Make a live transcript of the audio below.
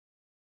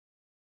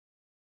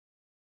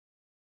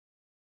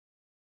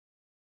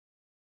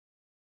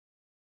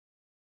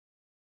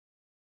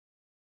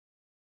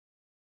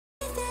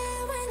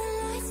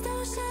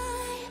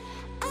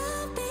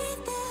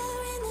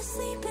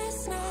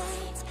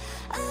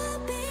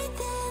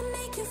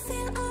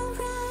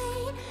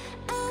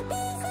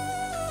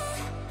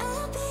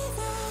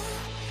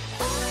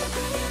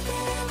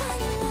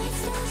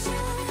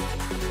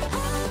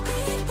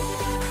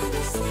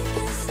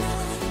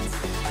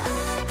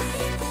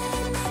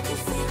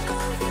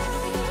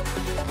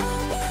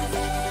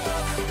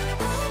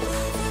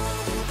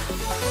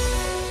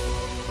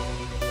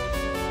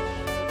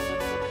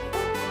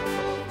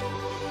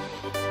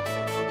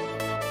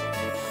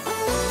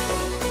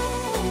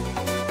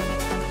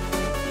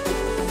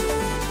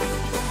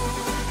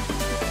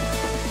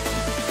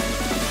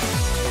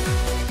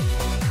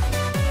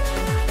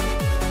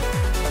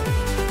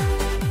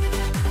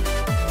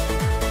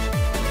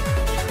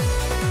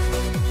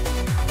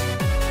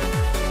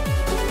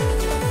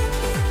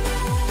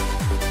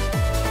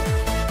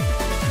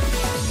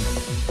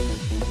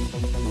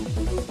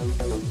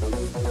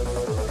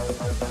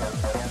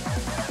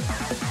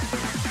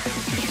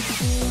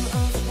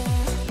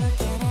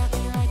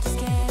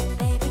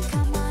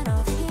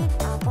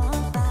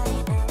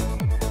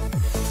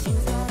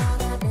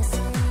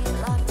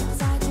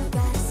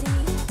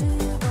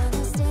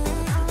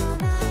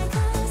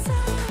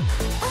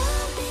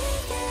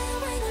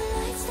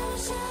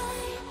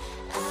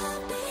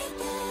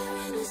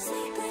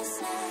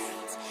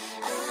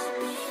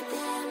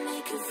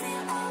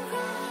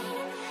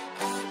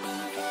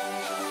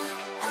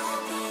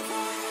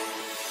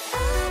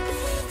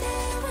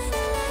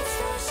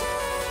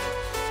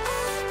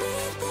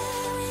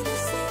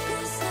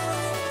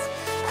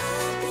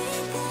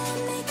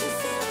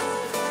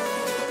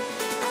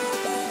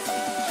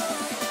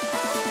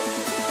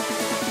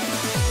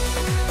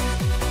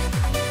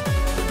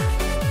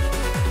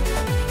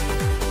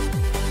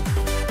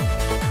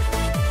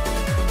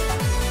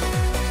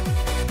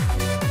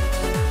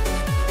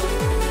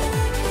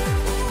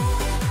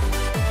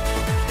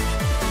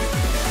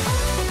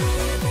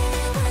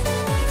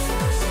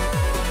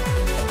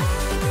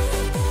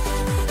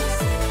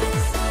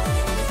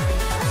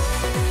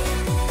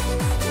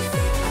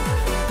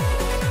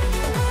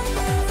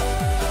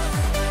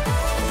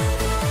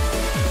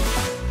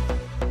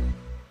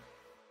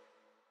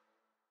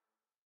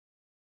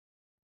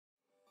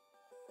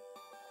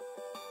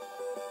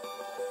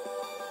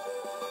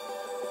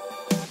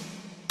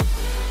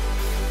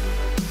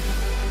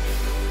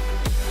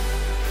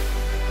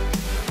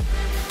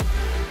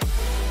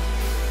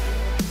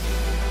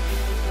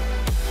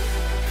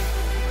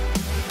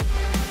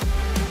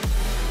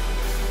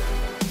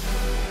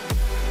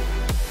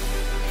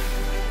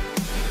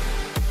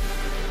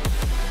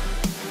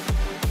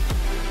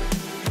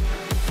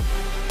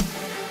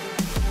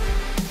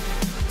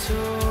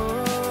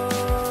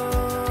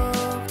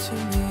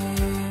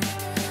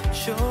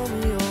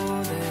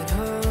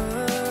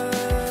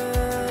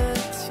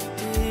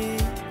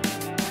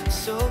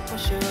I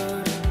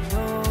shouldn't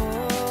know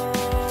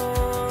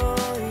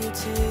your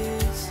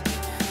tears,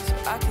 so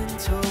I can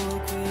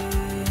talk with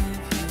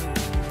you.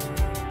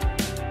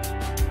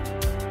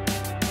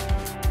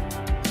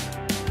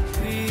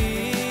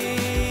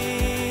 Breathe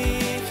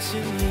to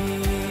me,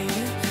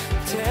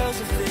 tales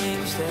of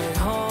things that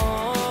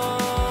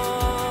haunt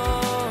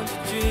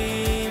your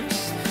dreams.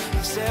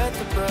 Set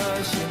the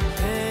brush and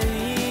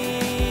paint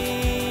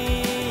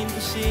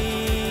the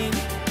scene,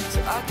 so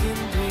I can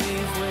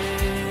breathe with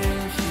you.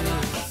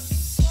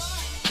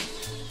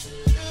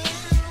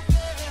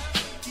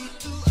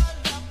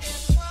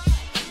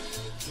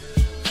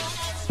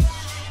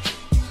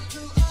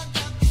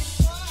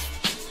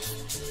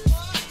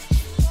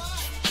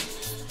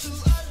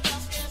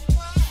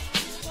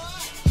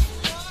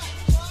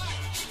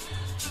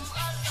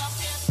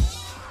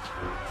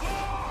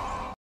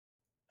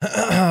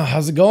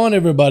 How's it going,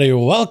 everybody?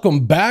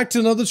 Welcome back to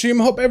another stream.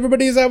 Hope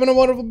everybody's having a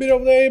wonderful,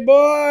 beautiful day,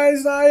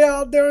 boys. How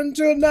y'all doing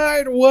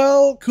tonight?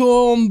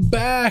 Welcome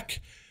back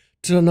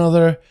to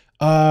another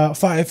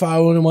 5V5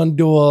 1v1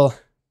 duel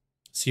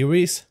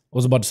series. I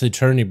was about to say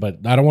tourney, but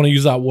I don't want to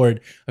use that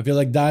word. I feel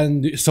like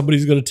that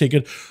somebody's gonna take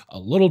it a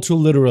little too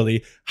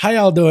literally. How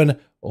y'all doing?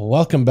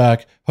 Welcome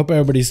back. Hope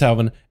everybody's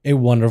having a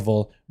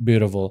wonderful,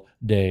 beautiful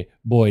day,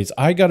 boys.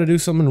 I gotta do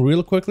something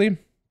real quickly.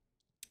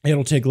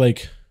 It'll take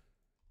like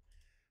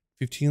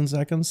 15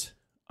 seconds.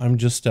 I'm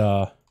just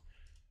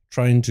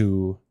trying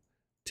to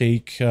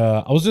take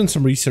I was doing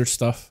some research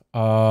stuff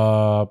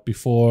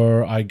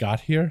before I got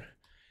here,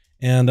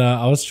 and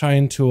I was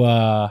trying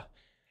to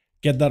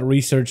get that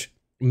research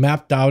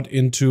mapped out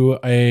into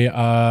a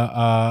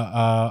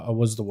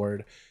what's the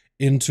word,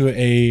 into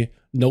a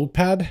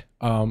notepad,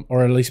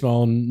 or at least my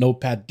own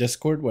notepad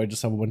Discord, where I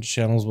just have a bunch of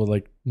channels with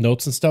like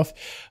notes and stuff.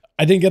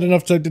 I didn't get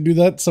enough time to do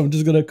that, so I'm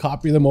just gonna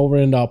copy them over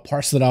and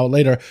parse it out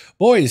later,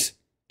 boys.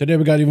 Today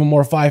we got even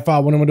more 5v5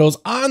 1v1 duels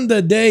on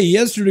the day.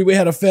 Yesterday we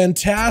had a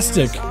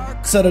fantastic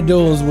set of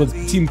duels with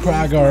Team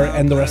Kragar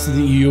and the rest of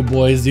the EU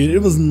boys, dude. It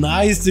was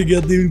nice to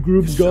get these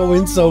groups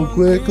going so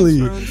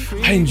quickly.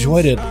 I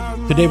enjoyed it.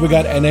 Today we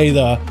got NA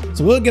though,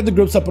 so we'll get the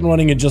groups up and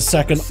running in just a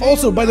second.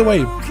 Also, by the way,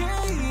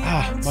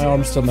 my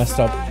arm's still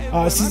messed up.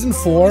 Season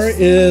 4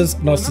 is,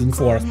 no, Season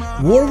 4.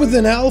 War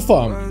Within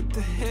Alpha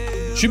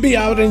should be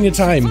out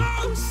anytime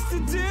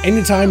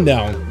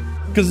now.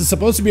 Because it's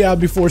supposed to be out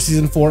before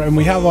Season 4, and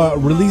we have a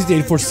release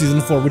date for Season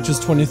 4, which is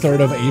 23rd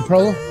of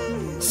April.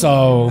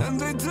 So,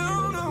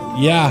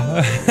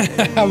 yeah,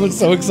 I'm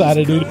so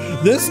excited, dude.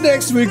 This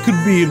next week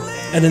could be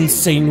an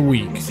insane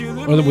week,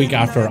 or the week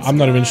after. I'm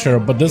not even sure,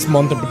 but this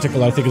month in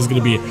particular, I think is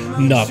going to be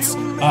nuts.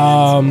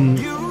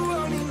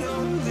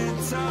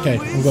 Okay,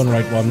 I'm going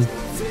right one.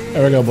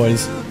 There we go,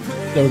 boys.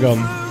 There we go.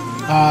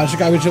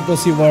 Chicago Triple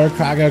C War,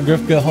 Kraga,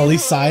 Grifka, Holy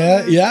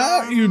Saya.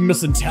 Yeah, you're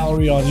missing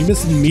Talarion. You're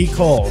missing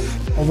Mikol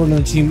over on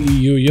the Team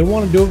EU. You don't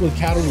want to do it with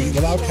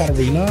without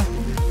Katarina.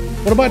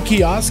 What about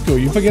Kiosko?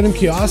 You forgetting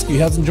Kiosko. He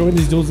hasn't joined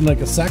these duels in like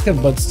a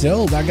second, but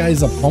still, that guy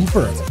is a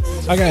pumper.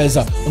 That guy is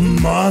a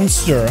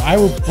monster. I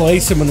would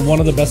place him in one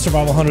of the best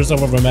survival hunters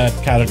I've ever met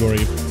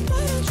category.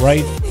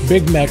 Right?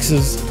 Big Mex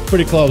is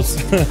pretty close.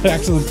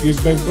 Actually, to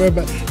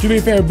be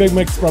fair, Big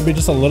Mex is probably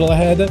just a little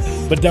ahead,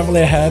 but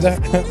definitely ahead.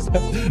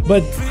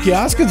 But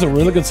Kiosko's a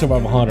really good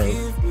survival hunter.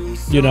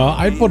 You know,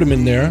 I'd put him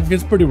in there.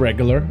 He's pretty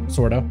regular,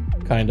 sorta,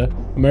 kinda.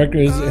 America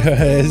is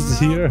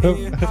Europe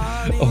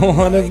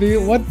wannabe?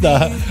 What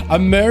the?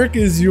 America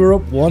is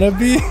Europe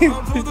wannabe?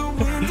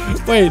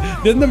 Wait,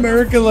 didn't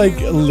America like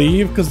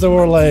leave because they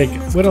were like,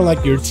 we don't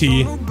like your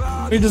tea.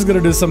 We're just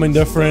gonna do something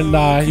different.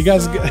 Nah, you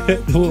guys,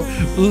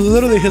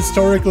 literally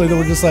historically, they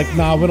were just like,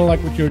 nah, we don't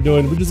like what you're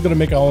doing. We're just gonna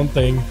make our own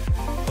thing.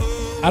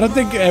 I don't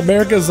think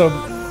America's a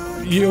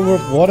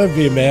Europe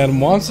wannabe, man.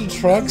 Monster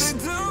trucks,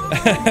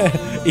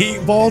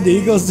 bald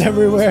eagles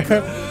everywhere,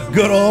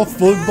 good old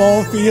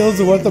football fields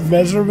with the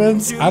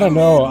measurements. I don't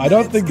know. I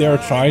don't think they're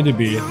trying to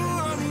be.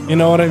 You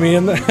know what I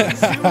mean?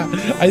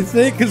 I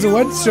think because it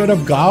went straight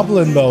up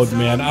goblin mode,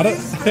 man. I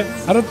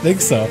don't think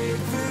so.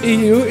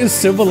 EU is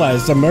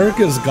civilized.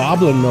 America is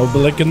goblin mode, but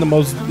like in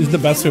the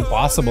best way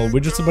possible.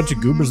 We're just a bunch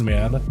of goobers,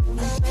 man.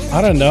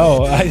 I don't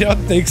know. I don't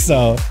think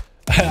so.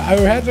 I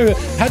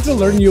had to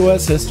learn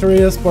U.S. history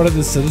as part of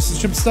the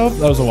citizenship stuff.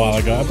 That was a while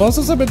ago. I've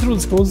also been through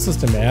the school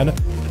system, man.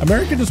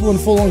 America just went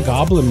full on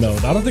goblin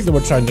mode. I don't think they were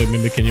trying to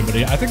mimic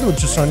anybody. I think they were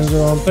just trying to do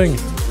their own thing.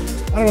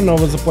 I don't know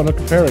what's the point of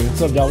comparing.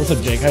 What's up, y'all? What's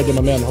up, Jake? How you doing,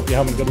 my man? Hope you're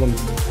having a good one.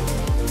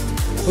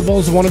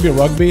 Football's wannabe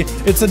rugby.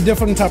 It's a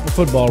different type of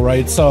football,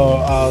 right?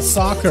 So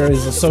soccer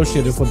is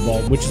associated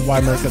football, which is why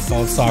America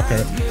calls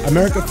soccer.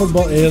 American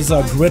football is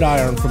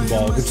gridiron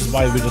football, which is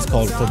why we just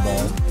call it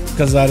football,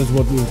 because that is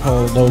what we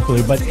call it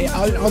locally. But in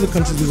other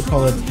countries, we would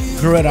call it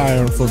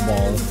gridiron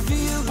football.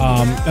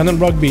 And then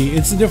rugby,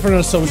 it's a different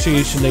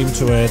association name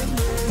to it,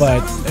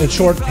 but a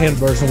shorthand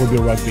version would be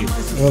rugby.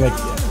 Or like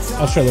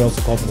Australia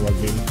also calls it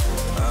rugby.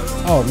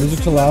 Oh,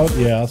 music too loud?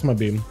 Yeah, that's my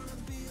beam.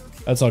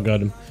 That's all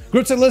good.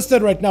 Groups are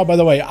listed right now, by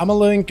the way. I'm gonna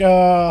link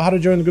how to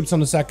join the groups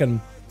in a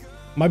second.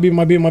 My beam.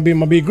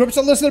 Groups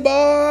are listed,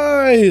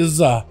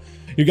 boys!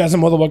 You guys are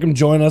more than welcome.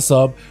 Join us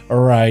up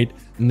right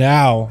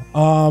now.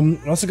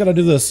 Also gotta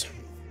do this.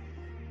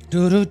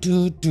 Let's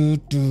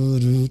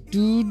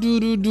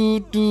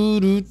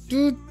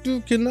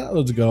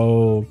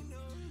go.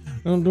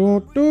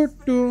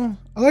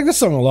 I like this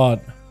song a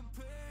lot.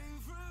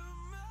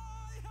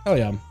 Oh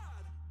yeah.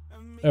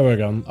 There we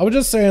go. I was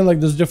just saying, like,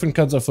 there's different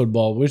kinds of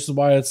football, which is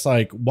why it's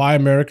like why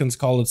Americans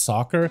call it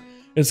soccer.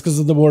 It's because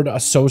of the word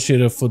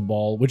associated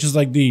football, which is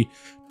like the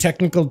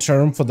technical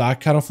term for that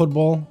kind of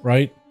football,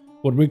 right?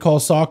 What we call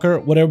soccer,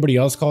 what everybody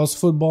else calls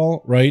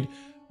football, right?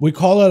 We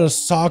call it a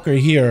soccer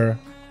here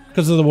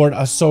because of the word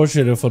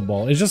associated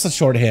football. It's just a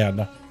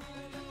shorthand.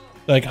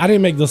 Like, I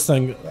didn't make this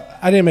thing,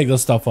 I didn't make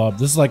this stuff up.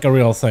 This is like a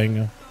real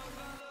thing.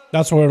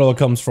 That's where it all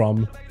comes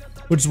from.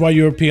 Which is why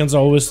Europeans are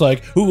always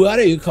like, why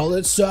do you call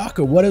it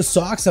soccer? What does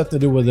socks have to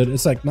do with it?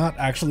 It's like not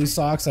actually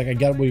socks. Like, I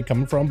get where you're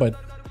coming from, but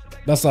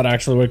that's not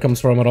actually where it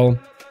comes from at all.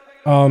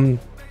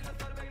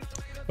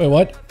 Wait,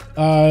 what?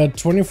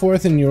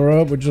 24th in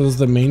Europe, which is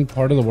the main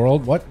part of the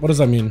world. What does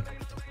that mean?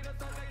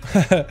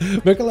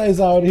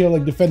 Mikolai's out here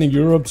like defending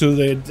Europe to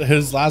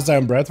his last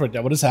dying breath right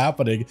now. What is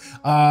happening?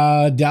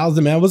 Dal's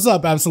the man. What's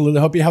up?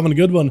 Absolutely. Hope you're having a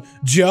good one.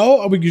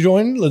 Joe, are we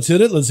joined? Let's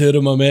hit it. Let's hit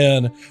it, my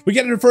man. We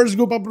get the first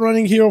group up and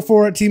running here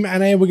for Team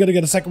NA. We're gonna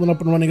get a second one up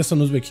and running as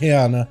soon as we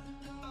can.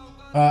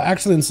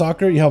 Actually, in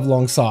soccer, you have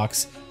long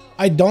socks.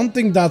 I don't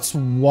think that's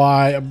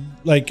why.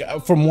 Like,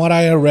 from what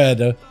I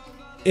read,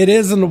 it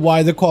isn't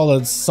why they call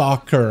it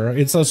soccer.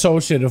 It's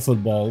associated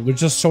football,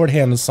 which is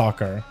shorthand of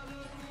soccer.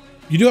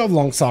 You do have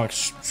long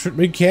socks.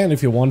 You can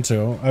if you want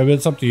to. I mean,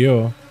 it's up to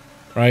you,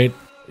 right?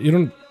 You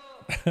don't.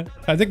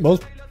 I think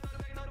most.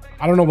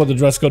 I don't know what the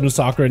dress code in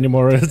soccer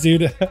anymore is,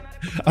 dude.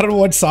 I don't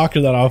watch soccer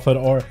that often,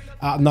 or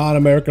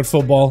non-American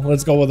football.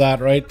 Let's go with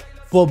that, right?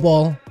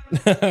 Football.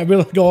 I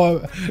will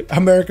go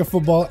American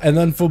football and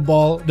then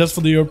football just for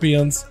the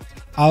Europeans.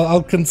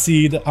 I'll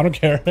concede. I don't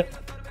care.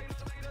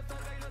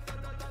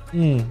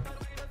 I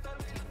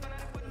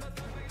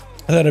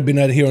thought I'd be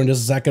not here in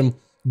just a second.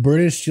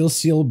 British Shield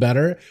Seal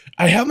better.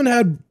 I'm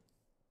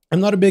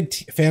not a big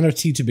fan of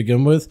tea to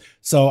begin with,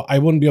 so I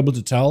wouldn't be able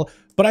to tell.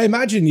 But I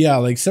imagine, yeah,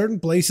 like certain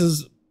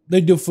places, they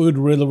do food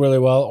really, really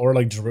well, or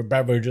like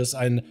beverages.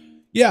 And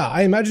yeah,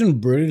 I imagine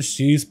British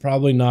teas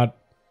probably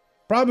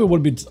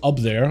would be up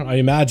there, I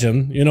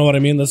imagine. You know what I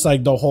mean? That's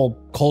like the whole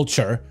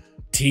culture.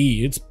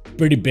 Tea, it's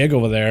pretty big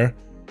over there.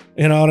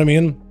 You know what I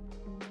mean?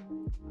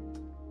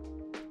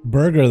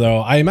 Burger,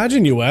 though, I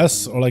imagine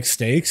US, or like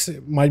steaks,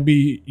 it might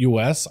be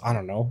US. I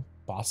don't know.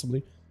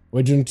 Possibly.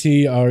 Wedging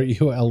tea, are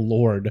you a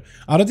lord?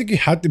 I don't think you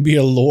have to be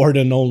a lord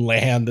and own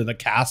land in a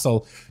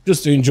castle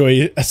just to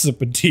enjoy a sip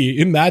of tea.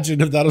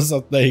 Imagine if that was a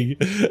thing.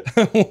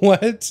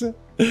 What? Some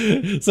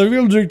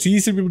people drink tea,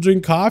 some people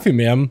drink coffee,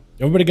 man.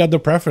 Everybody got their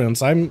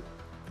preference. I'm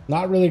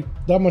not really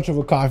that much of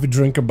a coffee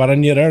drinker, but I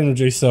need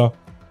energy, so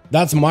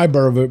that's my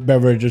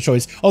beverage of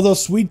choice. Although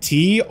sweet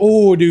tea,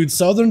 oh dude,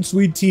 southern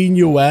sweet tea in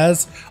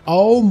US,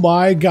 oh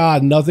my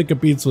god, nothing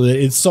competes with it.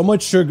 It's so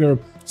much sugar.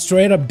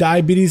 Straight up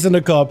diabetes in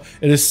a cup.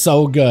 It is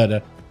so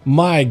good.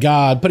 My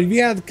god.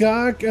 Привет,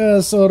 как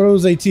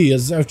Розайти?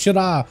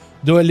 Вчера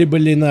дуэли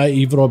были на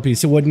Европе,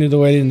 сегодня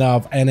дуэли на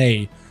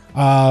NA.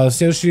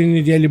 Следующей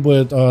неделе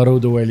будет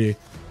дуэли.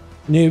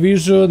 Не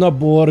вижу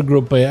набор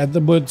группы. Это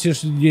будет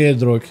следующей неделе,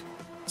 друг.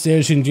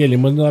 Следующей неделе.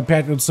 Мы на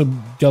пятницу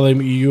делаем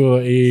EU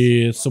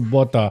и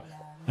суббота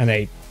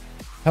NA.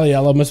 Hell yeah, I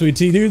love my sweet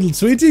tea, dude.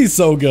 Sweet tea is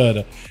so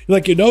good.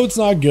 Like, you know it's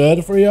not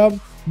good for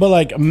you, but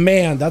like,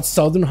 man, that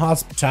southern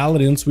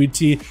hospitality and sweet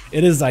tea,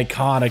 it is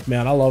iconic,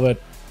 man. I love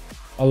it.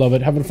 I love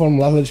it. Having fun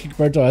with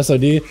Kickberto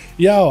SOD.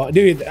 Yo,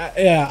 dude,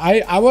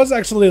 yeah, I was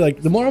actually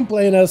like, the more I'm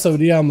playing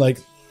SOD, I'm like,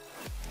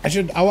 I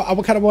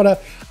would kind of want to,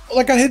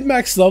 like, I hit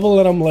max level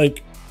and I'm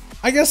like,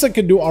 I guess I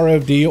could do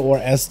RFD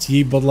or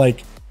ST, but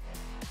like,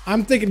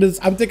 I'm thinking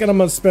I'm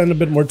gonna spend a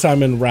bit more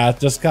time in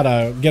Wrath, just kind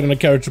of getting a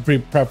character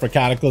prep for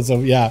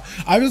Cataclysm. Yeah,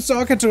 I was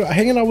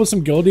hanging out with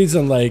some guildies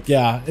and like,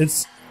 yeah,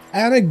 it's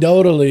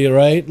anecdotally,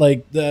 right?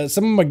 Like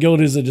some of my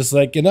guildies are just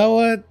like, you know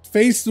what,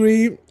 phase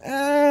 3,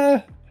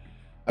 I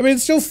mean,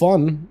 it's still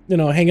fun, you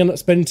know,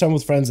 spending time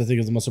with friends, I think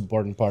is the most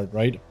important part,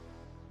 right?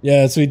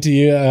 Yeah, sweet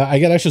tea. I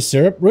get extra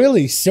syrup.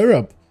 Really,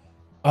 syrup?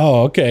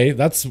 Oh, okay,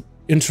 that's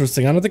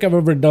interesting. I don't think I've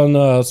ever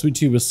done sweet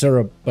tea with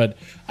syrup, but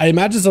I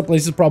imagine some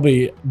places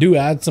probably do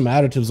add some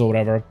additives or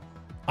whatever.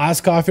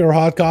 Iced coffee or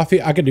hot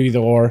coffee, I could do either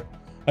or.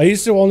 I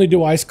used to only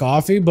do iced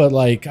coffee, but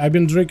like I've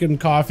been drinking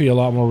coffee a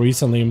lot more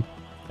recently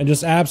and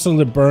just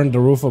absolutely burned the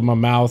roof of my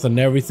mouth and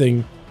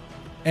everything.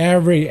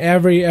 Every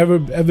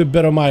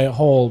bit of my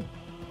whole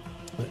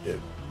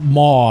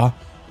maw.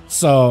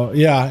 So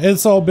yeah,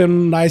 it's all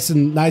been nice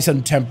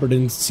and tempered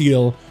in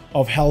seal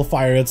of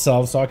hellfire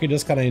itself, so I could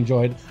just kind of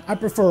enjoy it. I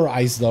prefer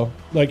ice though,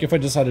 like if I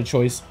just had a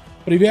choice.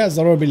 But if you had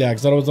здорово, bilyag,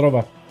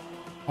 здорово.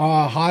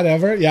 Hot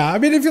ever? Yeah, I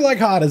mean, if you like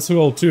hot, it's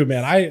cool too,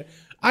 man.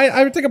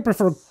 I think I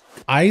prefer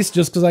ice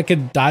just because I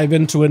could dive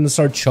into it and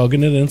start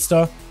chugging it and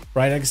stuff,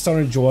 right? I can start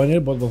enjoying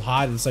it, but with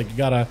hot, it's like you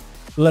gotta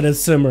let it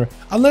simmer.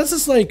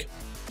 Unless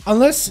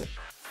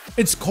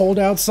it's cold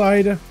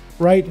outside,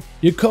 right?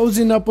 You're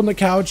cozying up on the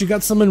couch. You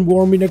got someone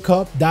warming a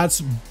cup.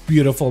 That's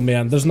beautiful,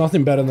 man. There's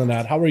nothing better than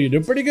that. How are you?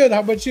 Doing pretty good. How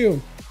about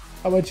you?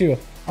 How about you?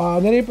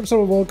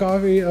 98% of world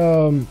coffee.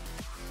 Allows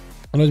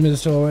me to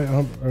still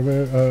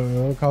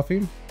away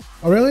coffee.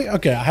 Oh, really?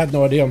 Okay, I had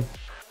no idea.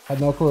 Had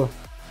no clue.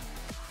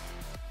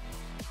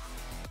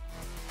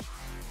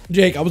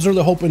 Jake, I was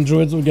really hoping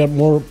druids would get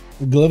more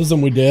glyphs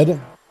than we did.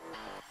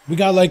 We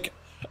got like,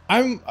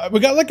 we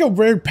got like a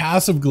weird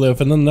passive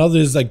glyph, and then now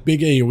there's like big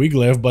AoE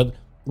glyph, but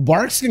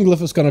Barkskin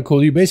glyph is kind of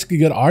cool. You basically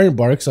get iron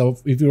bark, so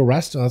if you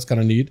rest, that's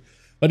kind of neat.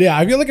 But yeah,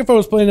 I feel like if I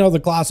was playing another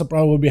class, I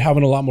probably would be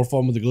having a lot more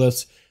fun with the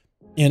glyphs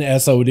in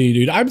SOD,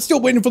 dude. I'm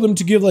still waiting for them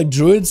to give like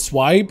druid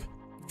swipe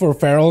for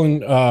feral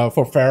and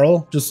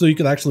just so you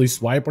can actually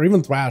swipe, or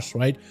even thrash,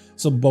 right?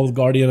 So both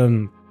guardian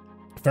and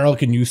feral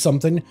can use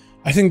something.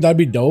 I think that'd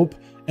be dope.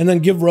 And then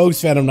give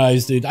rogues Phantom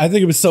Knives, dude. I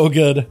think it was so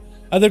good.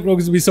 I think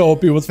rogues would be so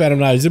OP with Phantom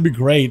Knives. It'd be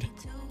great. All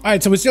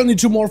right, so we still need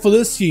 2 more for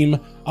this team,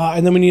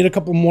 and then we need a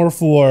couple more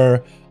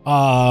for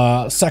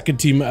second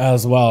team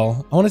as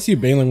well. I want to see if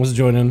Baneling was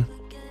joining.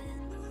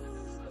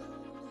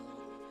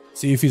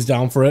 See if he's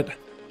down for it.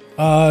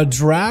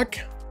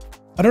 Drac.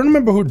 I don't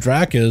remember who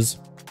Drac is.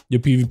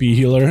 Your PvP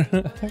healer.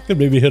 I could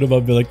maybe hit him up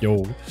and be like,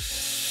 yo.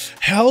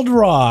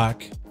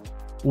 Heldrock.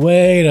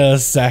 Wait a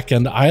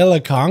second. Isle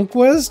of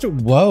Conquest?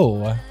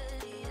 Whoa.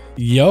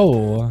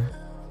 Yo.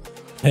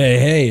 Hey,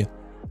 hey.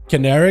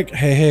 Canaric?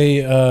 Hey,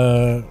 hey,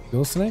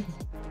 Duels NA?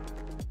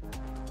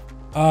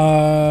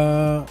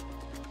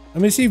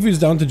 Let me see if he's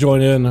down to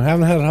join in. I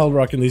haven't had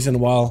Heldrock in these in a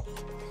while.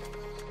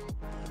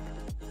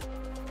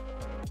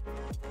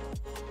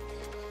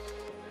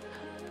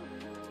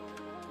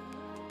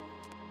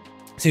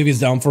 See if he's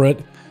down for it.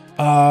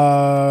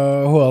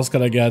 Who else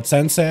could I get?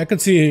 Sensei, I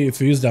could see if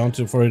he's down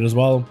for it as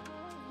well.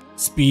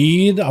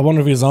 Speed, I wonder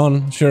if he's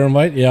on. Sure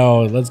invite?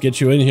 Yo, let's get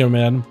you in here,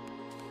 man.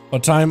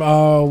 What time?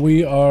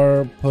 We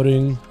are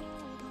putting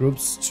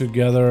groups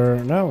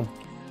together now.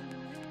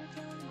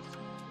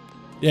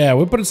 Yeah,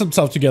 we're putting some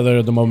stuff together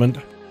at the moment.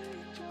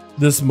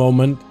 This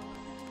moment.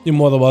 You're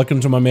more than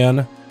welcome to my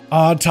man.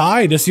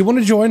 Ty, does he want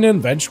to join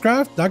in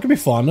Vengecraft? That could be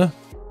fun.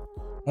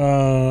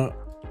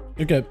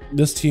 Okay,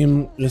 this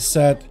team is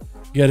set.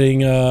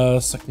 Getting a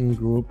second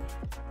group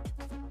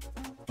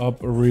up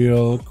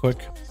real quick.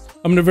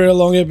 I'm gonna very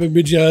long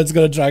BGL. It's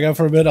gonna drag out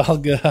for a bit. All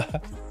good.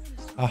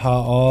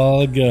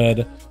 All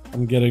good.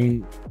 I'm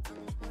getting.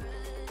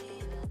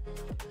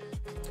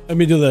 Let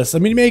me do this.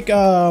 Let me make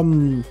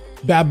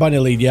Bad Bunny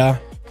lead. Yeah.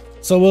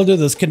 So we'll do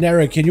this.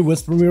 Canary, can you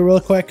whisper me real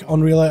quick?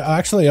 Unreal.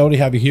 Actually, I already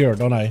have you here,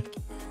 don't I?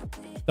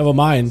 Never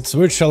mind. So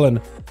we're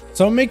chilling.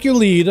 So I'll make you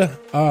lead.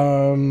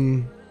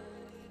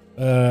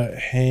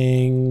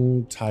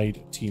 Hang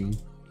tight, team.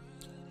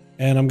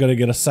 And I'm gonna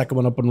get a second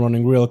one up and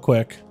running real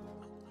quick.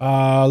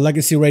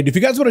 Legacy raid. If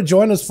you guys want to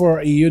join us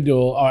for EU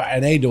duel or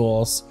NA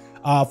duels,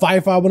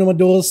 5V5 1V1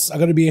 DUELS are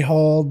gonna be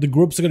held. The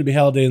groups are gonna be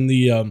held in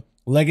the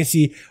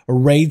Legacy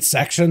raid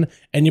section.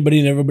 Anybody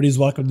and everybody's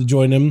welcome to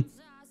join them.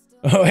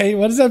 Oh, hey,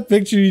 what is that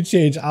picture you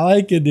changed? I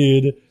like it,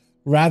 dude.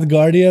 Wrath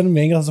Guardian.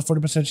 Mangle has a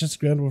 40% chance to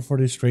grant with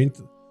 40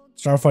 strength.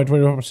 Starfight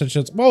 21%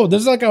 chance. Whoa,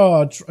 there's like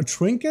a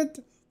trinket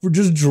for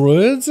just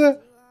druids?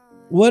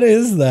 What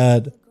is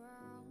that?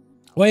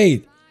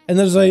 Wait, and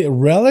there's a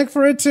relic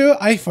for it too?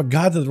 I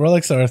forgot that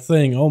relics are a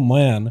thing. Oh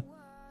man.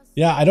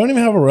 Yeah, I don't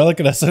even have a relic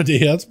in SOD.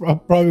 That's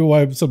probably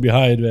why I'm so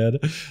behind, man.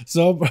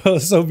 So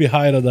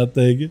behind on that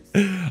thing.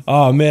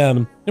 Oh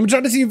man. I'm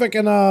trying to see if I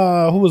can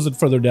who was it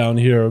further down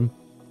here?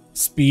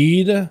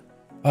 Speed.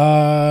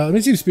 Let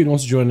me see if Speed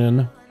wants to join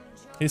in.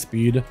 Hey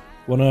Speed.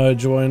 Wanna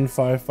join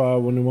 5V5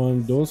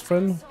 1V1 DUELS,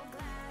 friend?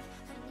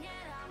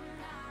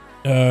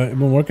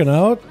 Been working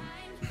out?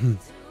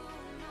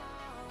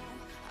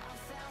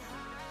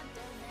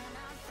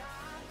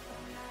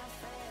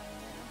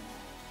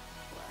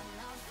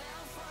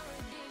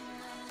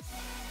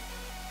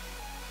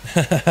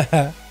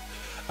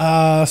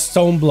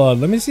 Stoneblood.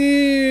 Let me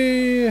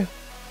see.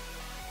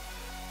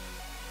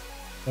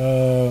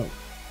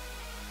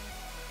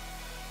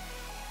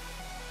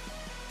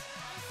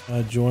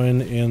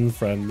 Join in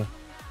friend. Let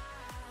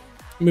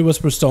me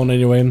whisper Stone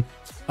anyway.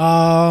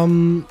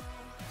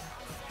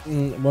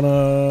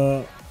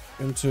 Wanna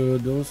into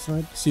Duels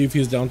tonight? See if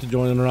he's down to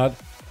join in or not.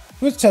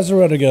 Who's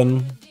Tezzeret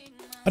again?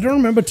 I don't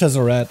remember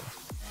Tezzeret.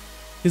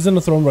 He's in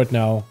the throne right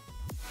now.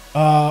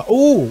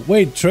 Oh,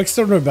 wait,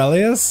 Trickster and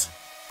Rebellious?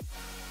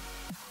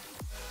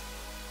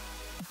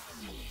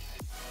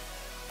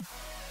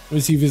 Let me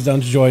see if he's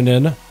down to join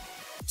in.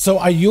 So,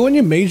 are you on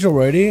your mage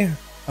already?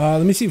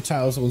 Let me see if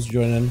Tyler wants to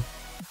join in.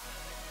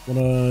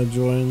 Wanna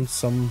join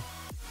some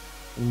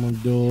more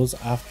duels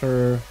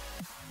after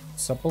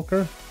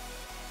Sepulchre?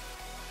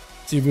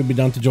 See if we'll be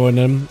down to join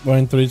in. We're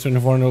in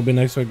 324 and it'll be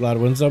next week. Glad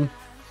wins them.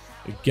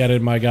 Get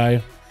it, my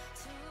guy.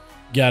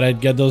 Get it.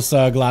 Get those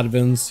glad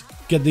wins.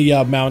 Get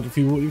the mount if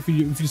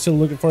you're still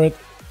looking for it.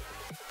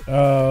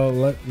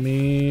 Let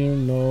me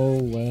know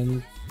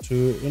when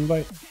to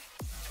invite.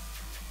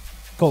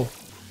 Cool.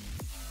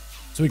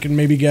 So we can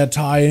maybe get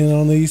Ty in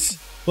on these.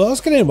 Well,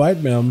 else can I invite,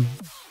 man?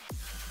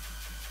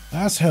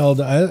 That's held.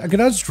 I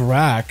could ask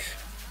Drac.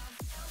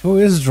 Who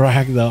is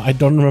Drac though? I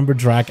don't remember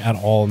Drac at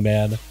all,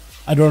 man.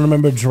 I don't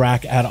remember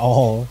Drac at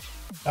all.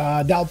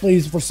 Doubt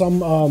please for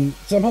somehow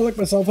like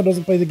myself who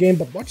doesn't play the game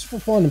but watch for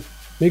fun.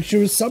 Make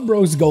sure sub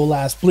rogues go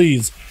last,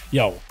 please.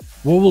 Yo,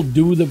 we will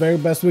do the very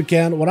best we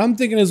can. What I'm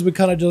thinking is we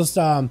kind of just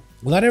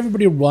let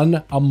everybody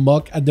run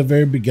amok at the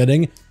very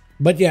beginning.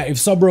 But yeah, if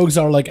sub rogues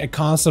are like a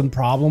constant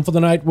problem for the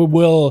night, we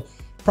will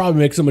probably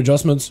make some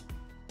adjustments.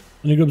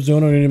 Any groups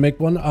doing? I need to make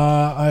one.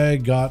 I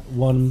got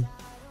one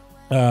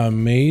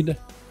made.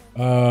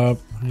 To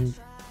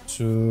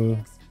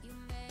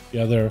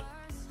yeah, there.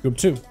 Group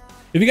 2.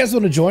 If you guys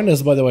want to join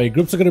us, by the way,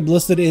 groups are going to be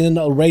listed in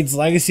Raid's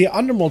Legacy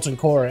under Molten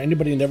Core.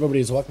 Anybody and everybody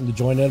is welcome to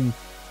join in.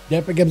 The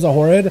Epic Games are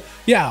horrid.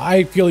 Yeah,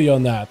 I feel you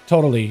on that.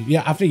 Totally.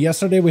 Yeah, after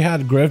yesterday, we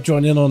had Griff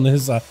join in on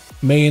his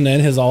main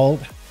and his alt.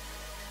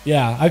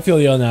 Yeah, I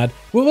feel you on that.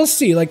 Well, we'll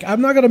see. Like,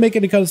 I'm not going to make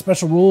any kind of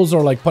special rules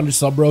or like punish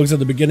sub rogues at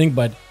the beginning,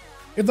 but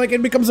if like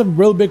it becomes a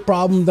real big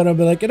problem, then I'll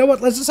be like, you know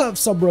what? Let's just have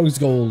sub rogues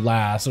go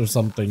last or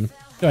something.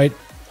 All right.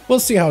 We'll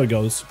see how it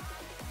goes.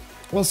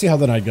 We'll see how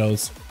the night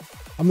goes.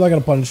 I'm not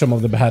gonna punish him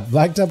off the bat.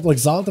 Black Temple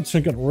Exalted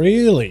Trinket,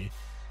 really?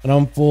 And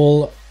I'm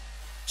full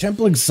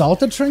Temple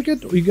Exalted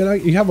Trinket?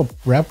 You have a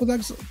rep with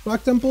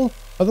Black Temple?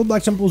 I thought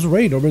Black Temple was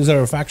raid, or is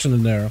there a faction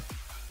in there?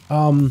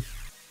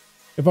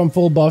 If I'm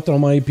full buffed on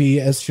my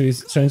EP,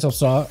 Strength of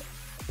Saw,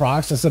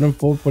 procs, I said I'm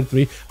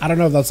 4.3. I don't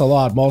know if that's a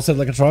lot. Maul said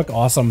like a truck.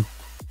 Awesome.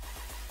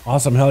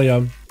 Awesome, hell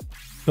yeah.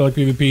 Feel like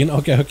PvP.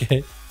 Okay,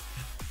 okay.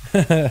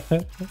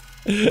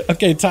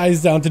 Okay,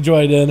 Ty's down to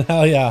join in.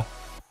 Hell yeah.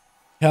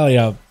 Hell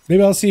yeah.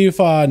 Maybe I'll see if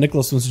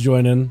Nicholas wants to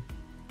join in.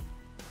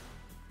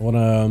 I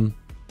wanna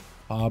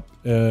hop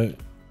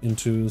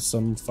into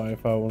some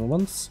 5V5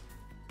 1v1s.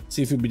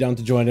 See if he'd be down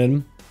to join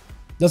in.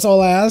 That's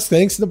all I ask.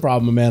 Thanks to the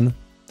problem, man.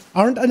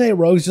 Aren't NA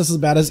rogues just as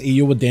bad as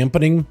EU with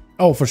dampening?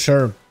 Oh, for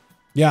sure.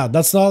 Yeah,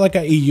 that's not like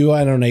a EU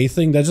and NA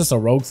thing. That's just a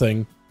rogue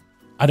thing.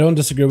 I don't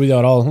disagree with you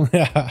at all.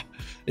 Yeah,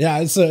 yeah,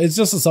 it's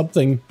just a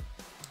something.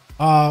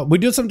 We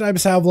do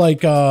sometimes have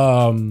like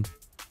maybe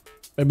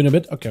in a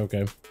bit.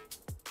 Okay.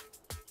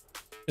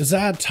 Is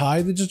that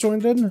Ty that just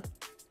joined in?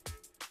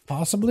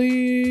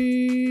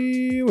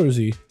 Possibly. Where is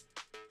he?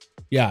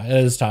 Yeah,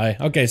 it is Ty.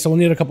 Okay, so we'll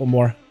need a couple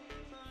more,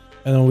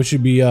 and then we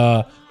should be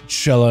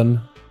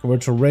chilling.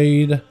 Convert to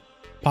raid.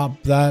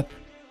 Pop that.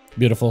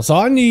 Beautiful. So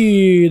I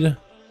need.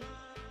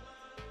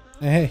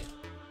 Hey.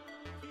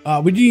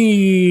 We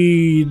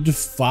need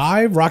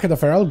 5 Rocket the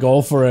Feral.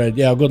 Go for it.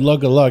 Yeah, good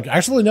luck, good luck.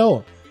 Actually,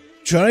 no.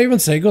 Should I even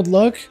say good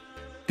luck?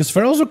 Because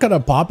Ferals were kind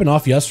of popping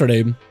off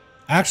yesterday.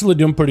 Actually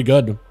doing pretty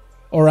good.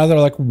 Or rather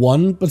like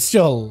 1, but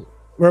still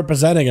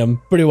representing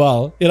him pretty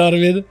well. You know what I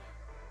mean?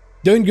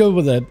 Doing good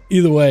with it,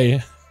 either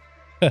way.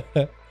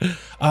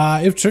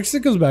 If Trixie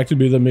comes back to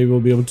me, then maybe we'll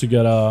be able to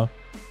get a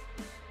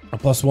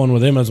 +1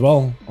 with him as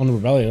well on the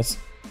Rebellious.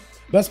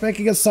 Best back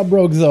against Sub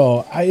Rogue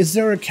though. Is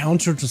there a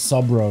counter to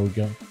Sub Rogue?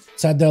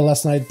 Sat there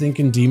last night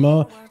thinking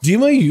Dima.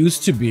 Dima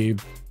used to be,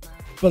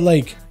 but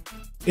like,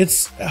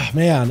 it's,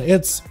 man,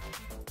 it's,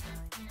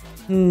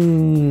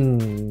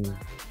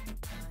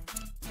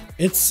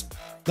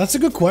 that's a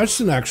good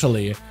question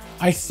actually.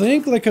 I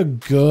think like a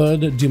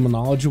good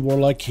Demonology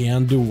Warlock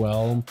can do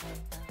well.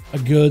 A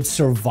good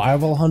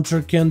Survival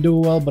Hunter can do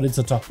well, but it's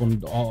a tough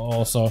one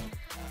also.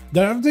 I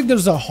don't think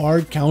there's a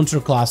hard counter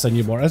class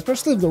anymore,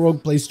 especially if the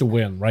rogue plays to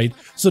win, right?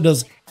 So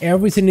does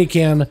everything he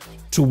can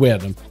to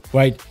win,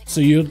 right?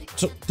 So you're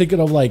thinking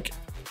of like,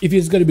 if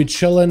he's going to be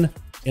chilling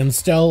in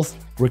stealth,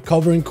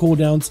 recovering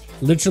cooldowns,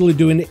 literally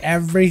doing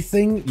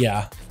everything,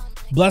 yeah.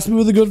 Bless me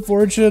with a good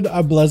fortune.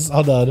 I bless.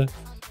 Hold on.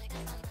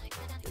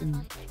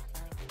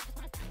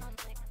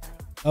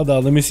 Hold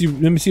on. Let me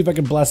see if I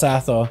can bless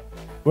Atha.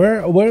 What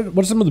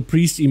are some of the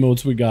priest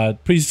emotes we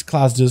got? Priest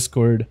class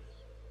Discord.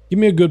 Give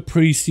me a good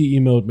priesty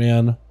emote,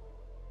 man.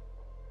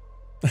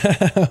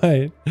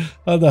 Wait,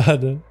 hold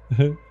on.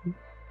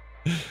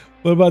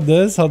 What about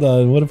this? Hold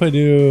on. What if I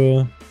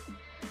do?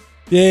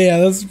 Yeah,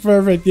 that's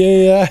perfect.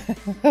 Yeah.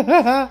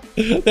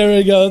 There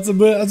we go. That's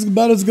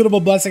about as good of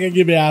a blessing I can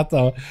give you out,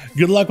 though.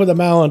 Good luck with the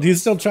mount.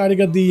 He's still trying to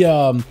get the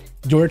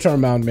Duertar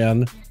mount,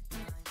 man.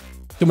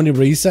 Too many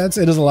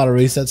resets? It is a lot of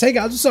resets. Hey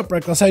guys, what's up,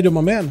 Reckless? How you doing,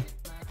 my man?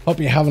 Hope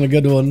you're having a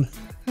good one.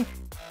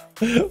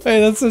 Hey,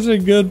 that's such a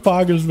good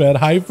poggers, man.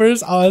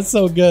 Hypers? Oh, that's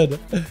so good.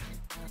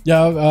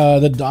 Yeah,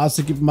 the dots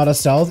to keep them out of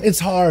stealth. It's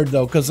hard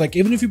though, because like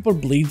even if you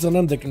put bleeds on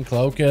them, they can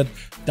cloak it.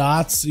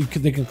 Dots,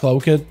 they can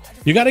cloak it.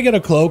 You got to get a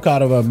cloak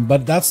out of them,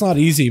 but that's not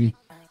easy.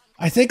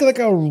 I think like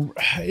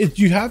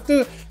you have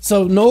to.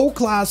 So no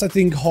class, I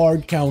think,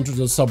 hard counters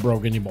a sub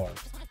rogue anymore.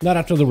 Not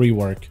after the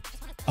rework.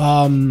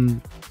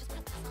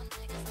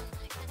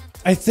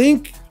 I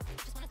think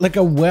like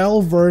a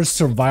well-versed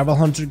survival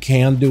hunter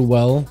can do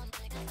well.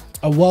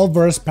 A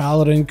well-versed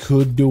paladin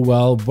could do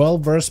well.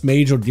 Well-versed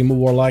mage or demon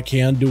warlock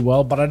can do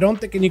well, but I don't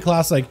think any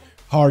class like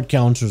hard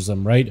counters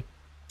them, right?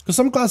 Because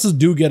some classes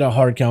do get a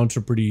hard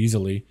counter pretty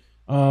easily.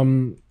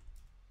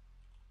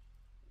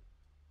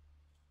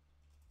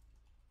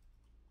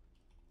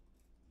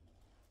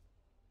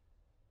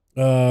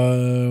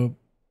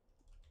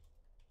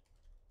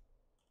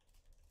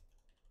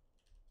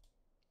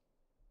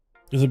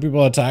 Is there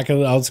people attacking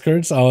the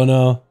outskirts? Oh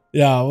no.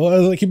 Yeah,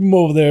 well, keep him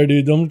over there,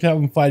 dude. Don't have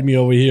him fight me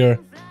over here.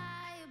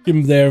 Keep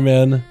him there,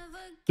 man.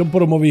 Don't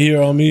put him over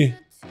here on me.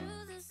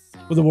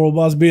 With the world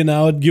boss being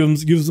out,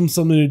 gives them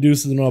something to do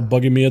so they're not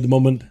bugging me at the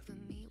moment.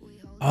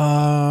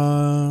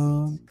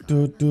 I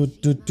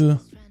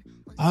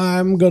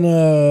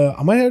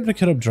might have to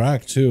cut up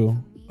Drak too.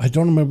 I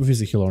don't remember if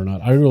he's a healer or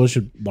not. I really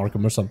should mark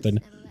him or something.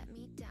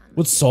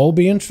 Would Soul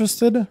be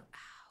interested?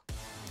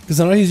 Because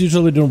I know he's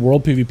usually doing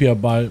world PvP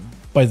up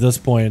by this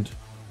point.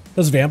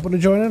 Does Vamp want to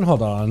join in?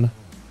 Hold on.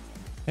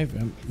 Hey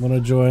Vamp, want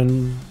to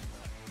join?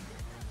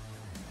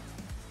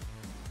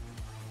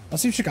 I'll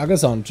see if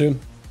Chicago's on too.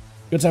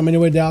 Good time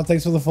anyway, Dal.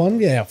 Thanks for the fun.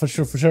 Yeah, for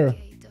sure, for sure.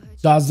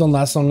 Dots don't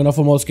last long enough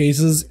for most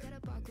cases.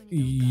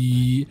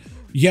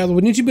 Yeah, there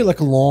would need to be like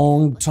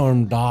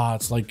long-term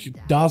dots, like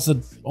dots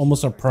that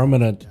almost are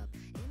permanent.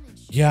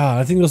 Yeah,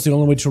 I think that's the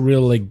only way to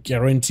really like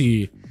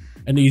guarantee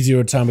an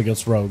easier time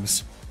against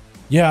rogues.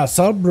 Yeah,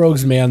 sub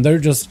rogues, man, they're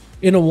just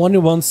in a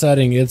 1v1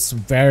 setting. It's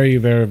very,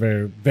 very,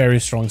 very, very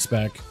strong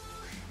spec.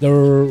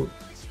 They're,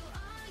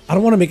 I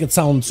don't want to make it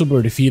sound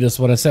super defeatist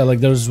when I say like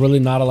there's really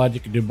not a lot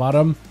you can do about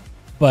them,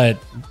 but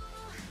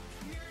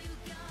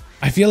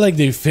I feel like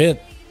they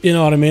fit. You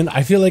know what I mean?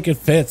 I feel like it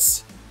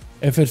fits.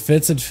 If it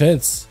fits, it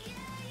fits.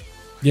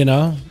 You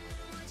know?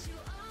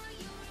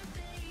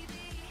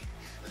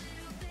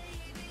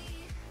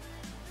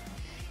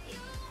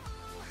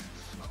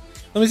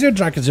 Let me see if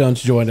Drak is going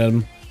to join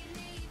him.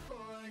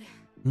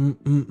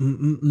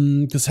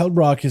 Because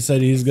Hellbrock, he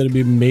said he's going to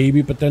be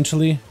maybe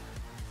potentially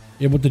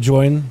able to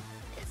join.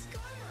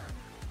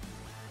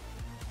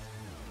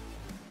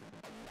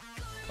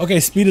 Okay,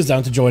 Speed is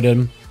down to join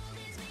him.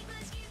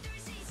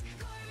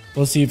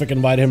 We'll see if I can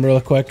invite him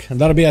real quick.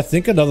 And that'll be, I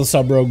think, another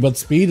sub-rogue, but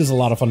Speed is a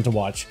lot of fun to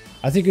watch.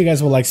 I think you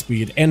guys will like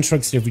Speed. And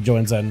Trickster if he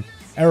joins in.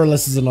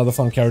 Errorless is another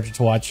fun character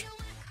to watch.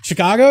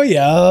 Chicago?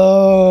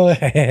 Yo!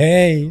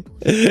 Hey!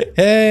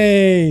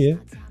 Hey!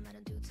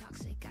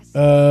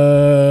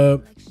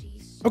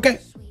 Okay.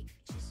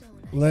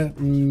 Let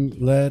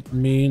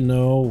me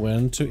know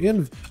when to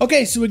inv.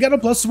 Okay, so we got a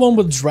 +1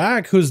 with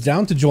Drak, who's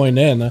down to join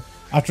in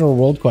after a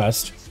world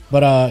quest.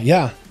 But,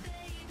 yeah.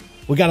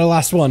 We got a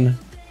last one.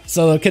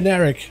 So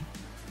Canaric.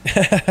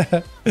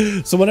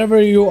 So whenever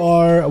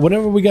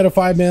we get a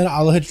 5-man,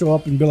 I'll hit you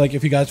up and be like,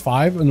 if you guys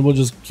 5, and we'll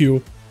just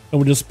queue and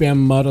we'll just spam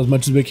mud as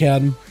much as we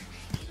can.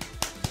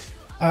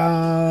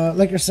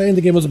 Like you're saying,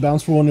 the game was a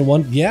bounce for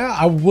 1v1. Yeah,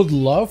 I would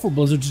love for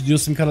Blizzard to do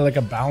some kind of like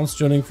a bounce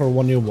tuning for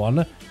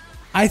 1v1.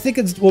 I think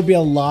it will be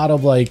a lot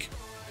of like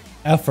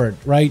effort,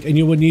 right? And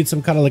you would need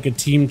some kind of like a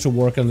team to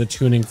work on the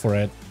tuning for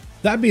it.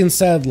 That being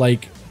said,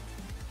 like,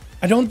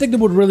 I don't think they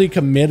would really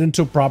commit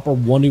into proper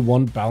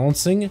 1v1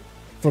 balancing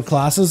for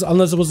classes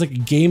unless it was like a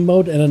game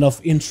mode and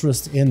enough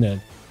interest in it.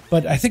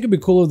 But I think it'd be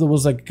cool if there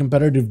was like a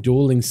competitive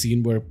dueling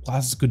scene where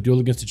classes could duel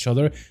against each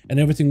other and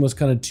everything was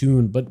kind of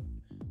tuned. But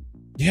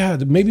yeah,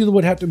 maybe there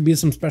would have to be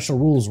some special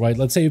rules, right?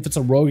 Let's say if it's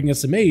a rogue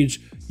against a mage,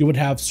 you would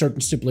have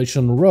certain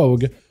stipulation on a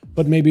rogue.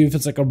 But maybe if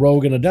it's like a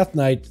rogue and a death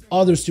knight,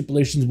 other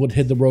stipulations would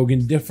hit the rogue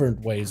in different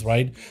ways,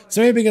 right?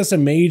 So maybe against a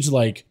mage,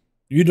 like,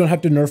 you don't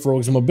have to nerf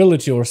rogue's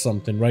mobility or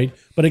something, right?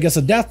 But I guess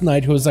a Death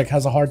Knight who's like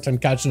has a hard time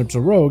catching up to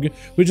Rogue,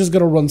 we're just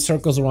gonna run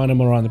circles around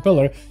him around the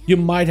pillar. You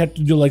might have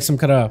to do like some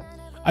kind of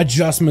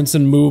adjustments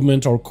in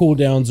movement or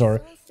cooldowns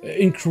or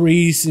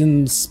increase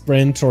in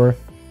sprint or,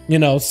 you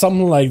know,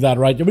 something like that,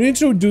 right? We need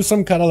to do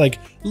some kind of like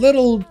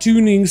little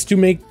tunings to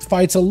make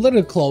fights a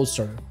little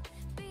closer.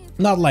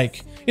 Not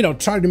like, you know,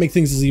 trying to make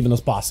things as even as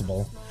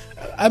possible.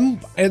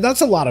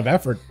 That's a lot of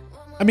effort.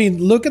 I mean,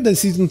 look at the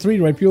season 3,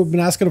 right? People have been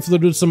asking if they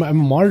do some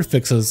MMR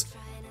fixes,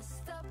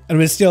 and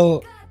we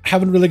still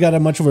haven't really got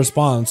much of a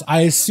response.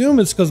 I assume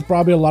it's because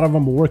probably a lot of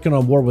them are working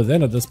on War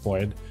Within at this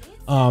point,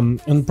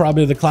 and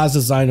probably the class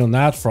design on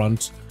that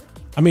front.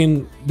 I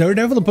mean, they're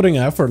definitely putting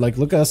effort. Like,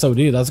 look at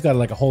SOD, that's got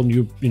like a whole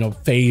new, you know,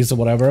 phase or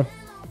whatever.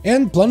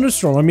 And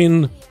Plunderstorm, I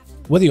mean,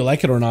 whether you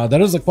like it or not,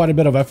 that is like quite a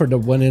bit of effort that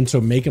went into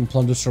making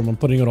Plunderstorm and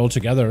putting it all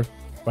together,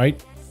 right?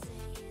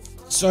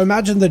 So I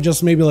imagine they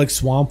just maybe like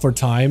swamp for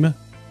time.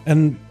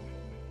 And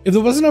if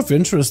there was enough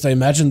interest, I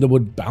imagine they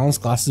would balance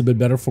classes a bit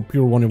better for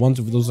pure 1v1s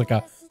if there was like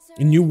a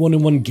new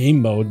 1v1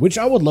 game mode, which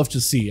I would love to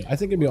see. I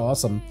think it'd be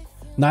awesome.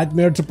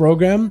 Nightmare to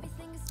program.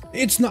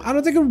 It's not, I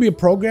don't think it would be a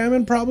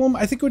programming problem.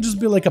 I think it would just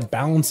be like a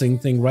balancing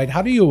thing, right?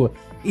 How do you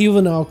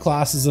even out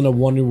classes in a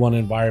 1v1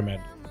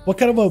 environment? What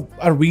kind of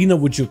a arena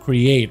would you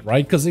create,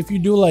 right? Because if you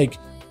do like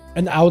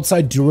an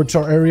outside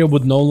Durator area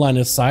with no line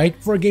of sight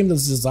for a game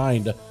that's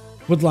designed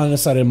with line of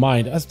sight in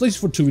mind, at least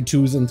for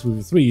 2v2s and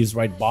 3v3s,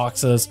 right?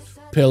 Boxes,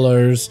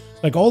 pillars,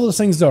 like all those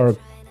things that are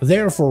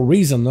there for a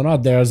reason. They're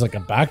not there as like a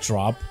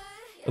backdrop.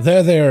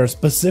 They're there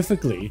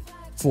specifically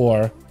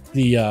for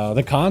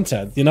the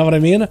content. You know what I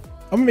mean? I'm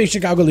gonna make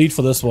Chicago lead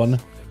for this one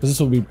because this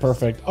will be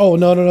perfect. Oh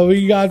no,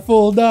 we got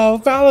full. No,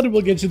 Paladin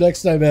will get you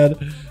next time,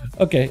 man.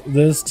 Okay,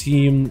 this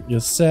team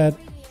is set.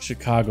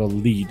 Chicago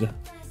lead.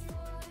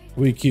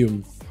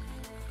 WeQ.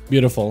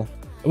 Beautiful.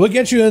 We'll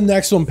get you in the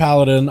next one,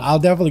 Paladin. I'll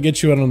definitely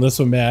get you in on this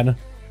one, man.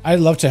 I'd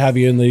love to have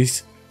you in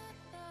these.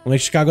 Like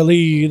Chicago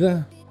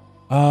lead.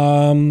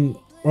 Where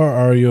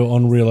are you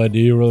on Real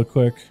ID real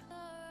quick?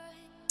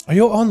 Are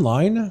you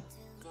online?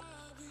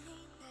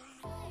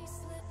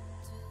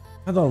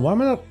 Hold on, why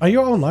am I not? Are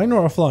you online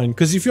or offline?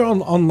 Because if you're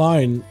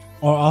online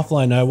or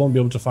offline, I won't be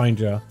able to find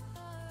you.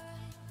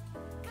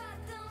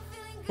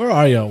 Where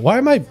are you? Why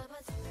am I?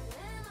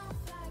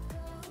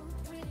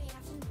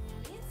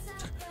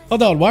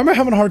 Hold on, why am I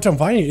having a hard time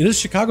finding you? It is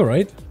Chicago,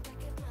 right?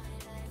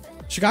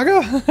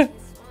 Chicago?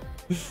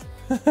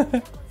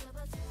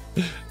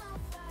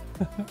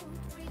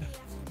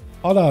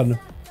 Hold on.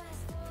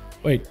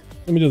 Wait,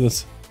 let me do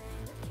this.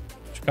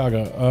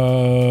 Chicago.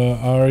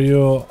 Are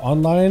you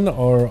online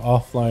or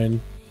offline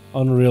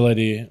on Real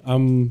ID?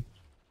 I'm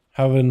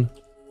having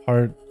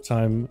hard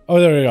time. Oh,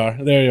 there you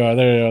are. There you are.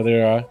 There you are. There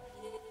you are.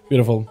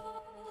 Beautiful.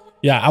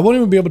 Yeah, I won't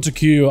even be able to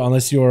queue you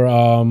unless you're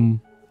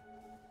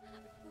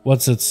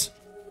what's it?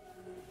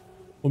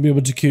 Won't be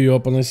able to queue you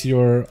up unless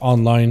you're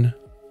online.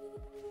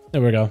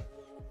 There we go.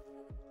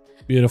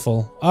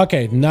 Beautiful.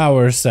 Okay, now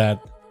we're set.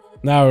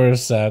 Now we're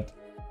set.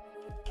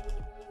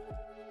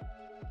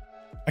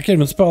 I can't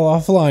even spell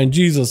offline.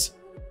 Jesus.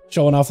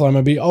 Showing offline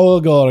might be. Oh,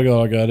 good,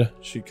 good, good.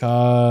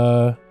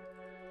 Chicago.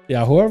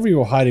 Yeah, whoever you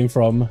were hiding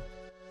from.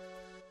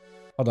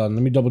 Hold on,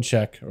 let me double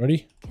check.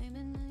 Ready?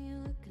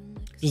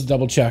 Just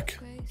double check.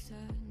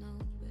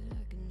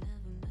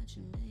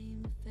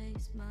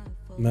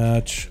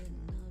 Match.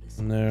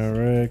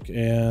 Eric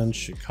and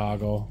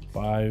Chicago.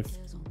 5.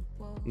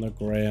 The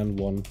grand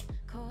one.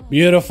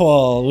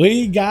 Beautiful.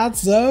 We got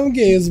some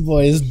games,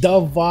 boys.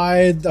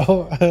 Давай.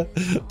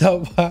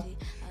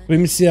 Вы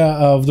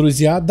меня в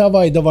друзья?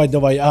 Давай.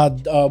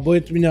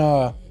 Будет у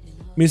меня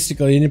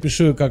мистика. Я не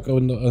пишу, как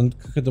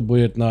это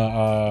будет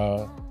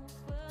на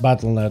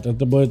Battle.net.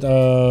 Это будет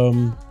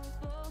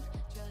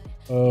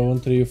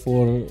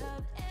 1340.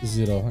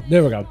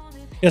 There we go.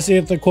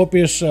 Если ты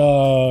копишь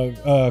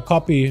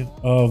copy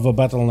в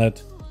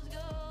Battle.net,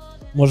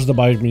 можешь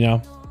добавить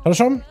меня.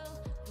 Хорошо?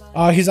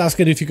 He's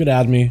asking if you could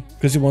add me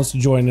because he wants to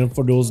join in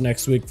for duels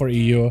next week for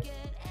EU.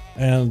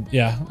 And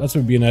yeah, that's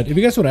what being it. If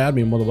you guys want to add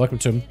me, I'm more than welcome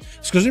to.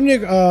 Скажи мне,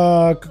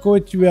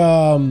 какое у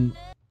тебя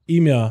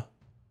имя?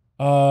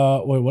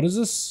 Wait, what is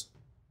this?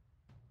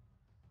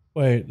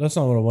 Wait, that's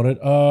not what I wanted.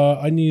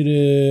 I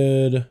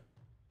needed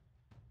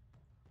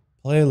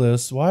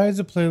playlist. Why is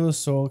the playlist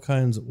so all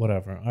kinds of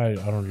whatever? I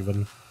don't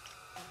even.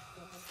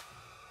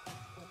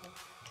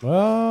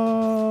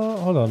 Well,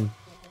 hold on.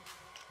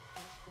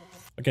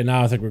 Okay,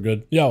 now I think we're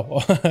good.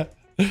 Yo.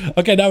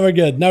 Okay, now we're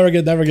good. Now we're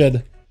good. Now we're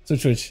good.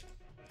 Switch.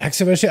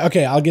 Activation.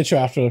 Okay, I'll get you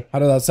after. How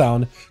does that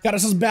sound? Got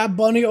us this Bad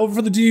Bunny over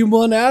for the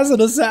D1 as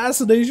an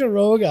assassination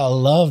rogue. I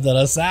love that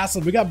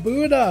assassin. We got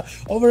Buddha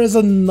over as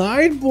a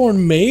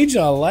Nightborn mage.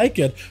 I like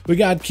it. We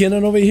got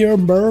Kinnan over here,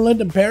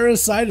 Merlin and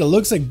Parasite. It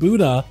looks like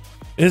Buddha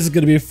is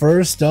going to be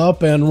first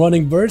up and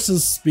running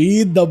versus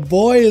Speed. The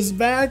boy is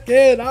back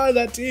in on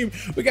that team.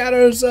 We got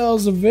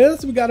ourselves a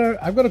Vith. We got our.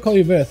 I'm going to call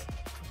you Vith.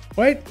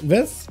 Right?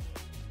 Vith?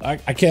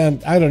 I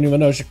can't, I don't even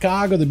know.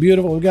 Chicago, the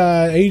beautiful. We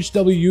got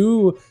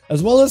HW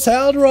as well as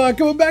Heldrock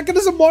coming back in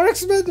as a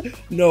marksman.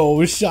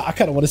 No, I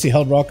kind of want to see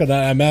Heldrock on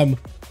that MM.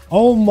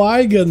 Oh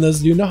my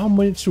goodness. Do you know how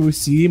much we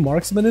see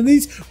marksman in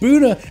these?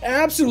 Buddha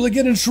absolutely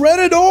getting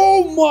shredded.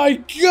 Oh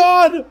my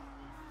god.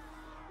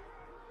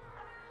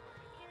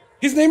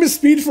 His name is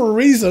Speed for a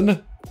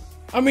reason.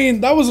 I mean,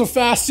 that was a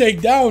fast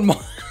takedown.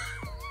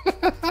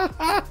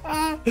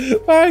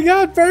 My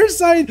god,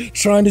 Parasite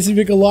trying to see if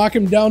we can lock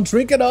him down.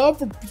 Trinket up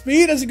for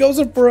Speed as he goes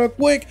in for a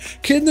quick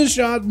kidney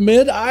shot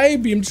mid eye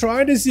beam,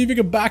 trying to see if he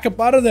can back up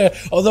out of there.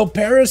 Although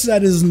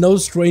Parasite is no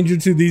stranger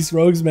to these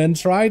rogues, man.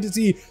 Trying to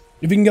see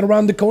if he can get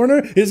around the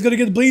corner. He's gonna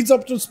get bleeds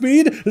up to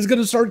Speed. He's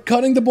gonna start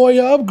cutting the boy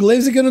up.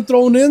 Glazing getting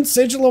thrown in.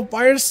 Sigil of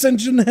Fire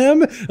cinching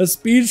him. As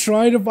Speed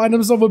trying to find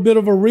himself a bit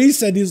of a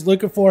reset. He's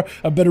looking for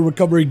a better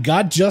recovery.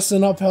 Got just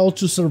enough health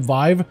to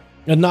survive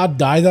and not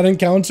die that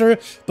encounter,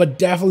 but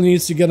definitely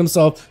needs to get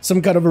himself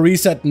some kind of a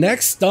reset.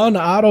 Next stun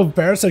out of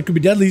Parasite could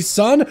be deadly.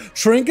 Sun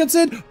trinkets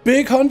it.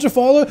 Big hunt to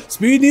follow.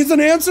 Speed needs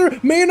an answer.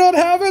 May not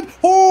have it.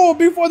 Oh,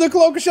 before the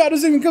cloak of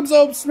shadows even comes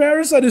up,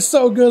 Parasite is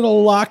so good at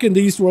locking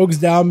these rogues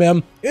down,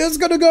 man. Is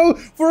gonna go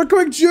for a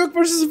quick juke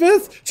versus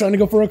Vith. Trying to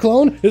go for a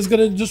clone. Is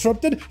gonna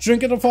disrupt it.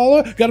 Trinket to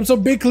follow. Got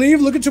himself big cleave.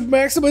 Looking to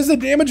maximize the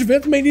damage.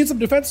 Vith may need some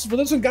defenses for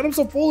this one. Got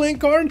himself full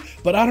incarn,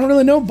 but I don't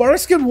really know.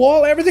 Barkskin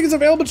wall. Everything is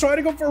available. Trying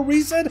to go for a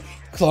reset.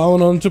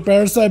 Clown onto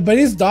Parasite, but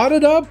he's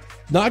dotted up.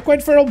 Not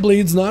quite Feral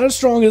Bleeds, not as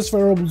strong as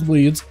Feral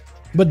Bleeds,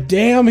 but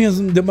damn,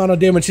 the amount of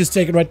damage he's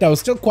taking right now is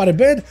still quite a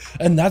bit,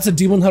 and that's a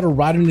Demon Hunter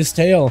riding his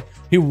tail.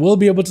 He will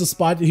be able to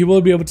spot, he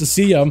will be able to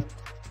see him.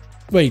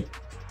 Wait,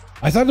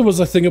 I thought there was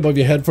a thing above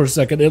your head for a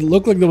second. It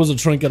looked like there was a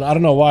trinket. I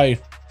don't know why.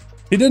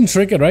 He didn't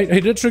trinket, right? He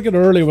did trinket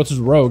earlier with his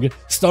rogue.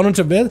 Stun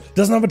into Vith,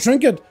 doesn't have a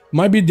trinket.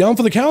 Might be down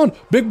for the count.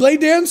 Big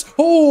blade dance.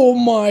 Oh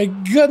my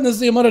goodness,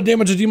 the amount of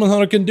damage a Demon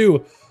Hunter can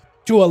do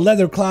to a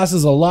leather class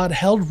is a lot.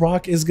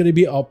 Heldrock is going to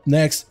be up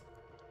next.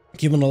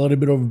 Giving a little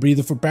bit of a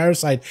breather for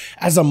Parasite.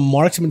 As a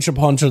marksmanship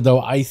hunter,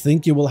 though, I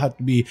think you will have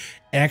to be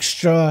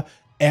extra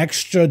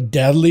extra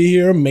deadly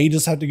here. May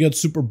just have to get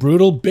super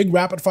brutal. Big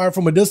rapid fire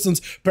from a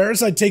distance.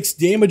 Parasite takes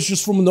damage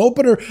just from an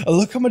opener.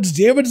 Look how much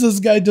damage this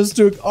guy just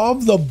took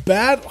off the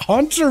bat.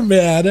 Hunter,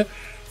 man.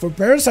 For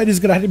Parasite, he's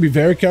going to have to be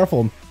very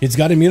careful. He's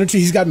got immunity.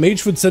 He's got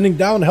Mage Foot sending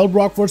down.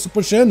 Hellbrock forced to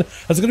push in.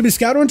 That's going to be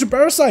Scatter into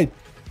Parasite.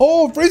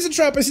 Oh, Freezing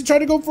Trap. I see trying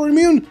to go for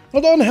immune.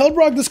 Hold on,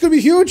 Hellbrock. This could be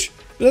huge.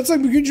 That's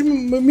like huge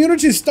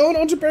immunity. Stone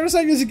onto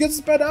Parasite as he gets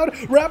his pet out.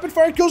 Rapid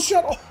fire kill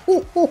shot.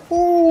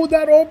 Oh,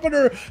 that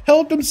opener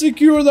helped him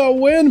secure that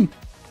win.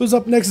 Who's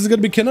up next? Is it going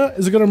to be Kinna?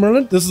 Is it going to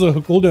Merlin? This is a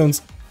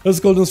cooldowns. This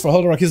is cooldowns for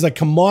Hellbrock. He's like,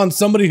 come on,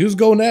 somebody who's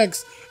go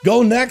next.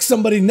 Go next,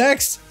 somebody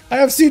next. I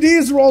have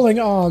CDs rolling.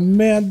 Oh,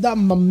 man, that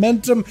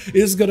momentum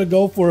is going to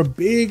go for a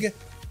big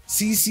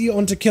CC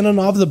onto Kinnan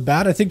off the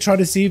bat. I think try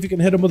to see if you can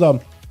hit him with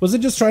a... Was it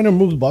just trying to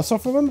remove the buffs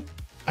off of him?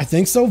 I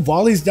think so.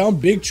 Volley's down.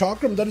 Big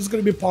Chakram. That is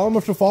going to be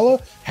Polymer to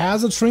follow.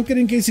 Has a Trinket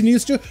in case he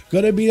needs to.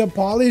 Going to be a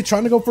Poly.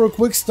 Trying to go for a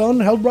quick stun.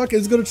 Hellbrock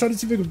is going to try to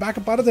see if he can back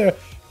up out of there.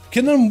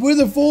 Kinnan with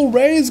a full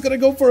raise. Going to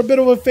go for a bit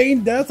of a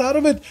feint death out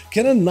of it.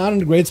 Kinnan not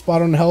in a great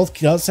spot on health.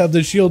 Does have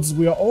the shields.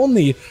 We are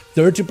only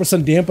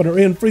 30% dampener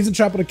in. Freezing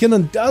Trap and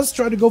Kinnan does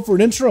try to go for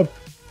an interrupt.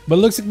 But it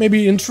looks like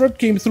maybe interrupt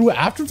came through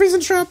after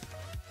Freezing Trap.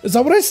 Is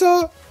that what I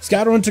saw?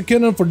 Scatter into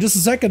Kinnan for just a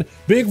second.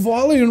 Big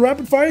volley and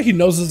rapid fire. He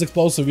knows it's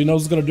explosive. He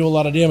knows it's going to do a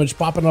lot of damage.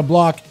 Popping a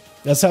block.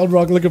 That's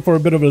Hellbrock looking for a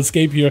bit of an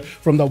escape here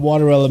from the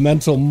water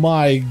elemental.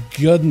 My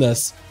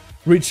goodness.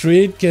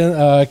 Retreat.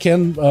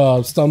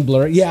 Can stun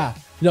blur. Yeah.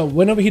 No,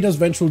 whenever he does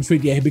vengeful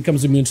retreat, yeah, he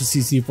becomes immune to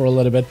CC for a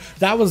little bit.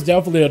 That was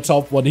definitely a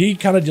tough one. He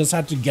kind of just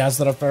had to guess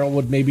that a Feral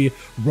would maybe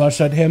rush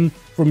at him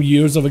from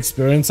years of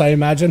experience, I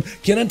imagine.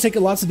 Kinnan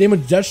taking lots of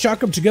damage. Death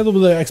Shock up together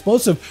with the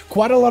explosive.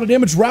 Quite a lot of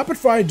damage. Rapid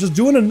fire just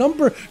doing a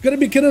number. Gonna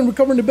be Kinnan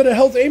recovering a bit of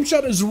health. Aim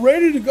shot is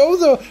ready to go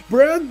though.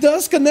 Brad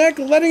does connect,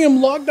 letting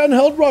him lock down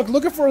Hellbrock.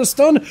 Looking for a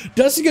stun.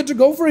 Does he get to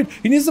go for it?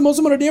 He needs the most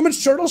amount of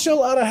damage. Turtle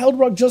Shell out of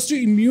Hellbrock just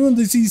to immune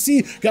the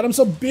CC. Got him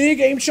some big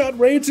aim shot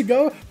ready to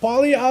go.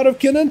 Poly out of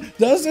Kinnan.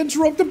 Does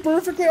interrupt him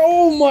perfectly.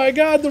 Oh my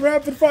god, the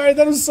rapid fire.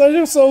 That is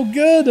so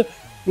good.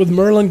 With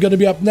Merlin going to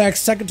be up next,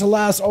 second to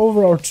last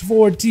over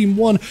for Team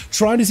 1,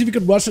 trying to see if he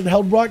could rush at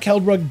Hellbrock.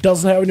 Hellbrock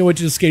doesn't have any way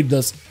to escape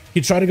this. He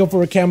tried to go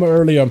for a camera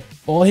earlier.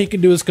 All he can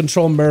do is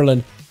control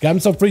Merlin. Got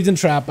himself Freezing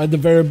Trap at the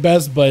very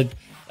best, but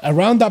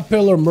around that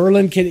pillar,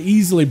 Merlin can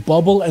easily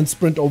bubble and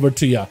sprint over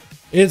to you.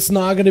 It's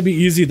not going to be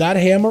easy. That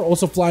hammer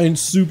also flying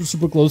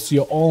super close to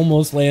you,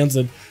 almost lands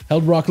it.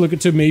 Hellbrock looking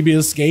to maybe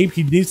escape.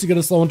 He needs to get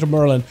a slow into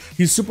Merlin.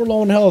 He's super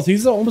low in health.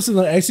 He's almost in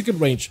the execute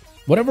range.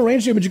 Whatever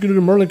range damage you can do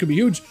to Merlin could be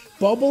huge.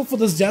 Bubble for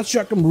this Death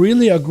Shock.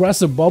 Really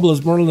aggressive bubble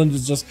as Merlin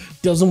just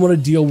doesn't want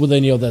to deal with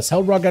any of this.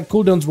 Hellbrock got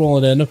cooldowns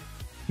rolling in.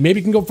 Maybe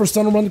he can go for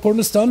stun around the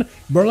corner stun.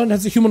 Merlin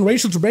has a human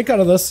racial to break out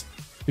of this.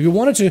 If he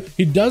wanted to,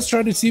 he does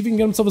try to see if he can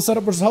get himself a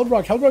setup versus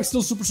Hellbrock. Hellbrock's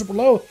still super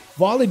low.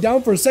 Volley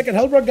down for a second.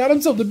 Hellbrock got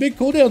himself the big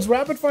cooldowns.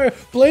 Rapid fire.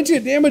 Plenty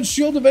of damage.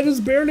 Shield of Vengeance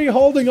barely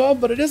holding on,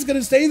 but it is going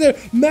to stay there.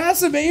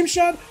 Massive aim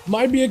shot.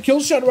 Might be a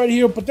kill shot right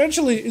here.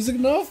 Potentially. Is it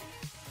enough?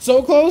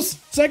 So close.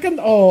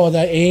 Second. Oh,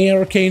 that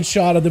arcane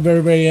shot at the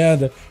very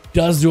end.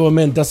 Does do him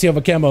in. Does he have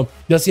a camo?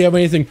 Does he have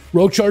anything?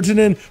 Rogue charging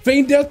in.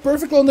 Feint death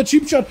perfectly on the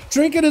cheap shot.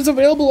 Trinket is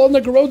available on the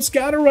Garrod.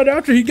 Scatter right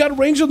after. He got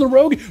range on the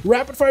Rogue.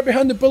 Rapid fire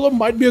behind the pillar.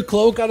 Might be a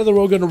cloak out of the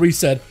Rogue and a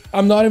reset.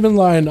 I'm not even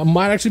lying. I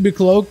might actually be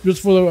cloak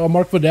just for a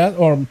mark for death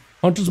or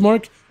Hunter's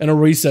mark and a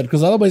reset.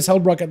 Because otherwise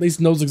Hellbrock at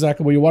least knows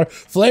exactly where you are.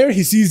 Flare,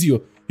 he sees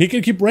you. He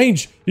can keep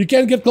range. You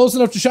can't get close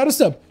enough to shadow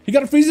step. He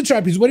got a freezing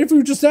trap. He's waiting for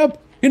you to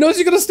step. He knows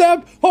you're gonna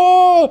step.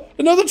 Oh,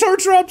 another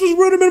charge trap just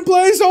root him in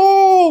place.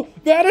 Oh,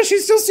 Vanish, he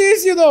still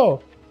sees you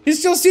though. He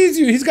still sees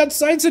you. He's got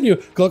sights in you.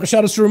 Cloak of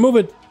Shadows to remove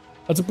it.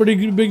 That's a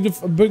pretty big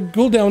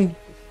cooldown.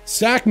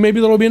 Stack,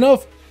 maybe that'll be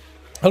enough.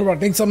 Hellbrock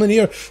thinks something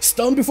here.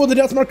 Stun before the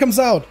death mark comes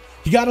out.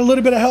 He got a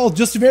little bit of health,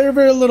 just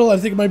very little. I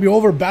think it might be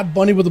over. Bad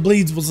Bunny with the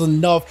bleeds was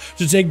enough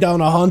to take down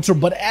a Hunter,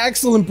 but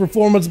excellent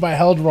performance by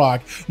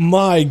Hellbrock.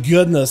 My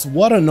goodness,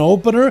 what an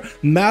opener.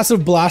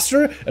 Massive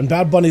blaster, and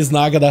Bad Bunny's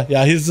not gonna,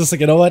 yeah, he's just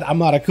like, you know what,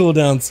 I'm out of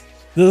cooldowns.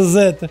 This is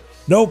it.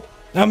 Nope,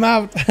 I'm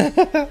out.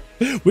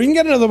 We can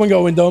get another one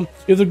going though.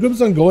 If the groups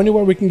don't go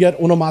anywhere, we can get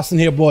Uno Mas in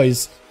here,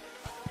 boys.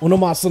 Uno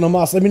Mas.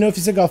 Let me know if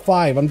you still got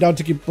 5. I'm down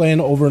to keep playing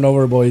over and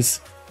over,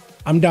 boys.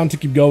 I'm down to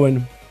keep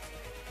going.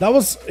 That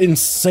was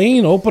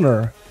insane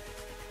opener.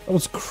 That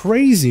was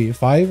crazy.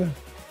 5.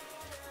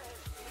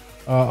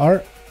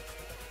 R.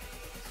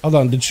 Hold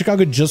on. Did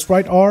Chicago just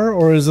write R,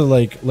 or is it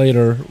like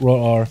later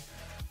wrote R?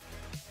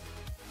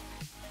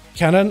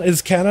 Canon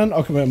is canon.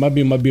 Okay, it might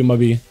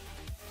be.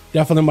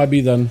 Definitely might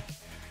be then.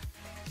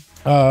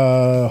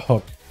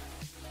 Hook.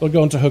 We'll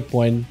go into hook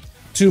point.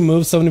 2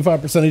 moves,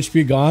 75%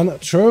 HP gone.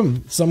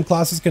 True. Some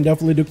classes can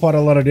definitely do quite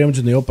a lot of damage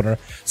in the opener.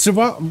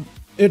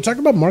 You're talking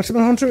about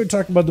Marksman Hunter, you're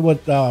talking about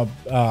what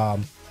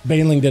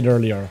Baneling did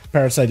earlier,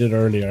 Parasite did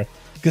earlier.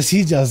 Because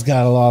he just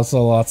got lots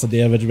of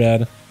damage,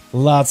 man.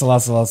 Lots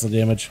of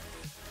damage.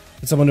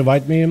 Did someone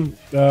invite me?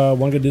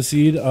 One good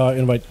seed,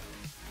 invite.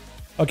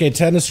 Okay,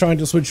 10 is trying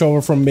to switch over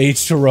from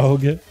Mage to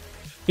Rogue.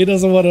 He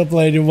doesn't want to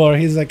play anymore.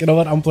 He's like, you know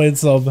what, I'm playing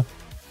sub.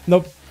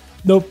 Nope,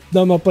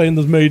 I'm not playing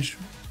this Mage.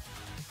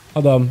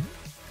 Hold on.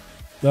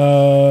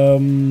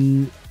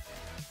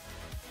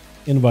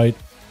 Invite.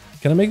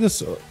 Can I make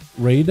this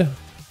raid?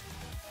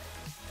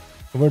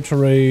 Convert to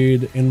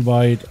raid,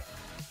 invite.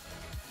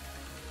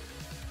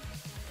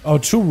 Oh,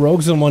 2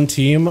 rogues in 1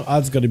 team.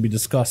 That's gonna be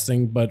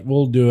disgusting, but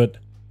we'll do it.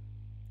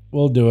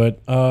 We'll do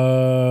it.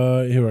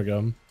 Here we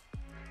go.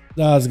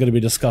 That's gonna be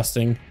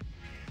disgusting.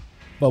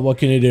 But what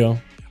can you do?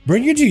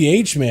 Bring your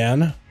DH,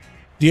 man.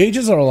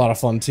 DHs are a lot of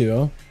fun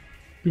too.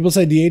 People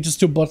say DH is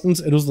 2 buttons.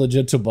 It was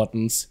legit 2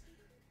 buttons.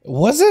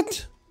 Was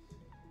it?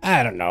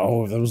 I don't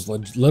know. There was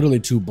literally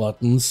 2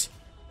 buttons.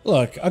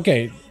 Look,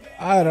 okay.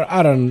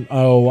 I don't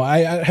know.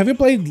 Have you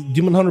played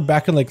Demon Hunter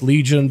back in like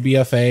Legion,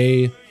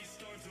 BFA,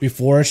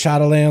 before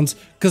Shadowlands?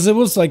 Because it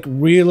was like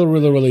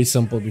really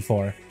simple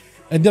before.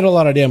 It did a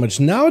lot of damage.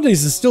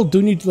 Nowadays, you still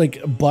do need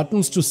like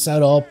buttons to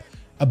set up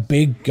a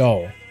big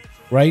go,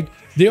 right?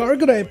 They are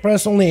gonna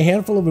press only a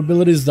handful of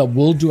abilities that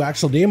will do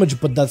actual damage,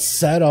 but that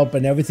setup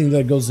and everything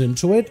that goes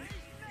into it,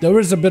 there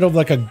is a bit of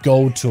like a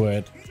go to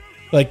it.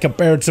 Like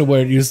compared to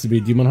where it used to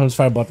be. Demon Hunter's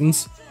 5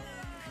 buttons.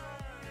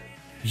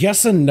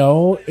 Yes and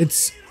no.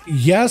 It's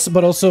yes,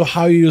 but also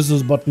how you use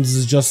those buttons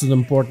is just as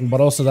important, but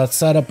also that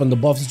setup and the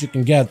buffs that you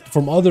can get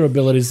from other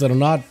abilities that are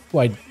not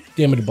quite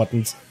damage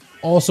buttons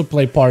also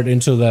play part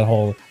into that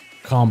whole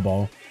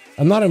combo.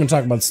 I'm not even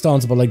talking about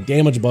stuns, but like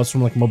damage buffs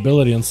from like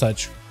mobility and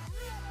such.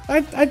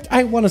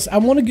 I want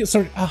to get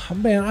started.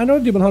 Man, I know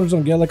Demon Hunters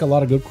don't get like a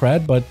lot of good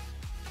cred, but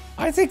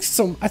I think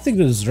they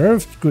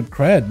deserve good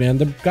cred, man.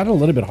 They've gotten a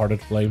little bit harder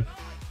to play.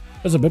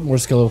 There's a bit more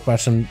skill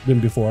question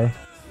than before,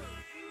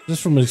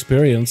 just from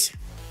experience.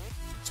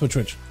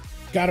 Switch.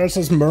 Got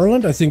ourselves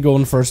Merlin, I think,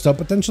 going first up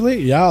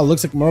potentially. Yeah,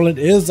 looks like Merlin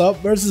is up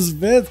versus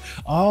Vith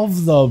off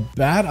the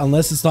bat,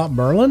 unless it's not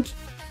Merlin.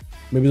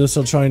 Maybe they're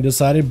still trying to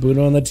decide it.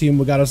 Bruno on the team.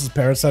 We got ourselves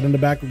Parasite in the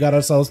back. We got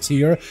ourselves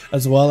Tier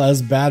as well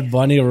as Bad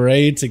Bunny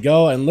ready to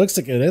go. And looks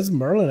like it is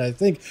Merlin, I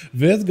think.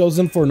 Vith goes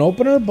in for an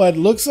opener, but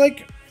looks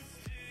like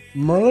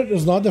Merlin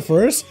is not the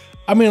first.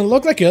 I mean, it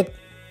looked like it.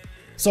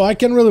 So I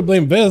can't really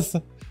blame Vith.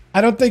 I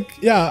don't think,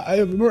 yeah,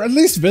 at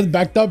least Vith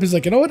backed up. He's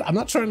like, you know what? I'm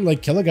not trying to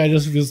like kill a guy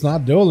just because he's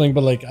not dueling,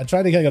 but like I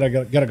tried to get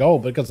a go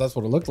because that's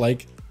what it looked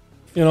like.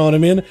 You know what I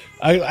mean?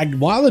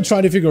 While they're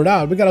trying to figure it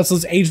out, we got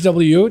ourselves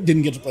HW,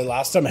 didn't get to play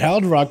last time.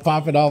 Held Rock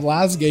popping off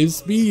last game.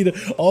 Speed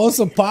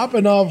also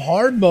popping off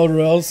hard mode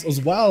rails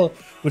as well.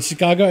 With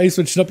Chicago, are you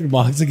switching up your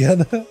mods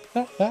again? Who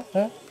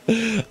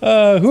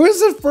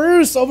is it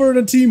first over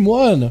in Team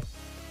 1?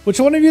 Which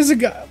one of you is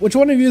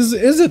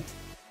it?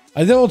 I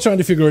think they're all trying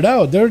to figure it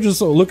out. They're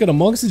just looking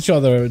amongst each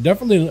other.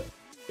 Definitely,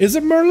 is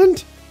it Merlin?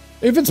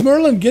 If it's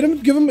Merlin,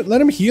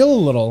 let him heal a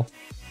little.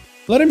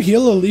 Let him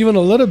heal even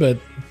a little bit.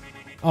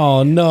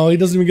 Oh no, he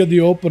doesn't even get the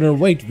opener.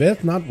 Wait,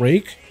 Vith, not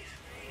Rake?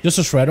 Just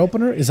a shred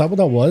opener? Is that what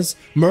that was?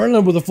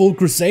 Merlin with a full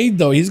crusade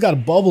though. He's got a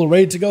bubble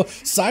ready to go.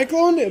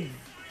 Cyclone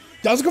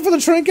does go for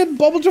the trinket.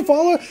 Bubble to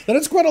follow. That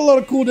is quite a lot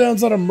of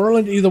cooldowns on a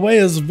Merlin either way,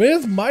 as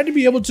Vith might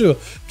be able to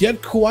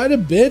get quite a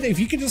bit if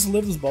he can just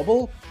live this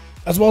bubble,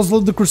 as well as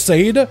live the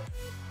crusade.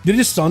 Did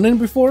he stun him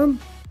before him?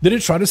 Did he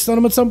try to stun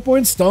him at some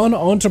point? Stun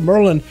onto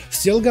Merlin.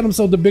 Still got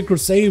himself the big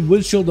crusade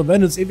with Shield of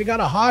Vengeance. If he got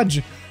a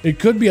Hodge, it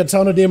could be a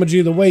ton of damage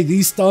either way.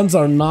 These stuns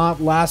are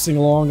not lasting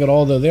long at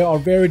all though. They are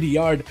very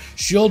DR'd.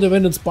 Shield of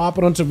Vengeance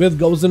popping onto Vith,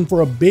 goes in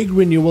for a big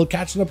renewal,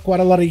 catching up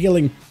quite a lot of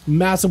healing.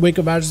 Massive Wake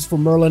of Ashes for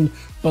Merlin,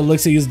 but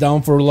looks like he's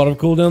down for a lot of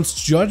cooldowns.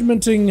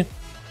 Judgmenting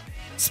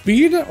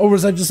speed, or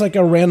was that just like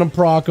a random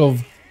proc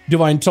of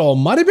Divine Toll?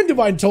 Might have been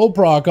Divine Toll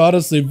proc,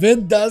 honestly.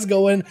 Vith does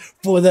go in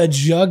for the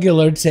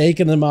jugular,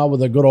 taking him out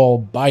with a good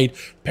old bite.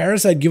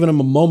 Parasite giving him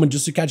a moment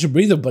just to catch a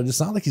breather, but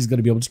it's not like he's going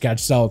to be able to catch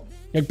Stealth.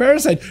 Like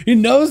Parasite, he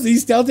knows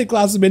these stealthy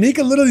classes, man. He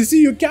can literally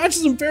see you,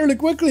 catches him fairly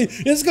quickly.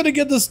 It's going to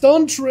get the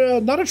stun,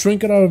 not a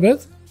trinket out of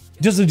it.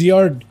 Just a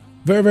DR,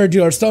 very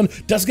DR stun.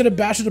 Does get a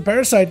bash at the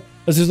Parasite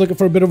as he's looking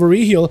for a bit of a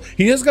reheal.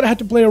 He is going to have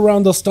to play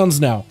around those stuns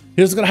now.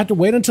 He's going to have to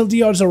wait until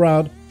DR's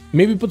around.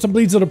 Maybe put some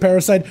bleeds on the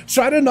Parasite.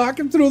 Try to knock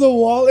him through the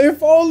wall.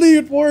 If only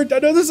it worked. I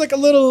know there's like a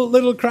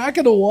little crack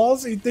in the wall,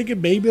 so you're thinking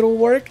maybe it'll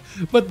work,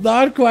 but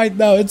not quite.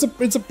 No, it's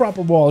a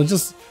proper wall. It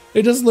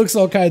just looks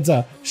all kinds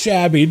of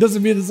shabby. It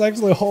doesn't mean it's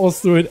actually holes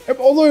through it.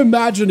 Although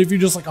imagine if you're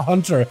just like a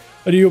hunter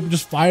and you're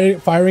just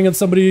firing at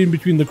somebody in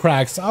between the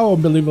cracks. How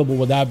unbelievable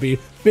would that be?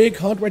 Big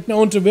hunt right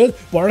now into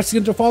Vith.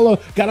 Barskin to follow.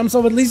 Got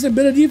himself at least a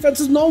bit of defense.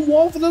 There's no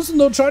wall for this, and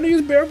they're trying to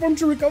use Bear Form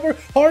to recover.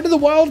 Heart of the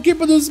Wild,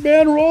 keeping this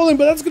man rolling,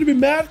 but that's going to be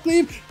Mad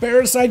Cleave.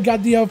 Parasite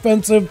got the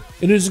offensive.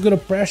 It is going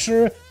to press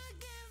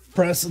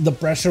the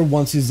pressure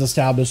once he's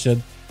established it.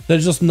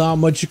 There's just not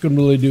much you can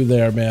really do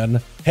there,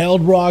 man.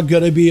 Held Rock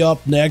gonna be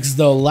up next,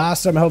 though.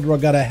 Last time Held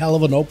Rock got a hell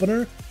of an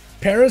opener.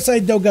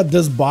 Parasite, though, got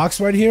this box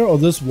right here, or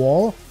this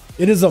wall.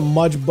 It is a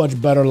much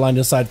better line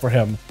of sight for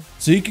him.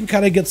 So you can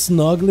kind of get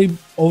snugly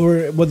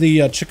over with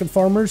the chicken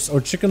farmers,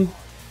 or chicken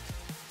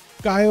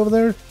guy over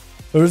there.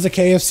 There's a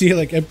KFC,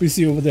 like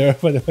NPC over there,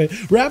 by the way.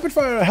 Rapid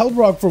fire Held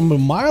Rock from a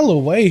mile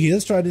away. He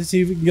is trying to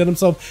see if he can get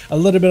himself a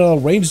little bit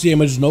of range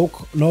damage. No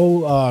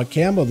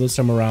camo this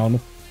time around.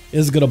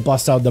 Is gonna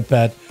bust out the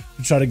pet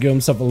to try to give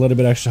himself a little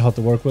bit extra health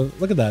to work with.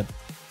 Look at that.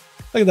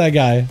 Look at that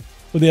guy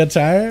with the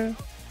attire.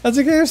 That's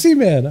a KFC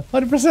man,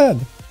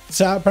 100%.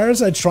 So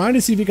Parasite trying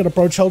to see if he can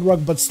approach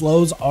Hellrock, but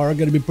slows are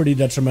going to be pretty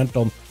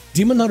detrimental.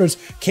 Demon Hunters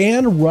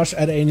can rush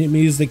at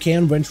enemies, they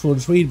can vengeful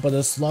retreat, but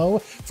as slow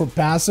for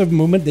passive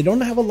movement, they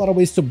don't have a lot of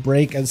ways to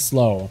break as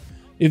slow.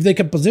 If they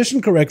can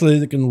position correctly,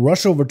 they can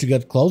rush over to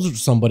get closer to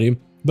somebody,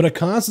 but a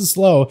constant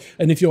slow,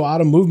 and if you're out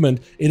of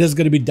movement, it is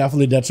going to be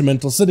definitely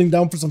detrimental. Sitting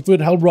down for some food,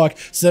 Hellrock,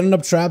 setting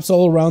up traps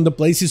all around the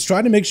place. He's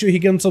trying to make sure he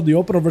gets himself the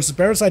opener versus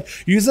Parasite,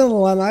 using the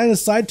line of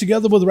sight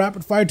together with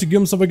Rapid Fire to give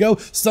himself a go.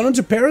 Stun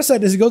into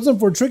Parasite as he goes in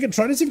for a trinket,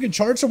 trying to see if he can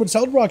charge over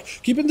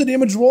Hellrock, keeping the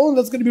damage rolling.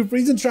 That's going to be a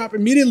freezing trap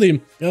immediately.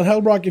 And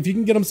Hellrock, if he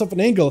can get himself an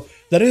angle,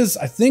 that is,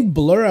 I think,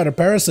 blur out of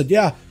Parasite.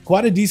 Yeah,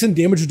 quite a decent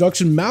damage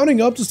reduction,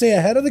 mounting up to stay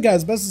ahead of the guy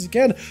as best as he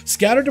can.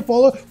 Scatter to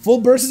follow, full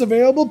burst is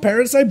available.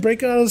 Parasite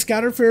breaking out of the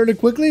scatter fairly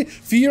quickly.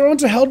 Fear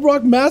onto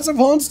Hellrock, massive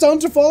hunt, stun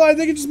to follow. I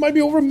think it just might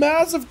be over.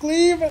 Massive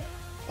cleave.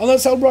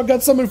 Unless Hellrock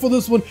got summoned for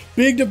this one.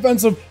 Big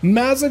defensive,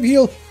 massive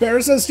heal.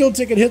 Parasite still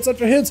taking hits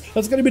after hits.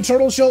 That's going to be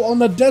Turtle Shell on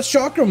the Death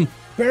Chakram.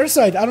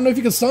 Parasite, I don't know if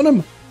you can stun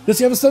him. Does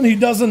he have a stun? He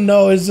doesn't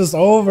know. It's just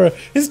over.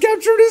 He's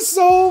captured his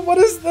soul. What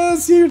is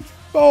this?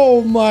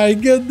 Oh my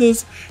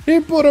goodness. He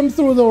put him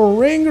through the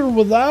ringer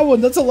with that one.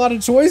 That's a lot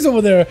of choice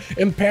over there.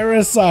 And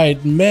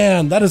Parasite,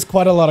 man, that is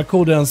quite a lot of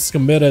cooldowns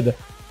committed.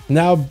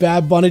 Now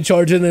Bad Bunny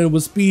charging in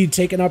with speed,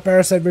 taking out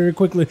Parasite very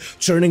quickly,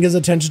 turning his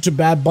attention to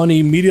Bad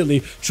Bunny immediately,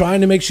 trying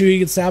to make sure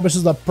he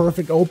establishes the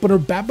perfect opener.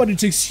 Bad Bunny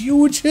takes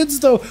huge hits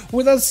though,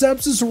 with that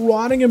sepsis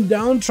rotting him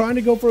down, trying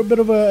to go for a bit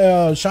of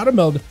a shadow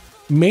meld.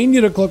 May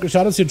need a Cloak of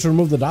Shadows here to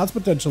remove the dots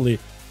potentially.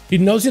 He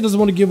knows he doesn't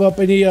want to give up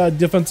any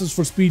defenses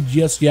for speed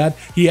just yet.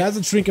 He has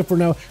a trinket for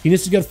now. He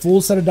needs to get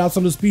full set of dots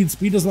on the speed.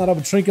 Speed does not have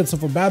a trinket, so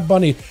for Bad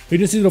Bunny, he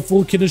just needs a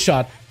full kidney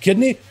shot.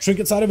 Kidney,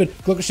 trinket side of it.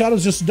 Cloak of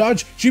Shadows just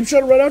dodge. Cheap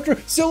shot right after.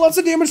 Still lots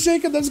of damage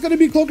taken. That's going to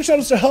be Cloak of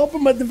Shadows to help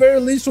him at the very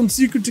least from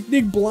Secret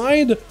Technique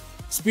Blind.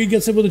 Speed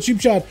gets hit with a cheap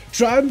shot.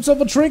 Try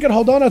himself a trinket.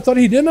 Hold on, I thought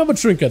he didn't have a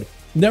trinket.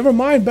 Never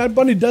mind, Bad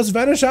Bunny does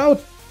vanish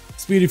out.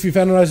 Speed, if you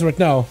fanalize right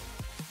now.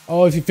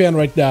 Oh, if you fan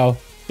right now.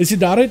 Is he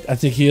dotted? I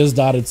think he is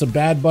dotted. So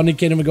Bad Bunny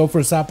can't even go for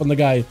a sap on the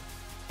guy.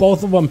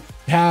 Both of them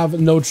have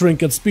no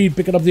trinket. Speed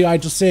picking up the eye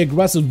to stay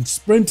aggressive,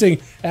 sprinting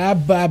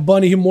at Bad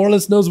Bunny. He more or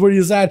less knows where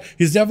he's at.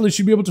 He definitely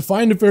should be able to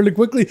find him fairly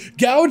quickly.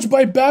 Gouged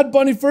by Bad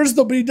Bunny first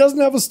though, but he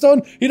doesn't have a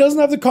stun. He doesn't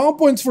have the comp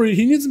points for it.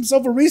 He needs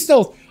himself a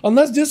re-stealth.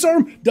 Unless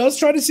Disarm does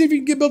try to see if he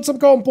can build some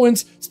comp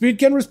points. Speed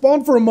can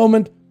respond for a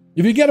moment.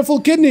 If you get a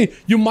full kidney,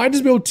 you might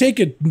just be able to take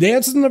it.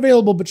 Dance isn't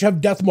available, but you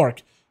have Death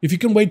Mark. If you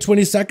can wait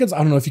 20 seconds, I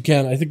don't know if you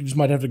can. I think you just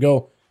might have to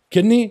go.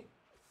 Kidney?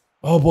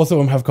 Oh, both of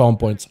them have calm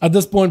points. At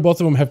this point, both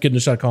of them have kidney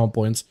shot calm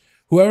points.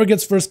 Whoever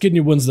gets first kidney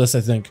wins this,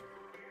 I think.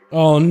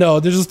 Oh no,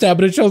 they're just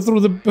stabbing each other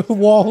through the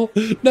wall.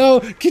 No,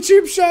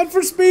 cheap shot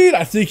for Speed.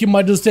 I think he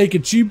might just take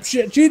it. Cheap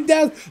shit, cheap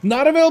death,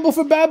 not available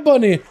for Bad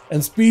Bunny.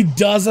 And Speed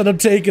does end up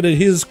taking it.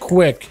 He is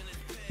quick.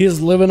 He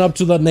is living up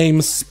to the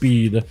name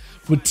Speed.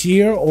 With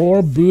Tier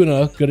or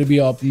Buna gonna be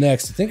up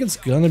next. I think it's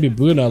gonna be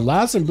Buna.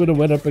 Last time Buna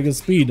went up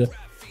against Speed.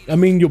 I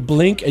mean, you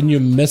blink and you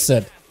miss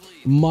it.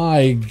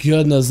 My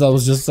goodness, that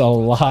was just a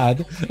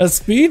lot.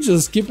 Speed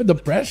just keeping the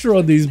pressure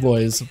on these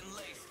boys.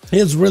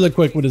 He's really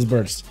quick with his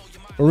burst.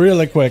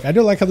 Really quick. I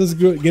do like how this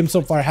game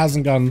so far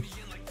haven't gone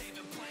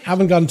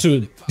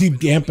to deep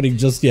dampening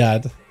just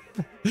yet.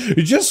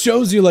 It just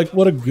shows you like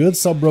what a good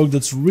sub-rogue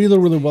that's really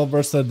well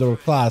versed at their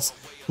class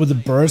with the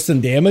burst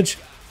and damage.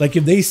 Like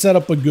if they set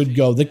up a good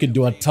go, they could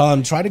do a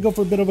ton. Try to go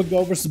for a bit of a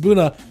go versus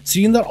Buna.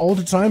 Seeing that all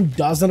the time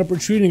does end up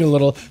retreating a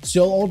little.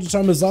 Still all the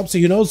time is up, so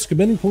he knows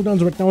committing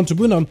cooldowns right now into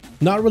Buna.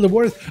 Not really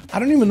worth. I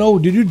don't even know.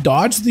 Did you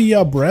dodge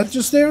the breath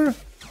just there?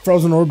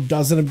 Frozen Orb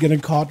does end up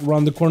getting caught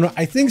around the corner.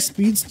 I think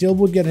Speed still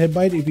would get hit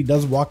by it if he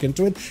does walk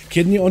into it.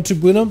 Kidney onto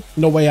Buna.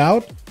 No way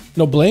out.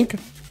 No blink.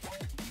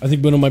 I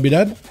think Buna might be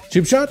dead.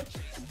 Cheap shot.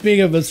 Big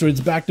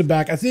eviscerates back to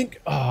back. I think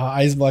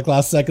Ice Block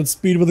last second.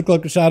 Speed with the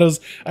Cloak of Shadows.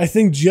 I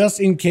think just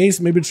in case,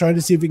 maybe trying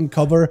to see if he can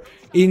cover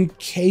in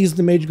case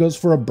the mage goes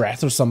for a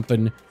breath or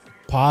something.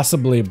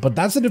 Possibly. But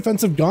that's a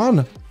defensive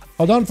gone.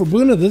 Hold on, for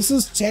Buna, this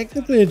is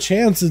technically a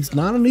chance. It's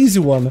not an easy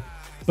one.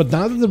 But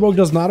now that the rogue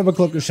does not have a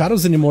Cloak of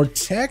Shadows anymore,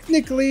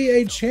 technically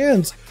a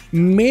chance.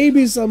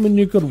 Maybe someone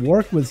you could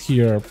work with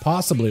here.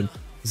 Possibly.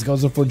 This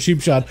goes in for a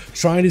cheap shot.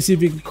 Trying to see if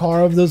he can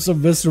carve this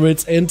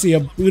eviscerates into a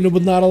Buna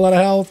with not a lot of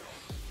health.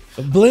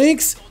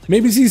 Blinks,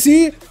 maybe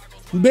CC,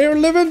 bare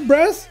living,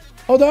 breath,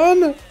 hold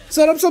on,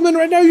 set up something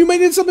right now, you may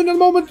need something in a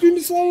moment, you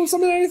need slow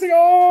something, anything,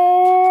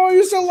 oh,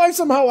 you're still alive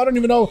somehow, I don't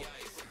even know.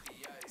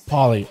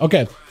 Polly,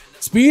 okay,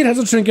 Speed has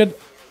a trinket,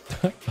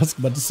 I was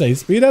about to say,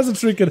 Speed has a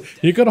trinket,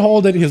 he could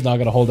hold it, he's not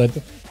gonna hold it,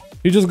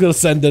 he's just gonna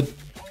send it,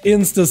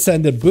 insta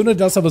send it. Buna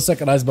does have a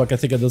second ice block, I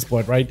think at this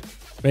point, right?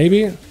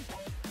 Maybe?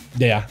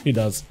 Yeah, he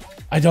does.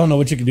 I don't know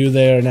what you can do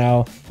there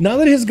now. Now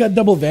that he's got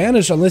double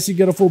vanish, unless you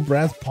get a full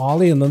breath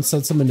poly and then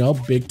set something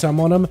up big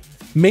time on him.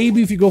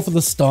 Maybe if you go for the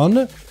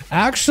stun,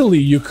 actually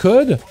you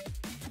could.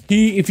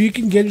 If you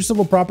can get yourself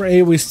a proper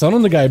AoE stun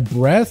on the guy,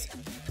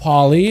 breath,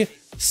 poly,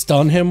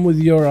 stun him with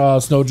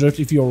your snowdrift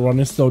if you're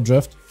running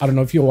snowdrift. I don't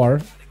know if you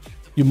are.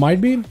 You might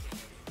be.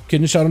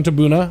 Kidney shot onto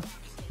Buna.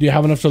 Do you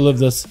have enough to live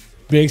this?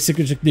 Big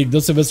secret technique.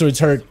 Those eviscerates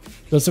hurt.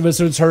 Those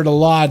eviscerates hurt a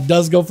lot.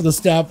 Does go for the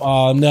step.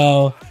 Oh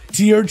no.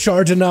 Tier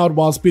charging out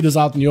while Speed is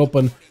out in the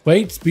open.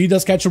 Wait, Speed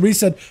does catch a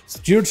reset.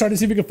 Tier trying to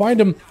see if he can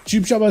find him.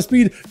 Cheap shot by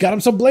Speed. Got him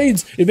some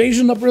blades.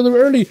 Evasion up really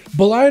early.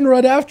 Blind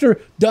right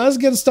after. Does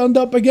get stunned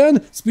up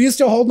again. Speed is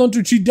still holding on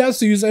to Cheat Death,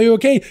 so he's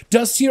okay.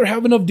 Does Tier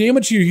have enough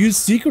damage here? Use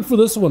Secret for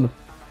this one.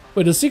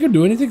 Wait, does Secret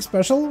do anything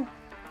special?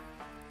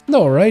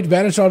 No, right?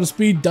 Vanish out of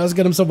Speed does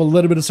get himself a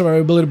little bit of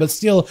survivability, but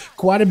still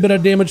quite a bit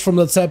of damage from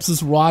the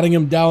sepsis rotting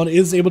him down.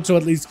 Is able to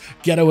at least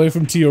get away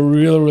from Tier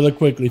really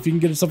quickly. If you can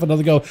get yourself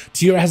another go.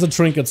 Tier has a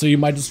trinket, so you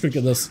might just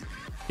trinket this.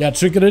 Yeah,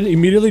 trinketed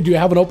immediately. Do you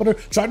have an opener?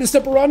 Trying to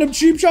step around him.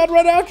 Cheap shot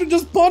right after,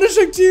 just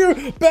punishing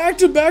Tier back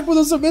to back with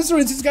his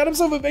eviscerates. He's got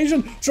himself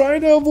evasion,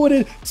 trying to avoid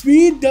it.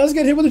 Speed does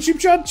get hit with a cheap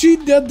shot.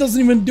 Cheat Death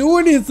doesn't even do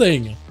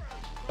anything.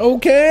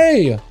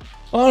 Okay.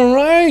 All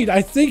right,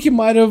 I think he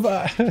might have.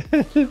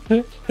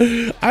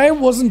 I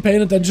wasn't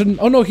paying attention.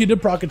 Oh no, he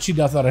did proc a Cheat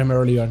Death out of him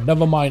earlier.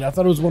 Never mind. I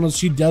thought it was one of those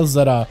Cheat Deaths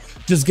that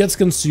just gets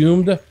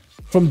consumed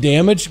from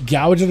damage.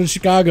 Gouge into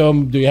Chicago.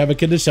 Do you have a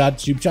kidney shot?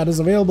 Cheap shot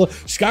is available.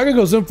 Chicago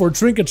goes in for a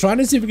trinket, trying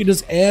to see if he can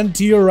just end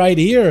Tier right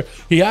here.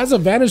 He has a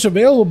vanish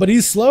available, but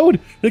he's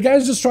slowed. The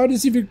guy's just trying to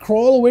see if he can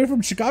crawl away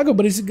from Chicago,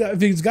 but he's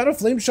got a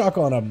flame shock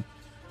on him.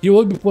 He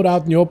will be put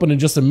out in the open in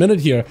just a minute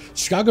here.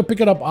 Chicago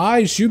picking up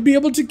eyes. Should be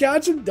able to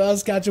catch him.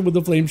 Does catch him with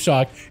the flame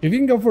shock. If you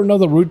can go for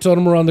another root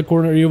totem around the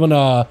corner, or even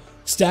a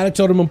static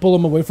totem and pull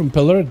him away from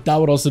pillar, that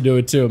would also do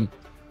it too.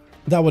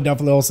 That would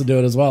definitely also do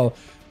it as well.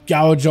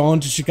 Gouge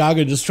on to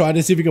Chicago, just try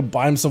to see if he can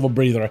buy himself a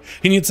breather.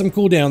 He needs some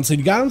cooldown, so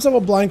he got himself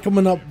a blind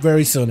coming up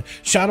very soon.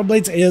 Shadow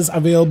Blades is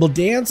available.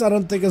 Dance, I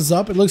don't think is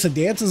up. It looks like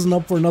Dance isn't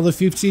up for another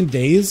 15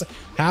 days.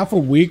 Half a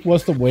week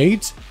was the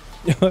wait.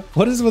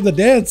 What is with the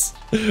dance?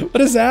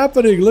 What is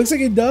happening? Looks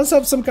like he does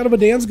have some kind of a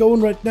dance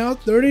going right now.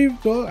 30,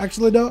 well,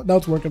 actually no, now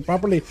it's working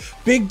properly.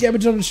 Big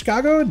damage on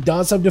Chicago.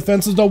 Does have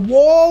defenses. The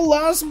wall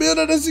last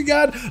minute as he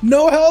got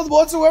no health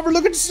whatsoever.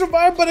 Looking to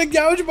survive, but a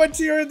gouge by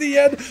Tier at the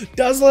end.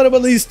 Does let him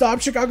at least stop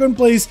Chicago in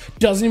place.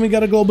 Doesn't even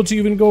get a global to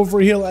even go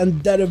for a heal,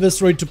 and dead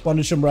eviscerate to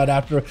punish him right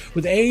after.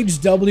 With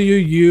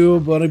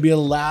HWU gonna be the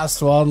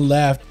last one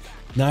left.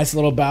 Nice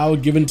little bow,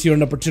 giving Tier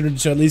an opportunity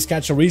to at least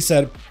catch a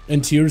reset,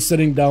 and Tier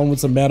sitting down with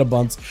some mana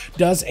bunts.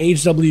 Does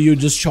HWU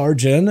just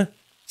charge in?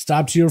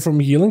 Stop Tier from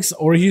healing?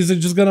 Or he's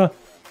just gonna...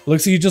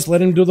 Looks like he just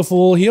let him do the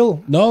full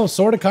heal. No,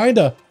 sorta,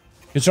 kinda.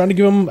 He's trying to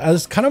give him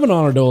as kind of an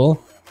honor duel.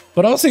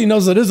 But also he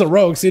knows it is a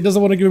rogue, so he doesn't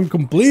want to give him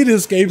complete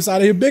escapes out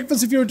of here. Big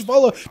fist if you were to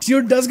follow.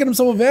 Tier does get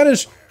himself a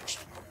vanish.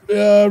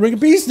 Ring of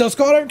Peace, does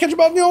call out, catch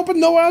him out in the open.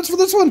 No outs for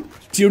this one.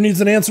 Tier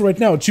needs an answer right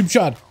now. Cheap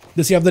shot.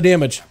 Does he have the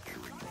damage?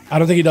 I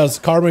don't think he does.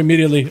 Karma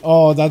immediately.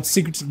 Oh, that's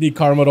secret technique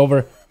karma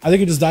over. I think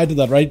he just died to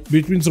that, right?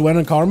 Between Zuen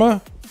and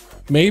Karma?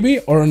 Maybe?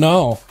 Or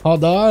no?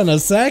 Hold on a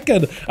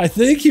second. I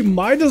think he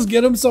might just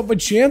get himself a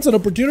chance, an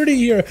opportunity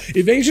here.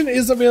 Evasion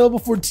is available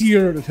for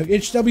Tier.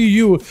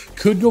 HWU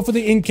could go for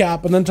the in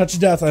cap and then touch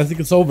death. I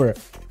think it's over.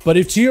 But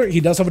if Tier, he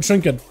does have a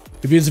trinket.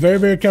 If he's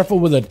very careful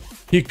with it,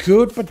 he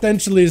could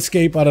potentially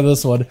escape out of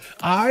this one.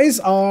 Eyes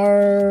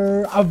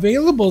are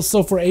available,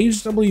 so for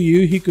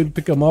HWU, he could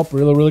pick him up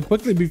really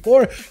quickly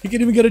before he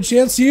can even get a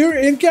chance here.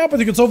 In cap, I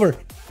think it's over.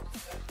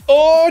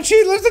 Oh,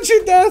 Cheat lives the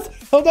Cheat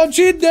Death. Hold on,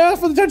 Cheat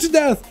Death for the touch of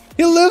death.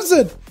 He lives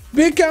it.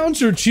 Big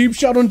counter. Cheap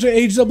shot onto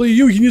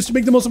HWU. He needs to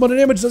make the most amount of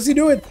damage. Does he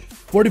do it?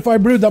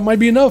 45 brood. That might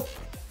be enough.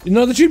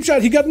 Another cheap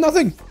shot. He got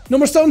nothing. No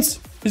more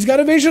stuns. He's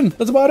got evasion.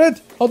 That's about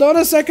it. Hold on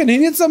a second. He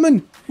needs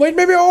something. Wait,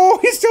 maybe. Oh,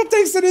 he still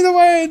takes it either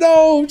way.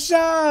 No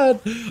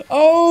shot.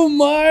 Oh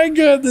my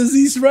goodness.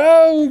 These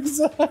rogues.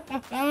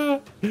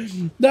 That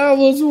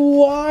was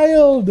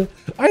wild.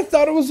 I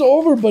thought it was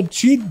over, but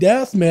Cheat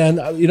Death, man.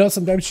 You know,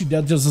 sometimes Cheat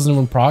Death just doesn't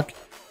even proc.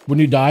 When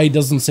you die, it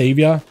doesn't save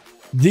you.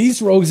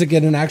 These rogues are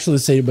getting actually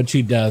saved by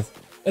Cheat Death.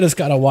 It is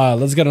kind of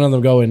wild. Let's get another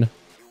going.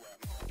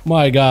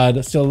 My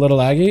God. Still a little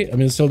laggy. I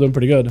mean, still doing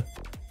pretty good.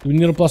 Do we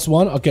need a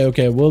 +1?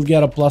 Okay, we'll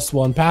get a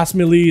 +1. Pass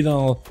me lead,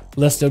 I'll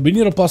list it. We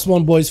need a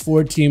 +1, boys,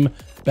 for Team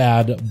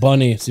Bad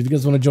Bunny. So if you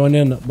guys want to join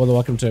in, well,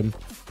 welcome to him.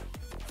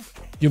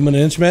 Give him an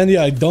inch, man.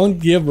 Yeah, don't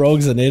give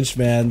rogues an inch,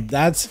 man.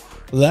 That's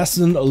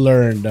lesson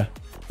learned.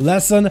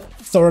 Lesson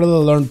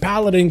thoroughly learned.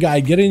 Paladin guy,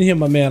 get in here,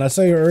 my man. I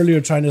saw you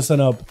earlier trying to sign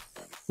up.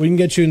 We can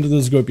get you into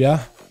this group,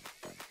 yeah?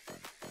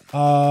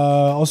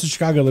 Also,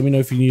 Chicago, let me know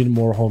if you need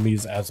more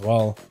homies as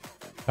well.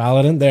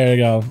 Paladin, there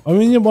you go. Oh,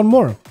 we need one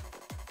more.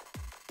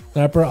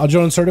 Sniper, I'll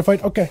join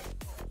certified. Okay,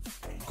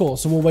 cool.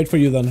 So we'll wait for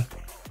you then,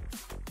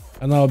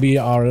 and that'll be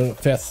our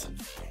 5th.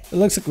 It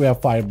looks like we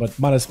have 5, but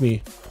minus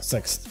me,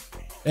 6th.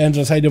 And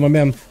just how you doing, my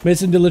man? Made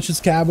some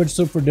delicious cabbage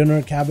soup for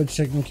dinner. Cabbage,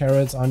 chicken,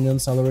 carrots,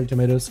 onions, celery,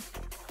 tomatoes,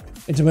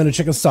 and tomato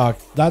chicken stock.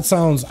 That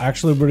sounds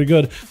actually pretty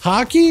good.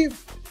 Hockey,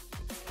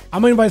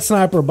 I'm gonna invite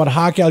Sniper, but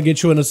Hockey, I'll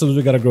get you in as soon as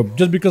we got a group.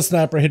 Just because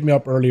Sniper hit me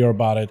up earlier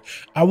about it,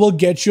 I will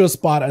get you a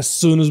spot as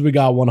soon as we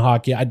got one.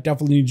 Hockey, I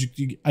definitely need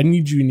you. I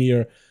need you in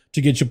here to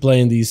get you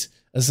playing these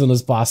as soon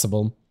as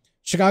possible.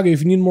 Chicago,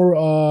 if you need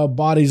more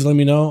bodies, let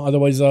me know.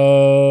 Otherwise,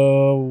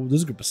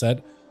 this group is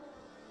set.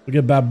 We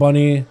get Bad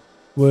Bunny.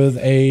 with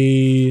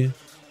a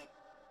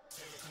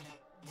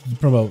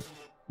promote.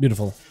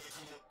 Beautiful.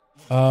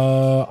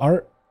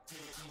 Art.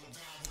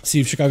 See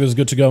if Chicago's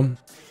good to go.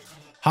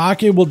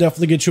 Hockey will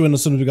definitely get you in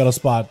as soon as we got a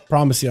spot.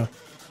 Promise you.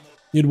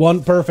 You'd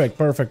one. Perfect.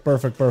 Perfect.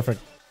 Perfect.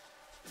 Perfect.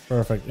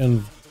 Perfect.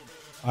 And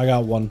I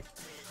got one.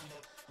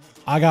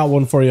 I got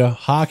one for you.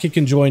 Hockey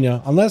can join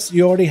you. Unless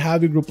you already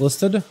have your group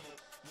listed.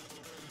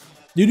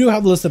 You do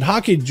have listed.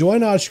 Hockey,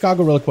 join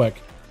Chicago real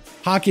quick.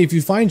 Hockey, if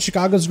you find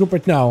Chicago's group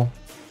right now,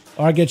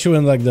 or I get you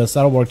in like this,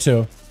 that'll work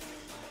too.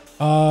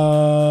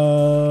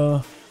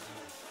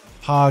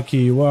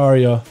 Hockey, where are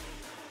you?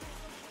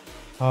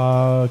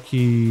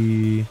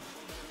 Hockey.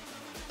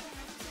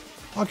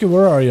 Hockey,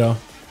 where are you?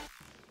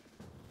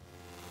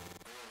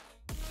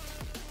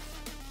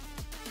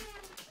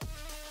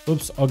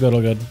 Oops, all good,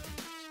 all good.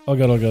 All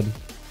good, all good.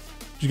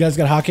 Did you guys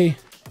get hockey?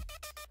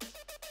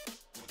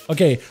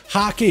 Okay,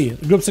 hockey.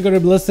 The groups are going to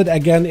be listed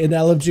again in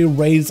LFG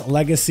Raise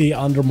Legacy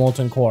under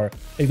Molten Core.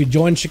 If you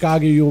join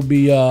Chicago, you'll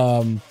be,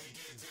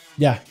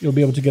 yeah, you'll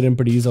be able to get in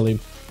pretty easily.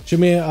 Show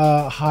me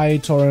a high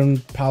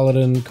Torrent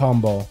Paladin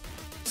combo.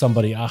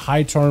 Somebody, a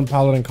high Torrent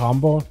Paladin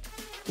combo?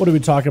 What are we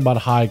talking about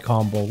high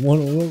combo?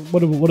 What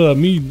do I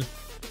mean?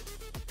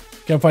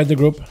 Can't find the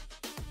group.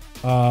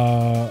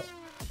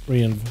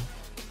 Reinv.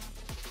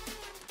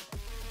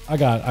 I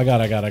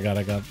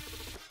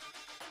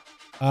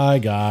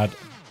got.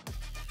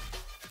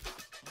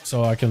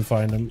 So I can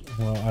find him.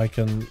 Well, I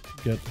can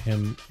get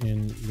him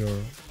in your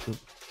group.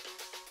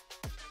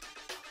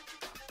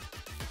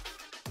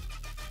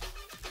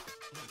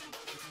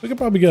 We could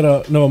probably get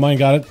a... Never mind,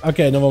 got it.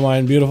 Okay, never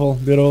mind. Beautiful,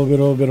 beautiful,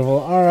 beautiful,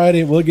 beautiful.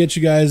 Alrighty, we'll get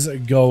you guys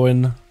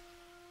going.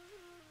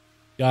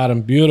 Got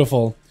him.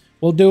 Beautiful.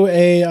 We'll do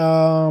a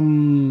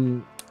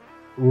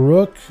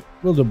Rook.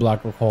 We'll do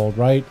Black Rook Hold,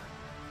 right?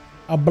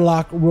 A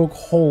Black Rook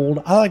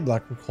Hold. I like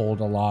Black Rook Hold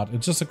a lot.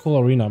 It's just a cool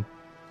arena,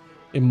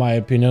 in my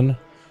opinion.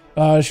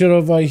 Should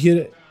have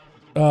hit.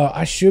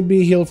 I should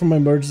be healed from my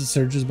emergency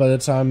surges by the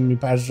time new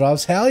patch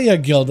drops. Hell yeah,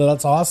 Gilda.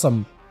 That's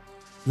awesome.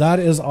 That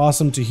is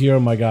awesome to hear,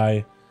 my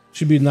guy.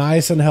 Should be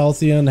nice and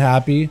healthy and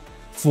happy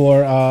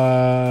for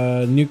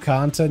new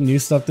content, new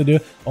stuff to do.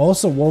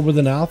 Also, War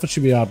Within Alpha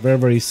should be out very,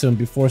 very soon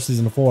before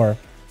Season 4.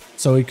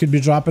 So it could be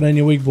dropping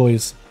any week,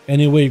 boys.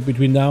 Any week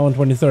between now and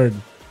 23rd.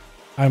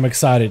 I'm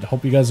excited.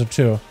 Hope you guys are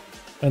too.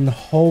 And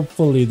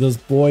hopefully this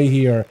boy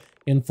here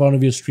in front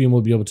of your stream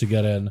will be able to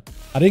get in.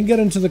 I didn't get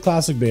into the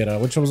classic beta,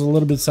 which I was a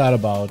little bit sad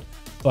about.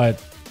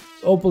 But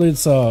hopefully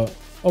it's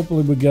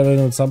hopefully we get in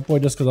at some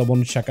point just because I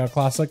want to check out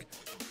classic.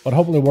 But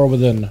hopefully War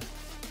Within.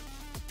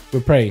 We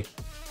pray.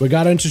 We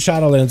got into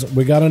Shadowlands.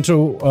 We got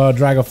into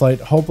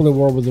Dragonflight. Hopefully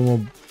War Within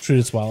will treat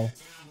us well.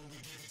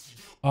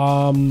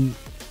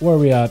 Where are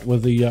we at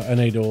with the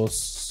NA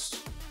duels?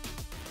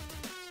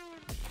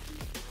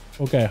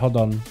 Okay, hold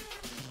on.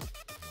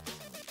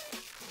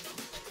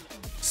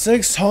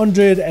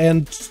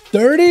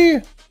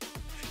 630?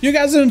 You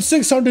guys are in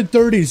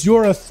 630s.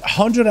 You're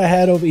 100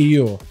 ahead of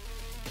EU.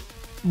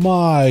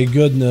 My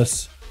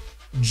goodness.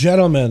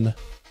 Gentlemen,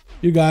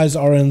 you guys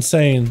are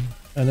insane.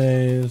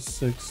 NA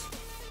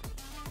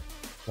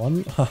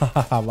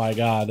 6-1. Oh my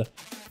god.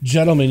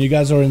 Gentlemen, you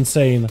guys are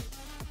insane.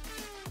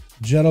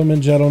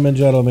 Gentlemen,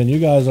 you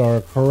guys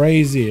are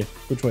crazy.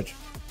 Which?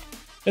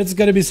 It's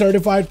gonna be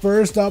certified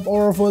first up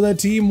or for the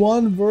Team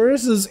 1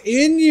 versus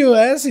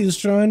NUS. He's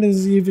trying to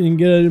see if he can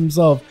get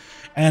himself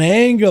an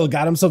angle.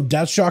 Got himself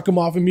death shock him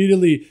off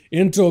immediately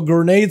into a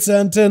grenade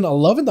sentence. I'm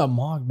loving that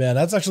mock, man.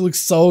 That's actually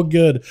looks so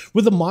good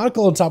with the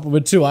monocle on top of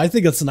it too. I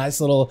think it's a nice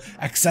little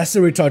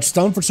accessory touch.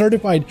 Stun for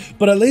certified,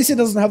 but at least he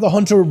doesn't have the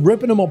hunter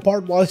ripping him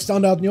apart while he's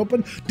stunned out in the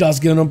open. Does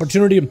get an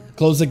opportunity,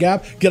 close the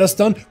gap, get a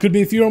stun. Could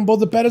be a fear on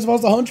both the pet as well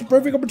as the hunter.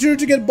 Perfect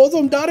opportunity to get both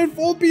of them down in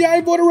full PI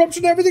vote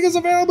eruption. Everything is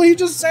available. He's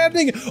just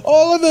sending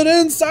all of it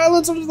in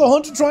silence into the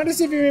hunter, trying to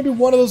see if he maybe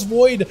one of those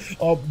void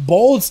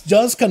bolts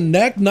does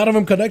connect. None of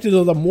them connected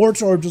to the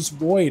mortar or just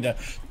void.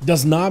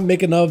 Does not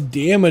make enough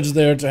damage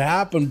there to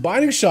happen.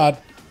 Binding shot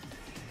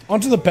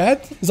onto the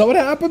pet. Is that what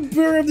happened?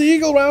 Fury of the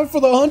Eagle round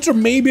for the hunter.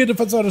 Maybe a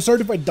defense out of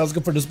certified does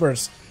go for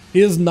disperse.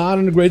 He is not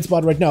in a great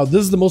spot right now. This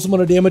is the most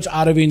amount of damage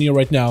out of India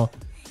right now.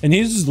 And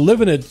he's just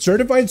living it.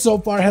 Certified so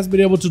far has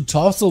been able to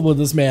tussle with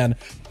this man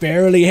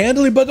fairly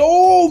handily, but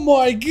oh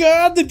my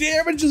god, the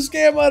damage just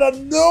came out of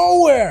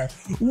nowhere.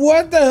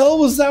 What the hell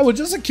was that? Was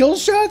just a kill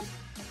shot?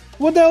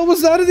 What the hell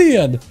was that at the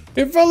end?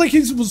 It felt like he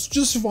was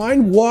just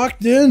fine,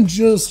 walked in,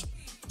 just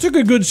took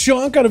a good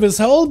chunk out of his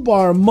health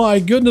bar. My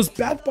goodness,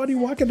 Bat Bunny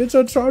walking into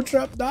a throw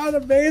trap, not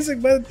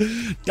amazing, but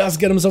does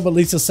get himself at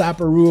least a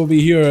Sapperoo over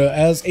here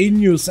as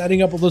Inu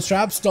setting up with the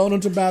trap stone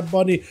onto Bat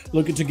Bunny,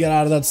 looking to get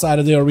out of that side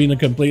of the arena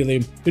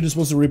completely. He's just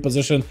supposed to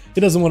reposition.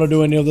 He doesn't want to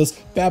do any of this.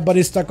 Bat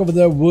Bunny's stuck over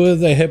there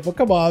with a hippo.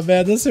 Come on,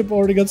 man, this hippo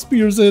already got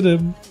spears in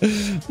him.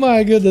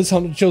 My goodness,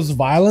 Hunter chose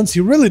violence.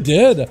 He really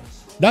did.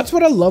 That's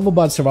what I love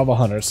about survival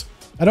hunters.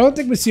 I don't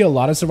think we see a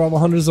lot of survival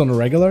hunters on a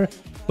regular,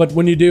 but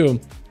when you do,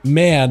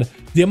 man,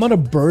 the amount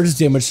of burst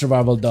damage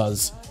survival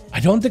does, I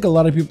don't think a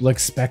lot of people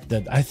expect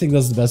it. I think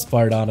that's the best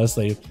part,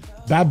 honestly.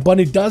 Bad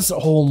Bunny does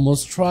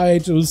almost try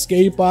to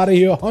escape out of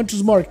here.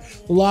 Hunter's Mark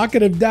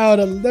locking him down.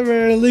 At the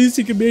very least,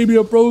 he can maybe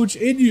approach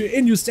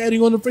Inu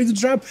standing on the freezing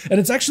trap. And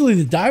it's actually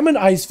the Diamond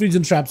Ice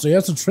freezing trap, so he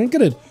has to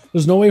trinket it.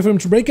 There's no way for him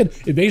to break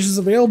it. Evasion's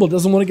available.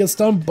 Doesn't want to get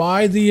stunned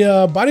by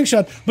the binding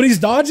shot, but he's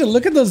dodging.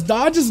 Look at those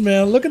dodges,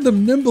 man. Look at the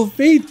nimble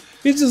feet.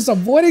 He's just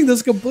avoiding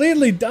this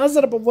completely. Does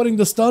end up avoiding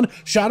the stun.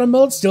 Shadow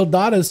Melt still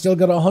dotted. Still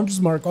got a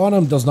Hunter's Mark on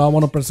him. Does not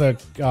want to press a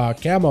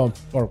camo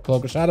or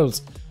Cloak of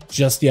Shadows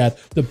just yet.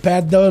 The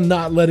pet though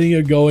not letting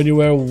it go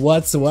anywhere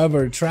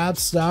whatsoever.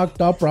 Traps stocked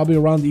up probably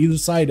around either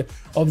side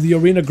of the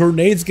arena.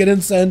 Grenades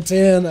getting sent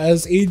in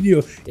as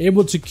Inu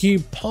able to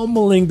keep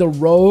pummeling the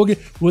rogue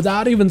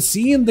without even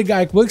seeing the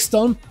guy. Quick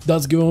stun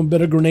does give him a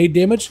bit of grenade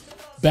damage.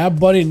 Bad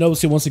Bunny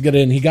knows he wants to get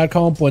in. He got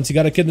calm points. He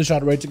got a kidney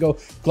shot ready to go.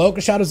 Cloak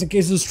of Shadows in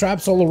case there's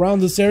traps all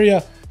around this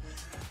area.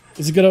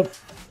 Is he gonna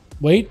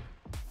wait?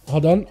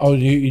 Hold on. Oh,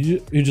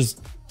 he just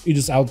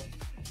out.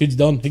 He's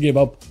done. He gave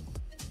up.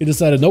 He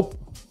decided, nope,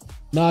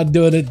 not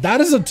doing it. That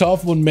is a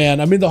tough one,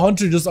 man. I mean, the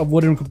Hunter just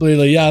avoided him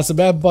completely. Yeah, so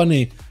Bad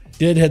Bunny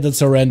did hit the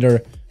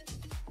surrender.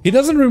 He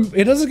doesn't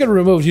get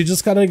removed. He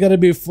just kind of gotta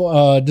be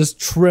just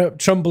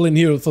trembling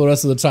here for the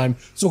rest of the time.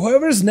 So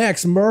whoever's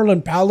next,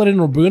 Merlin,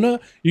 Paladin, or Buna,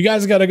 you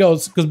guys gotta go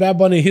because Bad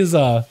Bunny he's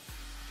done.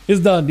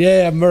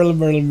 Yeah, Merlin.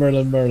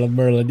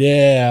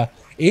 Yeah,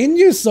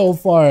 Inu so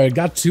far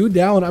got 2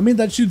 down. I mean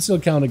that should still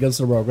count against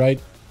the rogue, right?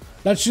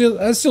 That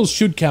still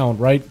should count,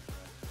 right?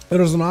 It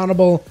was an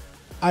honorable.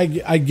 I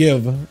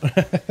give.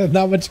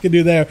 Not much you can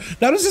do there.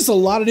 That was just a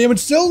lot of damage.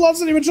 Still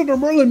lots of damage on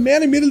Merlin.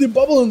 Man, immediately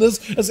bubbling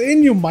this as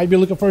Inu might be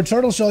looking for a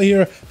turtle shell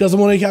here. Doesn't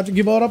want to have to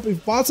give it up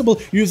if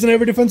possible. Using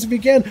every defense if he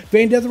can.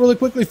 Feign death really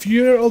quickly.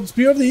 Spear of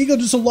the Eagle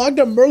just to log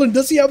down Merlin.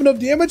 Does he have enough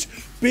damage?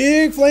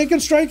 Big flanking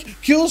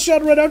strike. Kill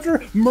shot right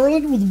after.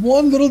 Merlin with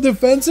 1 little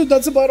defensive.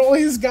 That's about all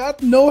he's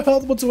got. No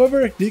health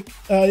whatsoever.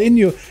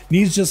 Inu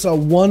needs just a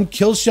 1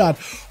 kill shot.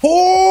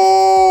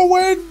 Oh,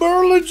 when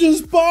Merlin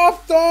just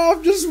popped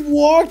off. Just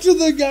walked to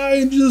the guy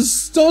and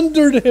just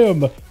stundered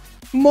him.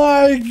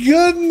 My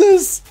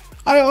goodness.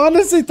 I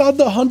honestly thought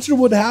the Hunter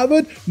would have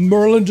it.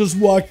 Merlin just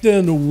walked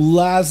in,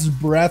 last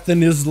breath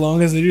in his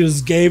lungs, and he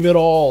just gave it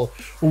all.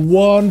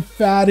 1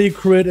 fatty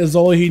crit is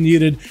all he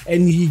needed,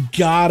 and he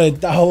got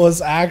it. That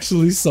was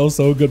actually so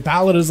good.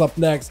 Paladin is up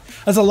next.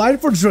 As a light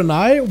for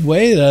Draenei,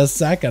 wait a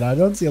second. I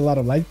don't see a lot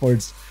of light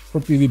boards for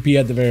PvP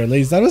at the very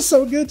least. That was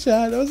so good,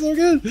 chat. That was so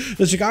good.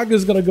 The Chicago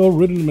is gonna go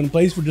rooting him in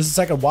place for just a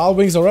second. Wild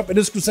Wings are up. It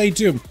is Crusade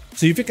too.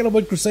 So if you can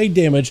avoid Crusade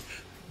damage,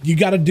 you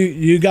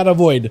gotta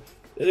avoid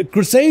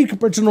Crusade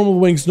compared to normal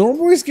wings.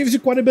 Normal wings gives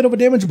you quite a bit of a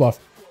damage buff.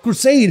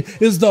 Crusade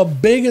is the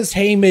biggest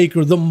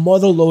haymaker, the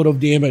mother load of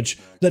damage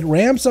that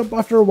ramps up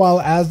after a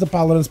while as the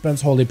Paladin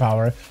spends holy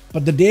power,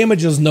 but the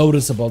damage is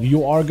noticeable.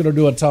 You are gonna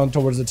do a ton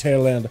towards the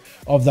tail end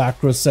of that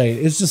Crusade.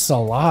 It's just a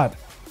lot.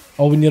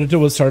 Oh, we needed to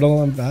do a turtle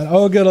on that.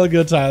 Oh,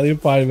 good, Tyler. You're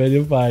fine, man.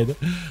 You're fine.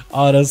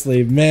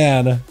 Honestly,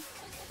 man,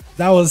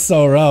 that was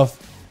so rough.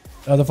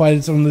 The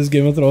fights from this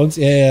Game of Thrones.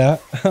 Yeah.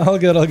 All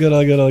good.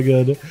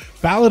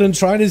 Paladin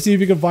trying to see if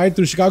he can fight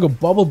through Chicago.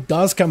 Bubble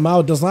does come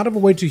out. Does not have a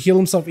way to heal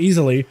himself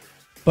easily,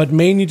 but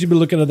may need to be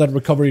looking at that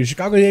recovery.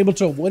 Chicago is able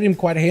to avoid him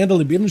quite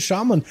handily. Being a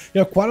Shaman, you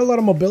have quite a lot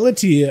of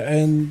mobility,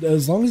 and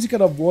as long as you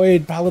can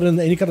avoid Paladin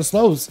any kind of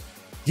slows,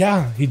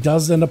 yeah, he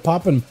does end up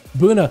popping.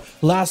 Buna,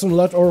 last one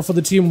left over for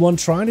the team 1,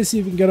 trying to see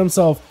if he can get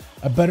himself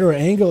a better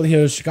angle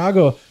here.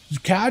 Chicago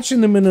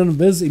catching him in an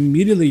invis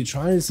immediately,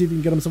 trying to see if he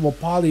can get himself a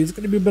poly. It's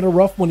going to be a bit of a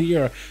rough one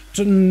here.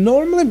 So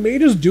normally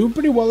mages do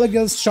pretty well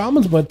against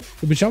Shamans, but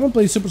if a Shaman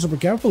plays super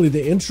carefully,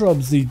 they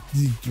interrupts the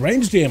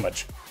range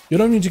damage. You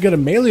don't need to get a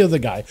melee of the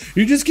guy.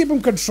 You just keep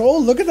him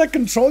controlled. Look at that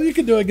control you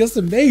can do against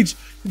the mage.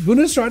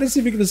 Buna's trying to see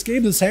if he can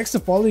escape this hex to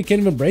follow. You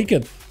can't even break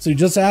it. So you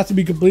just have to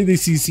be completely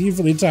CC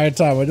for the entire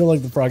time. I do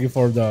like the froggy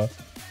form though.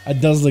 It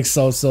does look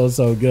so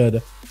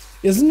good.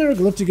 Isn't there a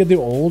glyph to get the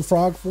old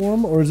frog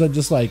form? Or is that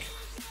just like...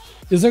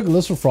 Is there a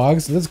glyph for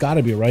frogs? That's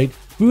gotta be, right?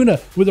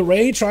 Buna with a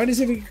Ray trying to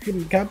see if he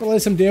can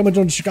capitalize some damage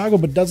on Chicago,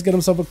 but does get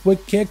himself a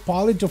quick kick.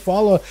 Poly to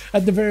follow.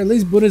 At the very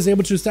least, Buna is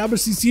able to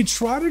establish CC.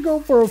 Try to go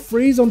for a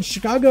freeze on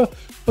Chicago,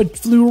 but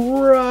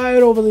flew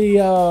right over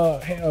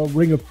the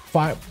ring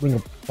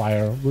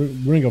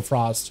of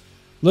frost.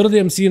 Literally,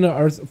 I'm seeing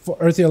an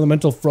earthy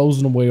elemental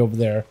frozen away over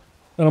there,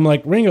 and I'm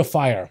like, ring of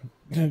fire.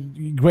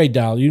 Great,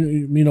 Dal.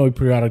 You know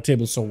periodic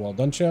table so well,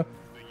 don't you?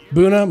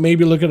 Buna,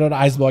 maybe look at an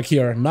ice block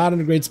here. Not in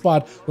a great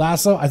spot.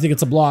 Lasso, I think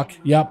it's a block.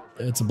 Yep,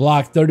 it's a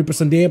block.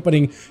 30%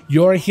 dampening.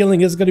 Your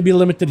healing is going to be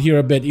limited here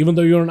a bit. Even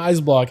though you're an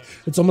ice block,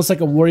 it's almost like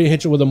a warrior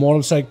hit you with a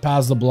mortal strike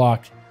past the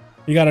block.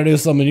 You got to do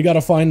something. You got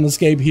to find an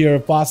escape here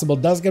if possible.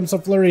 Does get him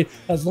some flurry.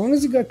 As long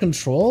as you got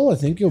control, I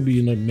think you'll be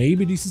in a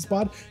maybe decent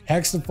spot.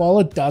 Hex to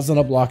follow does end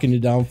up locking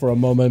you down for a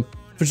moment.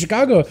 For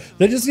Chicago,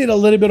 they just need a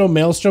little bit of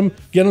Maelstrom,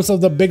 get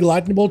himself the big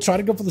lightning bolt, try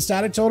to go for the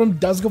static totem,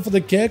 does go for the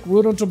kick,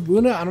 root onto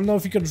Buna. I don't know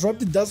if he can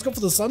disrupt it, does go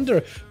for the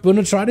Sunder.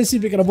 Buna try to see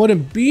if he can avoid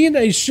him. Being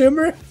a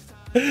Shimmer,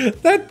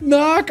 That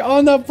knock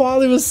on that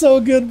volley was so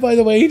good, by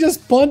the way. He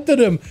just punted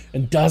him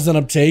and doesn't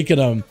end up taking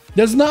him.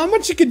 There's not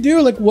much you can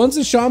do. Like, once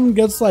a shaman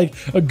gets like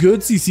a good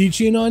CC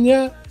chain on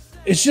you,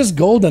 it's just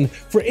golden.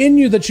 For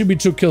Inu, that should be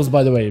 2 kills,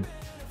 by the way.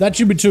 That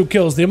should be 2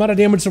 kills. The amount of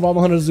damage Survival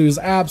Hunters do is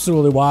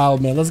absolutely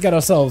wild, man. Let's get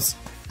ourselves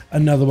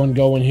another one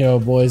going here,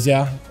 boys.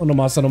 Yeah. Uno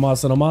mas, uno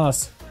mas, uno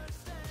mas.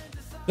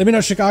 Let me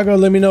know, Chicago.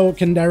 Let me know,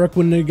 Derek,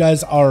 when you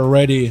guys are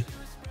ready.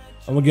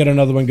 I'm gonna get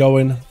another one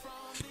going.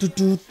 2.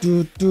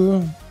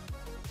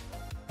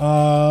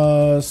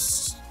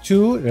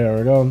 There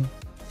we go.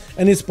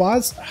 Any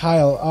spots?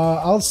 Heil.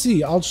 I'll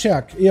see. I'll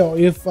check. You know,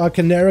 if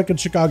Derek and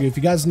Chicago, if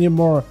you guys need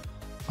more,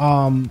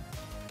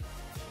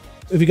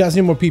 if you guys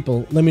need more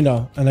people, let me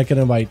know and I can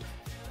invite.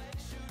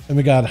 And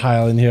we got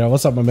Heil in here.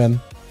 What's up, my man?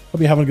 Hope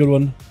you're having a good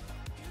one.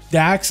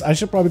 Dax. I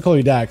should probably call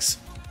you Dax.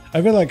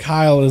 I feel like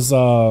Heil is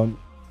a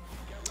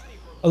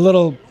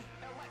little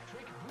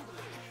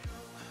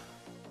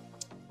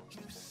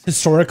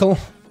historical.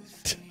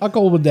 I'll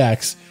go with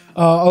Dax.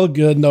 All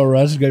good, no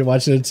rush. Great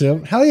watching it too.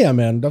 Hell yeah,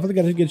 man. Definitely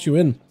got to get you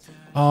in.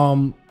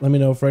 Let me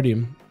know if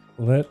ready.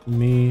 Let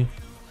me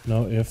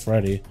know if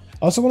ready.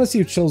 I also want to see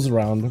if Chill's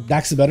around.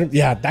 Dax is better?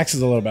 Yeah, Dax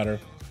is a little better.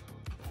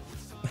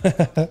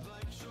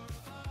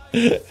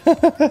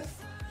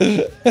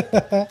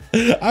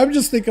 I'm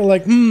just thinking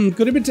like,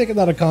 could it be taken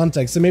out of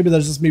context? And maybe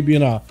that's just me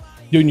being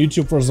doing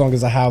YouTube for as long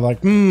as I have,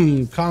 like,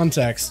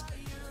 context.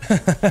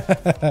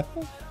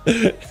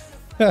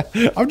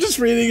 I'm just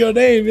reading your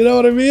name, you know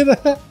what I mean?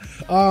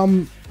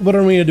 What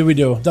arena do we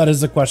do? That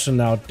is the question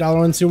now.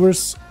 Dalaran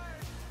sewers.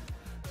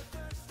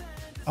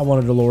 I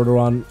wanted to lower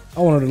Duran.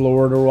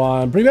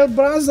 Привет,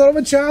 брат,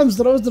 здорово, чам,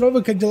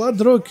 здорово, как дела,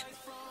 друг?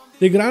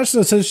 Ты играешь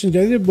на следующей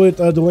неделе, будет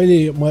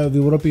дуэли в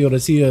Европе и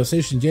России в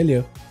следующей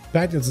неделе.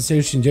 Пятница, в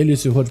следующей неделе,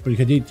 если хочешь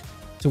приходить.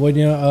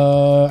 Сегодня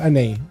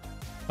NA.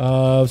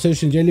 В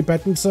следующей неделе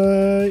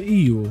пятница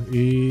EU.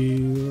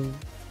 И...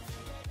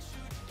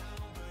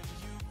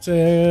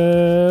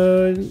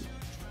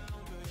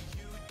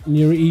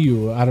 near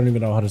EU. I don't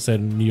even know how to say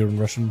near in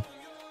Russian.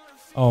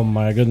 Oh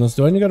my goodness.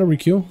 Do I need to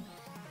requeue?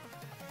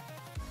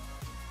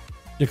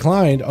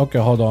 Declined. Okay,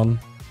 hold on.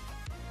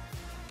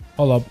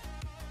 Hold up.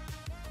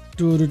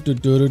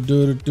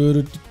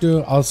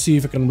 I'll see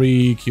if I can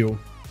requeue.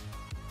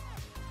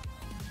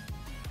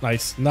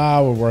 Nice.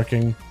 Now we're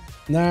working.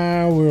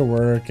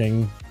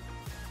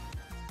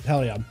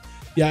 Hell yeah.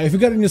 Yeah, if we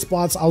got any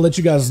spots, I'll let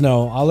you guys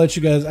know. I'll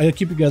keep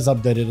you guys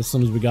updated as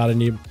soon as we got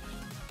any.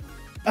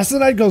 As the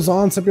night goes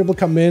on, some people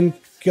come in,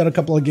 get a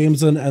couple of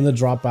games in, and then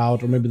drop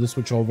out, or maybe they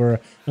switch over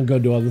and go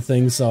do other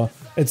things. So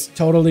it's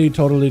totally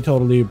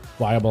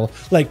viable.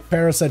 Like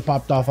Parasite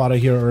popped off out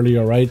of here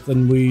earlier, right?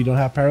 And we don't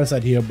have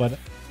Parasite here, but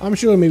I'm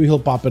sure maybe he'll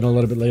pop in a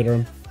little bit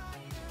later.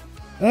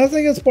 And I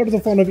think it's part of the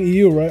fun of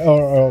EU, right?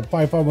 Or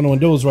 5V5 1V1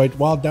 DUELS, right?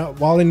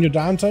 While in your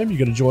downtime, you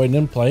gotta join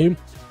in, play.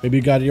 Maybe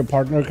you got your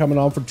partner coming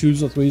on for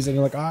 2s or 3s, and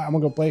you're like, I'm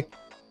gonna go play.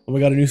 And we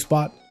got a new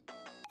spot.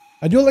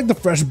 I do like the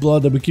fresh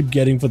blood that we keep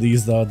getting for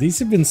these, though. These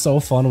have been so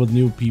fun with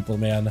new people,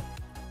 man.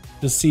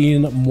 Just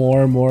seeing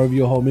more and more of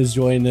your homies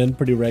join in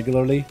pretty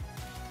regularly.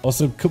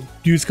 Also,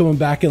 dudes coming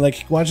back and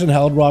like watching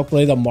Heldrock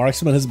play the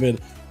Marksman has been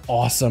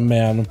awesome,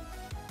 man.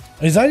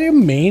 Is that your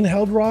main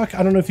Heldrock?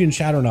 I don't know if you're in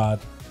chat or not.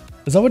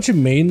 Is that what your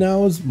main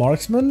now is,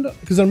 Marksman?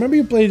 Because I remember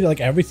you played like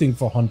everything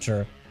for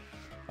Hunter.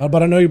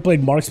 But I know you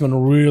played Marksman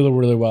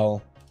really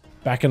well.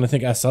 Back in, I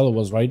think, SL it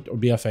was, right? Or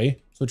BFA?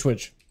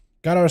 Switch.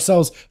 Got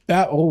ourselves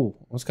oh,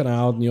 what's kind of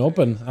out in the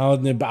open,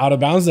 out of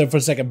bounds there for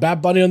a second.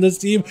 Bat Bunny on this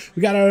team.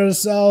 We got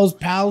ourselves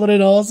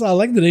Paladin also. I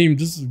like the name,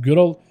 just good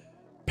old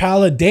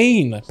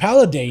Paladin.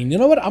 You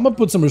know what? I'm gonna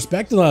put some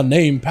respect on that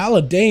name,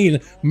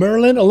 Paladin.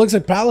 Merlin. It looks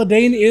like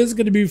Paladin is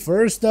gonna be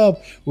first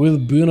up,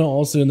 with Buna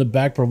also in the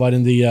back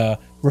providing the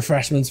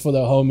refreshments for the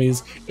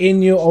homies.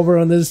 Inu over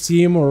on this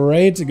team,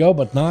 ready to go,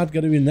 but not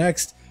gonna be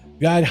next.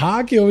 Got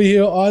Hockey over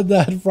here on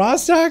that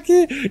Frost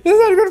Hockey. Is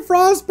that a good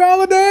Frost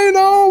Paladin?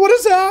 Oh, what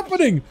is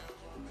happening?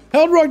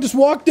 Heldrock just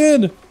walked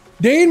in.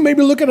 Dane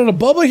maybe looking at a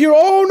bubble here.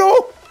 Oh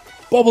no!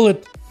 Bubble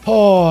it.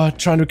 Oh,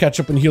 trying to catch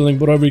up in healing,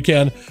 whatever you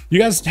can. You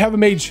guys have a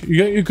mage.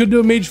 You could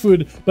do a mage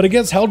food, but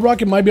against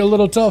Heldrock, it might be a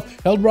little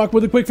tough. Heldrock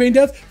with a quick feint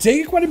death,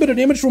 taking quite a bit of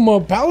damage from a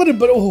Paladin,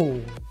 but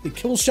oh, the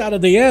kill shot at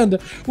the end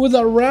with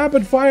a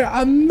rapid fire.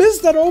 I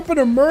missed that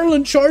opener.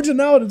 Merlin charging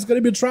out. It's going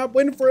to be a trap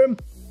waiting for him.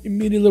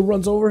 Immediately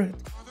runs over it.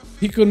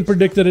 He couldn't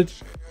predict it.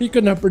 He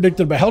couldn't have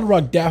predicted, but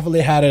Heldrock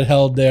definitely had it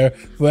held there.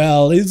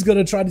 Well, he's going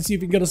to try to see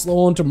if he can get a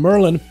slow on to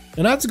Merlin,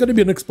 and that's going to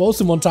be an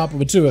explosive on top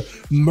of it too.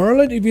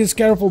 Merlin, if he's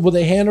careful with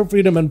a Hand of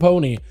Freedom and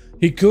Pony,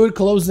 he could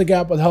close the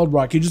gap with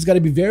Heldrock. You just got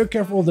to be very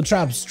careful with the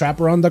traps.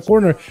 Trap around the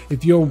corner.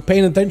 If you're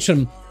paying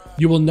attention,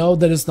 you will know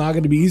that it's not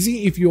going to be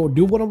easy. If you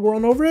do want to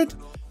run over it,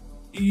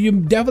 you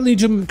definitely need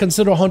to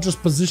consider Hunter's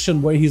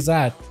position where he's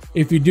at.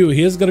 If you do,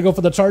 he is going to go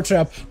for the charge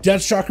trap.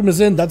 Death Chakram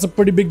is in. That's a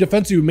pretty big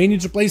defense. You may need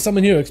to play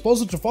someone here.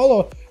 Explosive to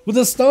follow with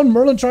a stun.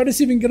 Merlin trying to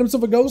see if he can get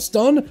himself a go.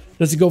 Stun.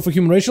 Does he go for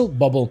human racial?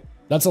 Bubble.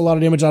 That's a lot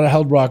of damage out of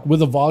Heldrock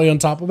with a volley on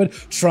top of it.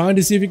 Trying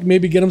to see if he can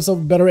maybe get himself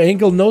a better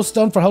angle. No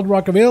stun for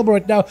Heldrock available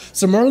right now.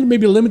 So Merlin may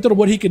be limited to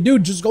what he can do.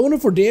 Just going in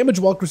for damage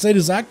while Crusade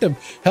is active.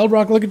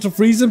 Heldrock looking to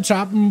freeze him,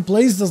 chop him in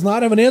place. Does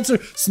not have an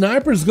answer.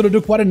 Sniper is going to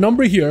do quite a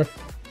number here.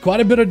 Quite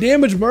a bit of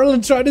damage.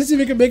 Merlin trying to see if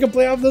he can make a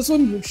play off this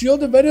one.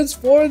 Shield of Vengeance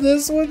for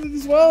this one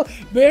as well.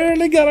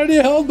 Barely got any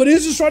health, but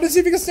he's just trying to see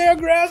if he can stay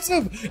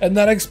aggressive. And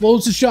that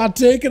explosive shot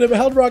taken him.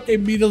 Heldrock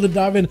immediately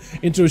diving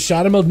into a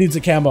shot. Him needs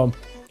a camo.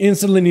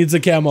 Instantly needs a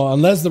camo.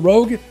 Unless the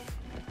rogue...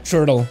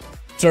 Turtle.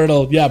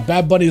 Yeah,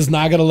 Bad Bunny is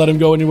not going to let him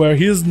go anywhere.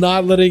 He is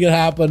not letting it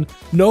happen.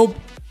 Nope.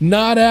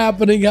 Not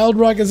happening.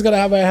 Heldrock is going to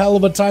have a hell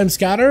of a time.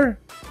 Scatter.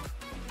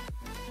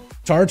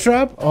 Tar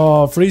Trap.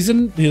 Oh,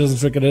 freezing. He doesn't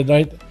trick it at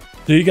night.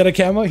 Do you get a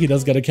camo? He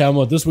does get a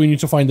camo. This way you need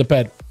to find the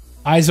pet.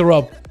 Eyes are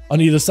up on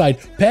either side.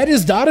 Pet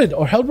is dotted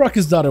or Heldrock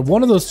is dotted.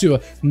 One of those two.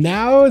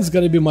 Now it's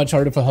going to be much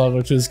harder for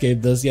Heldrock to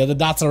escape this. Yeah, the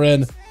dots are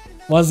in.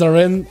 Once they're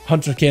in,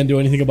 Hunter can't do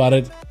anything about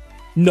it.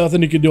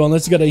 Nothing you can do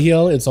unless you get a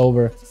heal. It's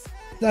over.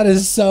 That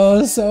is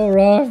so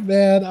rough,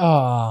 man.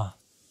 Ah,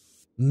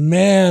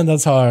 man,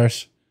 that's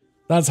harsh.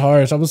 That's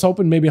harsh. I was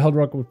hoping maybe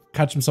Heldrock would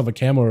catch himself a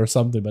camo or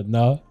something, but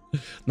no,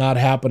 not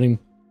happening.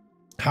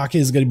 Hockey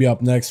is going to be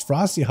up next.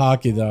 Frosty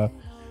Hockey, though.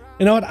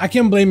 You know what? I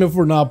can't blame him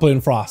for not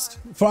playing Frost.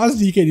 Frost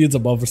DK needs a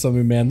buff for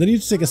something, man. Then you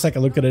just take a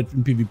second look at it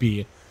in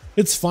PvP.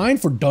 It's fine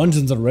for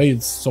dungeons and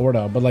raids,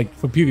 sorta, but like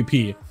for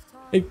PvP,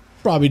 it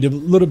probably did a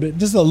little bit,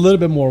 just a little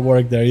bit more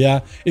work there, yeah.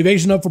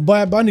 Evasion up for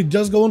Bad Bunny,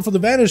 just going for the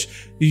vanish.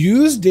 You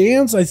used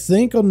dance, I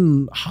think,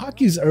 on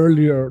Hockey's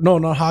earlier. No,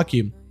 not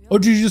Hockey. Or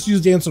did you just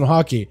use dance on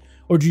Hockey?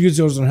 Or did you use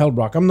yours on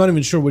Heldrock? I'm not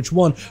even sure which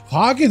one.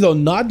 Hockey, though,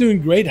 not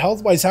doing great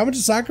health-wise. Having to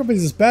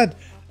sacrifice his pet,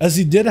 as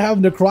he did have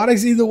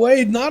necrotics either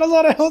way. Not a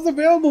lot of health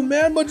available,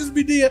 man. But just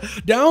be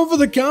down for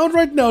the count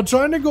right now.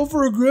 Trying to go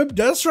for a grip.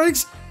 Death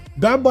strikes.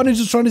 Bad Bunny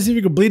just trying to see if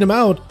he can bleed him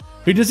out.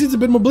 He just needs a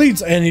bit more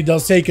bleeds, and he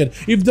does take it.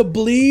 If the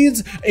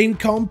bleeds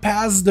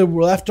encompass the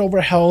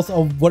leftover health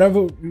of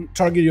whatever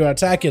target you're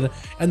attacking,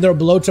 and they're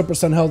below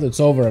 10% health, it's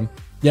over.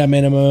 Yeah,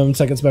 minimum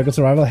seconds back of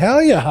survival.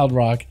 Hell yeah,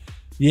 Heldrock.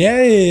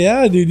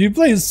 Yeah, dude. You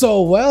play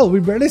so well.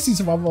 We barely see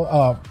survival.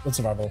 What's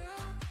survival?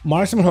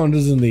 Marksman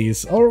hunters in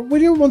these. Or we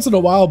do once in a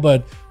while,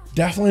 but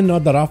definitely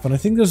not that often. I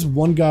think there's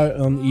one guy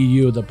on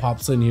EU that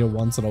pops in here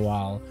once in a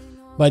while.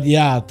 But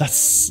yeah,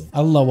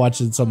 I love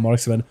watching some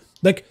marksman.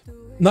 Like,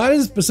 not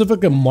as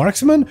specific a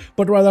marksman,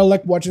 but rather I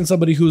like watching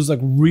somebody who's like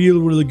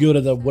really good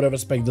at whatever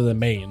spec that they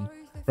main,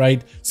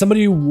 right?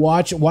 Somebody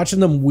watching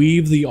them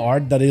weave the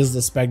art that is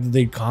the spec that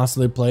they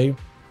constantly play.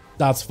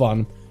 That's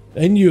fun.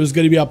 NU is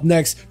going to be up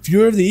next.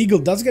 Fury of the Eagle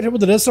does get hit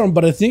with the disarm,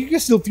 but I think you can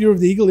still Fury of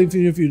the Eagle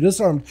even if you're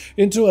disarmed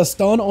into a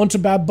stun onto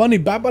Bad Bunny.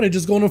 Bad Bunny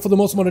just going in for the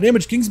most amount of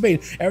damage.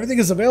 Kingsbane, everything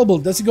is available.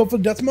 Does he go for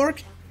the death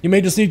mark? You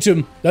may just need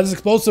to. That is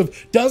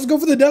explosive. Does go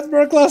for the death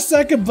mark last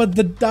second, but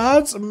the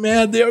dots,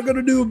 man, they are going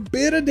to do a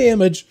bit of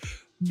damage.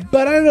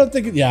 But I don't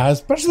think, yeah,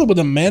 especially with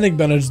the manic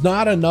bandage,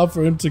 not enough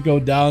for him to go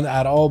down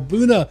at all.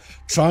 Buna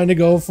trying to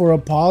go for a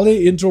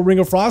poly into a Ring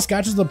of Frost,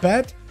 catches the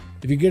pet.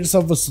 If you get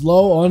yourself a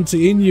slow onto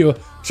Inu,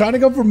 trying to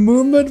go for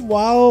movement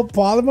while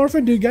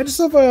polymorphing, do you get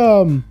yourself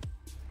a,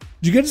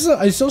 do you get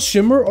yourself, are you still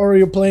Shimmer or are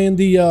you playing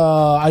the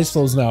Ice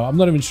Flows now? I'm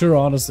not even sure,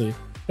 honestly.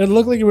 It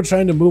looked like you were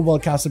trying to move while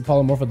casting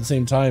polymorph at the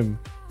same time.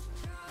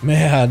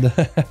 Man,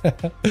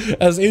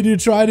 as Inu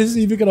tried to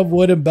see if you can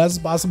avoid him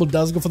best possible,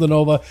 does go for the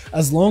Nova.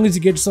 As long as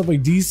you get yourself a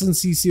decent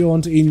CCO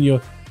onto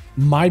Inu,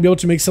 might be able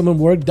to make someone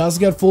work. Does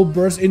get full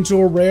burst into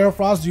a Rare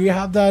Frost. Do you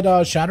have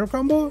that Shatter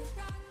combo?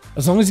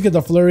 As long as you get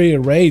the Flurry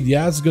Raid,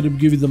 yeah, it's going to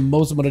give you the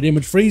most amount of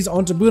damage. Freeze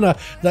onto Buna.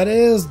 That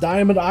is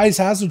Diamond Ice,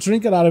 has to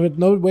trinket out of it.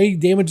 No way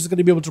damage is going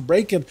to be able to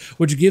break it,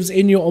 which gives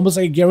Inu almost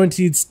like a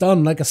guaranteed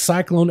stun, like a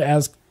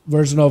Cyclone-esque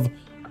version of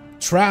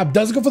Trap.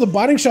 Does go for the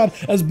biting shot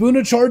as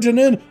Buna charging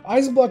in.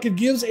 Ice Block, it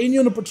gives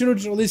Inu an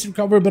opportunity to at least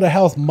recover a bit of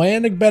health.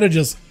 Manic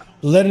Bandages,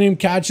 letting him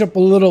catch up a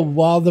little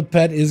while the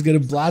pet is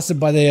getting blasted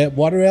by the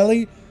water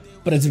alley,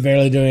 but it's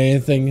barely doing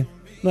anything.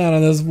 Not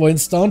on this point.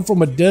 Stun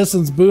from a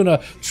distance.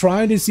 Buna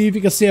trying to see if he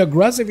can stay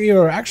aggressive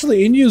here.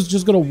 Actually, Inu's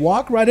just going to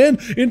walk right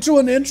into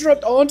an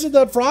interrupt onto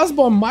that Frost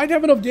Bomb. Might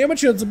have enough damage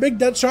here. It's a big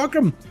dead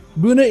chakram.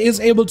 Buna is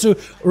able to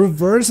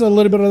reverse a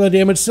little bit of the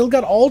damage. Still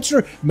got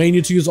Ultra. May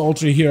need to use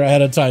Ultra here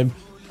ahead of time.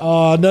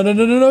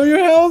 No,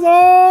 your health.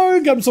 Oh,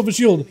 he got himself a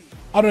shield.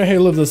 I don't know how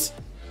you live this.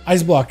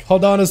 Ice Block,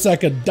 hold on a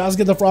second, does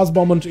get the Frost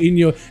Bomb onto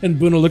Inu, and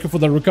Buna looking for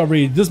the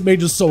recovery. This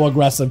mage is so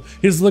aggressive.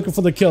 He's looking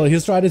for the kill.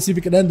 He's trying to see if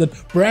he can end it.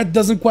 Brad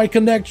doesn't quite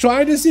connect,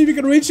 trying to see if he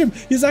can reach him.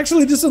 He's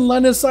actually just in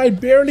line of sight,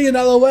 barely in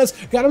LOS.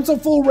 Got him some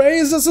full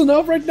raise. Is this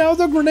enough right now?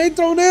 The grenade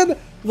thrown in.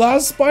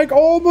 Last spike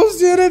almost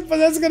did it, but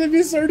that's going to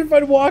be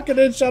certified walking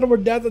in. Shadow or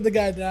death of the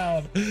guy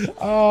down.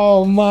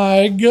 Oh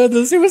my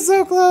goodness, he was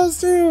so close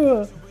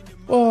too.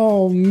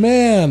 Oh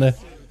man.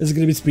 Is it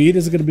going to be Speed?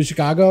 Is it going to be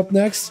Chicago up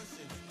next?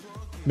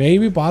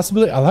 Maybe,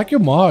 possibly. I like your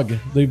Mog.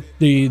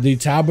 The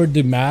tabard,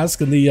 the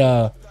mask, and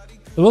the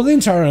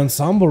entire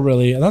ensemble,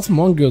 really. And that's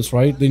Mongoose,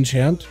 right? The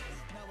enchant.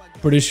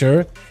 Pretty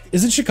sure.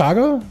 Is it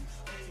Chicago? Or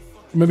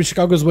maybe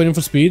Chicago's waiting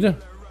for Speed?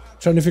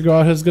 Trying to figure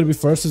out who's going to be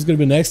first, who's going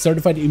to be next.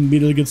 Certified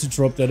immediately gets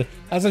interrupted.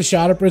 As a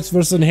Shadow Prince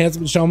versus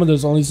Enhancement Shaman,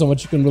 there's only so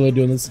much you can really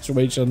do in this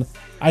situation.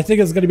 I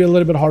think it's going to be a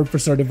little bit hard for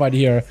Certified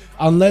here.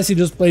 Unless he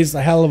just plays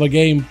a hell of a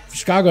game.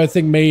 Chicago, I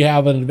think, may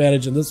have an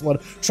advantage in this one.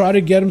 Try to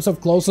get himself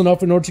close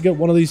enough in order to get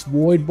one of these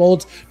Void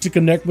Bolts to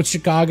connect with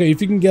Chicago.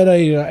 If you can get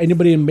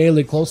anybody in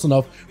melee close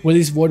enough where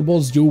these Void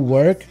Bolts do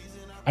work,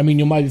 I mean,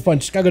 you might be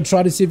fine. Chicago,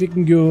 try to see if you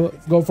can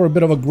go for a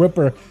bit of a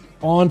gripper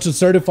onto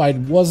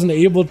Certified. Wasn't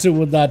able to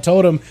with that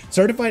totem.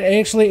 Certified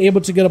actually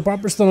able to get a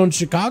proper stun on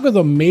Chicago,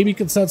 though. Maybe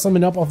could set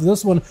something up off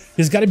this one.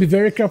 He's got to be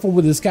very careful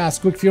with his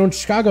cast. Quick fear on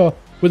Chicago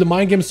with the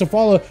mind games to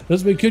follow.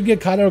 This way could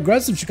get kind of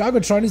aggressive. Chicago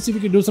trying to see if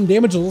he can do some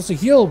damage. He'll also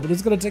heal, but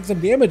it's going to take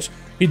some damage.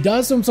 He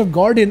does himself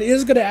Guardian,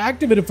 is going to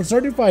activate it for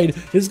Certified.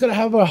 He's going to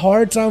have a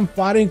hard time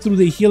fighting through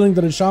the healing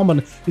that a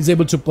Shaman is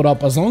able to put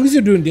up. As long as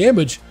you're doing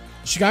damage,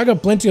 Chicago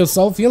plenty of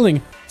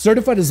self-healing.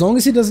 Certified, as long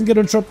as he doesn't get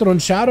interrupted on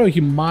Shadow,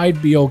 he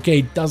might be okay.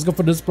 He does go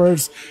for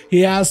Disperse.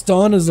 He has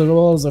Stun as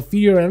well as a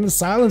Fear and a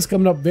Silence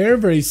coming up very,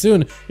 very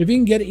soon. If he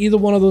can get either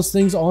one of those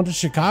things onto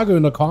Chicago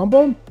in a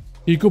combo,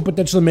 he could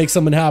potentially make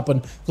something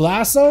happen.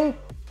 Lasso,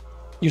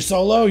 you're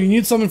solo. You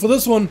need something for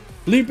this one.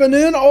 Leaping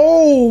in.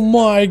 Oh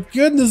my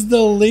goodness,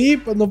 the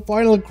leap and the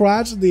final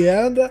crash at the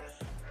end. That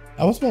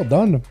was well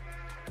done.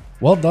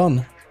 Well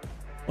done.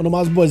 One of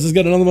my boys, let's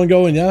get another one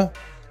going, yeah?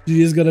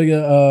 He's gonna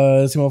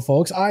get some more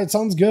folks. Alright,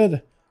 sounds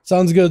good.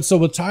 Sounds good. So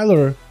with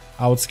Tyler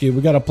Outski,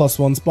 we got a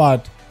 +1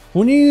 spot.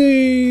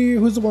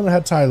 Who's the one that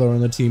had Tyler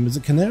on the team? Is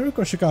it Canaric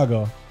or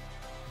Chicago?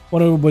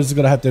 One of the boys is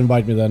gonna have to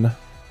invite me then.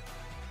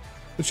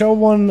 Whichever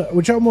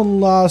one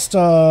lost,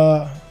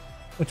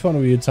 which one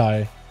were you,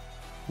 Ty?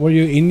 Were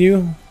you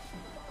Inu?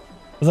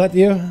 Was that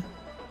you?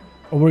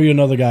 Or were you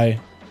another guy?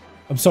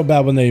 I'm so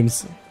bad with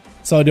names.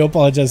 So I do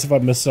apologize if I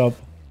messed up.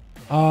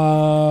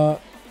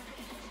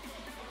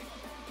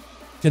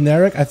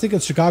 Generic, I think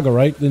it's Chicago,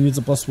 right? That needs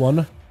a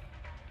 +1.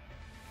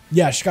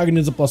 Yeah, Chicago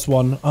needs a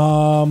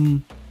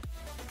 +1.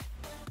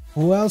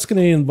 Who else can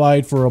I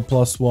invite for a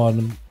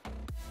 +1?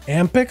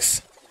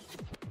 Ampix?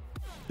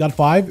 Got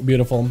 5?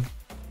 Beautiful.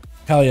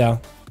 Hell yeah.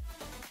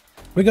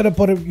 We gotta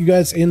put you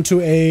guys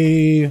into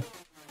a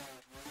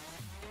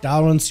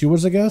Dalaran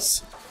sewers, I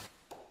guess.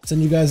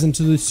 Send you guys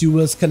into the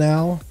Suez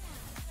Canal.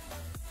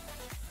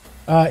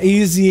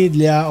 Easy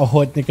для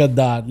охотника,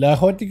 да. Для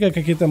охотника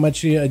какие-то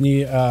матчи,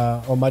 они,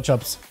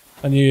 матчапс,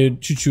 они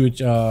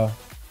чуть-чуть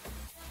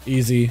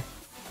easy.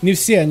 Не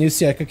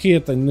все,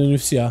 какие-то, но не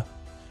все.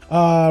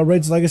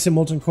 Raids Legacy,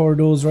 Molten Core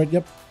Duels, right?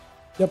 Yep.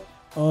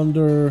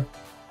 Under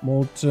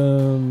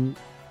Molten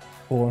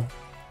Core.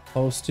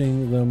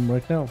 Hosting them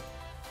right now.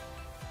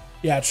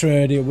 Yeah,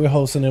 Trinity, we're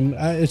hosting them.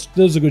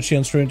 There's a good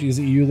chance Trinity is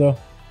EU, though.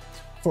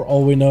 For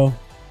all we know.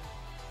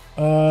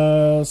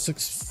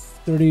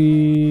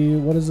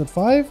 6:30, what is it,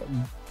 5?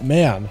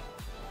 Man,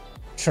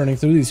 churning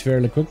through these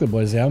fairly quickly,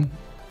 boys, yeah?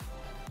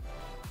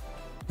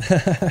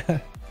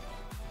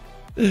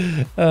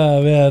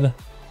 Oh, man.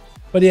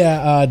 But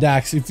yeah,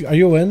 Dax, are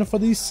you in for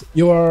these?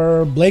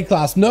 Your Blade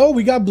Clasp. No,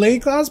 we got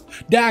Blade Clasp?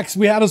 Dax,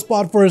 we had a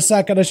spot for a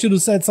second. I should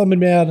have said something,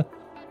 man.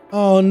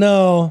 Oh,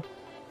 no.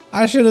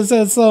 I should have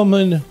said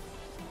something.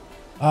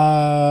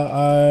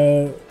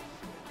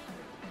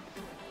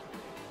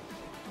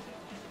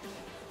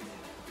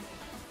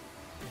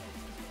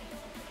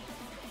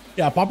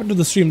 Yeah, pop into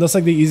the stream. That's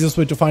like the easiest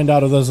way to find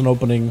out if there's an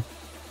opening.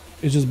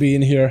 It's just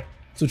being here.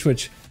 So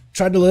Twitch.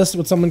 Tried to list,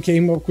 but someone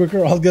came up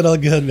quicker. All good,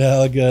 man.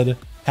 All good.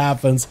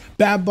 Happens.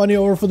 Bad Bunny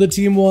over for the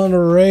team one.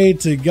 Ready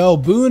to go.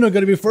 Boone are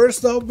going to be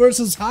first up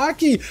versus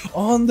Hockey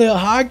on the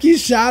Hockey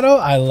Shadow.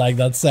 I like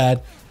that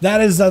set. That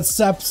is that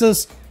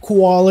Sepsis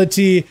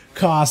quality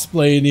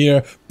cosplay in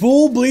here.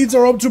 Bull bleeds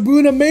are up to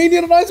Boone. A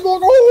Mania and Ice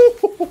Block.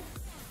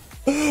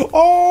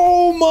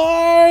 Oh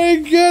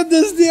my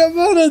goodness. The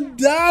amount of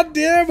that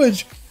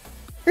damage.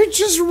 It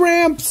just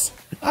ramps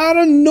out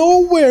of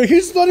nowhere.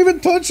 He's not even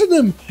touching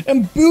him.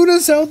 And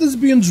Buddha's health is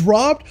being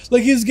dropped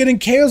like he's getting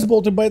chaos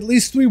bolted by at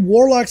least 3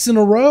 warlocks in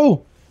a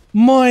row.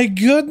 My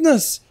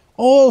goodness.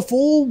 Oh, a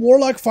full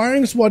warlock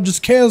firing squad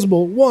just chaos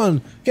bolt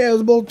 1,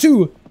 chaos bolt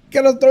 2.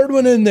 Get a third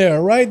one in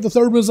there, right? The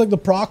third one's like the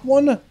proc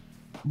one.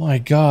 My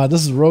god,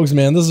 this is Rogues,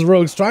 man. This is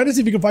Rogues. Trying to see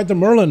if he can fight the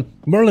Merlin.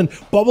 Merlin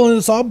bubbling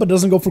this up, but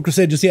doesn't go for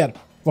Crusade just yet.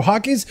 For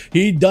Hockeys,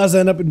 he does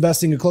end up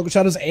investing in Cloak of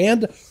Shadows,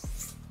 and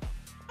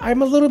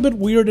I'm a little bit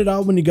weirded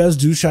out when you guys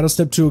do Shadow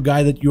Step to a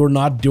guy that you're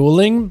not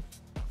dueling.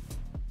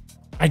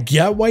 I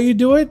get why you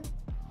do it.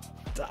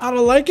 I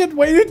don't like it.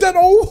 Wait, that.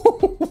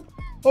 Oh,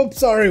 I'm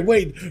sorry.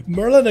 Wait,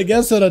 Merlin, I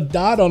guess, had a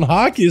dot on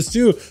Hockeys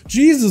too.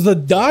 Jesus, the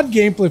dot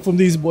gameplay from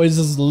these boys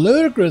is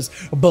ludicrous.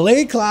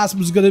 Blade Clasp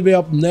is going to be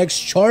up next,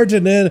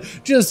 charging in,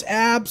 just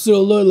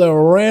absolutely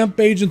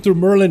rampaging through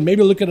Merlin.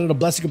 Maybe looking at a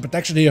Blessing of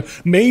Protection here.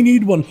 May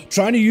need one.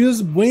 Trying to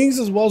use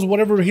wings as well as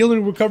whatever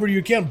healing recovery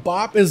you can.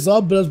 Bop is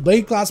up, but does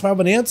Blade Clasp have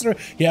an answer?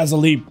 He has a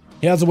leap.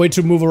 He has a way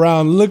to move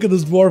around. Look at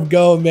this dwarf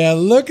go, man.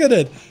 Look at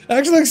it.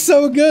 Actually looks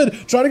so good.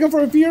 Trying to go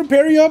for a fear,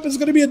 parry up. It's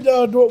going to be a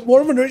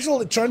dwarven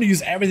ritual. Trying to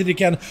use everything he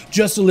can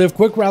just to live.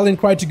 Quick rallying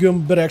cry to give him a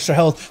bit of extra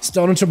health.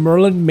 Stun into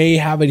Merlin. May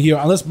have it here.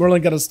 Unless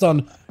Merlin got a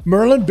stun.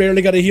 Merlin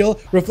barely got a heal.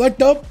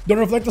 Reflect up. Don't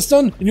reflect the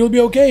stun. And you'll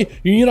be okay.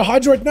 You need a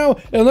Hodge right now.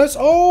 Unless...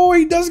 Oh,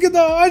 he does get the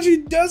Hodge. He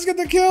does get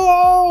the kill.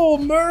 Oh,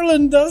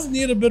 Merlin does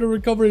need a bit of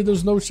recovery.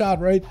 There's no shot,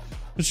 right?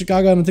 But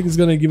Chicago, I don't think he's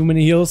going to give him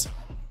any heals.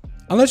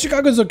 Unless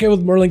Chicago's okay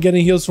with Merlin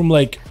getting heals from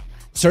like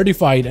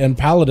Certified and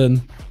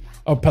Paladin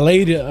or what's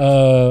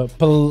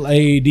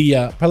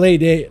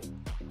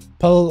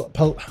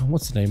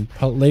the name?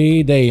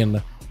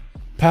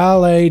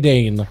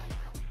 Paladin.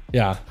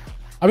 Yeah.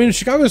 I mean, if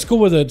Chicago's cool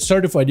with it,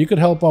 Certified, you could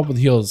help out with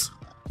heals.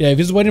 Yeah, if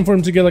he's waiting for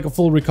him to get like a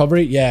full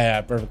recovery, yeah,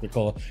 perfectly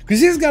cool.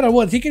 Because he's got a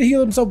what? He can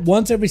heal himself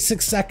once every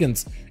 6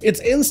 seconds. It's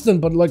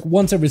instant, but like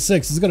once every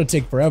 6. It's gonna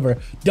take forever.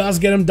 Does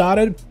get him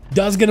dotted,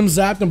 does get him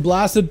zapped and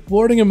blasted,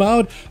 porting him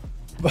out.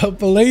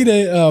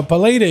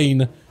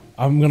 Paladin.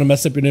 I'm gonna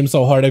mess up your name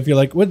so hard. I feel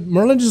like with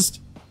Merlin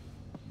just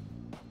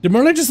did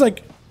Merlin just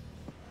like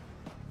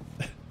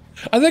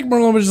I think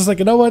Merlin was just like,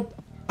 you know what?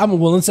 I'm a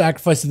willing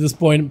sacrifice at this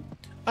point.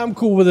 I'm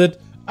cool with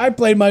it. I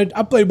played my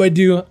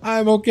due.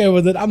 I'm okay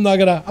with it. I'm not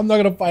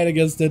gonna fight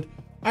against it.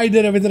 I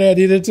did everything I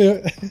needed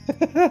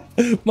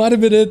to. Might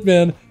have been it,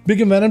 man.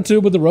 Big Venom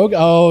too with the rogue.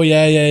 Oh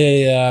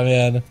yeah,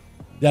 man.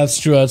 That's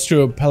true. That's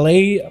true.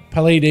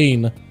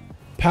 Paladin.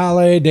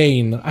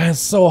 It's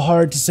so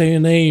hard to say a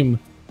name.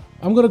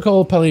 I'm gonna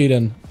call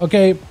Paladin.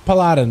 Okay,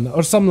 Paladin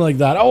or something like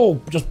that.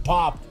 Oh, just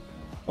pop.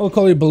 I'll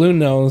call you Balloon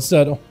now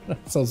instead. Oh,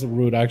 that sounds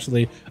rude,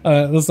 actually.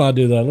 Let's not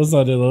do that. Let's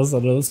not do that. Let's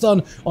not do that.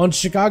 Stun on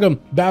Chicago.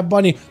 Bad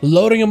Bunny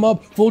loading him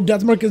up. Full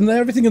death mark and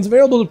everything is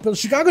available. But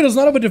Chicago does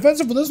not have a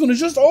defensive for this one. It's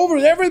just over.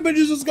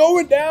 Everybody's just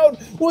going down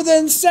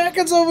within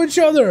seconds of each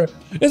other.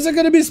 Is it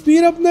gonna be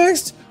Speed up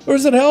next, or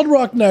is it Held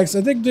Rock next?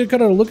 I think they're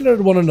kind of looking at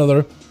one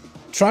another,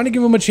 trying to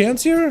give him a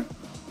chance here.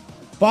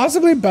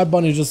 Possibly. Bad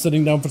Bunny just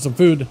sitting down for some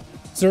food.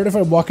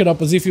 Certified walking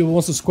up as if he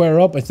wants to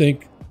square up, I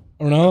think.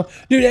 Or no?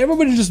 Dude,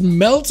 everybody's just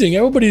melting.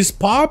 Everybody's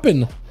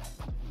popping.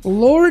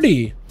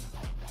 Lordy.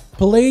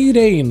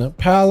 Paladin.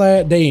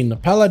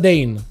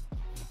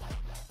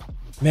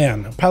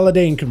 Man,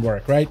 Paladin can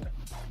work, right?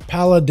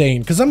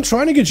 Paladin. Because I'm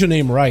trying to get your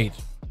name right.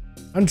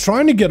 I'm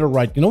trying to get it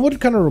right. You know what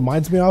it kind of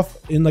reminds me of?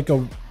 In like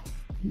a...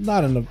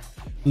 Not in a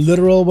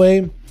literal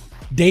way.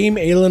 Dame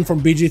Aelin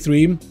from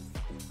BG3.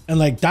 And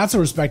like, that's a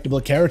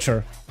respectable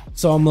character.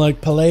 So I'm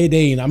like,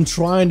 Paladin. I'm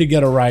trying to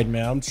get it right,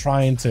 man. I'm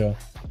trying to.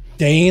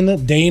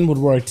 Dane would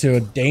work too.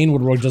 Dane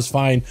would work just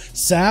fine.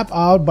 Sap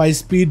out by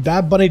Speed.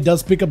 Bad Bunny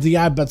does pick up the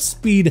eye, but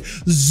Speed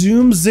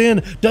zooms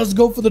in. Does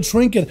go for the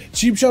trinket.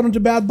 Cheap shot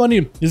onto Bad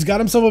Bunny. He's got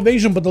himself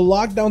evasion, but the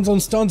lockdowns on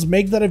stuns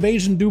make that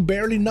evasion do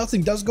barely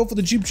nothing. Does go for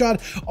the cheap shot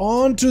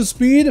onto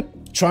Speed.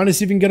 Trying to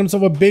see if he can get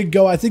himself a big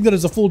go. I think that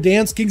is a full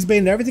dance. Kingsbane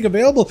and everything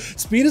available.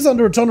 Speed is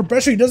under a ton of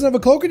pressure. He doesn't have a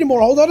cloak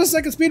anymore. Hold on a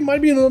second. Speed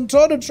might be in a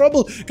ton of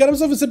trouble. Got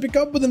himself a pick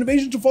up with an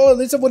evasion to follow. At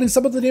least avoiding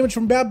some of the damage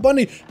from Bad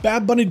Bunny.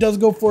 Bad Bunny does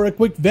go for a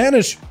quick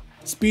vanish.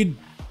 Speed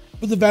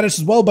with the vanish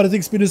as well, but I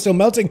think Speed is still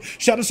melting.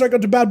 Shadow Strike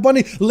onto Bad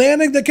Bunny.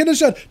 Landing the killer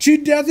shot.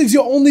 Cheat Death is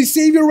your only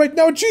savior right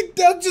now. Cheat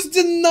Death just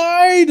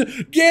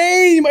denied.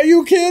 Game. Are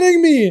you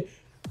kidding me?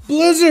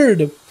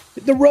 Blizzard.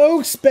 The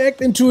rogue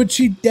spec into a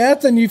cheat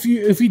death, and if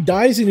he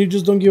dies and you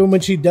just don't give him a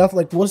cheat death,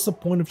 like what's the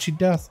point of cheat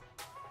death?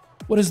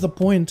 What is the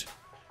point?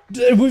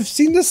 We've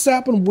seen this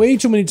happen way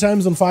too many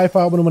times on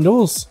 5V5 1V1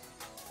 Duels,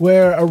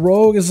 where a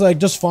rogue is like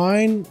just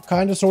fine,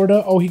 kinda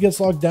sorta. Oh, he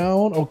gets locked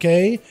down.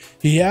 Okay,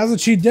 he has a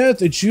cheat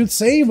death. It should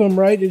save him,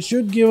 right? It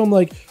should give him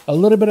like a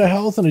little bit of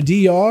health and a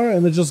DR,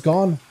 and it's just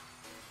gone.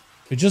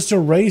 It's just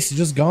erased. It's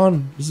just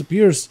gone.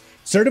 Disappears.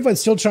 Certified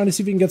still trying to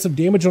see if he can get some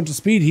damage onto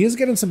Speed. He is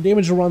getting some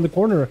damage around the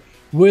corner.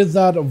 With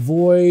that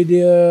void,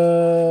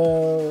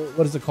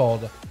 what is it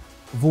called?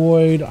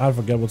 Void, I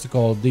forget what's it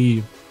called.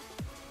 The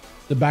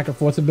back and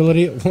forth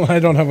ability. I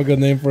don't have a good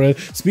name for it.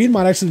 Speed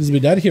might actually just be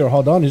dead here.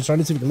 Hold on, he's trying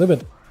to see if he can live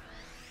it.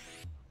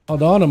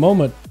 Hold on a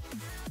moment.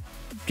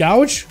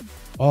 Gouge?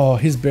 Oh,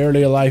 he's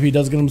barely alive. He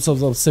does get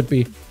himself a little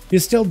sippy.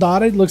 He's still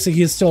dotted. Looks like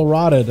he's still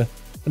rotted.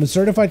 And the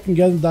Certified can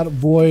get that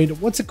void.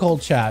 What's it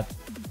called, chat?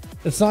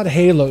 It's not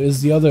Halo,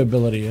 it's the other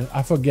ability.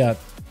 I forget.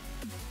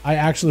 I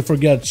actually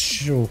forget.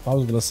 Shoo, I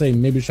was gonna say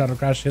maybe Shadow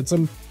Crash hits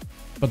him,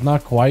 but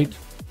not quite.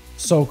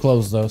 So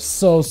close though.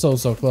 So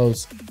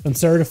close. And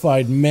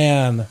Certified,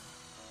 man,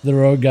 the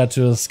rogue got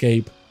to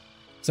escape.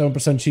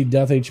 7% cheat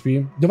death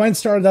HP. Divine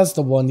Star, that's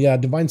the one. Yeah,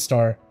 Divine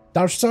Star.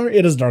 Dark Star?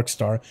 It is Dark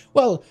Star.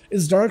 Well,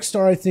 it's Dark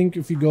Star, I think,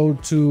 if you go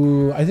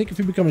to... I think if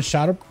you become a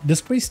Shadow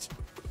Disc Priest?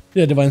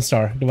 Yeah, Divine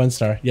Star. Divine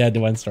Star. Yeah,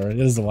 Divine Star. It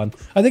is the one.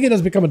 I think it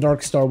does become a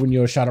Dark Star when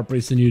you're a Shadow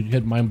Priest and you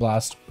hit Mind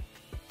Blast.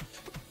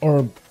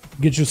 Or...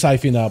 get your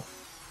siphon up,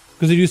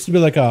 because it used to be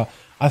like a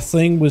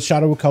thing with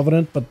Shadow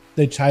Covenant, but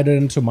they tied it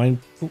into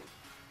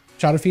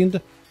Shadow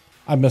Fiend.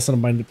 I'm messing up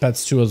my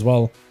pets too as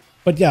well.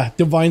 But yeah,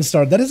 Divine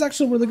Star, that is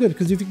actually really good,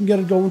 because if you can get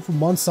it going from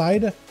one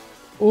side,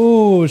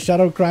 Oh,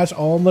 Shadow Crash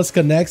almost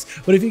connects.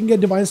 But if you can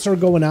get Divine Star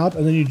going out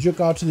and then you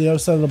juke out to the other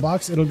side of the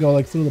box, it'll go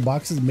like through the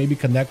boxes, maybe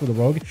connect with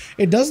the Rogue.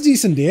 It does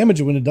decent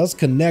damage when it does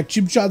connect.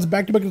 Cheap shots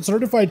back to back and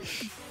certified.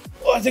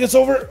 Oh, I think it's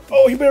over.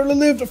 Oh, he barely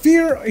lived.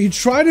 Fear. He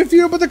tried to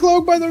fear, but the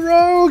cloak by the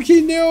Rogue.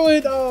 He knew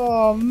it.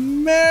 Oh,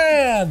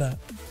 man.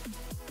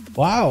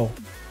 Wow.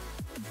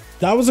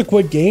 That was a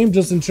quick game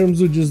just in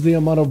terms of just the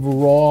amount of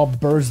raw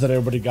bursts that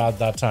everybody got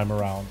that time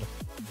around.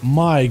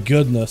 My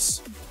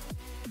goodness.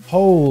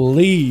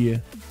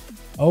 Holy.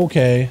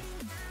 Okay.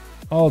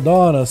 Hold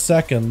on a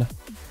second.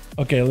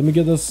 Okay, let me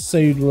get this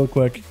saved real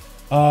quick.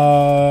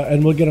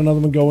 And we'll get another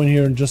one going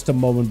here in just a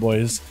moment,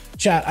 boys.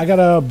 Chat, I got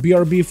a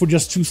BRB for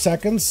just 2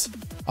 seconds.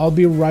 I'll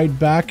be right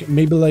back.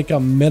 Maybe like a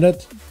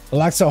minute.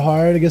 Relax so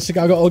hard against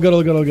Chicago. All good,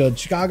 all good, all good.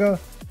 Chicago,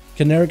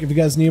 Caneric, if you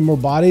guys need more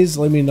bodies,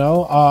 let me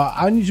know.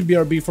 I need to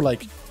BRB for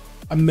like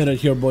a minute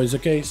here, boys,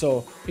 okay?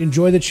 So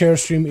enjoy the chair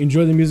stream.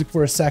 Enjoy the music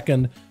for a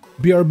second.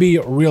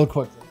 BRB real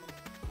quickly.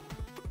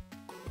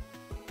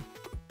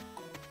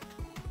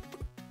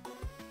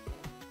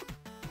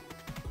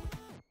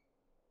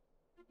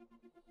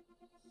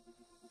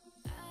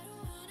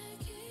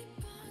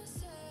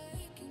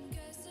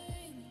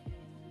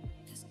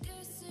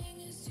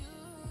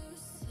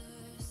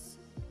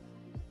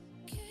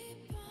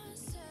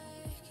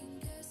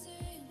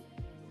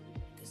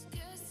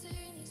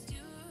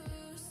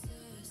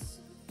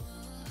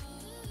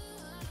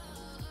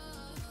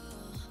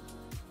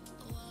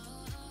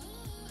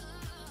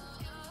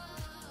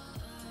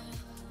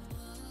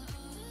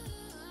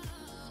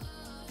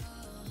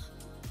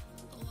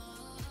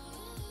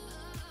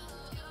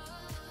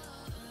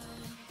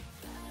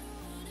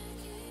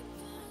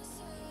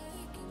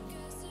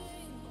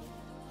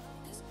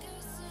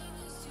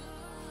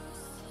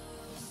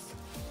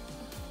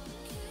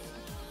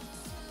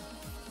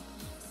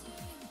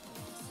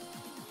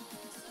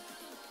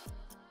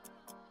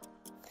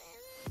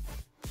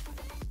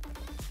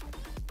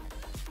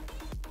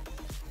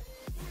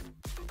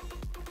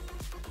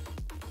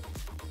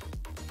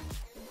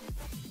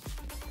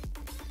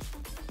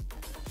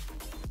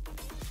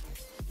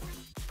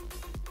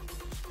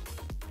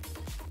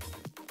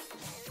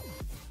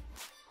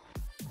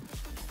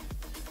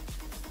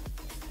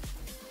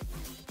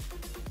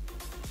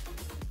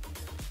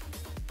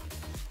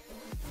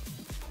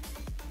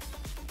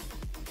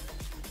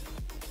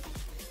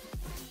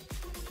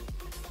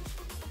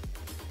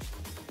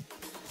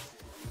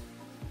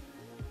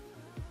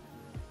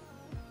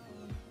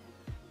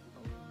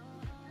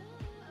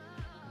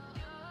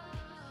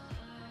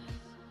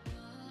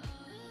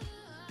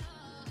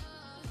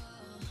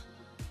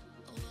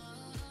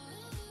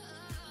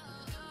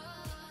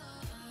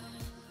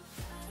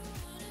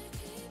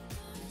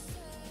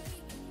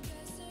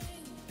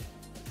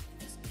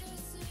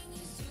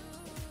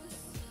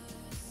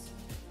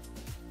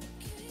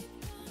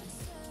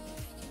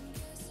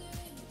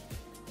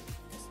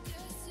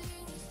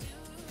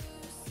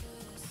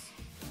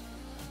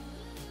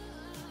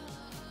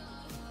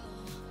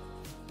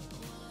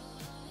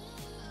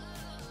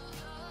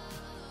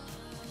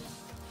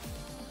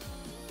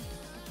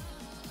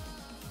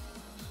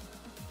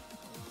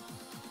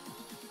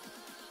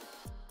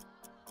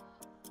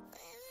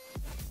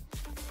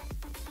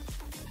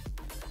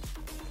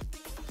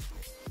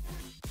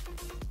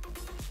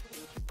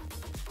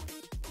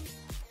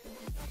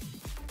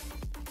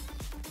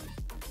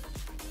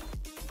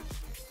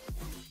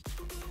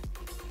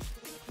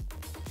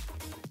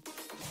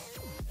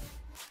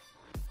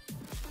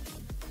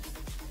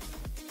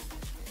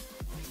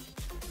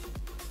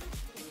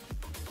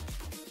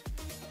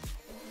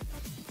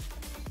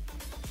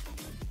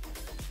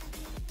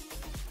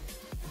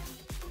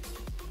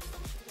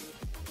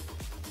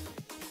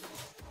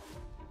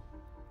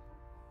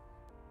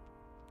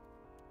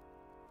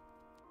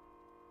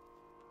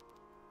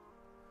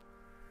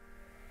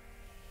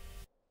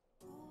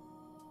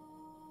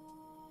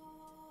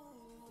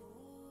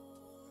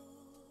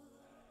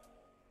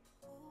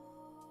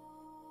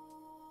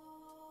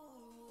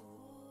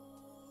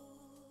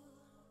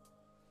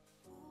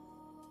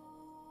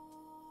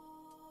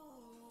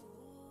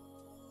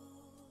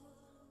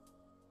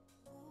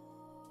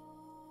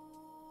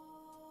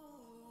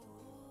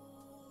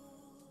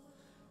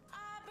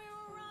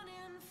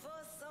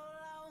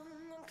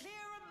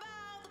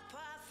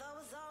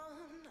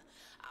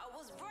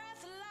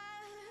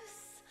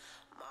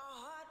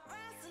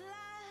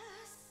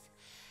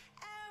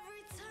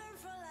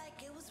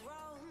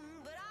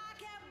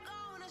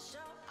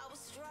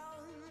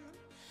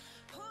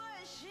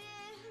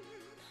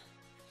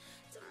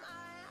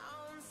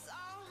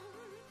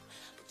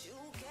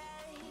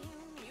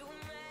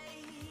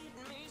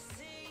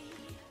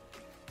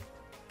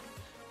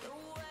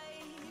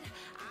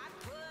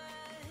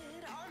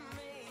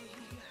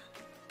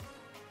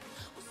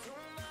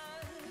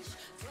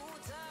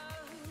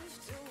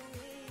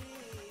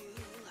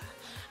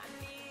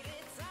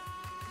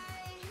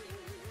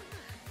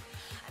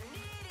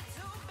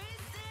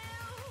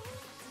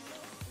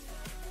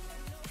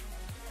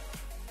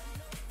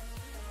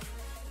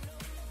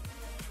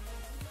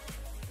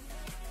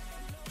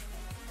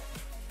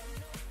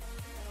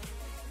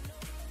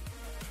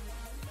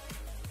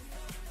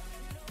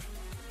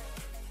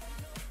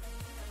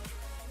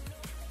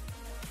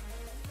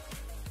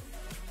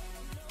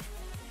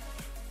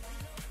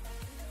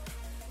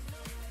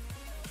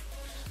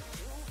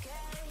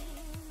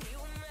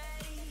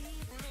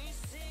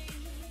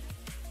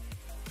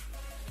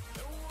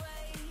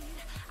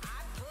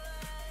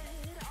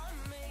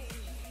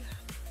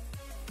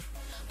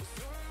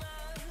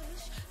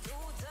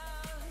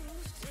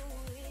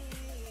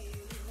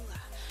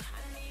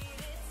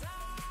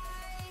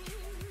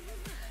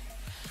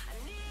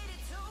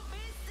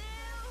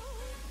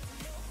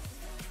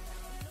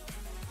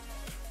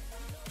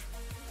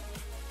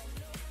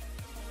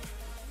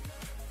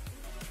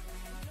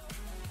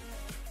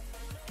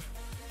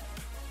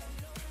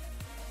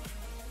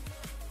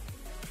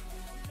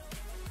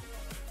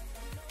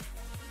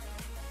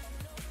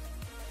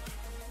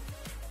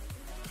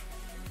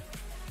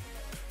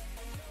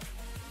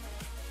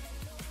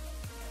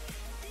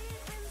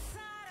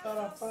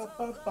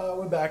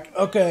 We're back.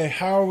 Okay,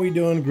 how are we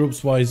doing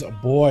groups wise,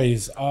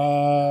 boys?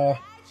 Double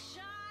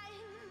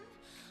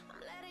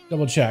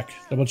check.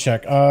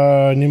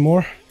 Any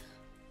more?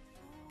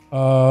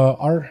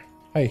 Art.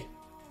 Hey,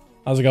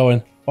 how's it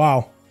going?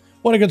 Wow,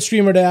 what a good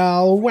streamer,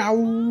 Dal.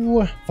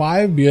 Wow,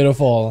 5,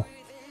 beautiful.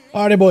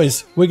 Alrighty,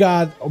 boys, we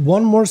got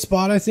one more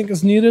spot I think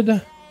is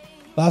needed.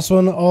 Last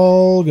one,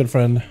 all good,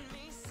 friend.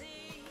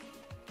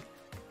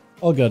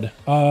 All good.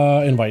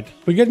 Invite.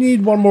 We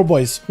need one more,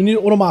 boys. We need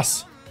uno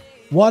más.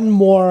 One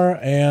more,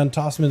 and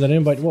toss me that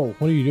invite. Whoa,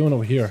 what are you doing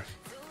over here?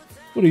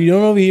 What are you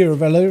doing over here,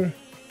 fella?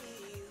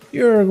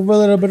 You're a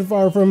little bit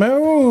far from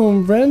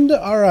home, friend.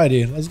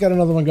 Alrighty, let's get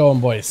another one going,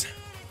 boys.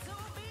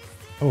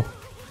 Oh.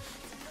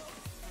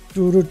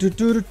 Groups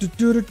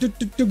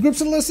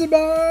and listen,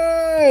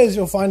 boys.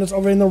 You'll find us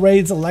over in the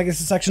raids, the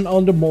legacy section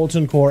under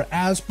Molten Core,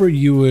 as per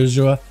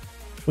usual.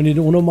 We need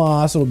uno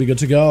más, so we'll be good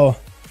to go.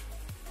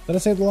 Did I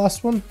say the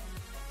last one?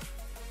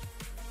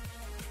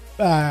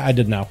 I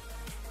did now.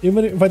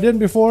 Even if I didn't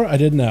before, I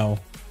did now.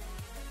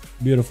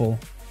 Beautiful.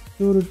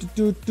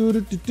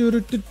 Reverence.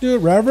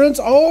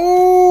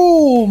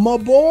 Oh, my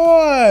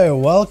boy.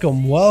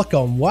 Welcome.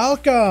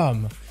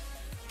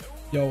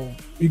 Yo,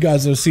 you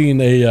guys are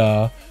seeing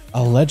a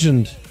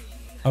legend.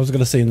 I was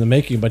gonna say in the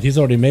making, but he's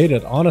already made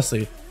it.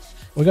 Honestly,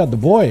 we got the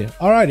boy.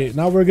 Alrighty,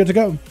 now we're good to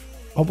go.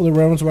 Hopefully,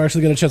 Reverence will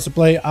actually get a chance to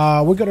play.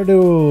 We're gonna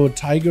do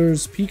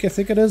Tiger's Peak, I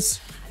think it is.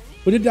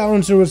 We did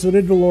Dalaran Service, we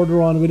did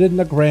Dalaran, we did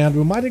Nagrand.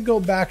 We might go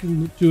back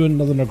and do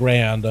another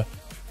Nagrand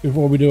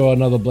before we do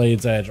another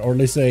Blade's Edge, or at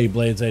least a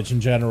Blade's Edge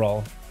in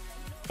general.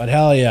 But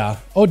hell yeah.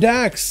 Oh,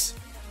 Dax!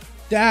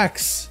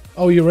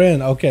 Oh, you're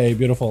in. Okay,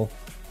 beautiful.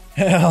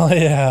 Hell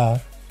yeah.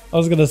 I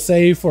was gonna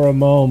say for a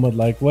moment,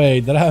 like,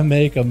 wait, did I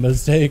make a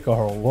mistake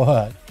or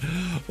what?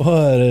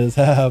 What is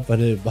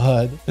happening,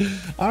 bud?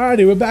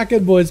 Alrighty, we're back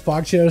in, boys.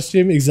 PogShare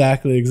stream.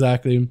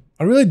 Exactly.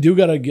 I really do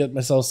gotta get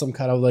myself some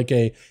kind of like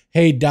a,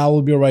 hey, Dal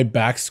will be right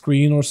back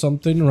screen or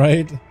something,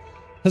 right?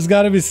 There's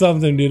gotta be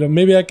something, dude.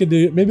 Maybe I could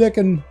do, maybe I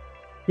can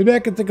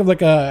think of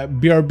like a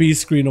BRB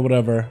screen or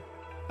whatever.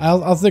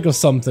 I'll think of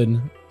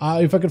something.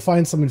 If I could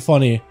find something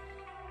funny,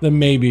 then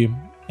maybe.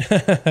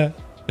 Maybe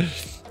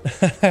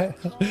I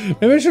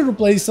should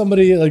replace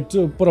somebody, like,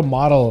 to put a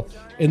model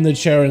in the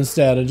chair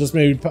instead, and just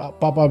maybe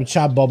pop up a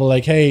chat bubble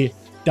like, hey,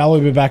 Dal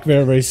will be back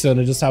very, very soon,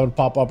 and just have it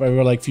pop up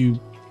every like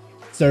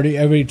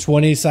every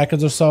 20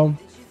 seconds or so.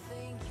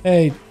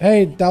 Hey,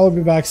 Dal will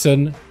be back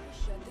soon.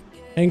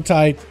 Hang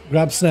tight,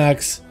 grab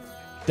snacks.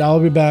 Dal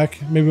will be back.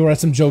 Maybe we'll write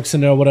some jokes in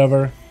there or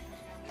whatever.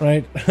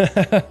 Right?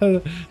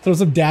 Throw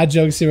some dad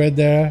jokes here and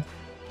there.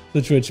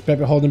 The Twitch,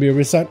 Pepe holding me a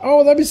resign.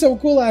 Oh, that'd be so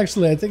cool,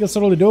 actually. I think it's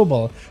totally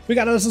doable. We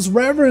got ASUS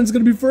Reverence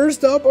gonna be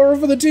first up over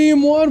for the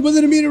team one with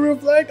an immediate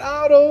reflect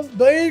out of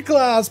Blade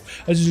Clasp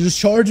as you just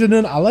charge it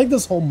in. I like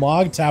this whole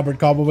Mog Tabard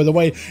combo, by the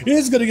way.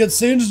 He's gonna get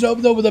singed up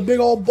though with a big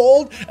old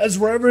bolt as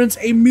Reverence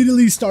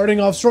immediately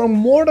starting off strong.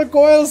 Mortar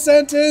Coil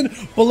sent in.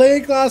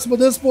 Blade Clasp at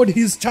this point,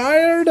 he's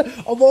tired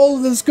of all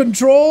of this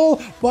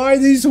control by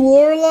these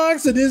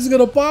Warlocks, and he's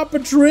gonna pop a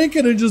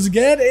trinket and just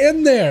get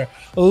in there.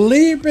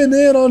 Leaping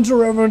in onto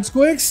Reverence.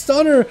 Quick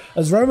stunner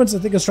as Reverence, I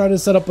think, is trying to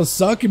set up a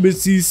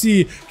Succubus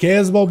CC.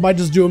 Chaosbolt might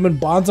just do him, and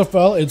Bonza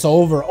fell. It's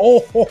over.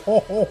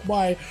 Oh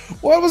my.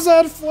 What was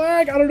that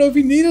flag? I don't know if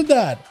he needed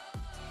that.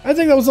 I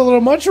think that was a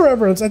little much,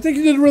 Reverence. I think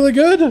he did really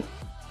good.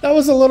 That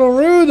was a little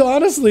rude,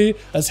 honestly.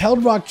 As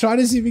Heldrock trying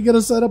to see if he can get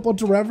a set up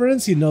onto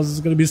Reverence. He knows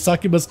it's going to be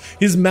Succubus.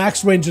 He's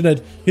max ranging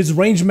it. His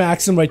range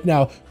maxing right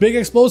now. Big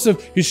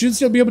explosive. He should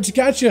still be able to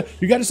catch you.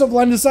 You got yourself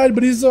lined aside,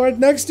 but he's right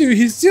next to you.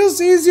 He still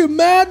sees you.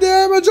 Mad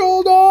damage.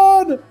 Hold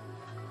on.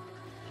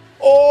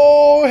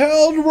 Oh,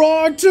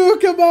 Heldrock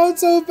took him out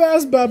so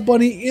fast. Bad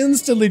Bunny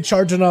instantly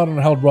charging out on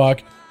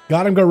Heldrock.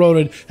 Got him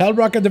corroded.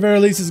 Heldrock at the very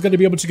least is going to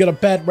be able to get a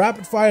pet.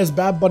 Rapid fire as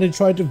Bad Bunny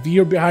tried to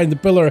veer behind the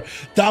pillar.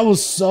 That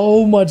was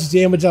so much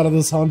damage out of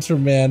this Hunter,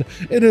 man.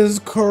 It is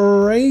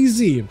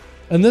crazy.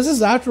 And this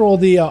is after all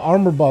the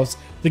armor buffs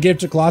they gave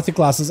to classic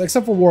classes,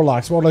 except for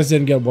Warlocks. Warlocks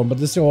didn't get one, but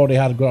this already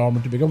had good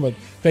armor to begin with.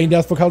 Feign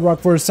Death for Heldrock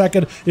for a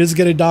second. Is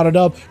getting dotted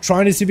up,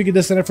 trying to see if he can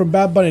disconnect from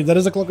Bad Bunny. That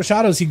is a Cloak of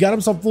Shadows. He got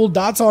himself full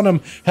dots on him.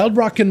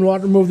 Heldrock can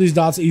remove these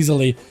dots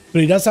easily, but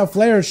he does have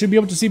Flare. Should be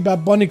able to see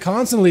Bad Bunny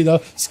constantly,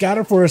 though.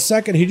 Scatter for a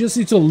second. He just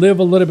needs to live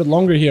a little bit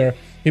longer here.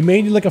 He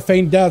may need like a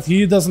Feign Death.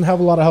 He doesn't have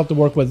a lot of health to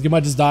work with. He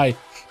might just die.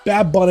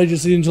 Bad Bunny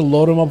just needs to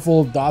load him up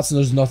full of dots, and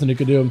there's nothing he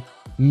could do.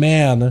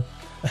 Man.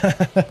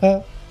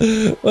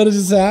 What has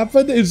just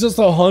happened? It's just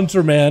a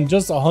Hunter, man.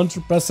 Just a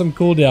Hunter press some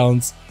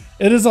cooldowns.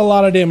 It is a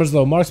lot of damage,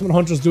 though. Marksman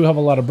Hunters do have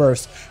a lot of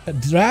burst.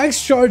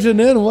 Drag's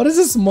charging in. What is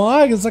this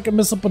Mog? It's like a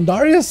Missa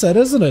Pandaria set,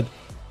 isn't it?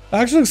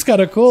 Actually looks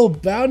kind of cool.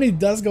 Bounty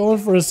does go in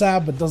for a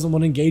sap, but doesn't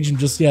want to engage him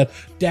just yet.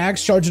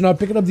 Dax charging up,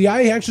 picking up the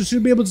eye. He actually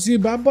should be able to see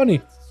Bad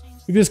Bunny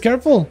if he's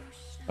careful.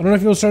 I don't know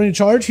if he was trying to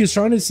charge. He's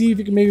trying to see if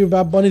he can maybe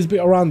Bad Bunny's be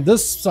around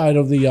this side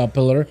of the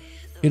pillar.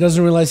 He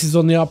doesn't realize he's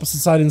on the opposite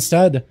side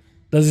instead.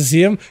 Does he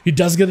see him? He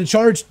does get a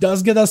charge,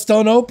 does get a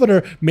stun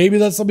opener. Maybe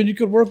that's something you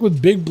could work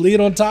with. Big bleed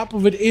on top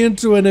of it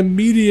into an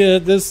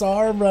immediate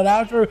disarm right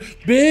after.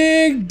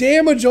 Big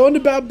damage on the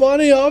Bad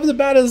Bunny off the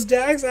bat as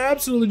Dax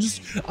absolutely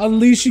just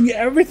unleashing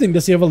everything.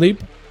 Does he have a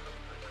leap?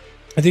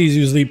 I think he's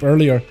used leap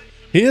earlier.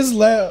 He is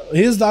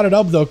dotted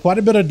up though. Quite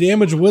a bit of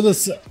damage with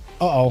us.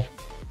 Uh-oh,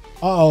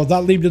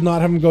 that leap did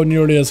not have him go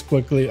nearly as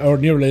quickly or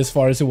nearly as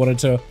far as he wanted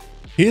to.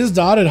 He is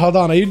dotted. Hold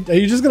on, are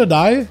you just gonna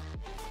die?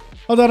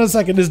 Hold on a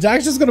second. Is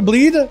Dax just gonna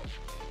bleed?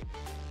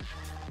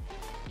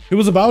 He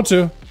was about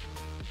to.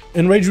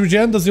 Enrage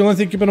regen, that's the only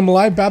thing keeping him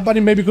alive. Bad Bunny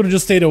maybe could have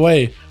just stayed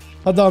away.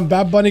 Hold on,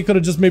 Bad Bunny could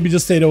have just maybe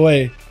just stayed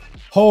away.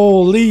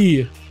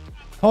 Holy.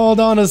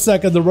 Hold on a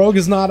second. The rogue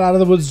is not out of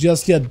the woods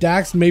just yet.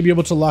 Dax may be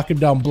able to lock him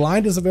down.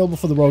 Blind is available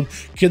for the rogue.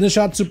 Kidney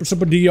shot,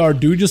 super DR.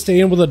 Do you just stay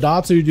in with the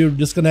dots or you do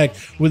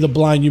disconnect with the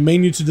blind? You may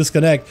need to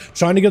disconnect.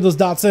 Trying to get those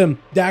dots in.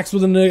 Dax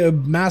with a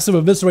massive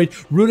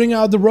eviscerate. Rooting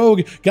out the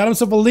rogue. Got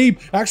himself a leap.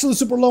 Actually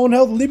super low in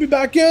health. Leaping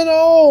back in.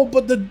 Oh,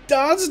 but the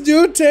dots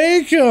do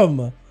take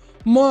him.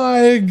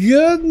 My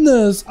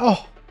goodness.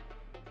 Oh.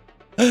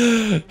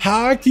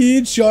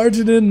 Hockey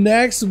charging in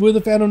next with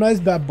a Phantom Knights.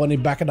 Bad Bunny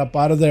backing up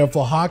out of there.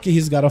 For Hockey,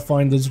 he's got to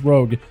find this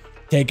rogue.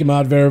 Take him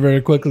out very,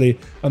 very quickly.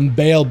 And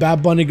Bale,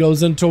 Bad Bunny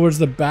goes in towards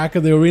the back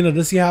of the arena.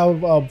 Does he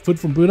have food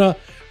from Buna?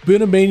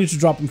 Buna may need to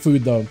drop him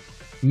food though.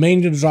 May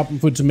need to drop him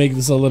food to make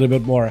this a little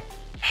bit more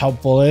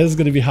helpful. It is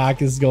going to be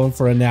Hockey's going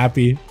for a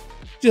nappy.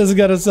 Just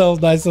got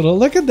himself nice little,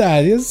 look at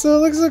that. He looks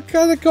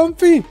kind of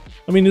comfy.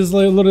 I mean, he's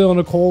literally on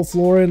a cold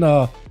floor in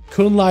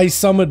Kunlai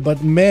Summit,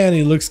 but man,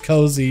 he looks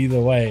cozy either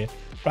way.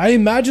 I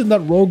imagine that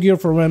rogue gear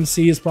from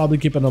MC is probably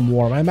keeping him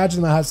warm. I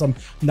imagine that has some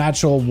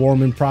natural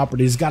warming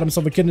properties. Got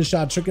himself a kidney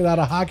shot, took it out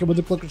of Hockey with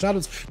the clicker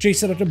shots.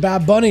 Chase it after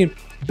Bad Bunny.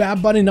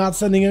 Bad Bunny not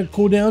sending in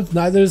cooldowns.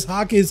 Neither is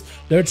Hockey's.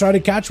 They're trying to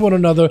catch one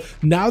another.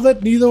 Now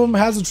that neither of them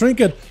has a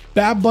trinket,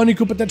 Bad Bunny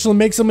could potentially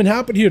make something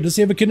happen here. Does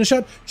he have a kidney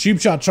shot?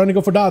 Cheap shot, trying to go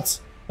for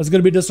dots. That's going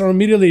to be disarmed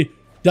immediately.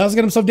 Does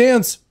get himself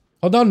dance.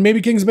 Hold on,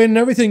 maybe Kingsbane and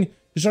everything.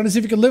 He's trying to see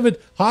if he can live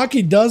it.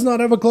 Hockey does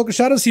not have a cloak of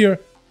shadows here.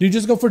 Do you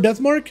just go for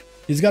death mark?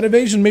 He's got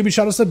evasion. Maybe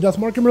Shadow Step death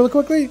mark him really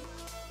quickly?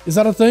 Is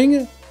that a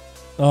thing?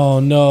 Oh,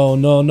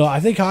 no.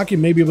 I think Hockey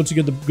may be able to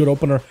get the good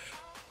opener.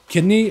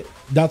 Kidney,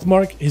 death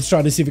mark. He's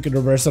trying to see if he can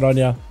reverse it on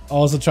you.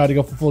 Also try to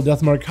go for full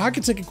death mark. Hockey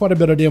taking quite a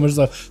bit of damage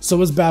though.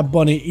 So is Bad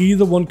Bunny.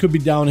 Either one could be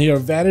down here.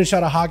 Vanish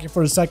out of Hockey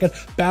for a second.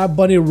 Bad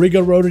Bunny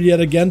rigor-roaded yet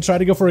again. Try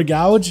to go for a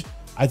gouge.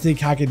 I think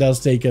Hockey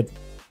does take it.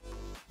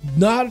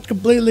 Not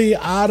completely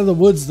out of the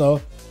woods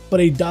though,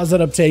 but he does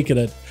end up taking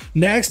it.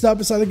 Next up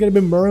is either going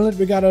to be Merlin.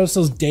 We got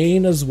ourselves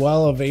Dane as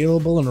well,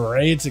 available and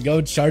ready to go,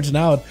 charging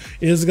out.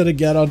 Is going to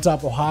get on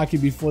top of Hockey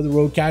before the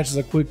rogue catches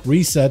a quick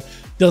reset.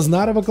 Does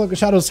not have a Cloak of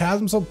Shadows, has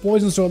himself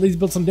poison, so at least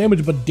build some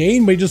damage, but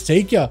Dane may just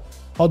take you.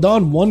 Hold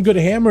on, one good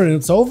hammer and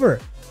it's over.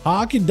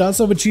 Hockey does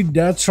have a cheat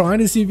death, trying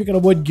to see if he can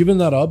avoid giving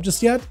that up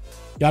just yet.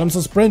 Got him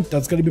some sprint.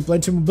 That's going to be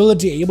plenty of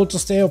mobility, able to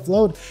stay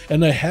afloat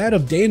and ahead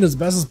of Dane as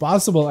best as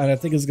possible. And I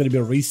think it's going to be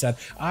a reset.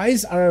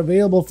 Eyes are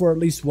available for at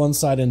least one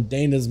side, and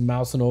Dane is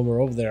mousing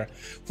over there.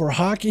 For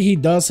Hockey, he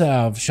does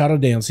have Shadow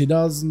Dance. He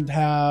doesn't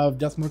have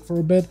Deathmark for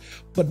a bit,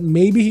 but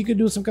maybe he could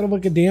do some kind of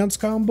like a dance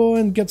combo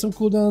and get some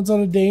cooldowns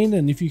out of Dane.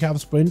 And if you have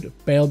sprint,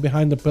 bail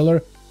behind the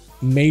pillar,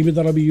 maybe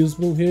that'll be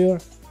useful here.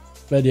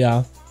 But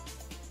yeah.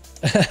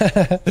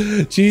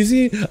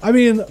 Cheesy. I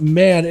mean,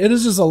 man, it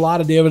is just a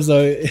lot of damage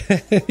though.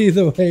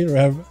 Either way,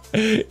 remember.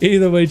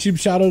 Either way, cheap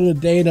shout out to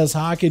Dane as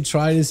Hockey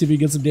trying to see if he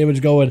gets some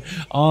damage going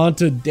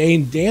onto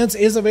Dane. Dance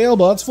is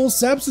available. That's full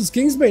sepsis,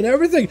 Kingsbane,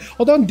 everything.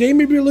 Hold on, Dane,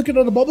 maybe you're looking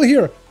at a bubble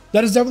here.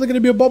 That is definitely going to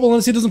be a bubble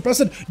unless he doesn't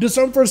press it.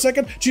 Disarm for a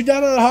second. Cheat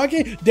down on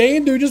Hockey.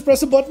 Dane, do you just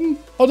press a button?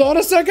 Hold on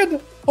a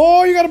second.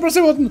 Oh, you got to press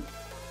a button.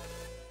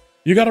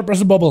 You got to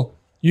press a bubble.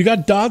 You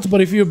got dots, but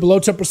if you're below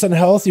 10%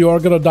 health, you are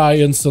going to die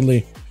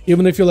instantly.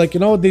 Even if you're like, you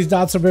know, these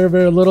dots are very,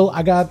 very little.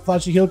 I got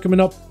flashy heal coming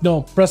up.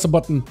 No, press a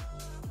button.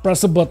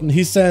 Press a button.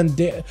 He's saying,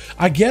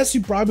 I guess he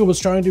probably was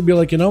trying to be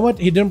like, you know what?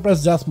 He didn't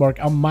press death mark.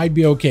 I might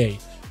be okay.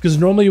 Because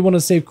normally you want to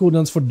save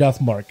cooldowns for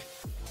death mark.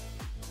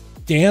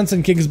 Dance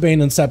and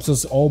Kingsbane and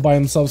Sepsis all by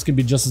themselves can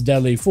be just as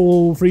deadly.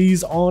 Full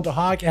freeze onto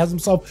Hockey. Has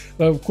himself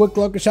a quick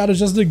look of shadows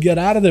just to get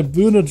out of there.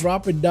 Buna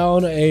dropping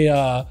down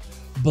a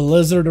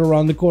blizzard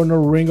around the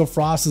corner. Ring of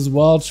Frost as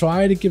well.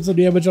 Trying to give some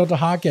damage onto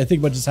Hockey. I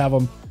think we'll just have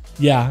him.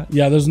 Yeah,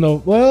 there's no...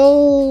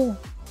 Well,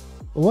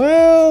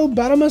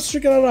 Battlemaster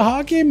stricken out of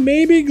Hockey.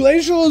 Maybe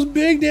Glacial is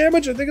big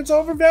damage. I think it's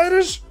over.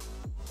 Vanish.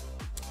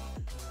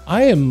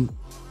 I am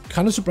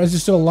kind of surprised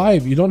he's still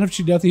alive. You don't have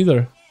cheat death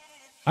either.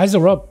 Eyes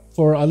are up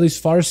for at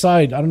least far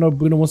side. I don't know if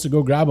Bruno wants to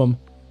go grab him.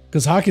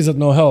 Because Hockey's at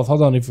no health.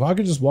 Hold on. If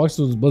Hockey just walks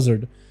through this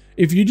blizzard.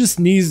 If you just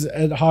sneeze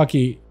at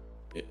Hockey,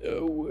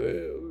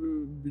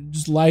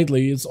 just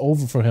lightly, it's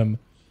over for him.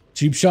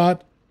 Cheap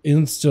shot.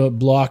 Insta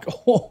block.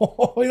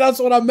 Oh, that's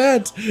what I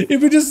meant.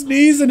 If you just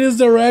sneeze in his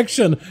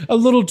direction a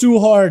little too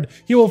hard,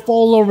 he will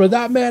fall over.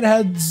 That man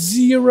had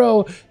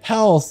 0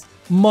 health.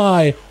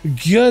 my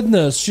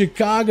goodness.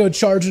 Chicago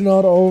charging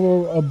out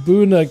over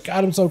Buna.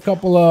 Got himself a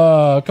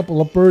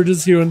couple of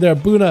purges here and there.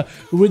 Buna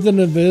within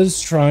a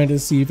viz, trying to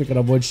see if he can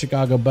avoid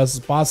Chicago best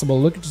as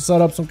possible. Looking to set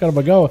up some kind of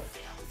a go.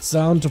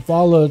 Sound to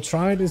follow.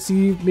 Trying to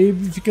see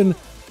maybe if you can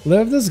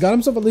live this. Got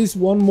himself at least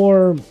one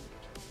more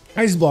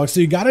ice block. So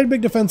you got a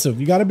big defensive.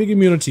 You got a big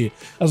immunity.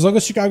 As long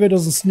as Chicago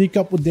doesn't sneak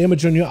up with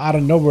damage on you out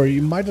of nowhere,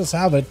 you might just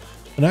have it.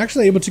 And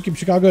actually able to keep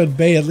Chicago at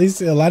bay, at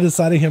least line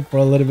deciding him for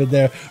a little bit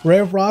there. Ray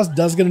of Frost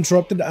does get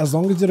interrupted. As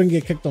long as you don't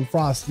get kicked on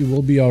Frost, you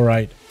will be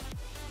alright.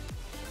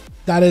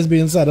 That is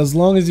being said, as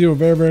long as you're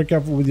very, very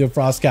careful with your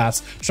Frost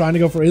cast. Trying to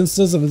go for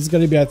instance, if it's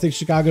going to be, I think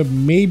Chicago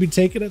may be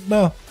taking it.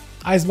 No.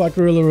 Ice block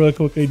really, really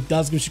quickly.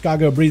 Does give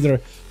Chicago a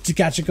breather to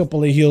catch a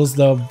couple of heals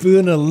though.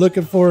 Buna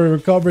looking for a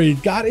recovery.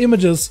 Got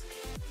images.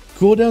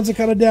 Cooldowns are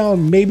kind of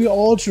down. Maybe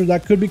Ultra,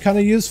 that could be kind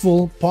of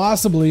useful.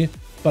 Possibly.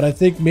 But I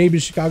think maybe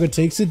Chicago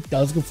takes it.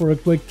 Does go for a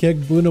quick kick.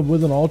 Buna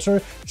with an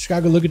Ultra.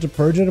 Chicago looking to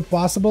purge it if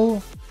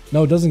possible.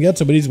 No, it doesn't get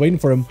to, but he's waiting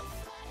for him.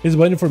 He's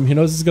waiting for him. He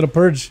knows he's going to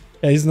purge.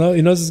 Yeah,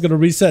 he knows he's going to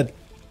reset.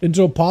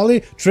 Into a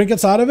poly.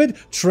 Trinket's out of it.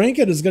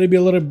 Trinket is going to be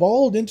a little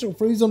bold. Into a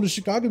free zone to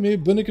Chicago.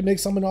 Maybe Buna can make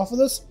something off of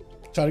this.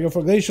 Try to go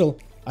for Glacial.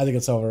 I think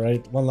it's over,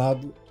 right? One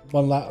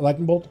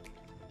lightning bolt.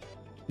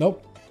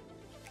 Nope.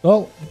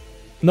 Oh,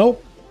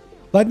 nope.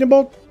 Lightning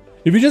bolt.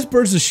 If you just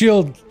burst the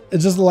shield,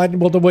 it's just a lightning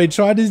bolt away.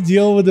 Try to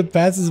deal with the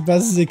pets as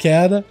best as you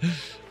can.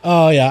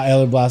 Oh yeah,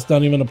 Alien Blast.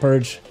 Not even a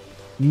purge.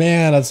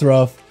 Man, that's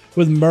rough.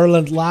 With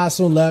Merlin,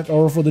 last one left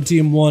over for the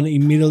team one.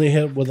 Immediately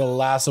hit with a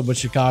lasso with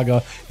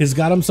Chicago. He's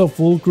got himself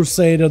full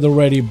Crusader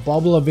already.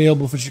 Bubble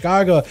available for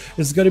Chicago.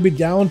 It's going to be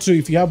down to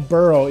if you have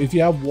Burrow, if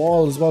you have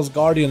Wall as well as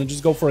Guardian, and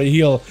just go for a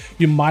heal.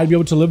 You might be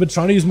able to live it.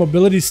 Trying to use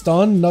mobility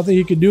stun. Nothing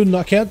he can do.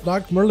 Can't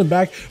knock Merlin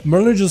back.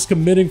 Merlin just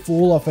committing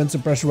full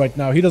offensive pressure right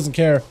now. He doesn't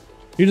care.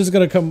 He's just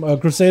going to come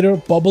Crusader,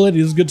 bubble it.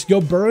 He's good to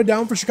go. Burrow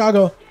down for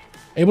Chicago.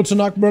 Able to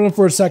knock Merlin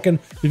for a second.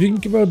 If you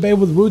can keep him at bay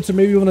with roots or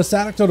maybe even a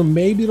static totem,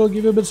 maybe it'll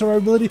give you a bit of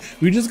survivability.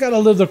 You just gotta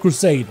live the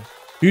Crusade.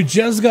 You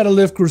just gotta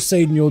live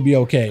Crusade and you'll be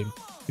okay.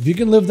 If you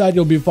can live that,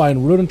 you'll be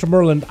fine. Root into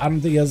Merlin, I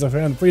don't think he has a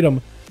fan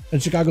freedom.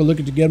 And Chicago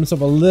looking to get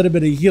himself a little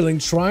bit of healing,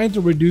 trying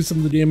to reduce some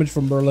of the damage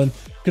from Merlin,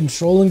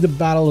 controlling the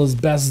battle as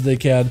best as they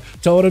can.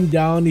 Totem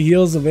down, the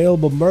heals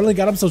available. Merlin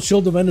got himself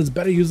shield event, it's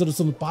better use it as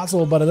soon as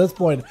possible, but at this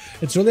point,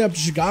 it's really up to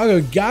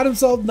Chicago. Got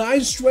himself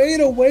nice straight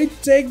away to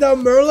take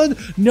down Merlin.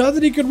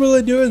 Nothing he could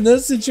really do in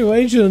this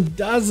situation.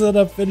 Does end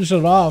up finishing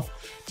it off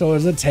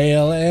towards the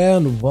tail,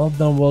 and well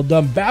done, well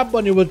done. Bad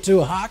Bunny with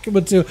 2, Hockey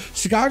with 2,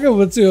 Chicago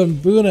with 2,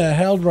 and Buna,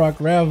 Heldrock,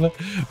 Rev.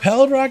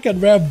 Heldrock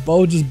and Rev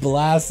both just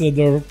blasted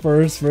the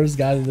first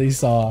guy that they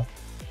saw.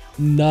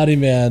 Nutty,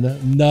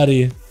 man.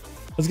 Nutty.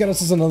 Let's get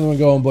us another one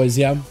going, boys,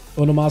 yeah?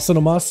 Uno mas.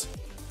 Well,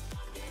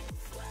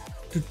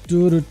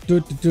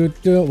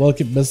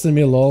 keep missing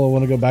me, lol. I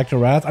want to go back to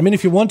Wrath. I mean,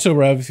 if you want to,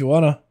 Rev, if you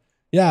want to.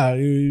 Yeah,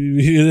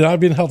 you're not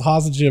being held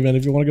hostage here, man.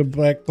 If you want to go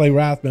back play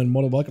Wrath, man,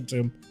 more than welcome to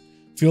him.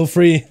 Feel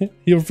free.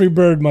 You're a free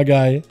bird, my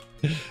guy.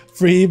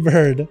 Free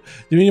bird. Do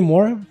you need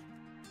more?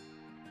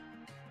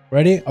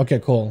 Ready? Okay,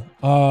 cool.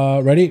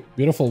 Ready?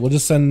 Beautiful. We'll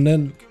just send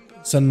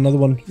another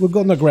one. We'll go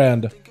in the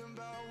grand.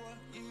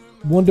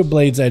 Won't do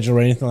Blade's Edge or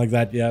anything like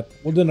that yet.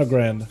 We'll do in a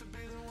grand.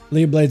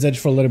 Leave Blade's Edge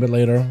for a little bit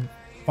later.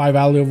 5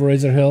 Alley over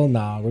Razor Hill?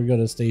 Nah, we're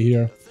gonna stay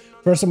here.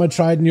 First time I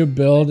tried new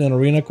build in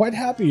Arena. Quite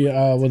happy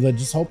with it.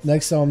 Just hope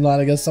next time I'm not,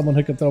 I guess, someone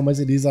who can throw my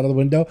CDs out of the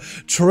window.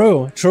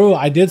 True.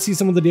 I did see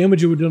some of the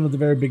damage you were doing at the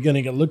very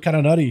beginning. It looked kind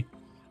of nutty.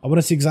 I want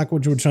to see exactly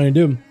what you were trying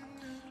to do.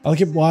 I'll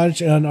keep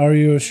watch, and are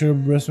you sure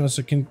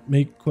Breastmaster can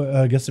make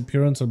guest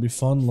appearance? It'll be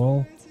fun,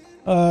 lol.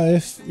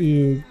 If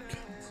you...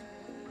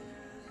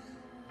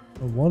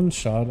 A one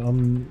shot,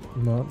 I'm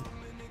not...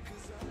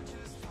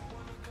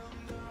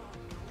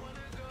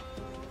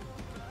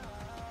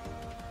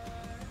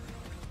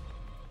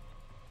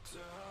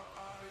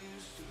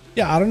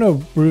 Yeah, I don't know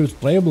if Bruce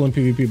playable in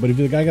PvP, but if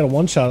the guy got a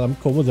one shot, I'm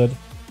cool with it.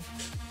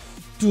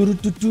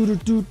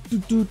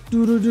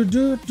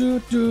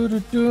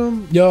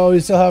 Yo, you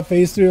still have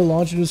phase 3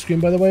 launch in the screen,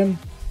 by the way?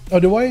 Oh,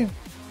 do I?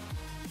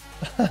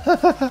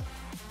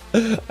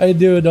 I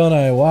do, don't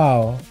I?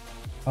 Wow.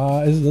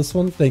 Is it this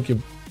one? Thank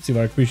you,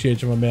 Sivar. I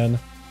appreciate you, my man.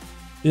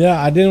 Yeah,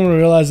 I didn't even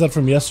realize that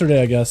from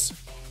yesterday, I guess.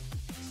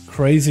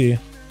 Crazy.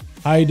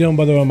 How you doing,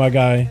 by the way, my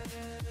guy?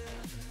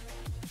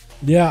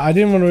 Yeah, I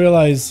didn't even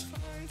realize.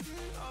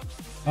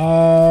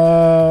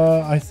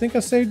 I think I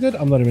saved it.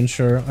 I'm not even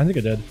sure. I think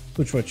I did.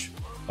 Twitch.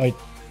 Wait.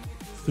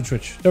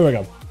 Twitch. There we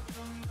go.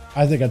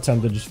 I think I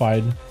attempted just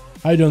fine.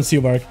 How you doing,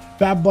 Seabark?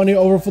 Bad Bunny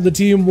over for the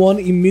team one.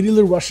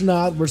 Immediately rushing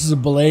out versus a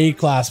Blade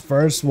class.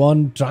 First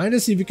one. Trying to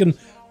see if you can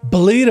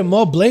bleed him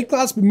up. Blade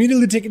class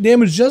immediately taking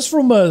damage just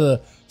from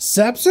a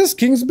sepsis.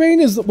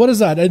 Kingsbane is, what is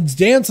that? It's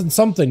dance and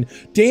something.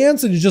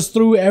 Dance, and you just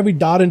threw every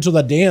dot into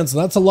the dance.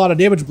 And that's a lot of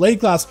damage. Blade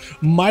class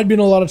might be in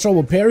a lot of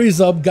trouble.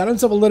 Parries up. Got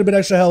himself a little bit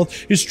extra health.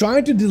 He's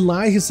trying to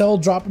deny his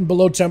health, dropping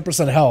below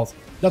 10% health.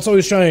 That's what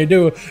he's trying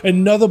to do.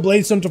 Another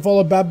Blade Stone to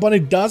follow. Bad Bunny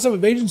does have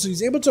evasion, so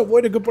he's able to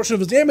avoid a good portion of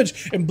his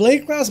damage. And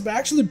Blade Grasp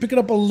actually picking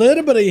up a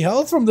little bit of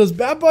health from this.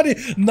 Bad Bunny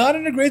not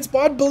in a great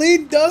spot.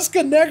 Bleed does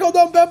connect. Hold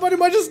on, Bad Bunny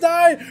might just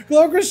die.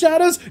 Cloaker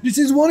Shadows, he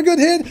sees one good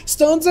hit,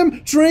 stuns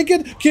him,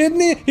 Trinket,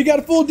 Kidney, he got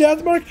a full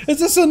death mark. Is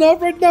this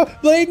enough right now?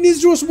 Blade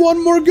needs just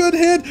one more good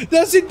hit.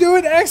 Does he do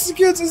it?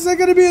 Executes. Is that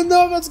gonna be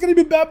enough? That's gonna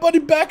be Bad Bunny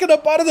backing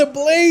up out of the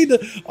Blade.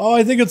 Oh,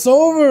 I think it's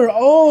over.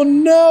 Oh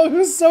no, he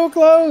was so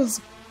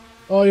close.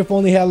 Oh, if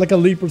only he had like a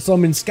leap or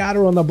something.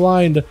 Scatter on the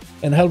blind.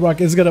 And Hellrock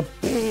is gonna...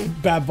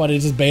 Bad Bunny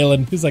just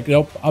bailing. He's like,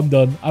 nope, I'm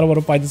done. I don't want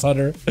to fight this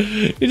hunter.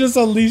 He just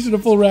unleashed a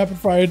full rapid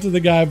fire to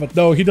the guy, but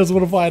no, he doesn't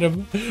want to fight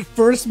him.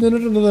 First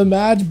minute into the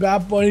match,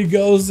 Bad Bunny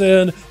goes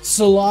in,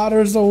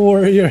 slaughters a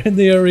warrior in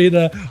the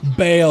arena,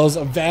 bails,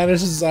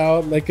 vanishes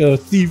out like a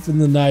thief in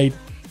the night.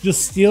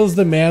 Just steals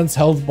the man's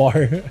health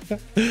bar.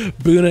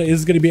 Buna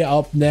is going to be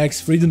up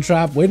next. Freedom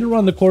Trap waiting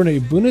around the corner.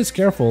 If Buna is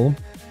careful...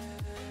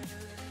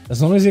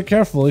 As long as you're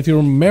careful, if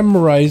you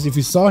memorize, if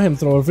you saw him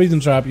throw a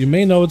freezing trap, you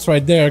may know it's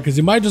right there, because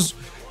you might just,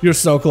 you're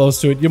so close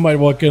to it, you might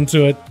walk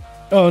into it.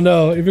 Oh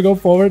no, if you go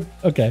forward,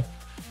 okay.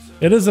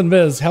 It is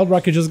invis.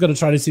 Hellrock is just going to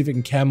try to see if it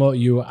can camo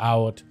you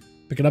out.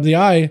 Picking up the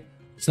eye,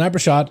 sniper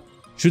shot,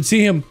 should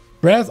see him.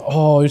 Breath,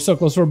 oh, you're so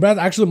close for a breath,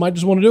 actually might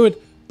just want to do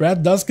it.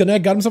 Breath does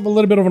connect, got himself a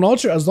little bit of an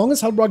altar. As long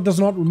as Hellrock does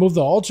not remove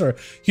the altar,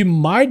 he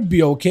might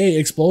be okay.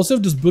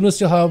 Explosive, does Buna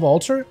still have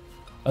altar?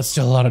 That's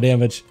still a lot of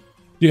damage.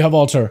 Do you have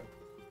altar?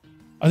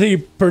 I think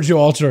you purged your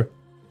altar.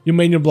 You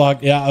made your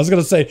block. Yeah, I was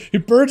gonna say, you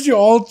purged your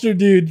altar,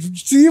 dude.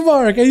 See,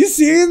 Mark, are you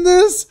seeing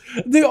this?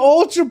 The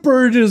altar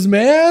purges,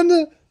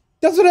 man.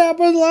 That's what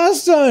happened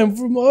last time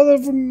from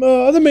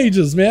other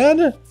mages,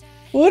 man.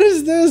 What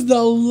is this?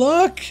 The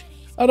luck.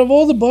 Out of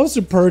all the buffs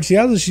to purge, he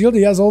has a shield,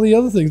 he has all the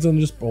other things, and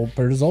just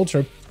purge his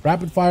altar.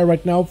 Rapid fire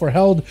right now for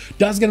Held.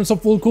 Does get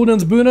himself full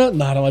cooldowns. Buna,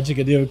 not much you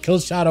can do. Kill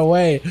shot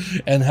away.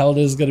 And Held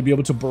is going to be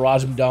able to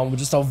barrage him down with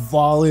just a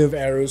volley of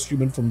arrows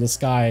shooting from the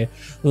sky.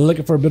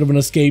 Looking for a bit of an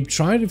escape.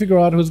 Trying to figure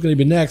out who's going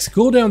to be next.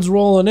 Cooldowns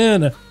rolling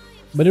in.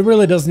 But he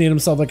really does need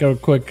himself like a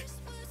quick...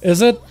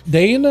 Is it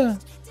Dane?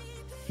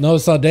 No,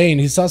 it's not Dane.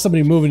 He saw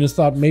somebody moving and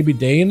thought maybe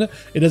Dane.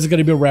 It is going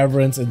to be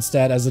Reverence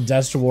instead as a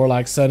Destro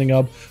Warlock setting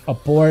up a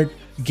port,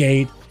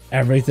 gate,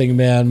 everything,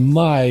 man.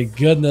 My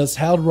goodness.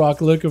 Hellrock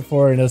looking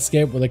for an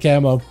escape with a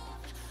camo.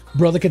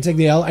 Brother can take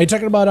the L. Are you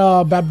talking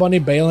about Bad Bunny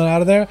bailing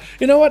out of there?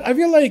 You know what? I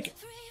feel like...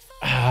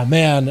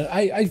 man.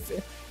 I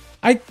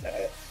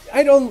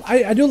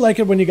do like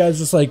it when you guys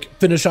just like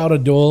finish out a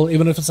duel,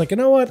 even if it's like, you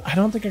know what? I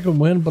don't think I can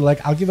win, but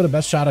like I'll give it the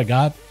best shot I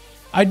got.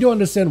 I do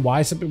understand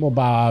why some people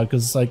bow out,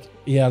 because it's like,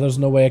 yeah, there's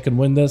no way I can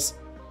win this.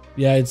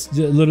 Yeah, it's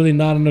literally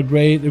not in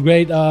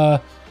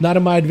not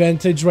in my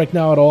advantage right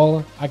now at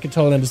all. I can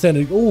totally understand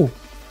it. Ooh.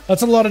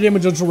 That's a lot of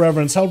damage onto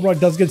Reverence. Hellrock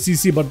does get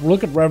CC, but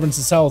look at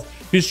Reverence's health.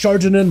 He's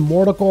charging in.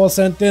 Mortal Coil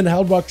sent in.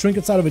 Hellrock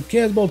trinkets out of it.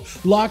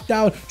 Chaosbolt locked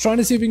out. Trying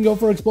to see if he can go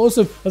for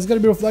explosive. That's going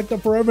to be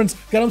reflected for Reverence.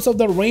 Got himself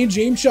that range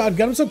aim shot.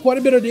 Got himself quite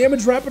a bit of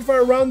damage. Rapid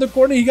fire around the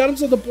corner. He got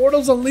himself the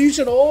portals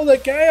unleashing. Oh, the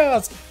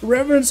chaos.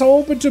 Reverence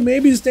hoping to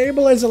maybe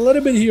stabilize a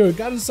little bit here.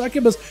 Got his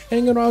succubus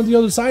hanging around the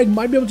other side.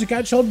 Might be able to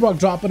catch Hellrock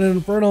dropping an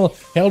infernal.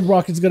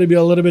 Hellrock is going to be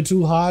a little bit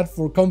too hot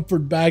for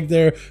comfort back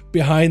there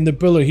behind the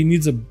pillar. He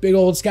needs a big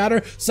old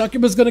scatter.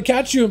 Succubus going to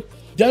catch you.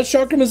 Death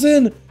Chakram is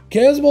in.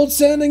 Chaosbolt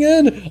standing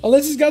in.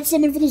 Unless he's got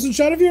something for this in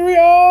Shadow Fury.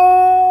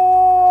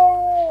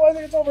 Oh, I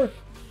think it's over.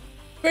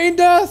 Feign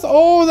Death.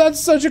 Oh, that's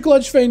such a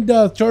clutch Feign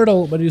Death.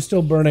 Turtle, but he's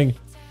still burning.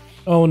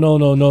 Oh, no.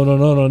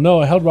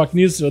 Hellrock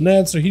needs an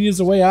answer. He needs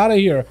a way out of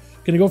here.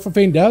 Can he go for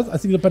Feign Death? I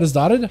think the pet is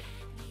dotted.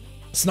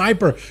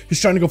 Sniper. He's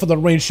trying to go for the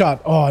range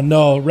shot. Oh,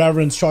 no.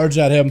 Reverence charged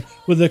at him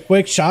with a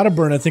quick Shadow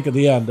Burn, I think, at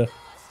the end.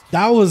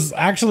 That was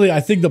actually,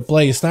 I think, the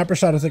play. Sniper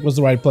shot, I think, was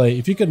the right play.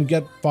 If you can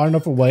get far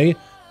enough away,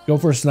 go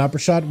for a sniper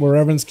shot where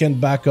Reverence can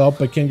back up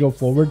but can go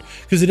forward,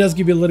 because it does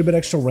give you a little bit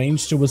extra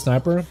range to a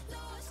sniper.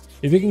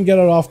 If you can get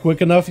it off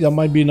quick enough, that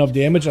might be enough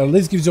damage. At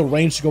least gives you a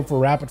range to go for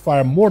rapid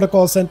fire. Mortal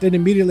Coil sent in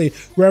immediately.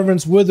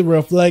 Reverence with the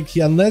reflect.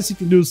 Unless you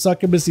can do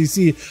Succubus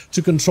CC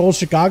to control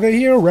Chicago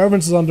here,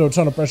 Reverence is under a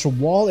ton of pressure.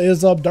 Wall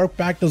is up. Dark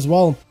Pact as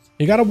well.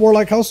 You got a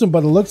Warlock costume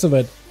by the looks of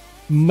it.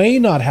 May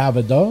not have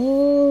it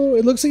though.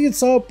 It looks like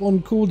it's up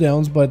on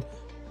cooldowns, but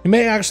you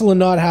may actually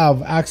not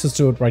have access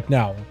to it right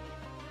now.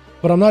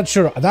 But I'm not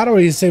sure. That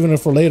already is saving it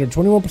for later.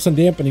 21%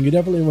 dampening. You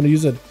definitely want to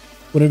use it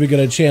whenever you get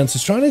a chance.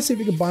 He's trying to see if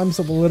he can buy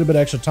himself a little bit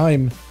extra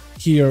time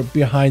here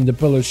behind the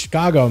pillar.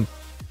 Chicago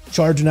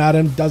charging at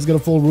him. Does get a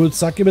full root.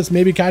 Succubus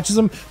maybe catches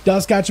him.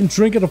 Does catch him.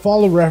 Trinket to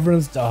follow.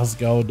 Reverence does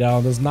go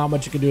down. There's not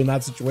much you can do in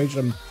that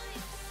situation.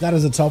 That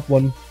is a tough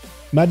one.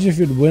 Imagine if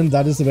you'd win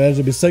that disadvantage.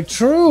 It'd be sick.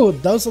 True.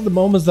 Those are the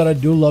moments that I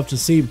do love to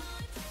see.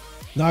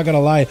 Not gonna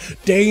lie.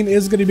 Dane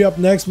is gonna be up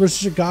next versus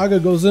Chicago.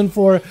 Goes in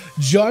for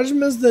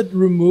judgments that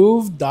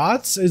remove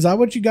dots. Is that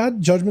what you got?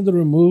 Judgment that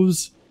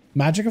removes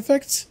magic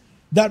effects?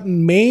 That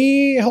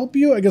may help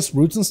you, I guess,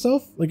 roots and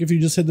stuff. Like if you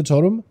just hit the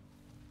totem.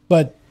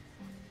 But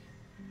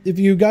if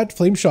you got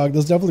Flame Shock,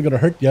 that's definitely gonna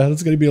hurt you.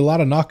 That's gonna be a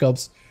lot of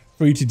knockups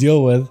for you to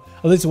deal with.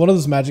 At least one of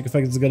those magic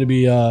effects is gonna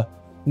be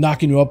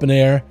knocking you up in the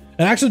air,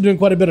 and actually doing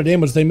quite a bit of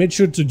damage. They made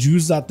sure to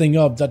juice that thing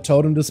up, that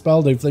totem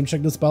dispel, they flame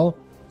check dispel.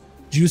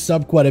 Juice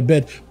up quite a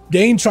bit.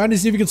 Dane trying to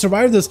see if he can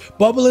survive this.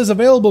 Bubble is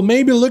available.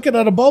 Maybe looking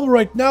at a bubble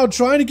right now,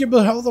 trying to keep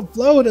the health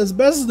afloat as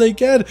best as they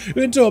can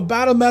into a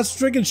battle match,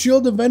 stricken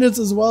shield of vengeance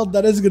as well.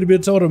 That is going to be a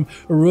totem,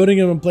 rooting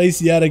him in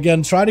place yet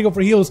again. Trying to go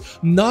for heals,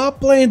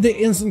 not playing the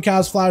instant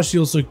cast flash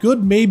heal, so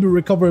could maybe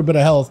recover a bit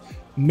of health.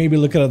 Maybe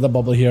looking at the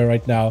bubble here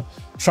right now.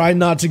 Try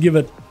not to give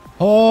it.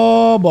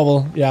 Oh,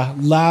 bubble. Yeah,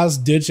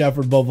 last ditch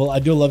effort bubble. I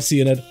do love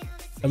seeing it.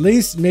 At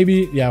least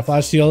maybe, yeah,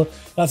 flash heal.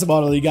 That's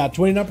about all you got.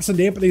 29%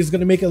 damage is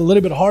going to make it a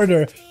little bit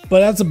harder, but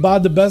that's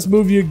about the best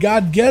move you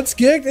got. Gets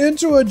kicked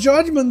into a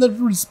judgment that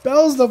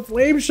repels the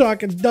flame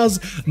shock and does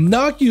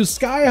knock you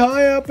sky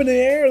high up in the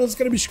air. That's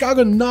going to be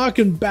Chicago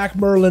knocking back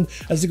Merlin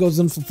as he goes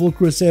in for full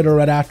Crusader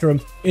right after him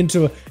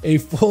into a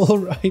full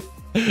right.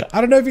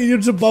 I don't know if you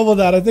need to bubble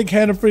that. I think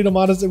Hand of Freedom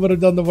honestly would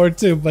have done the work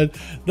too, but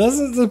this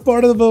is the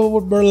part of the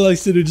what Merlin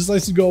likes to do. Just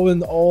likes to go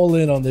in all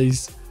in on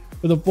these.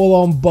 With a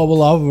full-on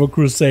bubble off of a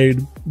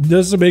crusade,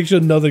 just to make sure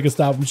nothing can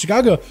stop him.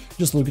 Chicago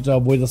just looking to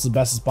avoid this as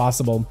best as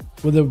possible,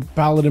 with the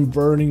paladin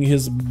burning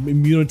his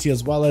immunity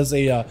as well as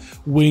a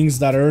wings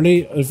that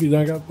early. If you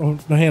don't got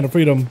the Hand of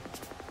Freedom,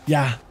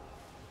 yeah,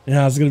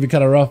 it's gonna be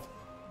kind of rough.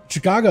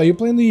 Chicago, are you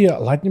playing the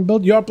lightning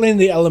build? You are playing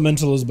the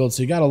elementalist build,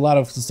 so you got a lot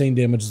of sustained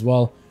damage as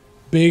well.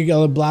 Big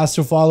blast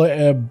to follow,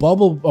 a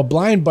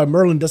blind by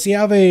Merlin. Does he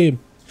have a?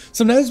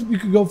 Sometimes you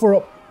could go for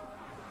a.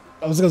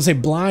 I was gonna say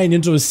blind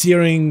into a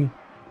searing.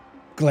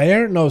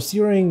 Glare? No,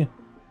 searing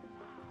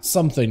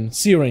something.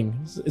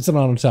 Searing. It's an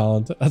honor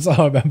talent. That's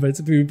all I remember. It's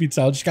a PvP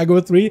talent. Chicago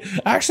with 3.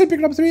 I actually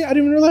picked up 3. I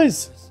didn't even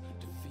realize.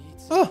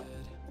 Oh.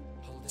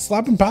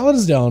 Slapping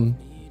paladins down.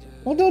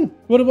 Well done.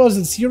 What was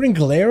it? Searing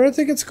Glare, I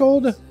think it's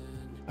called?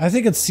 I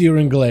think it's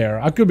Searing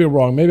Glare. I could be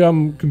wrong. Maybe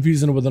I'm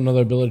confusing it with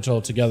another ability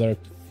altogether.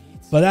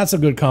 But that's a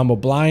good combo.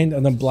 Blind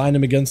and then blind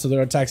them again so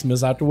their attacks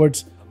miss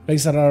afterwards.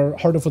 Makes it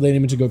harder for the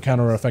enemy to go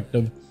counter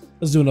effective.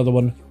 Let's do another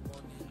one.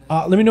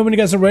 Let me know when you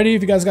guys are ready,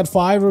 if you guys got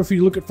 5 or if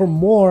you're looking for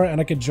more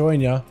and I can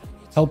join you,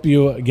 help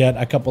you get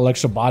a couple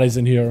extra bodies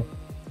in here.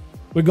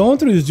 We're going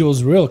through these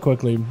duels real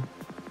quickly.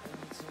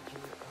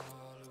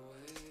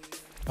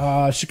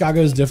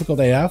 Chicago is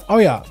difficult AF. Oh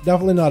yeah,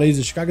 definitely not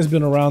easy. Chicago's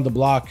been around the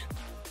block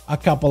a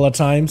couple of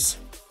times.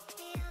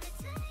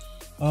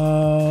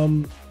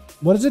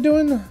 What is it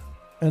doing?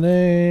 And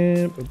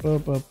then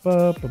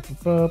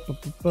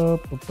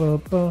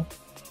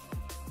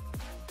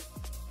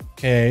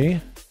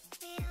okay.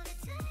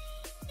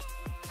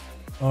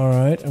 All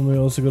right, and we're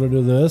also going to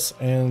do this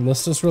and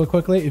list this real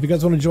quickly. If you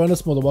guys want to join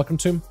us, more than welcome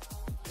to.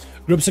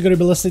 Groups are going to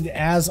be listed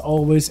as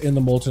always in the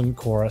Molten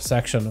Core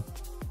section.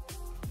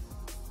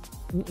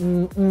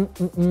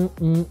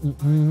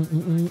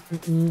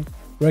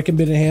 Reckon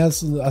bit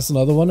enhanced. That's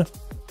another one.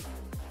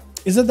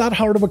 Is it that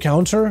hard of a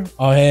counter?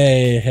 Oh,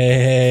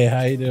 hey,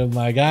 how you doing,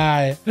 my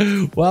guy?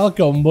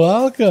 Welcome.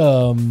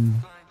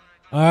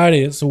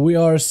 Alrighty, so we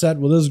are set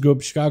with this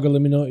group. Chicago,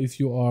 let me know if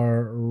you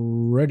are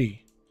ready.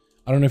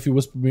 I don't know if you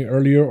whispered me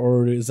earlier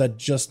or is that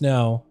just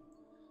now.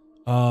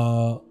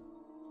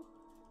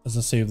 Let's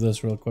just save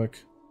this real quick.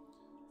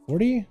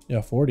 40?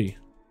 Yeah, 40.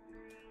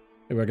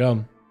 Here we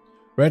go.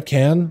 Red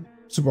can,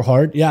 super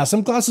hard. Yeah,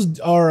 some classes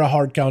are a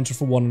hard counter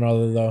for one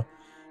another though.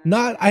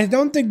 I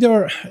don't think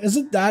they're, is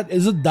it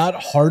that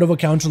hard of a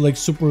counter like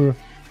super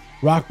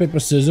rock, paper,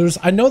 scissors?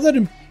 I know that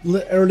in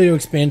earlier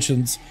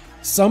expansions,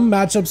 some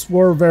matchups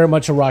were very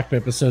much a rock,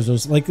 paper,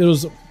 scissors. Like it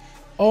was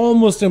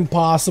almost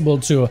impossible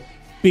to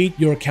beat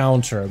your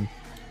counter,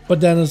 but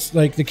then it's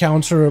like the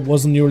counter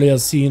wasn't nearly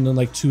as seen in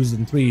like 2s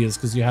and 3s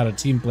because you had a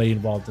team play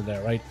involved in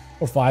there, right?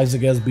 Or 5s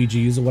against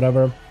BGs or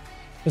whatever.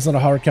 It's not a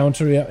hard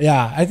counter.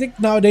 Yeah, I think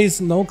nowadays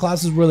no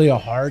class is really a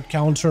hard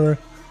counter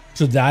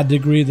to that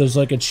degree. There's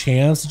like a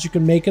chance that you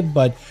can make it,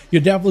 but you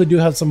definitely do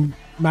have some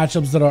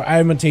matchups that are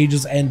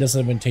advantageous and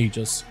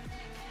disadvantageous.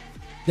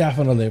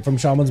 Definitely. From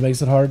Shamans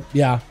makes it hard.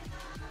 Yeah,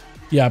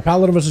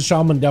 Paladin versus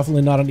Shaman,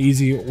 definitely not an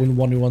easy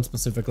 1v1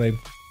 specifically.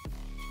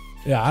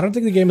 Yeah, I don't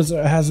think the game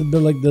hasn't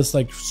been like this,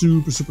 like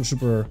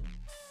super,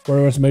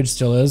 whereas Mage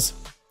still is.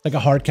 Like a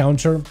hard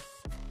counter.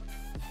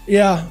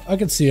 Yeah, I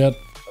can see it.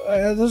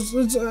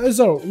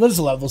 There's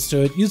levels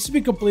to it. Used to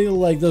be completely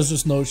like, there's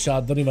just no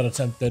shot, don't even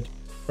attempt it,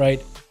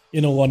 right?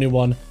 In a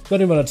 1v1.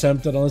 Don't even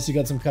attempt it unless you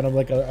got some kind of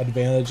like an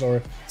advantage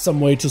or some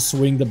way to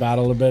swing the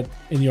battle a bit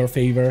in your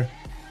favor.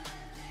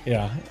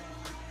 Yeah.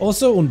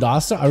 Also,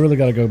 Undasta, I really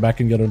gotta go back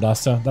and get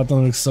Undasta. That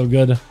one looks so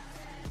good.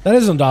 That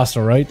is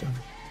Undasta, right?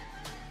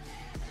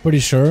 Pretty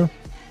sure.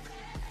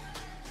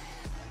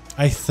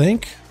 I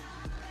think.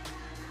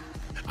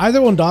 Either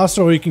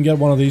Undasta or you can get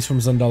one of these from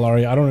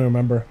Zandalari. I don't even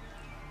remember.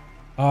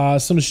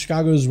 As soon as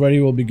Chicago is ready,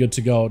 we'll be good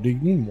to go. Do you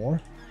need more?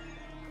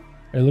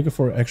 Are you looking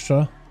for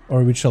extra?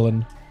 Or are we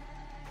chilling?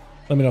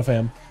 Let me know if I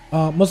am.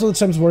 Most of the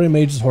times Warrior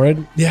Mage is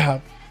horrid.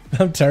 Yeah,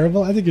 I'm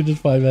terrible. I think you're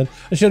just fine, man.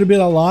 I should have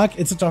been a lock.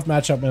 It's a tough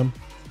matchup, man.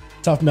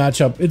 Tough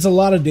matchup. It's a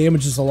lot of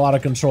damage. It's a lot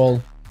of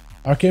control.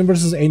 Arcane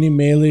versus any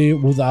melee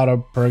without a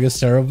perk is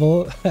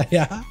terrible.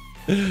 Yeah.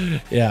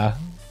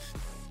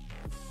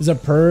 Is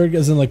it purg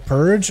as in like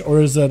purge, or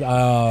is it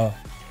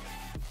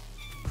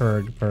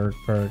purg?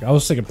 I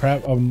was thinking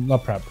prep,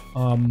 not prep.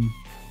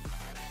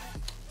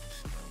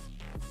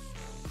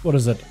 What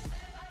is it?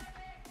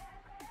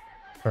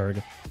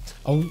 Purg.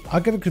 I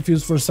got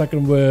confused for a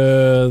second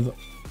with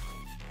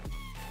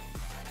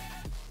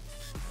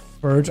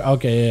purge.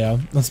 Okay, yeah.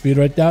 On speed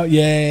right now.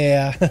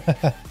 Yeah.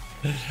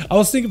 I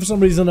was thinking for some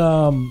reason,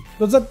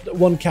 there's that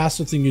one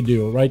caster thing you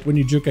do, right? When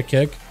you juke a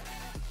kick.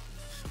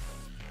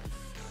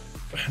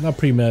 Not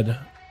pre-med.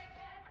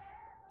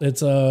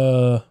 It's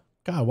God,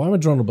 why am I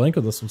drawing a blank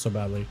with this one so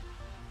badly?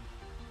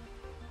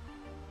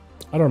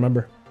 I don't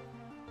remember.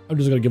 I'm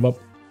just gonna give up.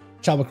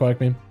 Chat will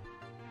correct me.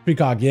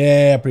 Precog,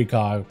 yeah,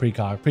 precog.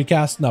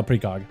 Precast, not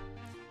precog.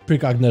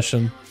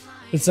 Precognition.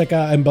 It's like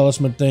an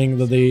embellishment thing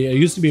that it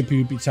used to be a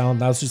PvP talent,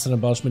 now it's just an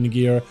embellishment in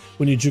gear.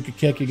 When you juke a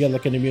kick, you get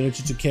like an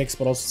immunity to kicks,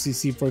 but also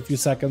CC for a few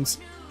seconds.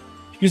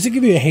 Used to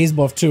give you a haze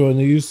buff too, and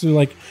they used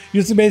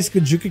to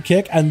basically juke a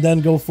kick and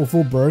then go for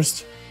full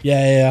burst.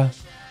 Yeah.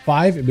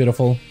 5,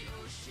 beautiful.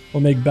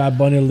 We'll make Bad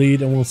Bunny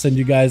lead and we'll send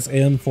you guys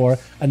in for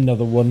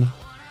another one.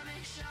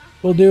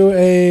 We'll do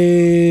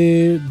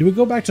we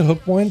go back to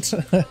hook point?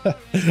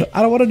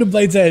 I don't want to do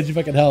Blade's Edge if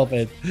I can help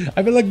it.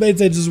 I feel like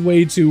Blade's Edge is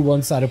way too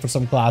one-sided for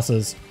some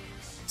classes.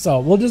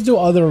 So we'll just do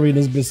other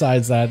arenas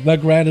besides that. The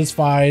Grand is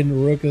fine,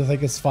 Rook I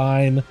think is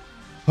fine,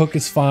 Hook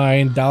is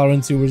fine,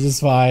 Dalaran Sewers is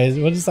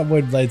fine. We'll just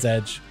avoid Blade's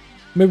Edge.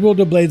 Maybe we'll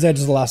do Blade's Edge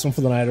as the last one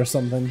for the night or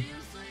something.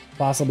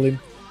 Possibly.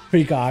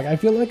 Precog. I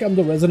feel like I'm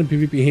the resident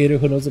PvP hater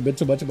who knows a bit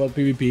too much about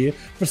PvP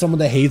for someone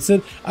that hates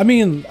it. I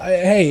mean,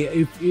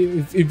 hey,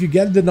 if you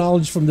get the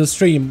knowledge from this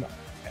stream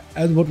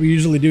and what we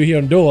usually do here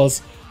on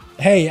Duels,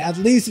 hey, at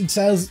least it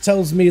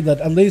tells me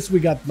that at least we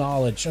got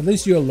knowledge. At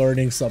least you're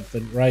learning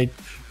something, right?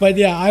 But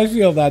yeah, I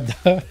feel that.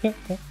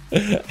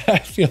 I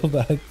feel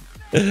that.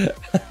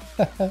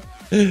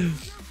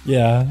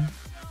 Yeah.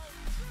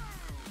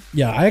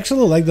 Yeah, I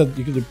actually like that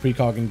you can do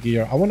precog in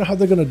gear. I wonder how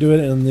they're gonna do it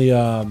in the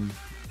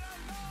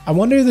I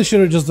wonder if they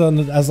should have just done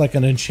it as like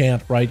an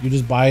enchant, right? You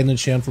just buy an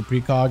enchant for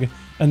precog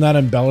and that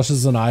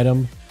embellishes an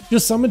item.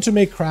 Just something to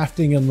make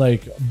crafting and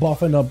like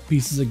buffing up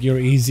pieces of gear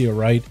easier,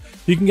 right?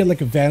 You can get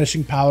like a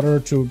vanishing powder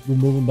to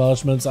remove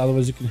embellishments.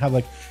 Otherwise you can have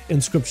like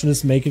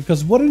inscriptionists make it.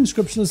 Because what do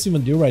inscriptionists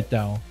even do right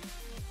now?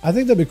 I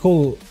think that'd be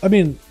cool. I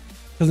mean,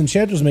 because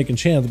enchanters make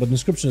enchants, but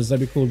inscriptionists,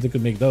 that'd be cool if they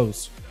could make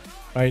those,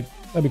 right?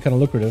 That'd be kind of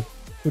lucrative.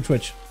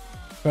 Which?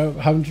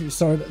 Haven't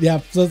started. Yeah,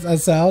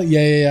 SL.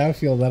 Yeah. I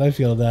feel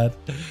that.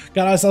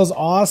 Got ourselves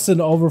Austin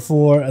over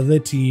for the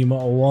team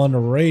one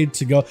raid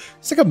to go.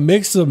 It's like a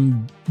mixed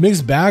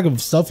bag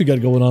of stuff we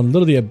got going on.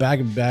 Literally a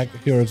bag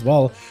here as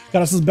well. Got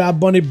ourselves Bad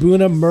Bunny,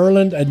 Boona,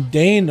 Merlin, and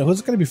Dane.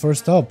 Who's gonna be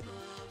first up?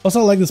 Also,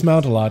 I like this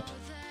mount a lot.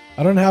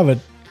 I don't have it,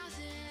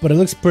 but it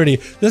looks pretty.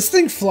 This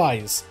thing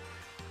flies.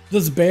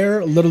 This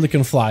bear literally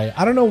can fly.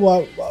 I don't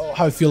know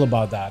how I feel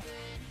about that.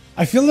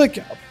 I feel like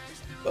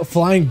a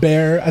flying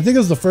bear. I think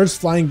it's the first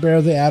flying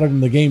bear they added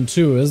in the game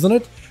too, isn't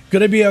it?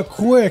 Gonna be a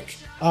quick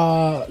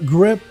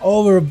grip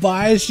over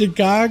by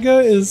Chicago.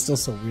 It's still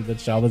so weird that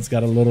Shaman's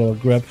got a little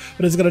grip,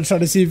 but it's gonna try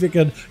to see if it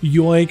can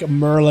yoink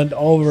Merlin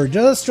over.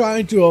 Just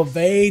trying to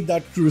evade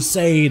that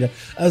crusade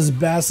as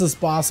best as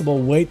possible.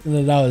 Waiting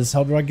it out. Is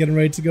Heldrock getting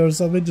ready to go or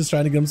something? Just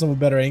trying to give himself a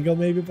better angle,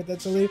 maybe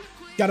potentially.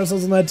 Got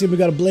ourselves on that team. We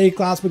got a Blade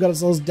class. We got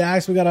ourselves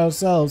Dax. We got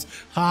ourselves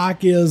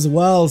Hockey as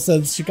well.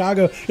 Since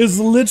Chicago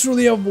is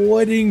literally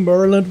avoiding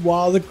Merlin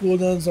while the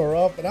cooldowns are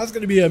up. And that's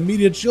going to be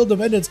immediate shield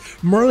defendance.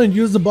 Merlin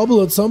used the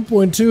bubble at some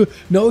point too.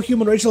 No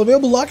human racial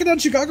available. Locking down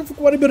Chicago for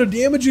quite a bit of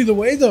damage either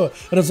way though.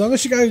 And as long as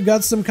Chicago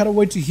got some kind of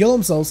way to heal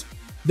themselves,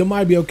 they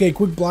might be okay.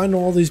 Quick blind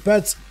on all these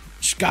pets.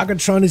 Chicago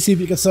trying to see if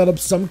he can set up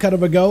some kind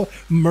of a go.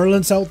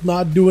 Merlin's health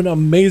not doing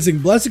amazing.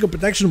 Blessing of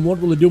protection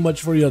won't really do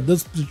much for you at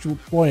this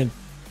point.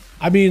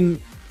 I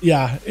mean,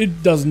 yeah,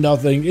 it does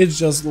nothing. It's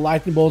just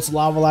lightning bolts,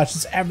 lava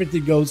lashes,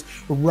 everything goes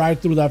right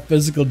through that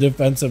physical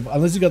defensive.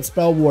 Unless you got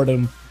Spell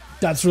Warden,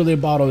 that's really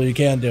about all you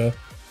can do.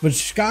 But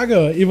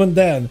Chicago, even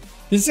then,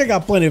 they still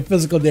got plenty of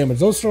physical damage.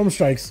 Those Storm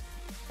Strikes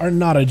are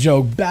not a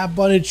joke. Bad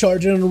Bunny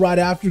charging in right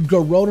after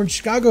Garrote in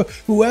Chicago,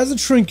 who has a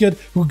trinket,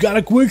 who got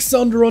a quick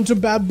Sunder onto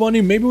Bad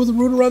Bunny, maybe with a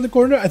root around the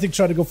corner. I think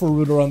tried to go for a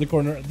root around the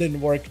corner. It didn't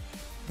work.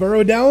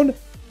 Burrow down.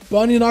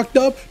 Bunny knocked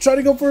up, tried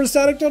to go for a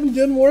static totem,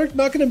 didn't work,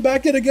 knocking him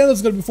back in again.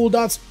 It's going to be full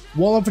dots.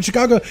 Wall up for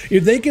Chicago.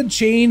 If they can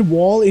chain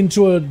wall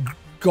into a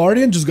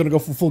Guardian, just going to go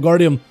for full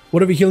Guardian.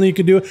 Whatever healing you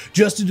can do,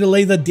 just to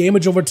delay the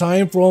damage over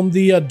time from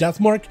the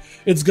Death Mark,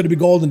 it's going to be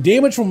golden.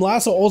 Damage from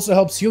Lasso also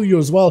helps heal you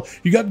as well.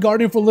 You got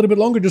Guardian for a little bit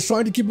longer, just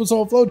trying to keep us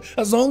all afloat.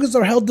 As long as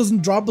their health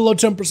doesn't drop below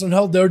 10%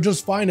 health, they're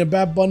just fine. And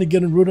Bad Bunny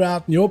getting rooted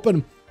out in the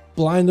open.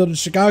 Blind out of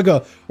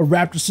Chicago. A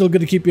Raptor's still going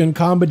to keep you in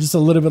combat just a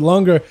little bit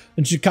longer,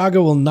 and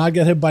Chicago will not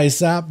get hit by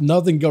sap.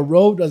 Nothing.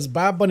 Garrote, as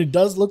Bad Bunny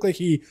does look like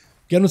he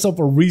get himself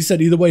a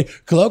reset either way.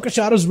 Cloak of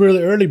Shadows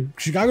really early.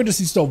 Chicago just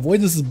needs to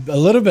avoid this a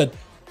little bit.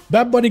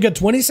 Bad Bunny got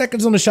 20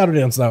 seconds on the Shadow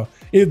Dance now.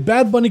 If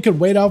Bad Bunny could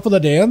wait out for the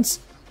dance,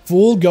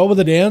 full go with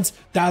the dance,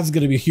 that's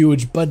going to be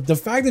huge. But the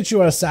fact that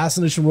you are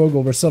Assassination Rogue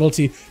over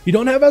Subtlety, you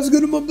don't have as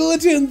good a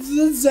mobility, and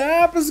the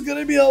zap is going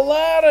to be a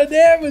lot of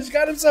damage.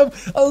 Got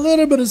himself a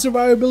little bit of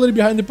survivability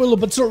behind the pillow,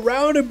 but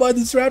surrounded by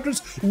these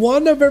raptors,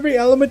 one of every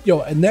element.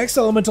 Yo, and next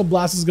elemental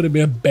blast is going to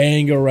be a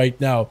banger right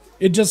now.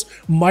 It just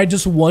might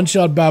just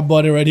one-shot Bad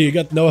Bunny right here. You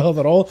got no health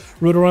at all.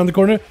 Root around the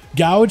corner.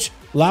 Gouge.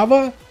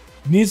 Lava.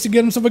 Needs to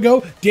get himself a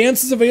go.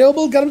 Dance is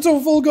available. Got himself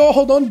a full go.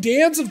 Hold on.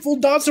 Dance and full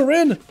dots are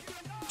in.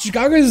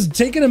 Chicago is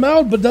taking him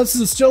out, but that's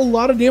still a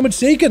lot of damage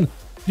taken.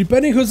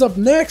 Depending who's up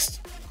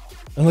next.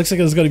 It looks like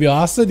it's going to be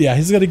Austin. Yeah,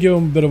 he's going to give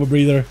him a bit of a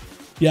breather.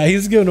 Yeah,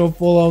 he's giving him a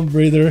full-on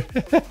breather.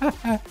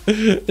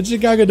 And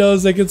Chicago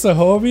knows like it's a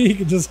homie. He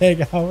can just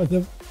hang out with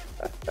him.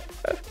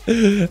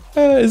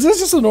 Is this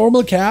just a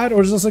normal cat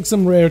or is this like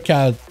some rare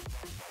cat?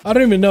 I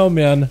don't even know,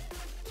 man.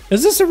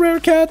 Is this a rare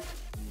cat?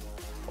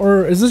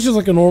 Or is this just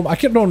like a normal? I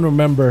don't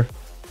remember.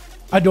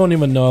 I don't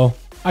even know.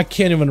 I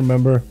can't even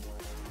remember.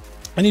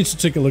 I need to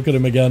take a look at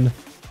him again.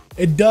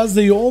 It does.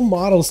 The old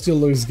model still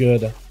looks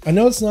good. I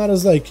know it's not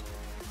as like,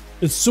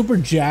 it's super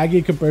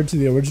jaggy compared to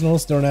the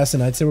originals. They're an Ass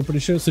and Lightsaber, pretty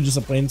sure. So just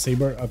a plain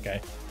saber. Okay.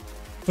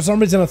 For some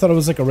reason, I thought it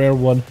was like a rare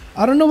one.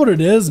 I don't know what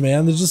it is,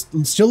 man. It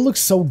still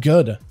looks so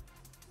good.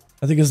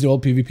 I think it's the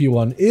old PvP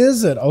one.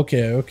 Is it?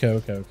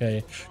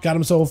 Okay. Got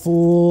himself a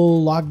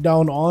full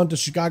lockdown onto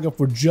Chicago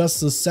for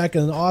just a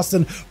second.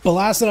 Austin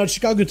blasting out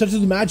Chicago, touches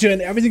the magic,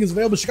 and everything is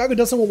available. Chicago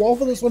does have a wall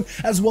for this one,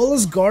 as well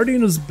as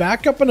Guardian is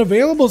back up and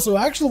available. So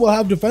actually, we'll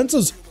have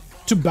defenses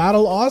to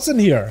battle Austin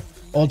here.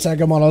 Old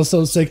Tiger model is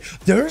so sick.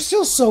 They're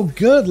still so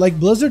good. Like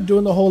Blizzard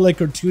doing the whole like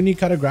cartoony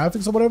kind of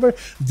graphics or whatever.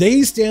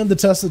 They stand the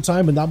test of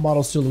time, and that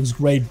model still looks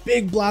great.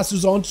 Big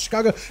blasters on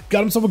Chicago.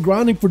 Got himself a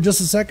grounding for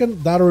just a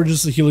second. That or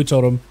just a Healy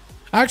Totem.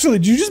 Actually,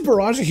 did you just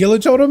barrage a Healy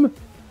Totem?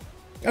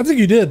 I think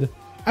you did.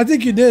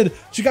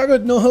 Chicago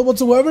had no help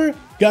whatsoever.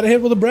 Got a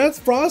hit with a breath.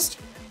 Frost.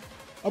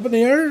 Up in the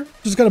air.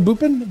 Just kind of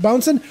booping,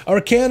 bouncing.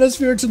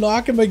 Arcanosphere to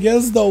knock him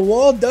against the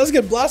wall. Does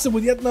get blasted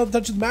with yet another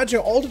touch of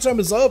magic. All the time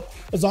is up.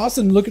 As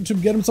Austin looking to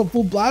get himself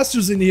full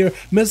blasters in here.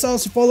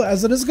 Missiles to follow,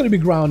 as it is going to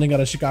be grounding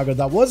out of Chicago.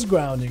 That was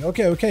grounding.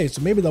 Okay.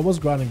 So maybe that was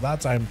grounding that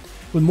time.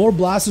 With more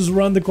blasters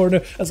around the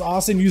corner as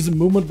Austin using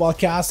movement while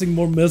casting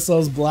more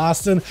missiles,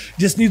 blasting.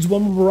 Just needs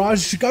one more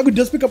barrage. Chicago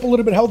does pick up a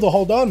little bit of health though.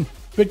 Hold on.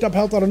 Picked up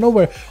health out of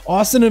nowhere.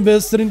 Austin and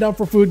Viz sitting down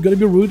for food. Gonna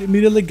be rude.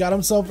 Immediately got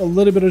himself a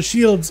little bit of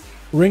shields.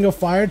 Ring of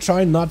Fire,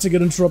 trying not to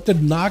get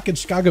interrupted. Knocking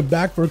Chicago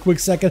back for a quick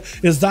second.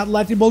 Is that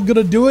lightning bolt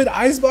gonna do it?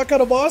 Ice block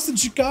out of Austin.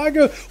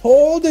 Chicago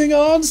holding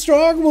on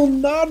strong. Will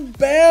not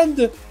bend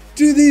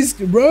to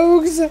these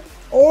rogues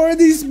or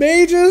these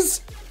mages.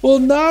 Will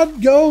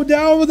not go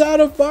down without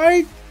a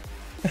fight.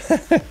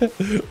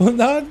 Will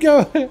not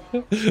go.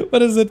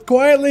 What is it?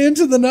 Quietly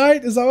into the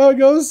night. Is that how it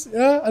goes?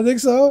 Yeah, I think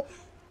so.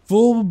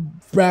 Full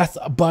breath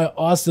by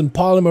Austin.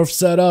 Polymorph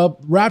set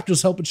up.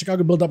 Raptors helping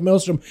Chicago build up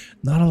Maelstrom.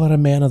 Not a lot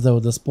of mana though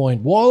at this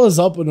point. Wall is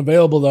up and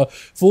available though.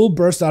 Full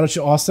burst out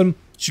of Austin.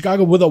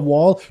 Chicago with a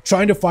wall,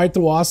 trying to fight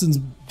through Austin's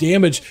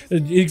damage.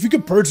 If you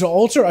could purge the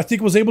altar, I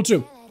think was able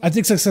to. I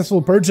think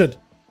successful purge it.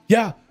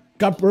 Yeah.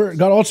 Got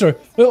altar.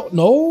 Well,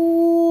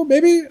 no,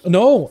 maybe?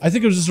 No, I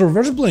think it was just a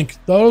reverse blink.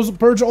 That was a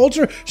purge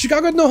altar.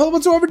 Chicago had no help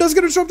whatsoever. Does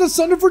get interrupted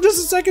Thunder for just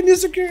a second.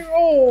 Yes, okay.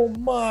 Oh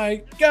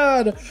my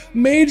god.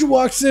 Mage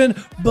walks in,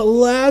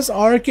 blasts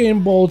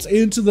arcane bolts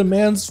into the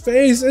man's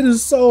face. It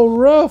is so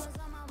rough.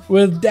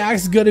 With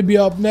Dax gonna be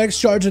up next,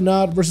 charging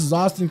out versus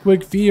Austin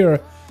Quick Fear.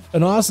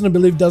 And Austin, I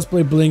believe, does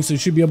play Blink, so he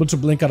should be able to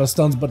blink out of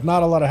stuns, but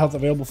not a lot of health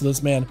available for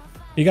this man.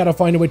 You gotta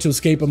find a way to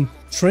escape him.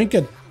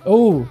 Trinket.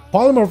 Oh,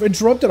 Polymorph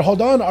interrupted.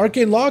 Hold on.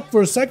 Arcane lock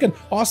for a second.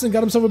 Austin got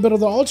himself a bit of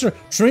the altar.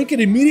 Trinket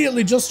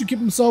immediately just to keep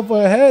himself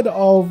ahead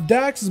of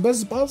Dax as best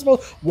as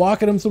possible.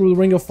 Walking him through the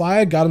ring of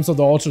fire. Got himself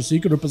the altar so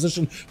he could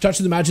reposition.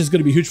 Touching the match is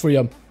going to be huge for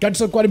you. Got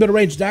himself quite a bit of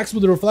range. Dax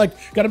with the reflect.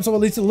 Got himself at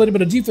least a little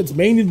bit of defense.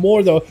 May need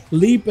more though.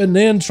 Leaping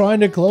in,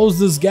 trying to close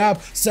this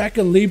gap.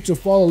 Second leap to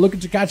follow. Looking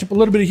to catch up a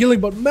little bit of healing.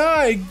 But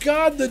my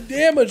god, the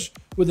damage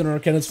with an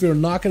Arcanosphere.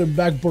 Knocking him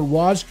back.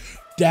 Barrage.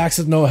 Dax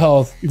has no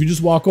health. If you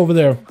just walk over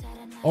there.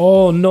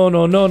 Oh,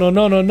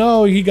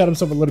 no. He got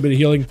himself a little bit of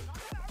healing.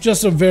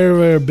 Just a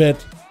very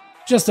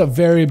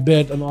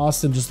bit. And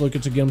Austin just looking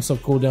to get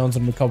himself cooldowns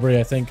and recovery,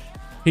 I think.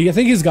 I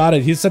think he's got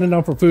it. He's sitting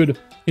down for food.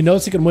 He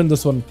knows he can win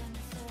this one.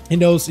 He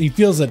knows, he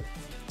feels it.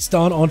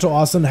 Stun onto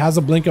Austin, has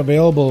a blink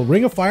available.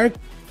 Ring of Fire,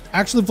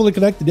 actually fully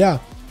connected, yeah.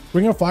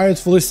 Ring of Fire is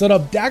fully set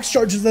up. Dax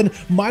charges in,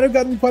 might have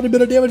gotten quite a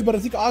bit of damage, but I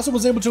think Austin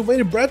was able to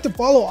evade a breath to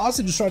follow.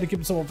 Austin just trying to keep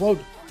himself afloat.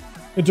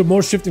 Into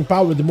more shifting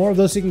power. The more of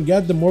those he can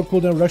get, the more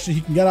cooldown reduction he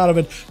can get out of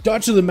it.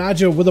 Dodge of the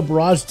Magic with a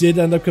barrage did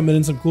end up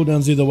committing some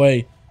cooldowns either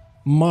way.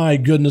 My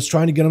goodness,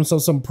 trying to get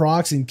himself some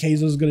procs in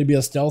case there's going to be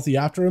a stealthy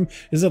after him.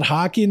 Is it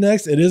Hockey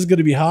next? It is going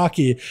to be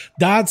Hockey.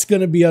 That's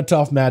going to be a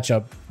tough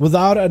matchup.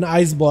 Without an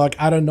ice block,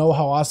 I don't know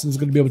how Austin's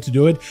going to be able to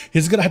do it.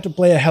 He's going to have to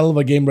play a hell of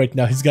a game right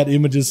now. He's got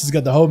images, he's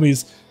got the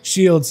homies,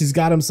 shields, he's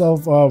got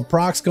himself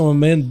procs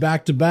going in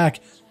back to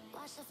back.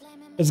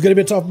 It's going to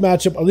be a tough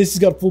matchup. At least he's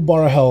got full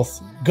bar of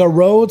health.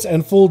 Garrotes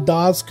and full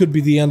dots could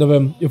be the end of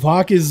him. If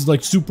Hockey is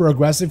like super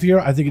aggressive here,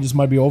 I think it just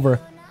might be over.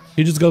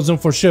 He just goes in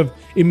for Shiv.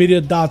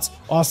 Immediate dots.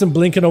 Austin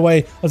blinking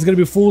away. That's going to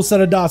be a full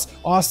set of dots.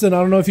 Austin, I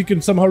don't know if you can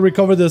somehow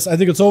recover this. I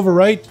think it's over,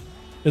 right?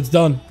 It's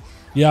done.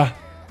 Yeah,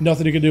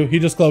 nothing you can do. He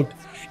just cloaked.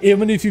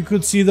 Even if you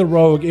could see the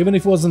rogue, even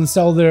if it wasn't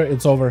cell there,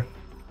 it's over.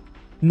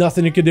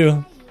 Nothing you could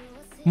do.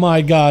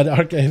 My god,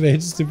 Arcade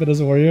Mage, stupid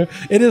as a warrior.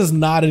 It is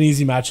not an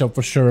easy matchup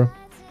for sure.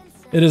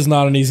 It is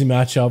not an easy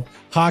matchup.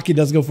 Hockey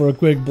does go for a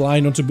quick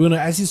blind onto Buna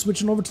as he's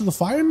switching over to the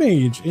Fire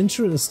Mage.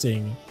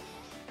 Interesting.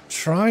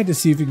 Trying to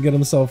see if he can get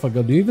himself a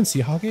go. Do you even see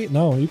Hockey?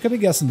 No, you could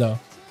have guessed though.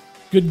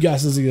 Good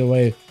guesses either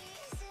way.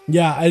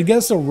 Yeah, I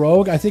guess a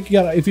rogue. I think you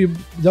got if you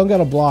don't got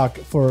a block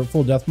for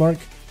full death mark,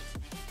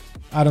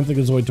 I don't think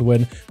there's a way to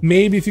win.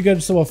 Maybe if you get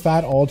yourself a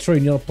fat ultra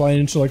and you're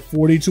applying into like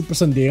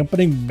 42%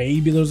 dampening,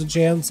 maybe there's a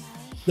chance.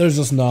 There's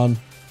just none.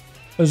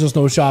 There's just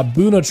no shot.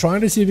 Buna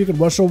trying to see if you can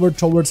rush over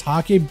towards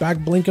Hockey, back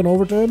blinking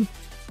over to him.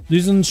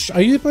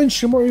 Are you playing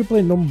Shimmer or are you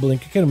playing normal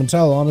blink? I can't even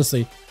tell,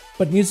 honestly.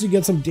 But needs to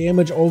get some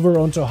damage over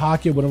onto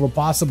Hockey whenever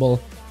possible.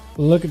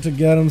 Looking to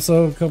get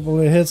himself a couple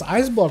of hits.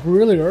 Ice block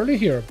really early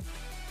here.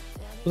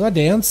 Was that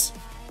dance?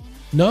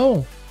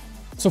 No.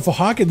 So for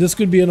Hockey, this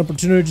could be an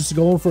opportunity just to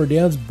go in for a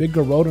dance,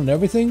 bigger road and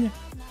everything.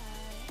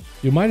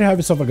 You might have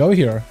yourself a go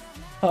here.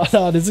 Oh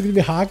no, this is going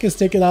to be Hockey's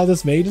taking out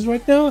this mages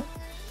right now?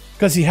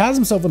 Because he has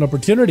himself an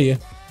opportunity.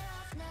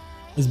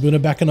 Is Buna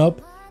backing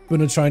up?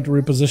 Buna trying to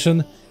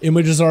reposition.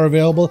 Images are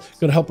available.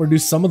 Gonna help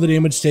reduce some of the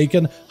damage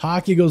taken.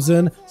 Hockey goes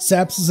in.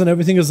 Sepsis and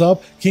everything is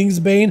up.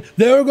 Kingsbane.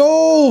 There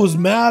goes!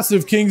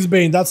 Massive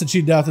Kingsbane. That's a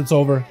cheat death. It's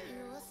over.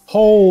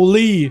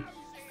 Holy.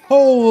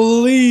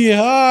 Holy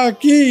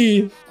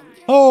Hockey.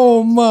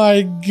 Oh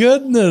my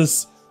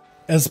goodness.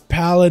 As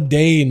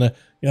Paladin.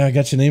 Yeah, I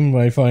got your name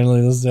right finally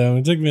this time.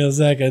 It took me a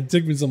second. It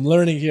took me some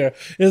learning here.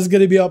 It's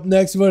going to be up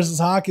next versus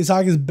Hockey.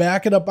 Hockey's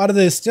backing up out of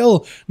this.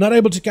 Still not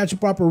able to catch a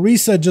proper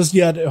reset just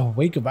yet. Oh,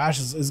 Wake of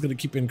Ashes is going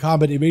to keep in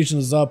combat. Evasion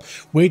is up.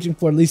 Waiting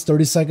for at least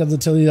 30 seconds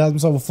until he has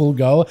himself a full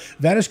go.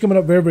 Vanish coming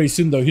up very, very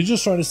soon though. He's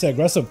just trying to stay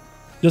aggressive.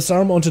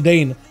 Disarm onto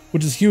Dane,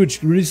 which is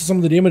huge. Reduces some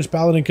of the damage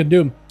Paladin can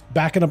do.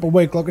 Backing up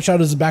away. Cloak of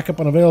Shadows is backup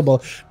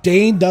unavailable.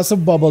 Dane does a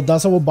bubble,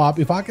 does have a bop.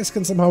 If Hockey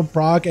can somehow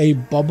proc a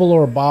bubble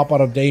or a bop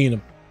out of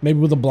Dane, maybe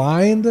with a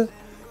blind,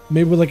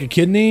 maybe with like a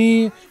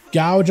kidney,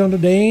 gouge onto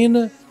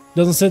Dane.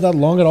 Doesn't sit that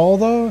long at all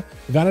though.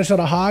 Vanish out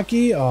of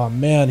Hockey. Oh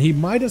man, he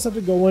might just have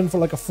to go in for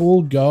like a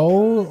full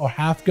go or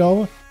half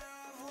go.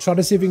 Try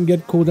to see if he can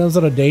get cooldowns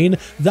out of Dane.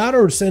 That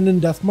or send in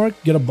Deathmark,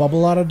 get a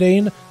bubble out of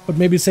Dane, but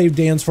maybe save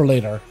Dance for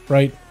later,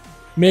 right?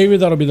 Maybe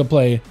that'll be the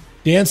play.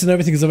 Dance and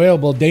everything is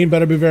available. Dane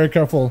better be very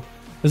careful.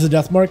 Is it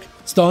Deathmark?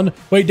 Stun.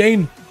 Wait,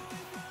 Dane.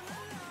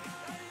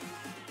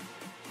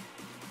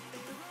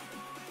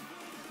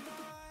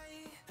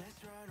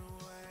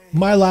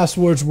 My last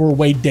words were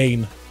wait,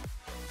 Dane.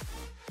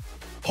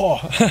 Oh,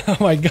 oh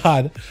my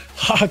god.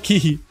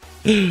 Hockey.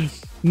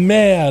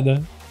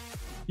 Man.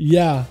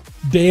 Yeah.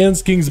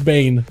 Dane's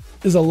Kingsbane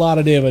is a lot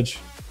of damage.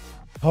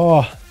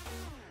 Oh.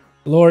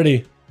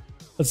 Lordy.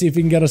 Let's see if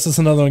we can get us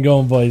another one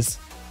going, boys.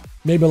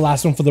 Maybe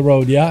last one for the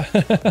road, yeah?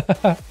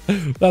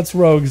 That's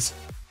rogues.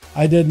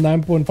 I did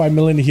 9.5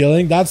 million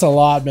healing. That's a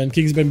lot, man.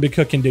 Kingsbane be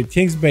cooking, dude.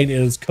 Kingsbane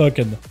is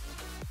cooking.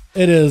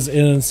 It is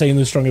an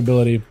insanely strong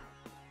ability.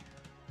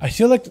 I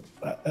feel like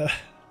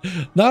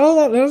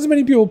not as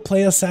many people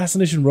play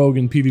Assassination Rogue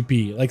in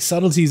PvP. Like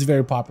Subtlety is a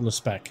very popular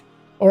spec.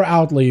 Or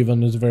Outlay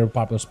even is a very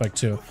popular spec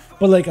too.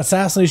 But like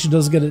Assassination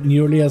doesn't get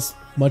nearly as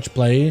much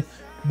play.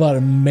 But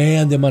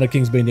man, the amount of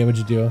Kingsbane damage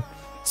you do.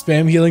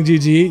 Spam healing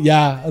GG.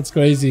 Yeah, that's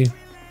crazy.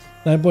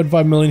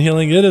 9.5 million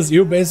healing. It is,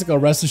 you're basically a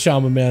Rested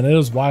Shaman, man. It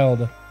is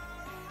wild.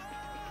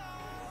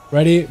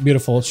 Ready?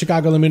 Beautiful.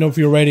 Chicago, let me know if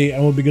you're ready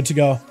and we'll be good to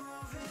go.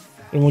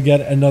 And we'll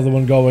get another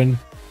one going.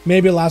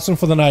 Maybe last one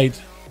for the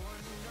night.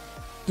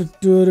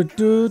 I've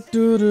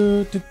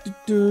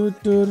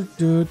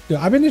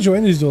been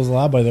enjoying these duels a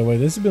lot, by the way.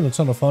 This has been a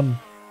ton of fun.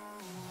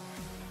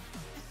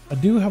 I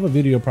do have a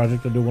video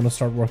project I do want to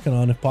start working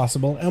on if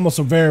possible. I'm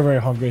also very, very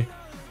hungry.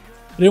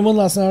 I didn't win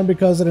last round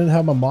because I didn't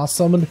have my moth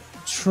summoned.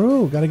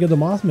 True, gotta get the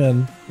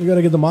Mothman. You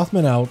gotta get the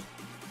Mothman out.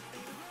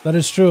 That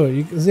is true.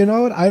 You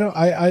know what?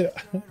 I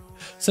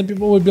some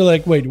people would be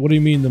like, wait, what do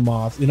you mean the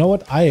moth? You know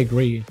what? I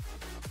agree.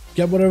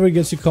 Get whatever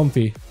gets you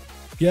comfy.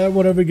 Get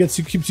whatever gets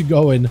you, keeps you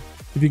going.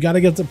 If you gotta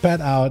get the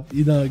pet out,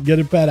 you know, get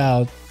a pet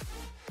out.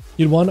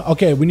 You want?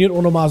 Okay, we need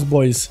Onomas,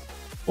 boys.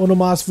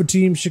 Onomas for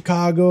Team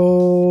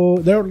Chicago.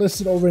 They're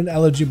listed over in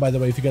Elegy, by the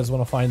way, if you guys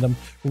want to find them.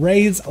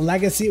 Raids,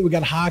 Legacy, we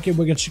got Hockey,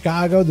 we got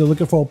Chicago. They're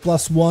looking for a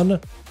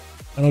 +1.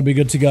 And it'll be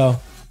good to go.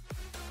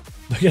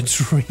 Look at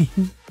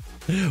Dream.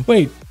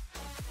 Wait.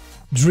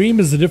 Dream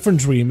is a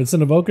different Dream. It's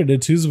an evoker to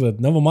choose with.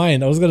 Never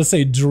mind. I was gonna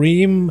say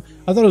Dream.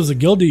 I thought it was a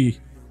guilty.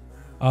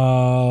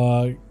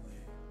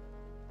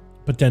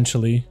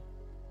 Potentially.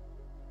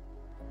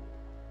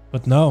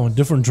 But no,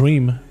 different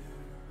Dream.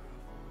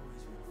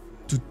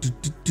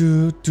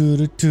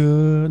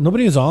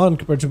 Nobody is on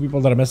compared to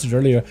people that I messaged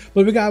earlier,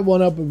 but we got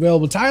one up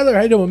available. Tyler,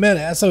 how you doing,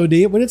 man? SOD.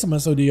 We did some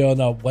SOD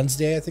on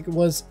Wednesday, I think it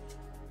was.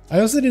 I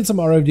also did some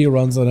RFD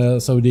runs on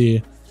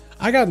SOD.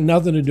 I got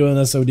nothing to do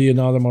in SOD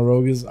now that my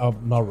rogue is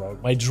not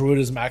rogue. My druid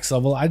is max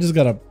level. I just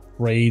gotta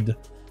raid,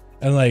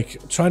 and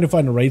like trying to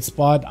find a raid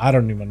spot. I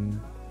don't even.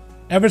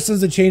 Ever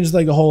since they changed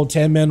like the whole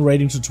 10-man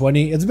rating to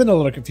 20, it's been a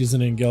little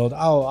confusing in guild.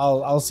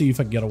 I'll see if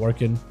I can get it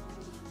working.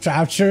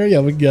 Trapture, yeah,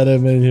 we can get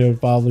him in here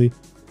probably.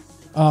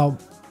 Oh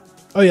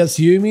yes,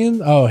 you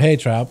mean? Oh hey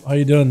Trap, how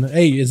you doing?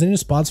 Hey, is there any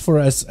spots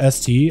for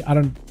ST? I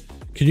don't.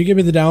 Can you give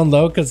me the down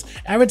low? Because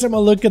every time I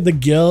look at the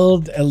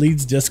guild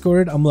elites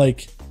Discord, I'm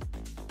like,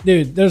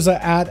 dude, there's an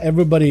ad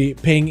everybody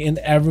ping in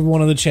every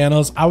one of the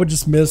channels. I would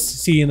just miss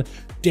seeing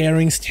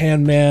Daring's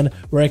 10-man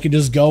where I could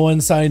just go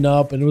and sign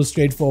up and it was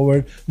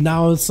straightforward.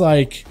 Now it's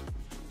like,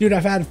 dude,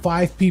 I've had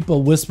 5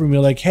 people whisper me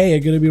like, hey,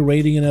 I'm gonna be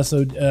raiding in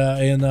SOD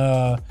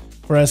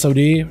for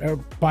SOD.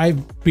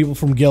 5 people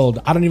from guild.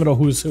 I don't even know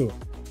who's who.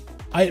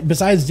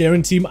 Besides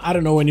Daring team, I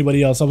don't know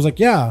anybody else. I was like,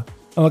 yeah.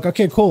 I'm like,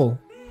 okay, cool.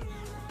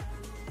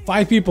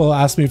 5 people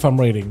asked me if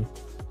I'm raiding.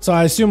 So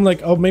I assume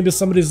like, oh, maybe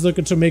somebody's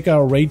looking to make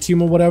a raid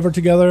team or whatever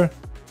together.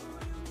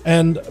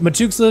 And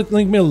Matuk's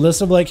linked me a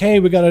list of like,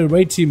 hey, we got a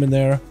raid team in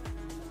there.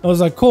 I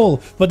was like,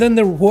 cool. But then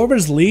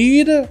whoever's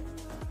lead, they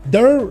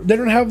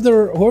don't have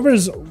their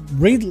whoever's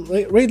raid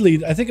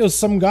lead. I think it was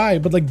some guy,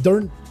 but like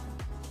they're,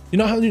 you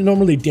know how you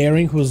normally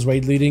Daring who's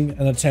raid leading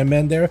and a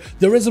 10-man there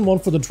isn't one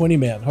for the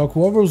 20-man.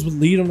 Whoever was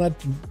lead on that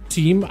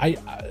team,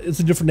 it's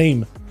a different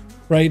name,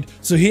 right?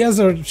 So he has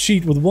a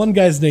sheet with one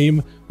guy's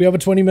name. We have a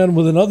 20-man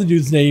with another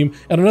dude's name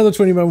and another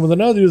 20-man with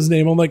another dude's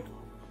name. I'm like,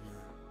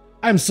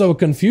 I'm so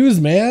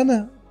confused,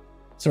 man.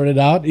 Sort it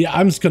out. Yeah,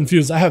 I'm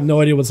confused. I have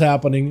no idea what's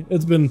happening.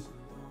 It's been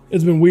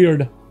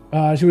weird.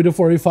 Should we do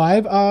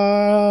 45?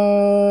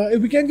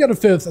 If we can't get a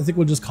 5th, I think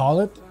we'll just call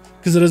it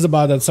because it is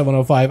about that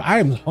 7:05. I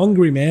am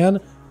hungry, man.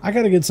 I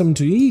gotta get something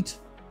to eat.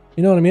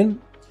 You know what I mean?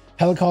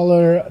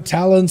 Hellcaller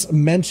Talents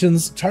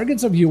mentions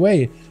targets of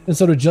UA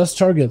instead of just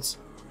targets.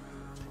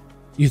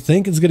 You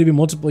think it's gonna be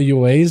multiple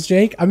UAs,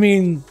 Jake? I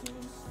mean,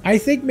 I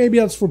think maybe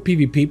that's for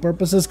PvP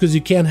purposes because you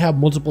can't have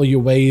multiple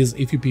UAs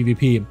if you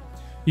PvP.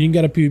 You can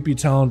get a PvP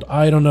talent.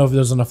 I don't know if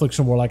there's an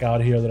Affliction Warlock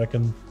out here that I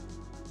can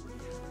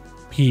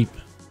peep.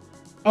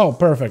 Oh,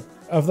 perfect.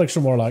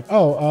 Affliction Warlock.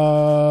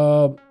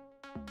 Oh,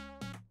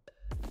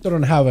 they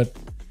don't have it.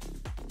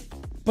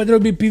 But there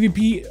will be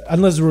PvP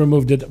unless they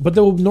removed it. But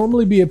there will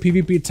normally be a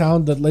PvP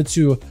talent that lets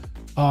you,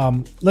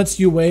 lets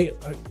UA.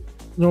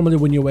 Normally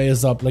when UA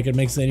is up, like it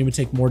makes the enemy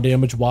take more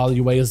damage while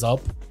UA is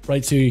up,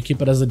 right? So you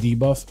keep it as a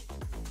debuff.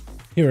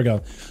 Here we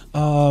go.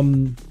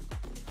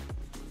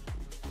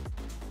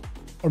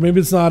 Or maybe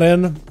it's not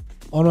in.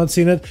 I'm not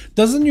seeing it.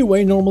 Doesn't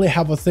UA normally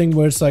have a thing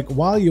where it's like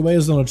while UA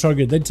is on a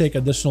target, they take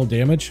additional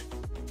damage?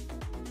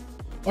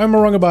 Or am I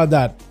wrong about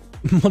that?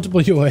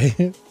 Multiple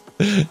UA.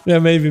 Yeah,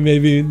 maybe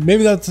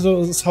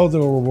that's how they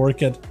will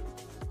work it.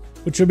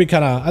 Which would be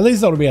kind of, at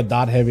least that would be a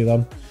dot heavy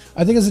though.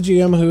 I think it's a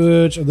GM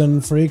hooch, and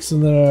then freaks in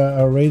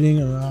the rating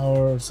an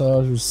hour or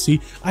so. See,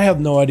 I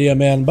have no idea,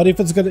 man. But if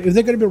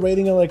they're gonna be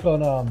rating it like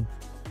on,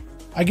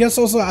 I guess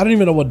also I don't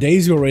even know what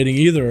days you're rating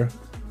either.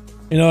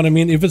 You know what I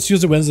mean? If it's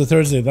Tuesday, Wednesday,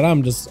 Thursday, then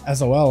I'm just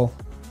SOL.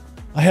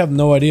 I have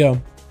no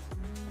idea.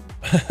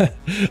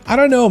 I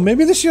don't know.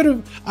 Maybe they should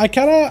have.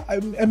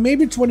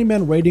 Maybe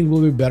 20-man rating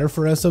will be better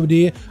for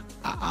SOD.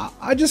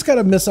 I just kind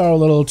of miss our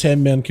little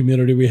 10-man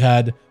community we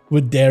had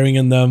with Daring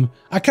in them.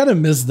 I kind of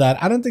miss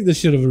that. I don't think they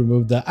should have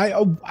removed that.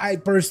 I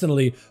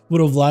personally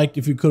would have liked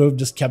if you could have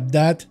just kept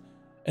that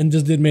and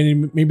just did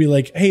maybe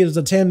like, hey, it's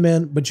a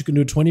 10-man, but you can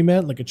do a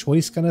 20-man, like a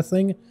choice kind of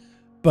thing.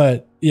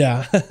 But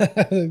yeah,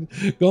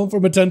 going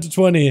from a 10 to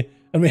 20,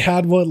 and we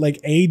had what,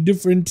 like 8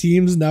 different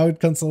teams. Now it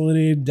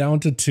consolidated down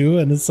to 2,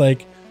 and it's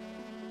like,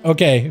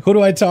 okay, who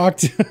do I talk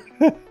to?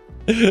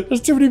 There's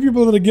too many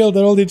people in the guild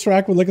that only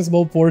track with like a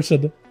small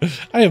portion.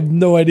 I have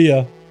no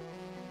idea.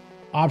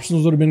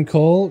 Options would have been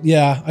cool.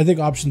 Yeah, I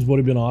think options would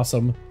have been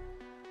awesome.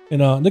 You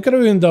know, they could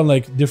have even done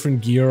like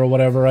different gear or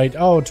whatever, right?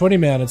 Oh,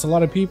 20-man, it's a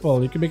lot of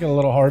people. You could make it a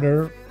little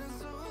harder.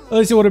 At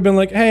least it would have been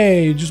like,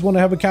 hey, you just want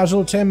to have a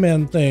casual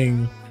 10-man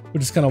thing,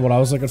 which is kind of what I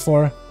was looking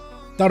for.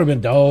 That would have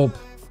been dope.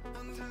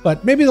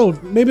 But maybe they'll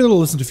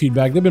listen to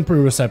feedback. They've been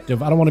pretty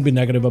receptive. I don't want to be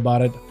negative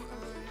about it.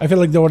 I feel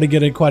like they're already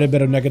getting quite a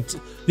bit of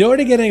they're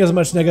already getting as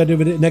much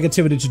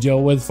negativity to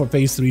deal with for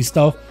phase 3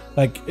 stuff.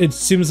 Like, it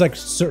seems like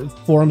certain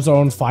forums are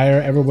on fire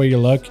everywhere you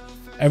look.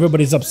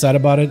 Everybody's upset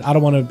about it. I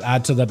don't want to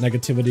add to that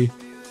negativity.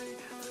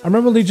 I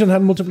remember Legion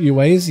had multiple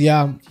UAs.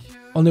 Yeah,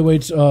 only way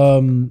to,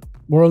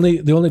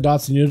 the only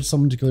dots you needed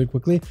someone to kill you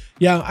quickly.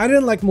 Yeah, I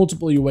didn't like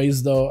multiple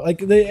UAs though. Like,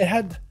 they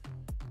had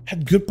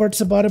good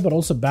parts about it, but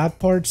also bad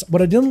parts.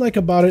 What I didn't like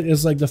about it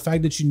is like the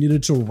fact that you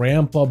needed to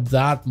ramp up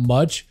that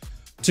much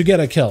to get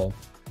a kill.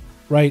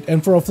 Right,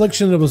 and for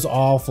Affliction, it was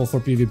awful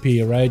for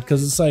PvP, right?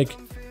 Because it's like,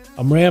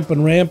 I'm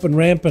ramping.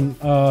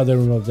 They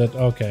removed it.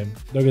 Okay,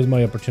 there goes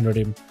my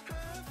opportunity.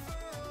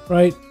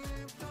 Right?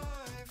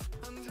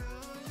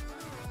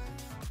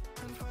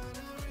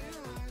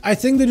 I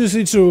think they just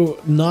need to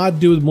not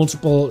do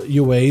multiple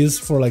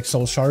UAs for like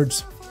soul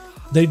shards.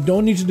 They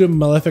don't need to do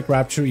Malefic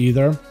Rapture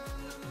either.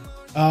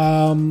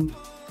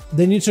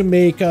 They need to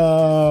make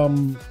I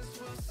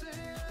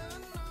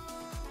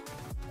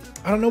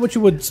don't know what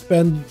you would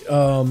spend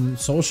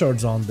soul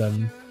shards on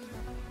then.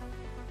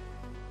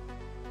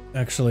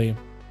 Actually.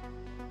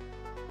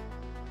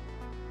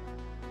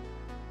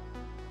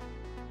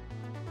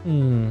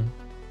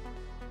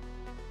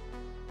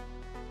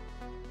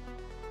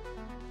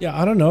 Yeah,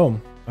 I don't know.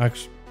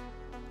 Actually,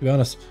 to be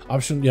honest,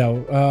 option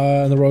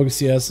and the rogue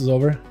CS is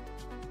over.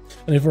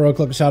 And if rogue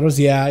cloak shadows,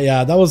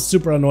 yeah, that was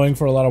super annoying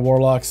for a lot of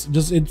warlocks.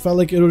 It felt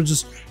like it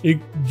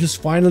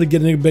just finally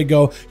getting a big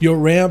go. You're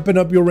ramping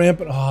up,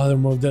 oh, they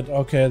removed it.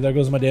 Okay, there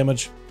goes my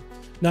damage.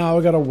 Now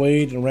I gotta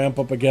wait and ramp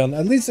up again.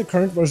 At least the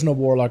current version of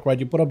warlock, right?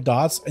 You put up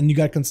dots and you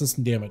got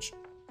consistent damage.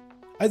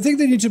 I think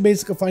they need to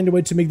basically find a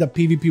way to make that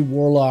PvP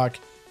warlock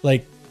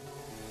like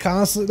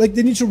constantly, like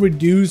they need to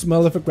reduce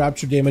Malefic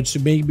Rapture damage to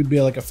maybe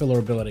be like a filler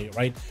ability,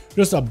 right?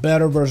 Just a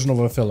better version of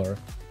a filler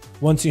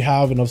once you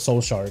have enough soul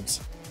shards.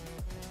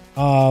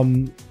 Yeah,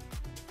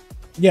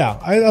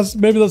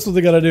 maybe that's what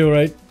they gotta do,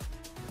 right?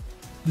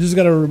 You just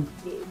gotta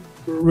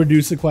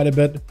reduce it quite a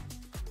bit,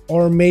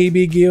 or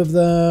maybe give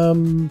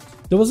them.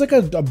 There was like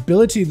an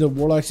ability that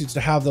warlocks used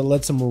to have that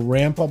lets them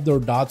ramp up their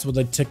dots with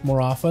a tick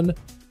more often,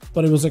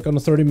 but it was like on a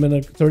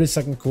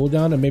 30-second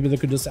cooldown, and maybe they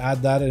could just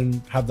add that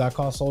and have that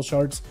cost soul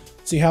shards.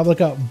 So you have like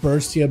a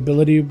bursty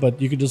ability,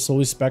 but you could just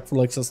always spec for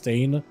like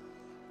sustain.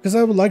 Because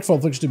I would like for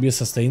Affliction to be a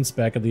sustain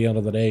spec at the end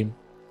of the day.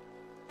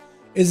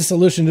 Is the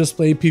solution just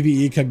play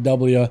PvE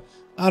KW?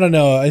 I don't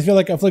know. I feel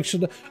like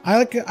Affliction.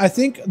 I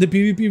think the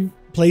PvP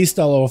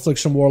playstyle of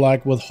Affliction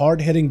Warlock with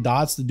hard hitting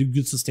dots that do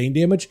good sustain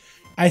damage,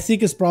 I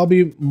think is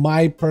probably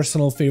my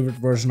personal favorite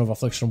version of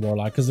Affliction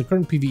Warlock, because the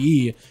current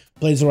PvE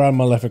plays around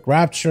Malefic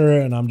Rapture,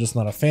 and I'm just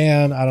not a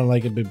fan. I don't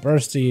like it being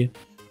bursty.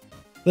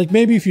 Like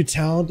maybe if you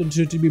talent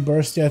into it to be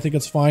bursty, I think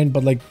it's fine,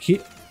 but like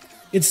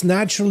it's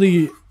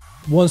naturally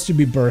wants to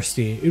be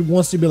bursty. It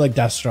wants to be like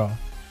Destro,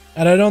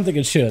 and I don't think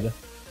it should.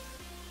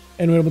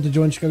 And we're able to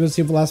join Chicago to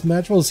see for the last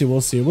match. We'll see.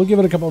 We'll give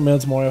it a couple of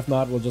minutes more. If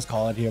not, we'll just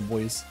call it here,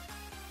 boys.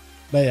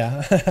 But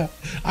yeah,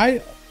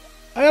 I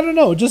don't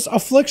know. Just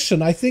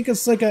Affliction. I think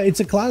it's like it's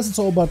a class that's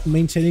all about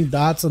maintaining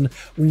dots and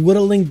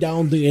whittling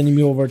down the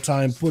enemy over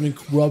time, putting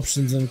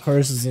corruptions and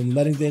curses and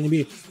letting the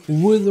enemy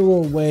wither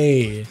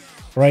away.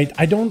 Right?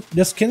 I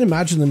just can't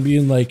imagine them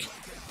being like,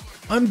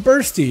 I'm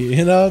bursty.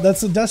 You know,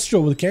 that's a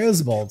Destro with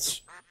Chaos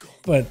Bolts.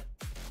 But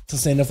to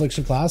say an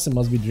Affliction class, it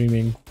must be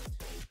dreaming.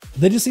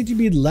 They just need to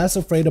be less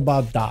afraid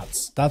about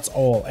dots. That's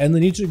all. And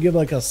they need to give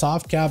like a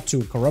soft cap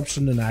to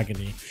Corruption and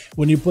Agony.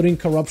 When you're putting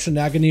Corruption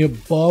and Agony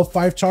above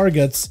 5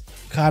 targets,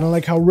 kind of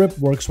like how RIP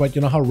works, right?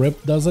 You know how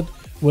RIP does it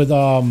with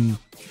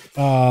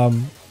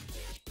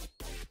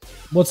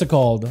what's it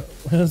called?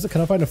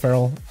 Can I find a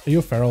feral? Are you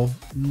a feral?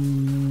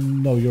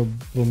 No, you're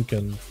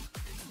Boomkin.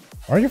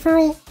 Are you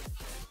feral?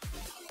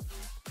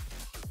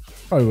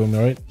 Probably Boomkin,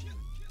 right?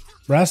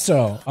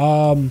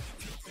 Resto.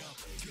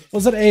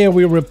 What's that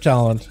AoE RIP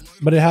talent?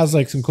 But it has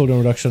like some cooldown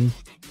reduction.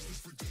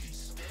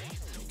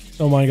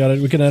 Oh my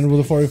god, we can end with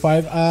a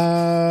 45.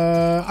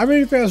 I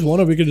mean, if you guys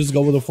want to, we could just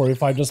go with a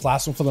 45, just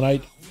last one for the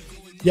night.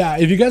 Yeah,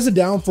 if you guys are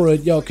down for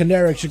it, yo,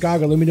 Canaric,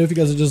 Chicago, let me know if you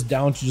guys are just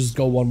down to just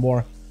go one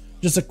more.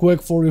 Just a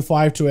quick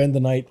 45 to end the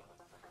night.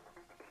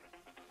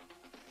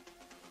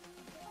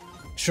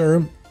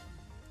 Sure.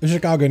 If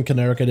Chicago and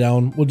Canaric are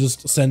down, we'll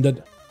just send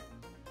it.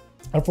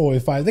 At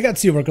 45. They got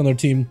Seawork on their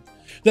team.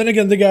 Then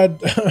again, they got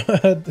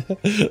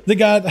Heldrock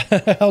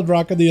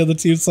on the other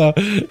team, so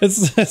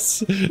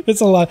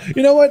it's a lot.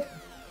 You know what?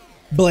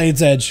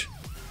 Blade's Edge.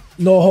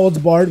 No holds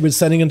barred. We're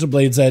sending into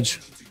Blade's Edge.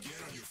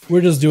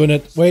 We're just doing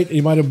it. Wait, he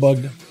might have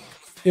bugged.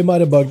 It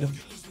might have bugged.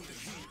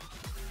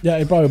 Yeah,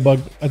 it probably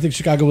bugged. I think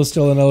Chicago was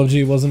still in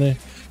LFG, wasn't he?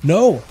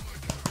 No.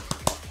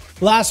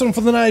 Last one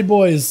for the night,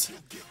 boys.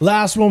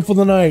 Last one for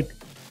the night.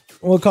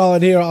 We'll call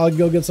it here. I'll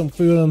go get some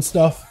food and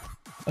stuff.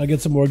 I'll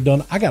get some work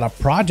done. I got a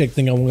project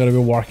thing I'm gonna be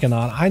working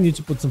on. I need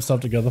to put some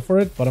stuff together for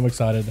it, but I'm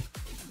excited.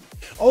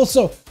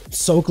 Also,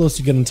 so close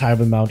to getting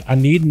Tywin mount. I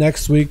need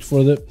next week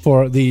for the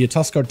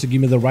Tuskar to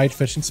give me the right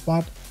fishing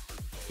spot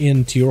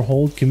in tier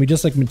hold. Can we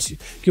just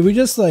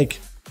like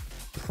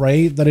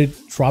pray that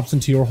it drops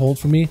into your hold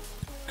for me?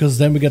 Because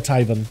then we get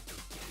Tywin.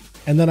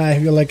 And then I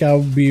feel like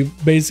I'll be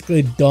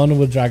basically done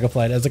with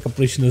Dragonflight as a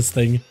completionist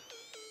thing.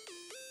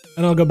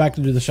 And I'll go back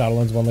to do the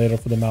Shadowlands one later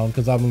for the mount,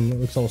 because that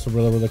one looks also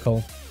really, really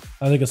cool.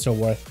 I think it's still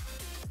worth.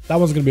 That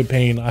one's gonna be a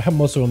pain. I have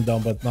most of them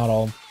done, but not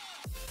all.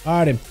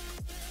 Alrighty,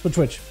 for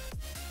Twitch.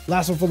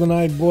 Last one for the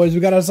night, boys.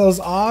 We got ourselves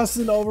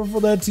Austin over for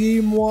the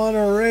team one.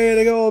 Ready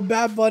to go.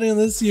 Bad Bunny on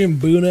this team.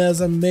 Boonaz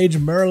and Mage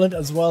Merlin,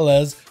 as well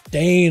as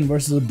Dane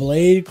versus the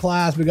Blade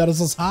class. We got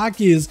ourselves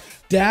Hockeys,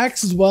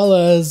 Dax, as well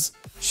as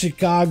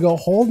Chicago,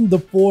 holding the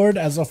fort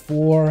as a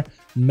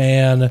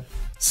 4-man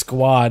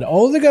squad.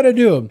 All they gotta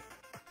do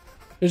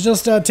is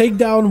just take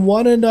down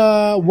one and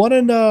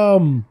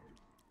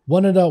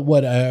 1 and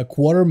a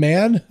quarter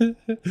man,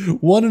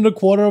 1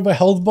 1/4 of a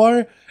health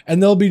bar,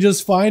 and they'll be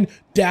just fine.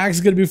 Dax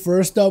gonna be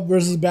first up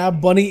versus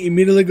Bad Bunny.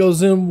 Immediately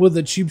goes in with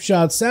a cheap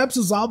shot. Saps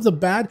is off the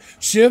bat.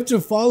 Shift to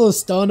follow.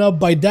 Stun up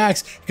by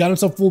Dax. Got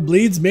himself full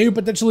bleeds. Maybe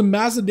potentially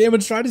massive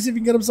damage. Try to see if he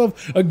can get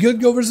himself a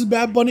good go versus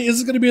Bad Bunny.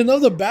 Is it gonna be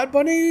another Bad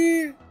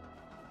Bunny?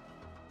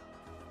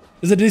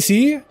 Is it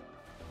DC?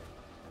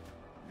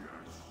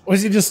 Or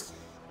is he just...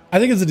 I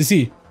think it's a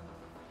DC.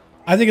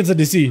 I think it's a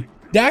DC.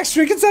 Dax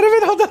streak instead of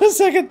it? Hold on a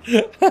second.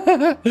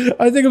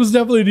 I think it was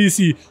definitely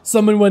DC.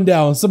 Someone went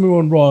down. Someone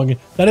went wrong.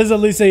 That is at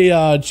least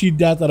a cheat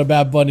death out of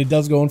Bad Bunny.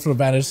 Does go in for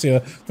advantage here.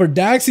 For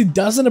Dax, he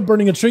does end up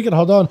burning a trinket.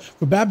 Hold on.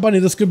 For Bad Bunny,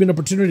 this could be an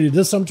opportunity.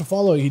 This time to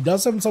follow. He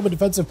does have himself a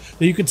defensive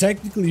that you could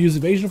technically use.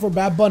 Evasion for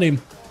Bad Bunny.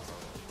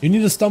 You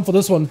need a stump for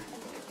this one.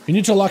 You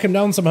need to lock him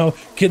down somehow.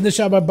 Kid the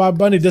shot by Bad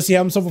Bunny. Does he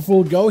have himself a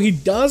full go? He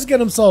does get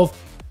himself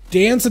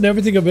dance and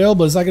everything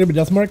available. It's not going to be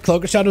death mark.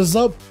 Cloak shot is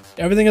up.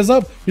 Everything is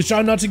up. He's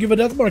trying not to give a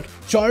death mark.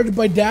 Charged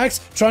by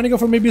Dax. Trying to go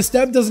for maybe a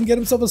step. Doesn't get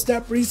himself a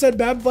step. Reset.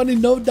 Bad Bunny.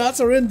 No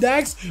dots are in.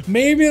 Dax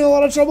maybe in a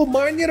lot of trouble.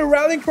 Might get a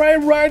rallying cry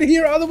right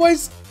here.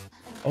 Otherwise,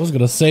 I was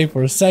going to say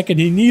for a second,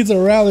 he needs a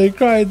rallying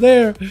cry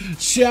there.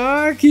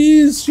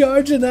 He's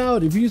charging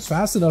out. If he's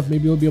fast enough,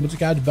 maybe he'll be able to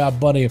catch Bad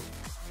Bunny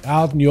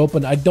out in the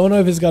open. I don't know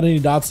if he's got any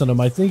dots on him.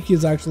 I think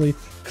he's actually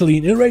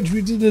clean. Enrage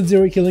region did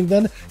 0 killing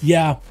then.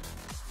 Yeah,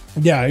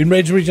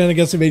 enrage region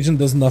against evasion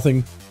does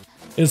nothing.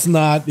 It's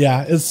not,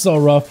 yeah, it's so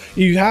rough.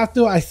 You have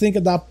to, I think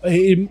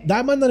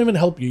that might not even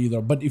help you either,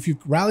 but if you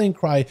rally and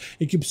cry,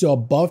 it keeps you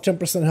above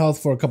 10%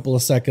 health for a couple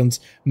of seconds.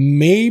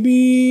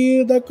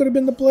 Maybe that could have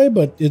been the play,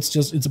 but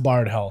it's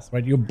borrowed health,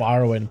 right? You're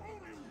borrowing.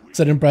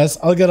 Set impress.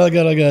 All good,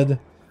 honestly.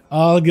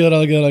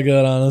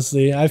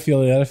 I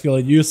feel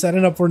it. You're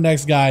setting up for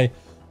next guy.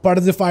 Part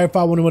of the 5V5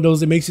 1v1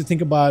 DUELS, it makes you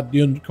think about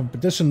the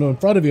competition in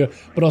front of you,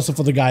 but also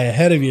for the guy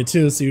ahead of you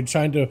too. So you're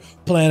trying to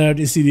plan out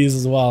your CDs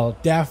as well.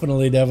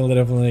 Definitely.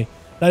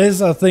 That is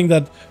a thing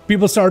that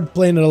people start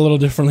playing it a little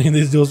differently in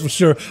these duels for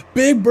sure.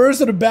 Big burst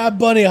of the Bad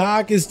Bunny.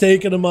 Hawk is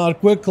taking him out.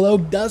 Quick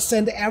cloak does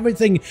send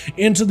everything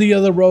into the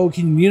other rogue.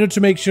 He needed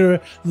to make sure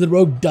the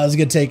rogue does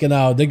get taken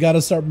out. They got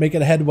to start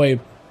making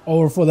headway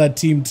over for that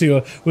team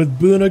too. With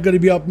Buna going to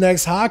be up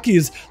next.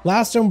 Hockey's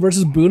last time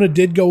versus Buna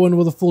did go in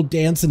with a full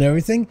dance and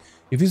everything.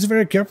 If he's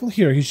very careful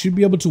here, he should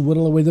be able to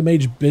whittle away the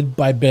mage bit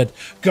by bit.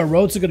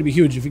 Garrotes are going to be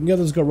huge. If you can get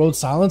those Garrote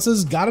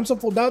silences, got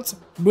himself full dots.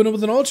 Buna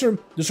with an ultra,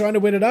 just trying to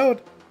wait it out.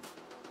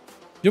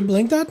 Did you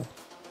blink that? Did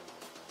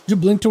you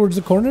blink towards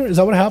the corner? Is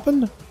that what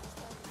happened?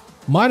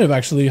 Might have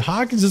actually.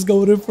 Hawk is just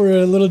going in for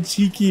a little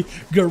cheeky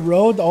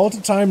Garrote all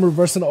the time,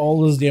 reversing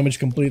all his damage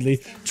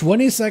completely.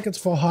 20 seconds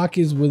for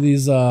Hawkeyes with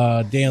his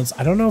dance.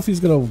 I don't know if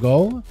he's going to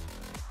go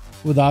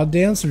without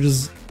dance or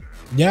just...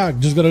 Yeah,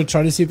 just gonna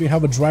try to see if you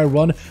have a dry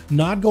run.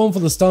 Not going for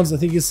the stuns. I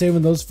think he's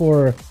saving those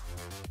for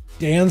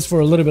dance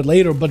for a little bit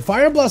later. But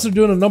Fire Blast are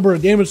doing a number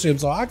of damage to him.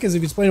 So Hawkeyes,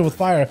 if he's playing with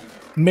fire,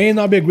 may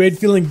not be a great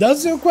feeling.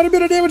 Does do quite a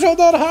bit of damage. Hold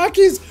on,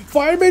 Hawkeyes.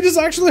 Fire Mage is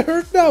actually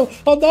hurt now.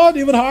 Hold on,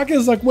 even Hawkeyes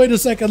is like, wait a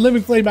second.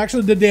 Living Flame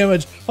actually did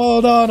damage.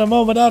 Hold on a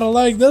moment. I don't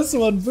like this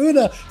one.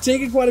 Buna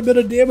taking quite a bit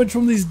of damage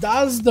from these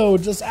dots though.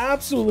 Just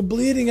absolutely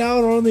bleeding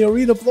out on the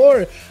arena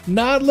floor.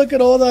 Not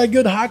looking all that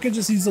good. Hawkeyes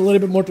just needs a little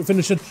bit more to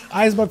finish it.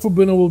 Iceblock for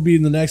Buna will be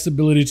the next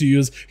ability to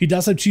use. He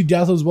does have cheat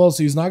death as well,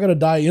 so he's not going to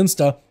die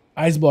insta.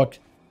 Iceblock.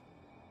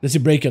 Does he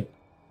break it?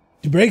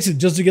 He breaks it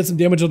just to get some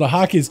damage on the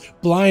Hawkeyes.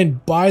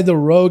 Blind by the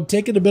rogue,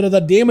 taking a bit of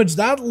that damage.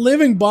 That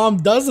Living Bomb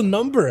does a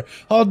number.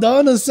 Hold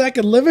on a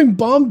second. Living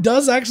Bomb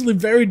does actually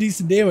very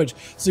decent damage.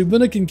 So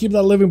Buna can keep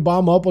that Living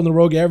Bomb up on the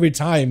rogue every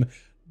time.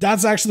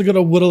 That's actually going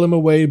to whittle him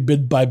away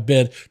bit by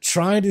bit.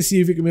 Trying to see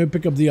if he can maybe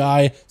pick up the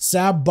eye.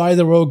 Sab by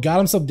the rogue. Got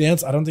himself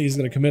dance. I don't think he's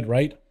going to commit,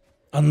 right?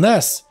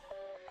 Unless...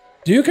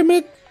 Do you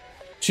commit?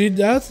 Cheat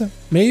death?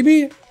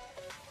 Maybe?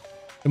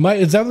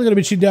 It's definitely going to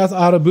be cheat death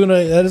out of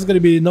Buna. That is going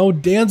to be no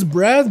dance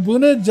breath.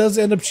 Buna just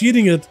end up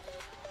cheating it.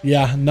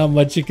 Yeah, not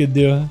much you can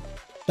do.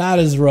 That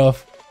is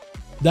rough.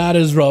 That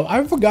is rough.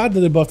 I forgot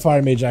that they buffed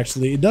Fire Mage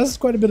actually. It does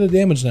quite a bit of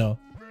damage now.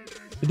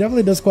 It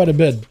definitely does quite a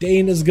bit.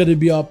 Dane is going to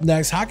be up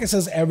next. Hawkeyes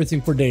has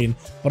everything for Dane,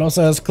 but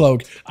also has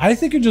Cloak. I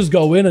think you just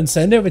go in and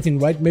send everything,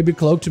 right? Maybe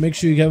Cloak to make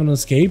sure you have an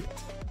escape.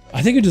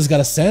 I think you just got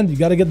to send. You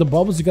got to get the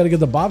bubbles. You got to get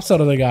the bops out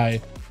of the guy.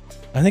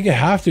 I think you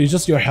have to. It's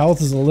just your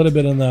health is a little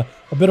bit in a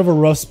bit of a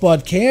rough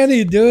spot. Can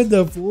he do it?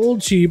 The full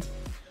cheap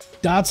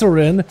dots are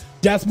in.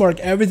 Deathmark,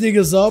 everything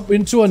is up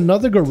into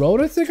another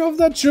Garrote. I think of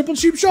that triple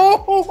cheap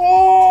shot.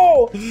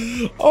 Oh,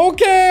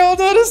 okay,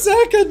 hold on a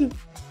second.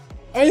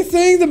 I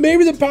think that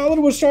maybe the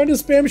Paladin was trying to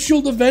spam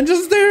Shield of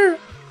Vengeance there.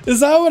 Is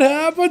that what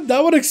happened?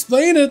 That would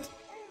explain it.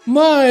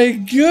 My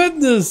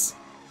goodness.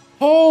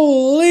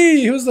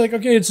 Holy. He was like,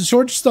 okay, it's a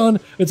short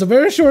stun. It's a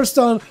very short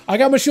stun. I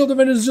got my Shield of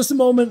Vengeance in just a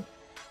moment.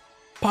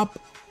 Pop.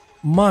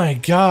 My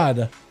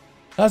god.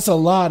 That's a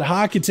lot.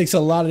 Hockey takes a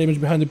lot of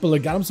damage behind the pillar.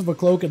 Got himself a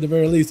cloak at the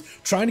very least.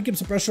 Trying to keep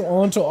some pressure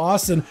onto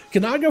Austin.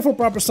 Cannot go for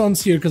proper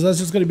stuns here because that's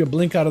just going to be a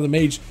blink out of the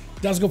mage.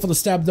 Does go for the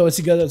stab though as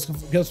he gets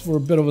for a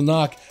bit of a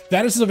knock.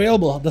 Vanish is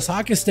available. Does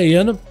Hockey stay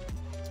in?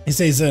 He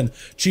stays in.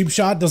 Cheap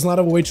shot does not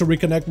have a way to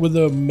reconnect with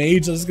the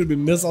mage. There's going to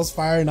be missiles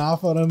firing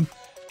off on him.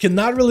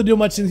 Cannot really do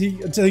much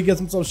until he gets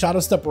himself shadow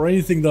step or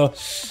anything though.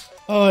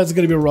 Oh, it's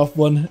going to be a rough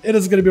one. It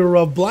is going to be a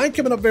rough. Blind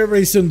coming up very,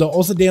 very soon, though.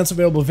 Also, dance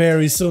available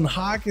very soon.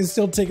 Hawk is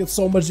still taking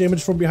so much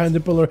damage from behind the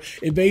pillar.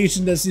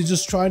 Evasion, that he's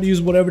just trying to use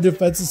whatever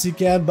defenses he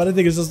can, but I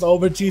think it's just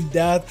overcheat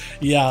death.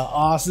 Yeah,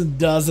 Austin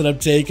does end up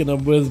taking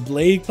him with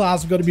Blade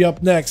class. We're going to be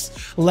up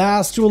next.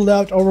 Last two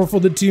left over for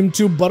the team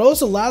 2, but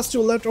also last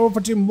two left over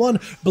for team 1.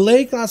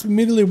 Blade class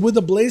immediately with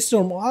the Blade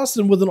Storm.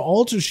 Austin with an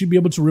altar should be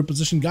able to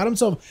reposition. Got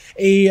himself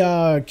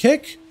a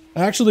kick.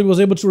 Actually was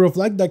able to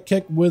reflect that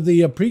kick with the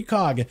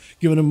precog,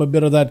 giving him a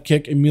bit of that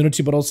kick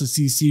immunity, but also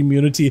CC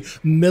immunity.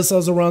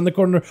 Missiles around the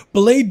corner.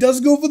 Blade does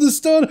go for the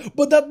stun,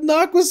 but that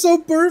knock was so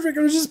perfect.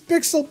 It was just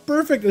pixel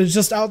perfect. It's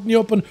just out in the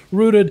open,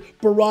 rooted,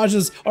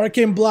 barrages,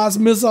 arcane blast,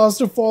 missiles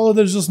to follow.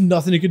 There's just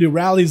nothing you can do.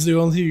 Rally's the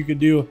only thing you can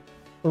do.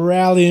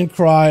 Rally and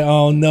cry.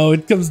 Oh no,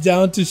 it comes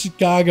down to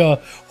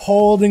Chicago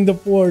holding the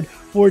fort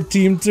for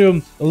team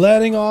 2,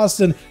 letting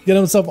Austin get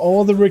himself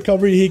all the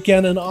recovery he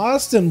can, and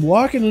Austin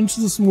walking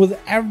into this with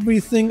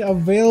everything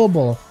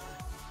available.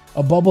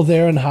 A bubble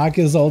there and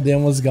Haka's all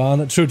damn was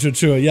gone.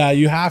 True. Yeah,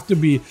 you have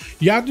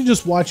to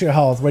just watch your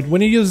health, right?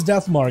 When you use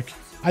Deathmark,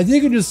 I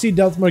think you just see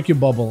Deathmark your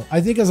bubble. I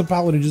think as a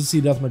paladin, you just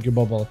see Deathmark your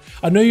bubble.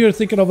 I know you're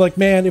thinking of like,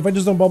 man, if I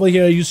just don't bubble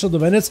here, I use Shield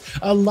of Endless.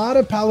 A lot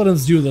of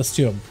paladins do this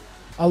too.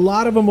 A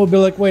lot of them will be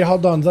like, wait,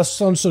 hold on, that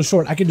sun's so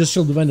short, I can just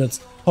Shield of Endless.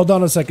 Hold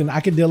on a second,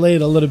 I can delay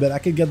it a little bit, I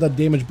can get that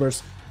damage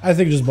burst. I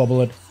think just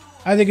bubble it.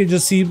 I think you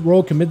just see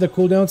roll, commit the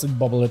cooldowns, and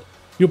bubble it.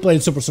 You play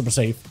it super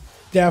safe.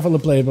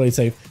 Definitely play it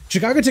safe.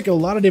 Chicago taking a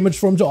lot of damage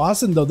from to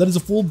Austin though. That is a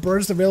full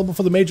burst available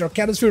for the mage.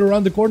 Arcana Sphere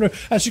around the corner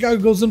as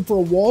Chicago goes in for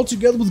a wall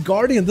together with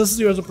Guardian. This is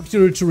your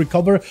opportunity to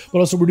recover, but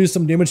also reduce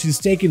some damage. He's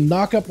taking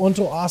knock up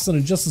onto Austin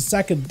in just a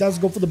second. Does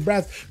go for the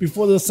breath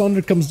before the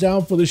thunder comes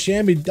down for the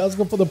Shammy. Does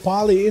go for the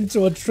poly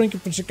into a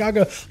trinket for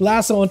Chicago.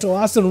 Lasso onto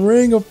Austin.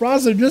 Ring of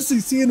Frost. They're just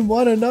seeing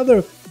one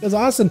another. As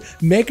Austin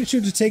making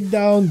sure to take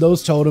down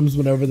those totems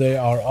whenever they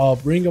are up.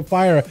 Ring of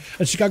Fire,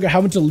 and Chicago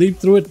having to leap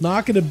through it,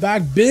 knocking it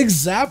back. Big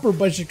zapper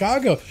by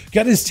Chicago.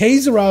 Got his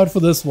taser out for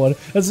this one.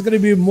 There's going to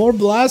be more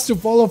blasts to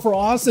follow for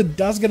Austin.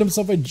 Does get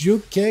himself a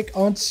juke kick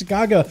on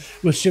Chicago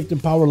with shift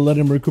and power to let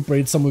him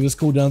recuperate some of his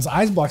cooldowns.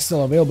 Ice block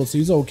still available, so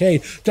he's okay.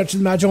 Touching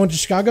the magic onto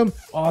Chicago.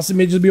 Austin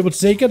may just be able to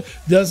take it.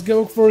 Does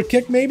go for a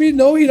kick maybe?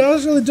 No, he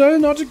doesn't really do it.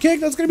 Not to kick.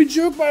 That's going to be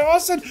juke by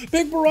Austin.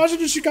 Big barrage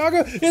into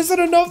Chicago. Is it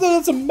enough though?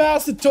 That's a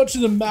massive touch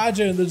of the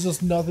magic, and there's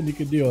just nothing you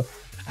can do.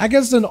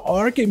 Against an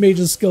arcane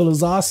mage's skill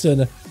as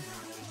Austin.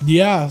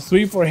 Yeah,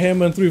 3 for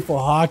him and 3 for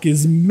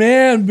Hawkins.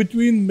 Man,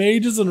 between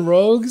mages and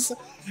rogues,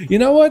 you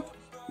know what?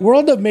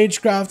 World of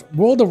Magecraft,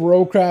 World of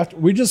Roguecraft,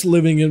 we're just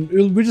living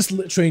in, we're just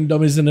trained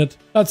dummies in it.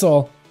 That's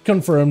all.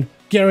 Confirmed.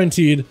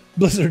 Guaranteed.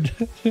 Blizzard.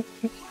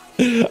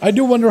 I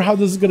do wonder how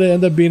this is going to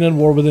end up being in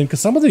War Within,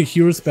 because some of the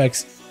hero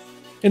specs,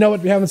 you know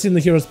what? We haven't seen the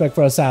hero spec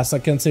for Assassin,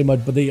 I can't say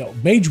much, but the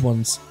mage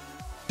ones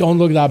don't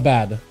look that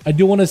bad. I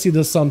do want to see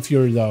the Sun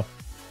Fury though.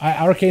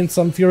 Arcane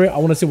Sun Fury, I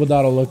want to see what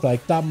that'll look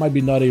like. That might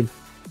be nutty.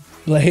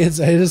 Blades,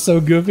 it is so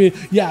goofy.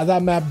 Yeah,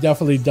 that map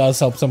definitely does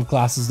help some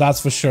classes,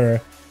 that's for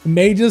sure.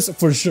 Mages,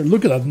 for sure.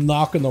 Look at that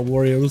knock on the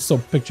warrior. It was so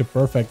picture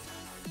perfect.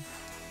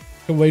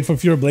 Can wait for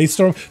Fury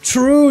Bladestorm.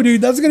 True,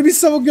 dude, that's gonna be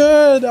so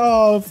good.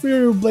 Oh,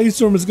 Fury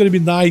Bladestorm is gonna be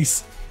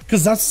nice.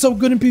 Because that's so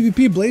good in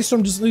PvP.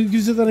 Bladestorm just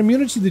gives you that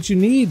immunity that you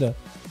need.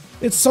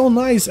 It's so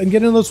nice. And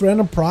getting those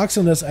random procs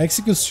and this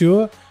Execus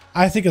too,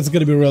 I think it's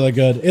going to be really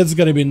good. It's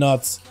going to be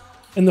nuts.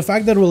 And the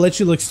fact that it will let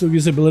you like still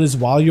use abilities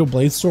while you're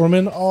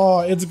Bladestorming, oh,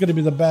 it's going to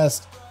be the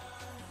best.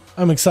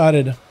 I'm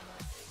excited.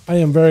 I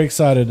am very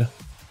excited.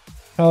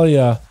 Hell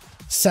yeah.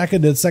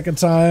 Second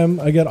time.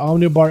 I get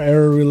Omnibar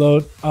error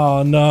reload.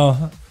 Oh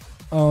no.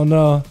 Oh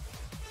no.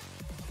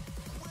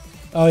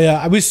 Oh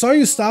yeah, we saw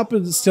you stop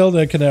it still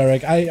there,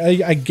 Caneric.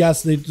 I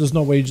guess there's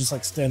no way you're just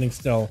like standing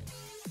still.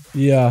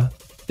 Yeah.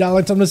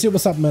 Dalaran, time to see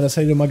what's up, Menace.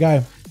 How you doing, my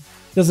guy?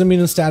 Doesn't mean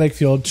a static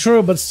field.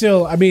 True, but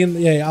still, I mean,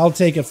 yeah, I'll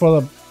take it for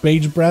the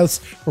Mage Breaths,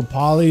 for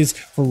Polys,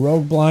 for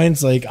Rogue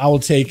Blinds. Like, I will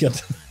take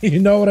it. You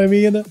know what I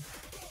mean?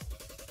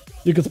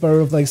 You can spare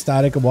with like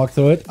static and walk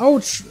through it.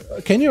 Oh,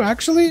 can you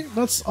actually?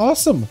 That's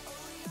awesome.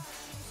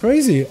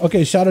 Crazy.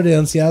 Okay, Shadow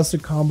Dance. He has to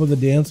combo the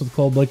dance with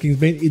Cold Blood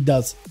Kingsbane. It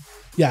does.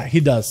 Yeah, he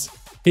does.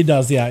 He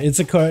does, yeah. It's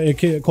a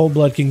Cold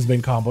Blood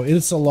Kingsbane combo.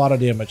 It's a lot of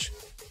damage.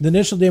 The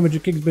initial damage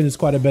of Kingsbane is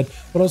quite a bit,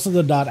 but also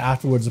the dot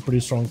afterwards is pretty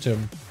strong too.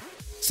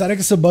 Static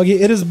is so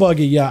buggy. It is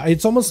buggy, yeah.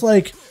 It's almost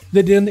like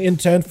they didn't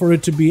intend for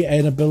it to be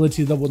an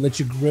ability that would let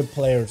you grip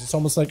players. It's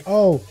almost like,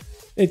 oh,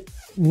 it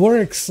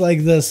works like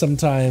this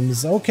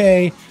sometimes.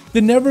 Okay.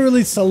 They never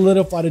really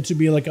solidified it to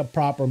be like a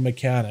proper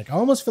mechanic. I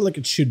almost feel like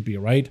it should be,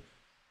 right?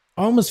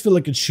 I almost feel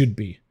like it should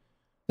be.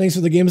 Thanks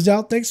for the games,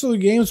 Dal. Thanks for the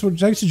games.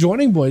 Thanks for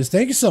joining, boys.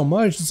 Thank you so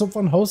much. It's so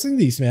fun hosting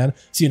these, man.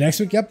 See you next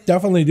week. Yep,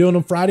 definitely doing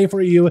them Friday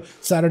for EU,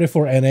 Saturday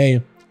for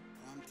NA.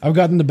 I've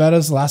gotten the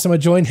betas last time I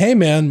joined. Hey,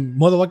 man,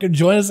 motherfucker,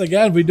 join us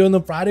again. We're doing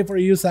them Friday for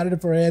EU, Saturday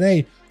for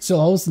NA.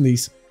 Still hosting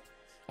these.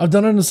 I've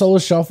done it in solo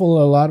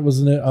shuffle. A lot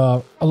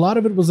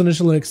of it was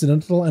initially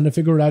accidental, and I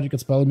figured out you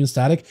could spell immune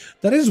static.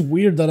 That is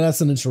weird that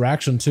that's an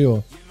interaction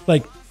too.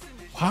 Like,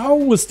 how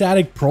was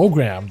static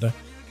programmed?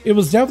 It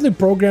was definitely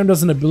programmed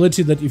as an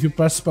ability that if you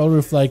press spell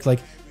reflect,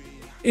 like,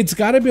 it's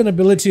got to be an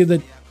ability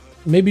that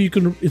maybe you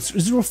can. Is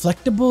it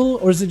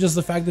reflectable, or is it just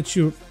the fact that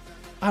you?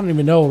 I don't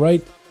even know,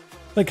 right?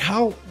 Like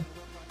how?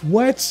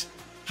 What?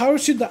 How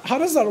should that? How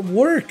does that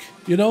work?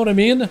 You know what I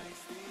mean?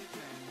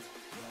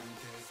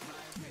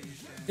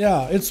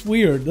 Yeah, it's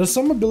weird. There's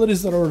some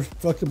abilities that are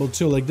reflectable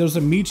too. Like there's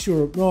a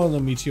meteor, no, the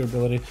meteor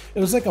ability. It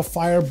was like a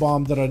fire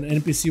bomb that an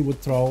NPC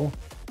would throw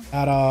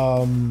at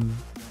I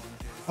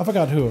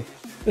forgot who.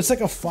 It's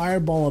like a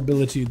fireball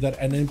ability that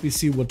an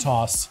NPC would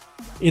toss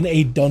in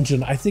a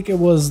dungeon. I think it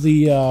was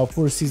the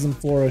for season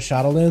 4 of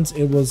Shadowlands.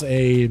 It was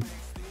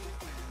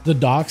the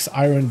docks,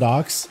 iron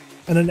docks,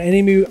 and an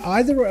enemy,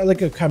 either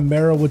like a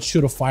chimera would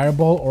shoot a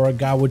fireball or a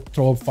guy would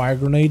throw a fire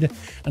grenade.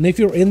 And if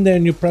you're in there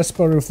and you press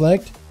spell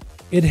reflect,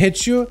 it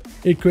hits you,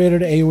 it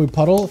created an AoE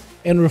puddle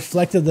and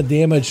reflected the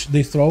damage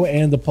they throw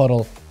and the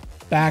puddle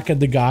back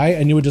at the guy,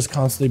 and you would just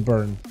constantly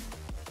burn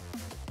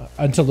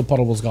until the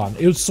puddle was gone.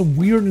 It was a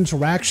weird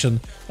interaction,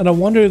 and I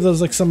wonder if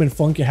there's like something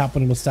funky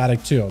happening with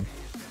static too.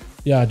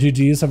 Yeah,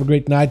 GG's, have a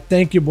great night.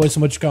 Thank you boys so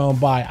much for coming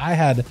by. I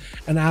had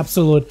an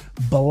absolute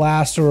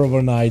blaster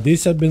overnight.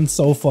 These have been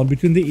so fun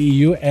between the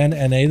EU and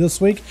NA this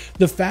week.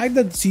 The fact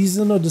that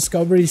Season of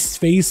Discovery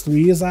Phase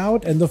 3 is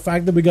out and the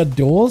fact that we got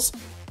duels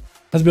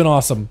has been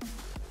awesome.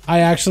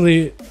 I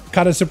actually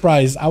kind of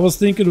surprised. I was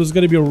thinking it was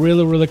going to be a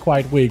really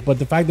quiet week, but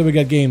the fact that we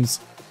got games,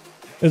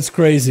 it's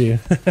crazy.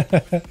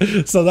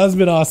 So that's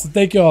been awesome.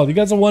 Thank you all. You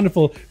guys are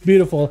wonderful,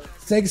 beautiful.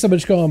 Thanks so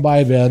much for coming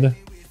by, man.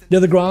 Yeah,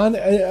 the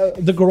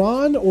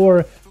Gran,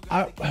 or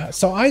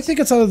so I think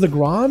it's either the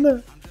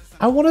Gran.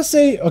 I want to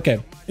say,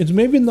 okay, it's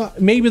maybe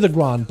the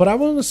Gran, but I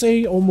want to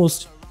say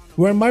almost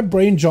where my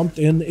brain jumped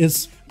in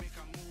is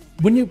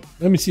when you,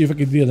 let me see if I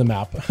can do the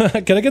map.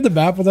 Can I get the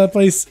map of that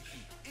place?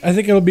 I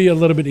think it'll be a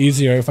little bit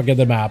easier if I get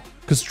the map,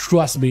 because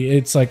trust me,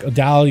 it's like,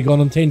 Dal, you're going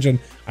on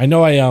tangent. I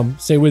know I am.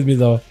 Stay with me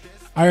though.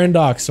 Iron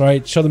Docks,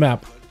 right? Show the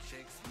map.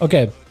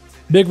 Okay,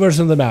 big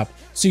version of the map.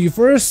 So you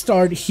first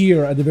start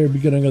here at the very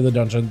beginning of the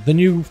dungeon. Then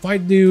you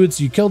fight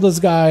dudes. You kill this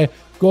guy.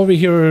 Go over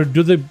here.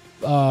 Do the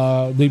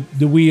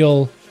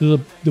wheel.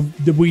 Do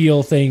the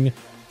wheel thing.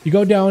 You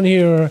go down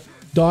here.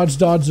 Dodge,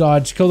 dodge,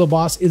 dodge. Kill the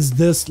boss. It's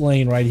this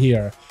lane right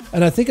here.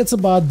 And I think it's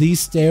about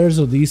these stairs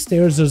or these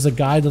stairs. There's a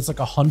guy that's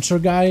like a hunter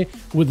guy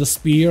with a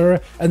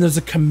spear. And there's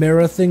a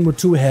chimera thing with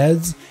 2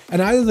 heads.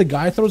 And either the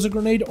guy throws a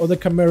grenade or the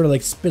chimera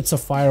like spits a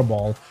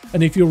fireball.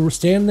 And if you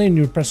stand there and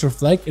you press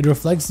reflect, it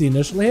reflects the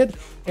initial hit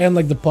and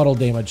like the puddle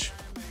damage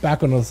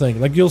back on the thing.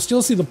 Like you'll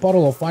still see the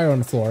puddle of fire on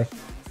the floor,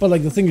 but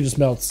like the thing just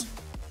melts.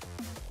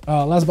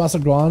 Last boss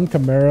of Gran,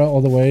 chimera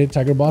all the way,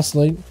 tiger boss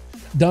lane.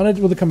 Done it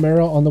with the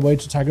chimera on the way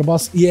to tiger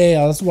boss.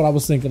 Yeah, that's what I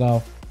was thinking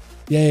of.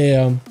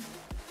 Yeah.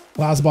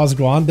 Last boss of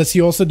Gran. Does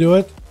he also do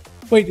it?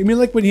 Wait, you mean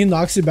like when he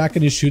knocks you back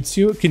and he shoots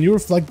you? Can you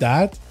reflect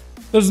that?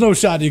 There's no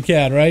shot you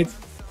can, right?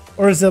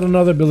 Or is that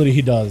another ability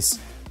he does?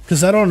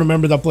 Because I don't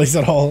remember that place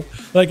at all.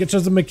 Like, in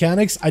terms of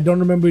mechanics, I don't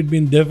remember it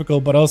being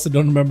difficult, but I also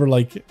don't remember,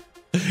 like,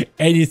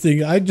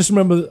 anything. I just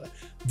remember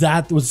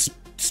that was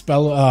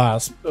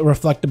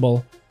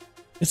reflectable.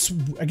 It's,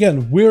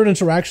 again, weird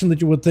interaction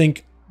that you would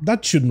think,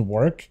 that shouldn't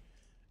work.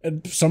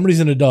 And for some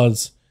reason it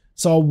does.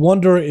 So I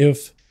wonder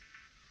if,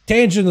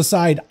 tangent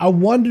aside, I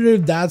wonder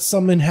if that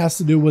something has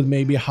to do with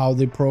maybe how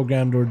they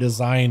programmed or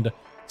designed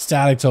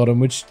Static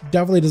Totem, which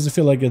definitely doesn't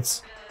feel like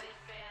it's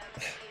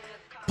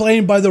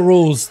playing by the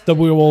rules that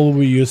we all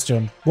be used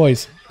to.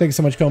 Boys, thanks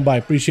so much for coming by.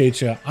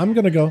 Appreciate you. I'm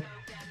gonna go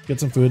get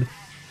some food.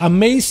 I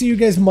may see you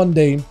guys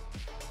Monday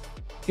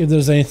if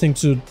there's anything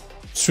to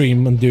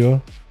stream and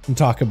do and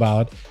talk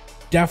about.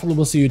 Definitely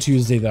will see you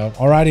Tuesday though.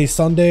 Alrighty,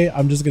 Sunday,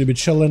 I'm just gonna be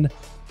chilling,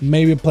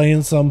 maybe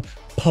playing some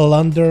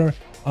Plunder.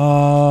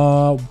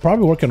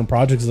 Probably working on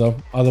projects though,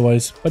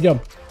 otherwise. But yeah,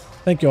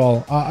 thank you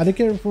all. I did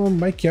get it from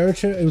my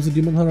character. It was a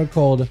demon hunter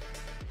called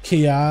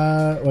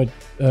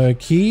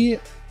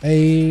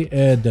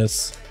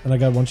Addons, and I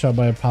got one shot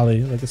by a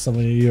pally like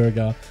something a year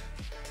ago.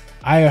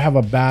 I have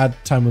a bad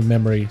time with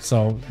memory,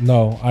 so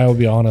no, I will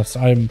be honest.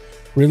 I'm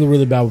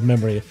really bad with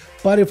memory.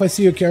 But if I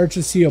see a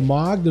character, see a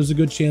mog, there's a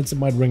good chance it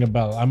might ring a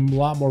bell. I'm a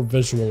lot more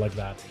visual like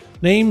that.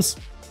 Names,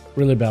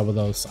 really bad with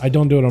those. I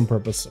don't do it on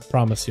purpose, I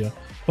promise you.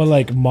 But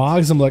like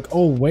mogs, I'm like,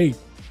 oh wait,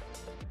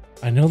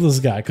 I know this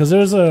guy, because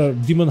there's a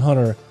demon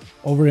hunter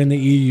over in the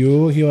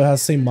EU. He has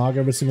the same mog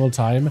every single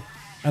time,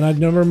 and I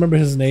never remember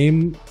his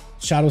name.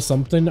 Shadow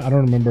something, I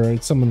don't remember,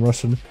 it's someone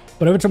Russian,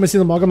 but every time I see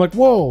the mug I'm like,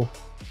 whoa,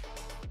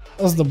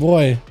 that's the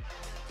boy.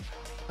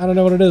 I don't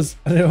know what it is.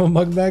 I didn't have a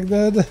mug back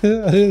then. I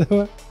didn't know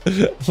what.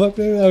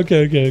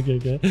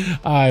 Okay.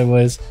 Alright,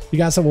 boys, you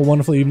guys have a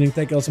wonderful evening.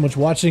 Thank you all so much for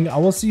watching. I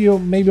will see you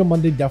maybe on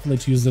Monday, definitely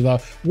Tuesday though.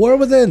 War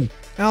Within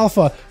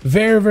Alpha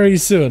very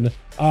soon,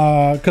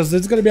 because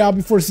it's gonna be out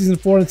before season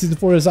 4, and season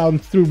 4 is out in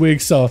 3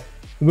 weeks, so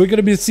we're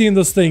gonna be seeing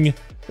this thing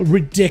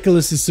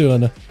ridiculously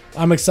soon.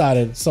 I'm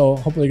excited, so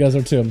hopefully you guys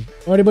are too.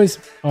 Alrighty, boys.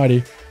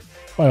 Alrighty.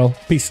 Bye. Bye all.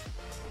 Peace.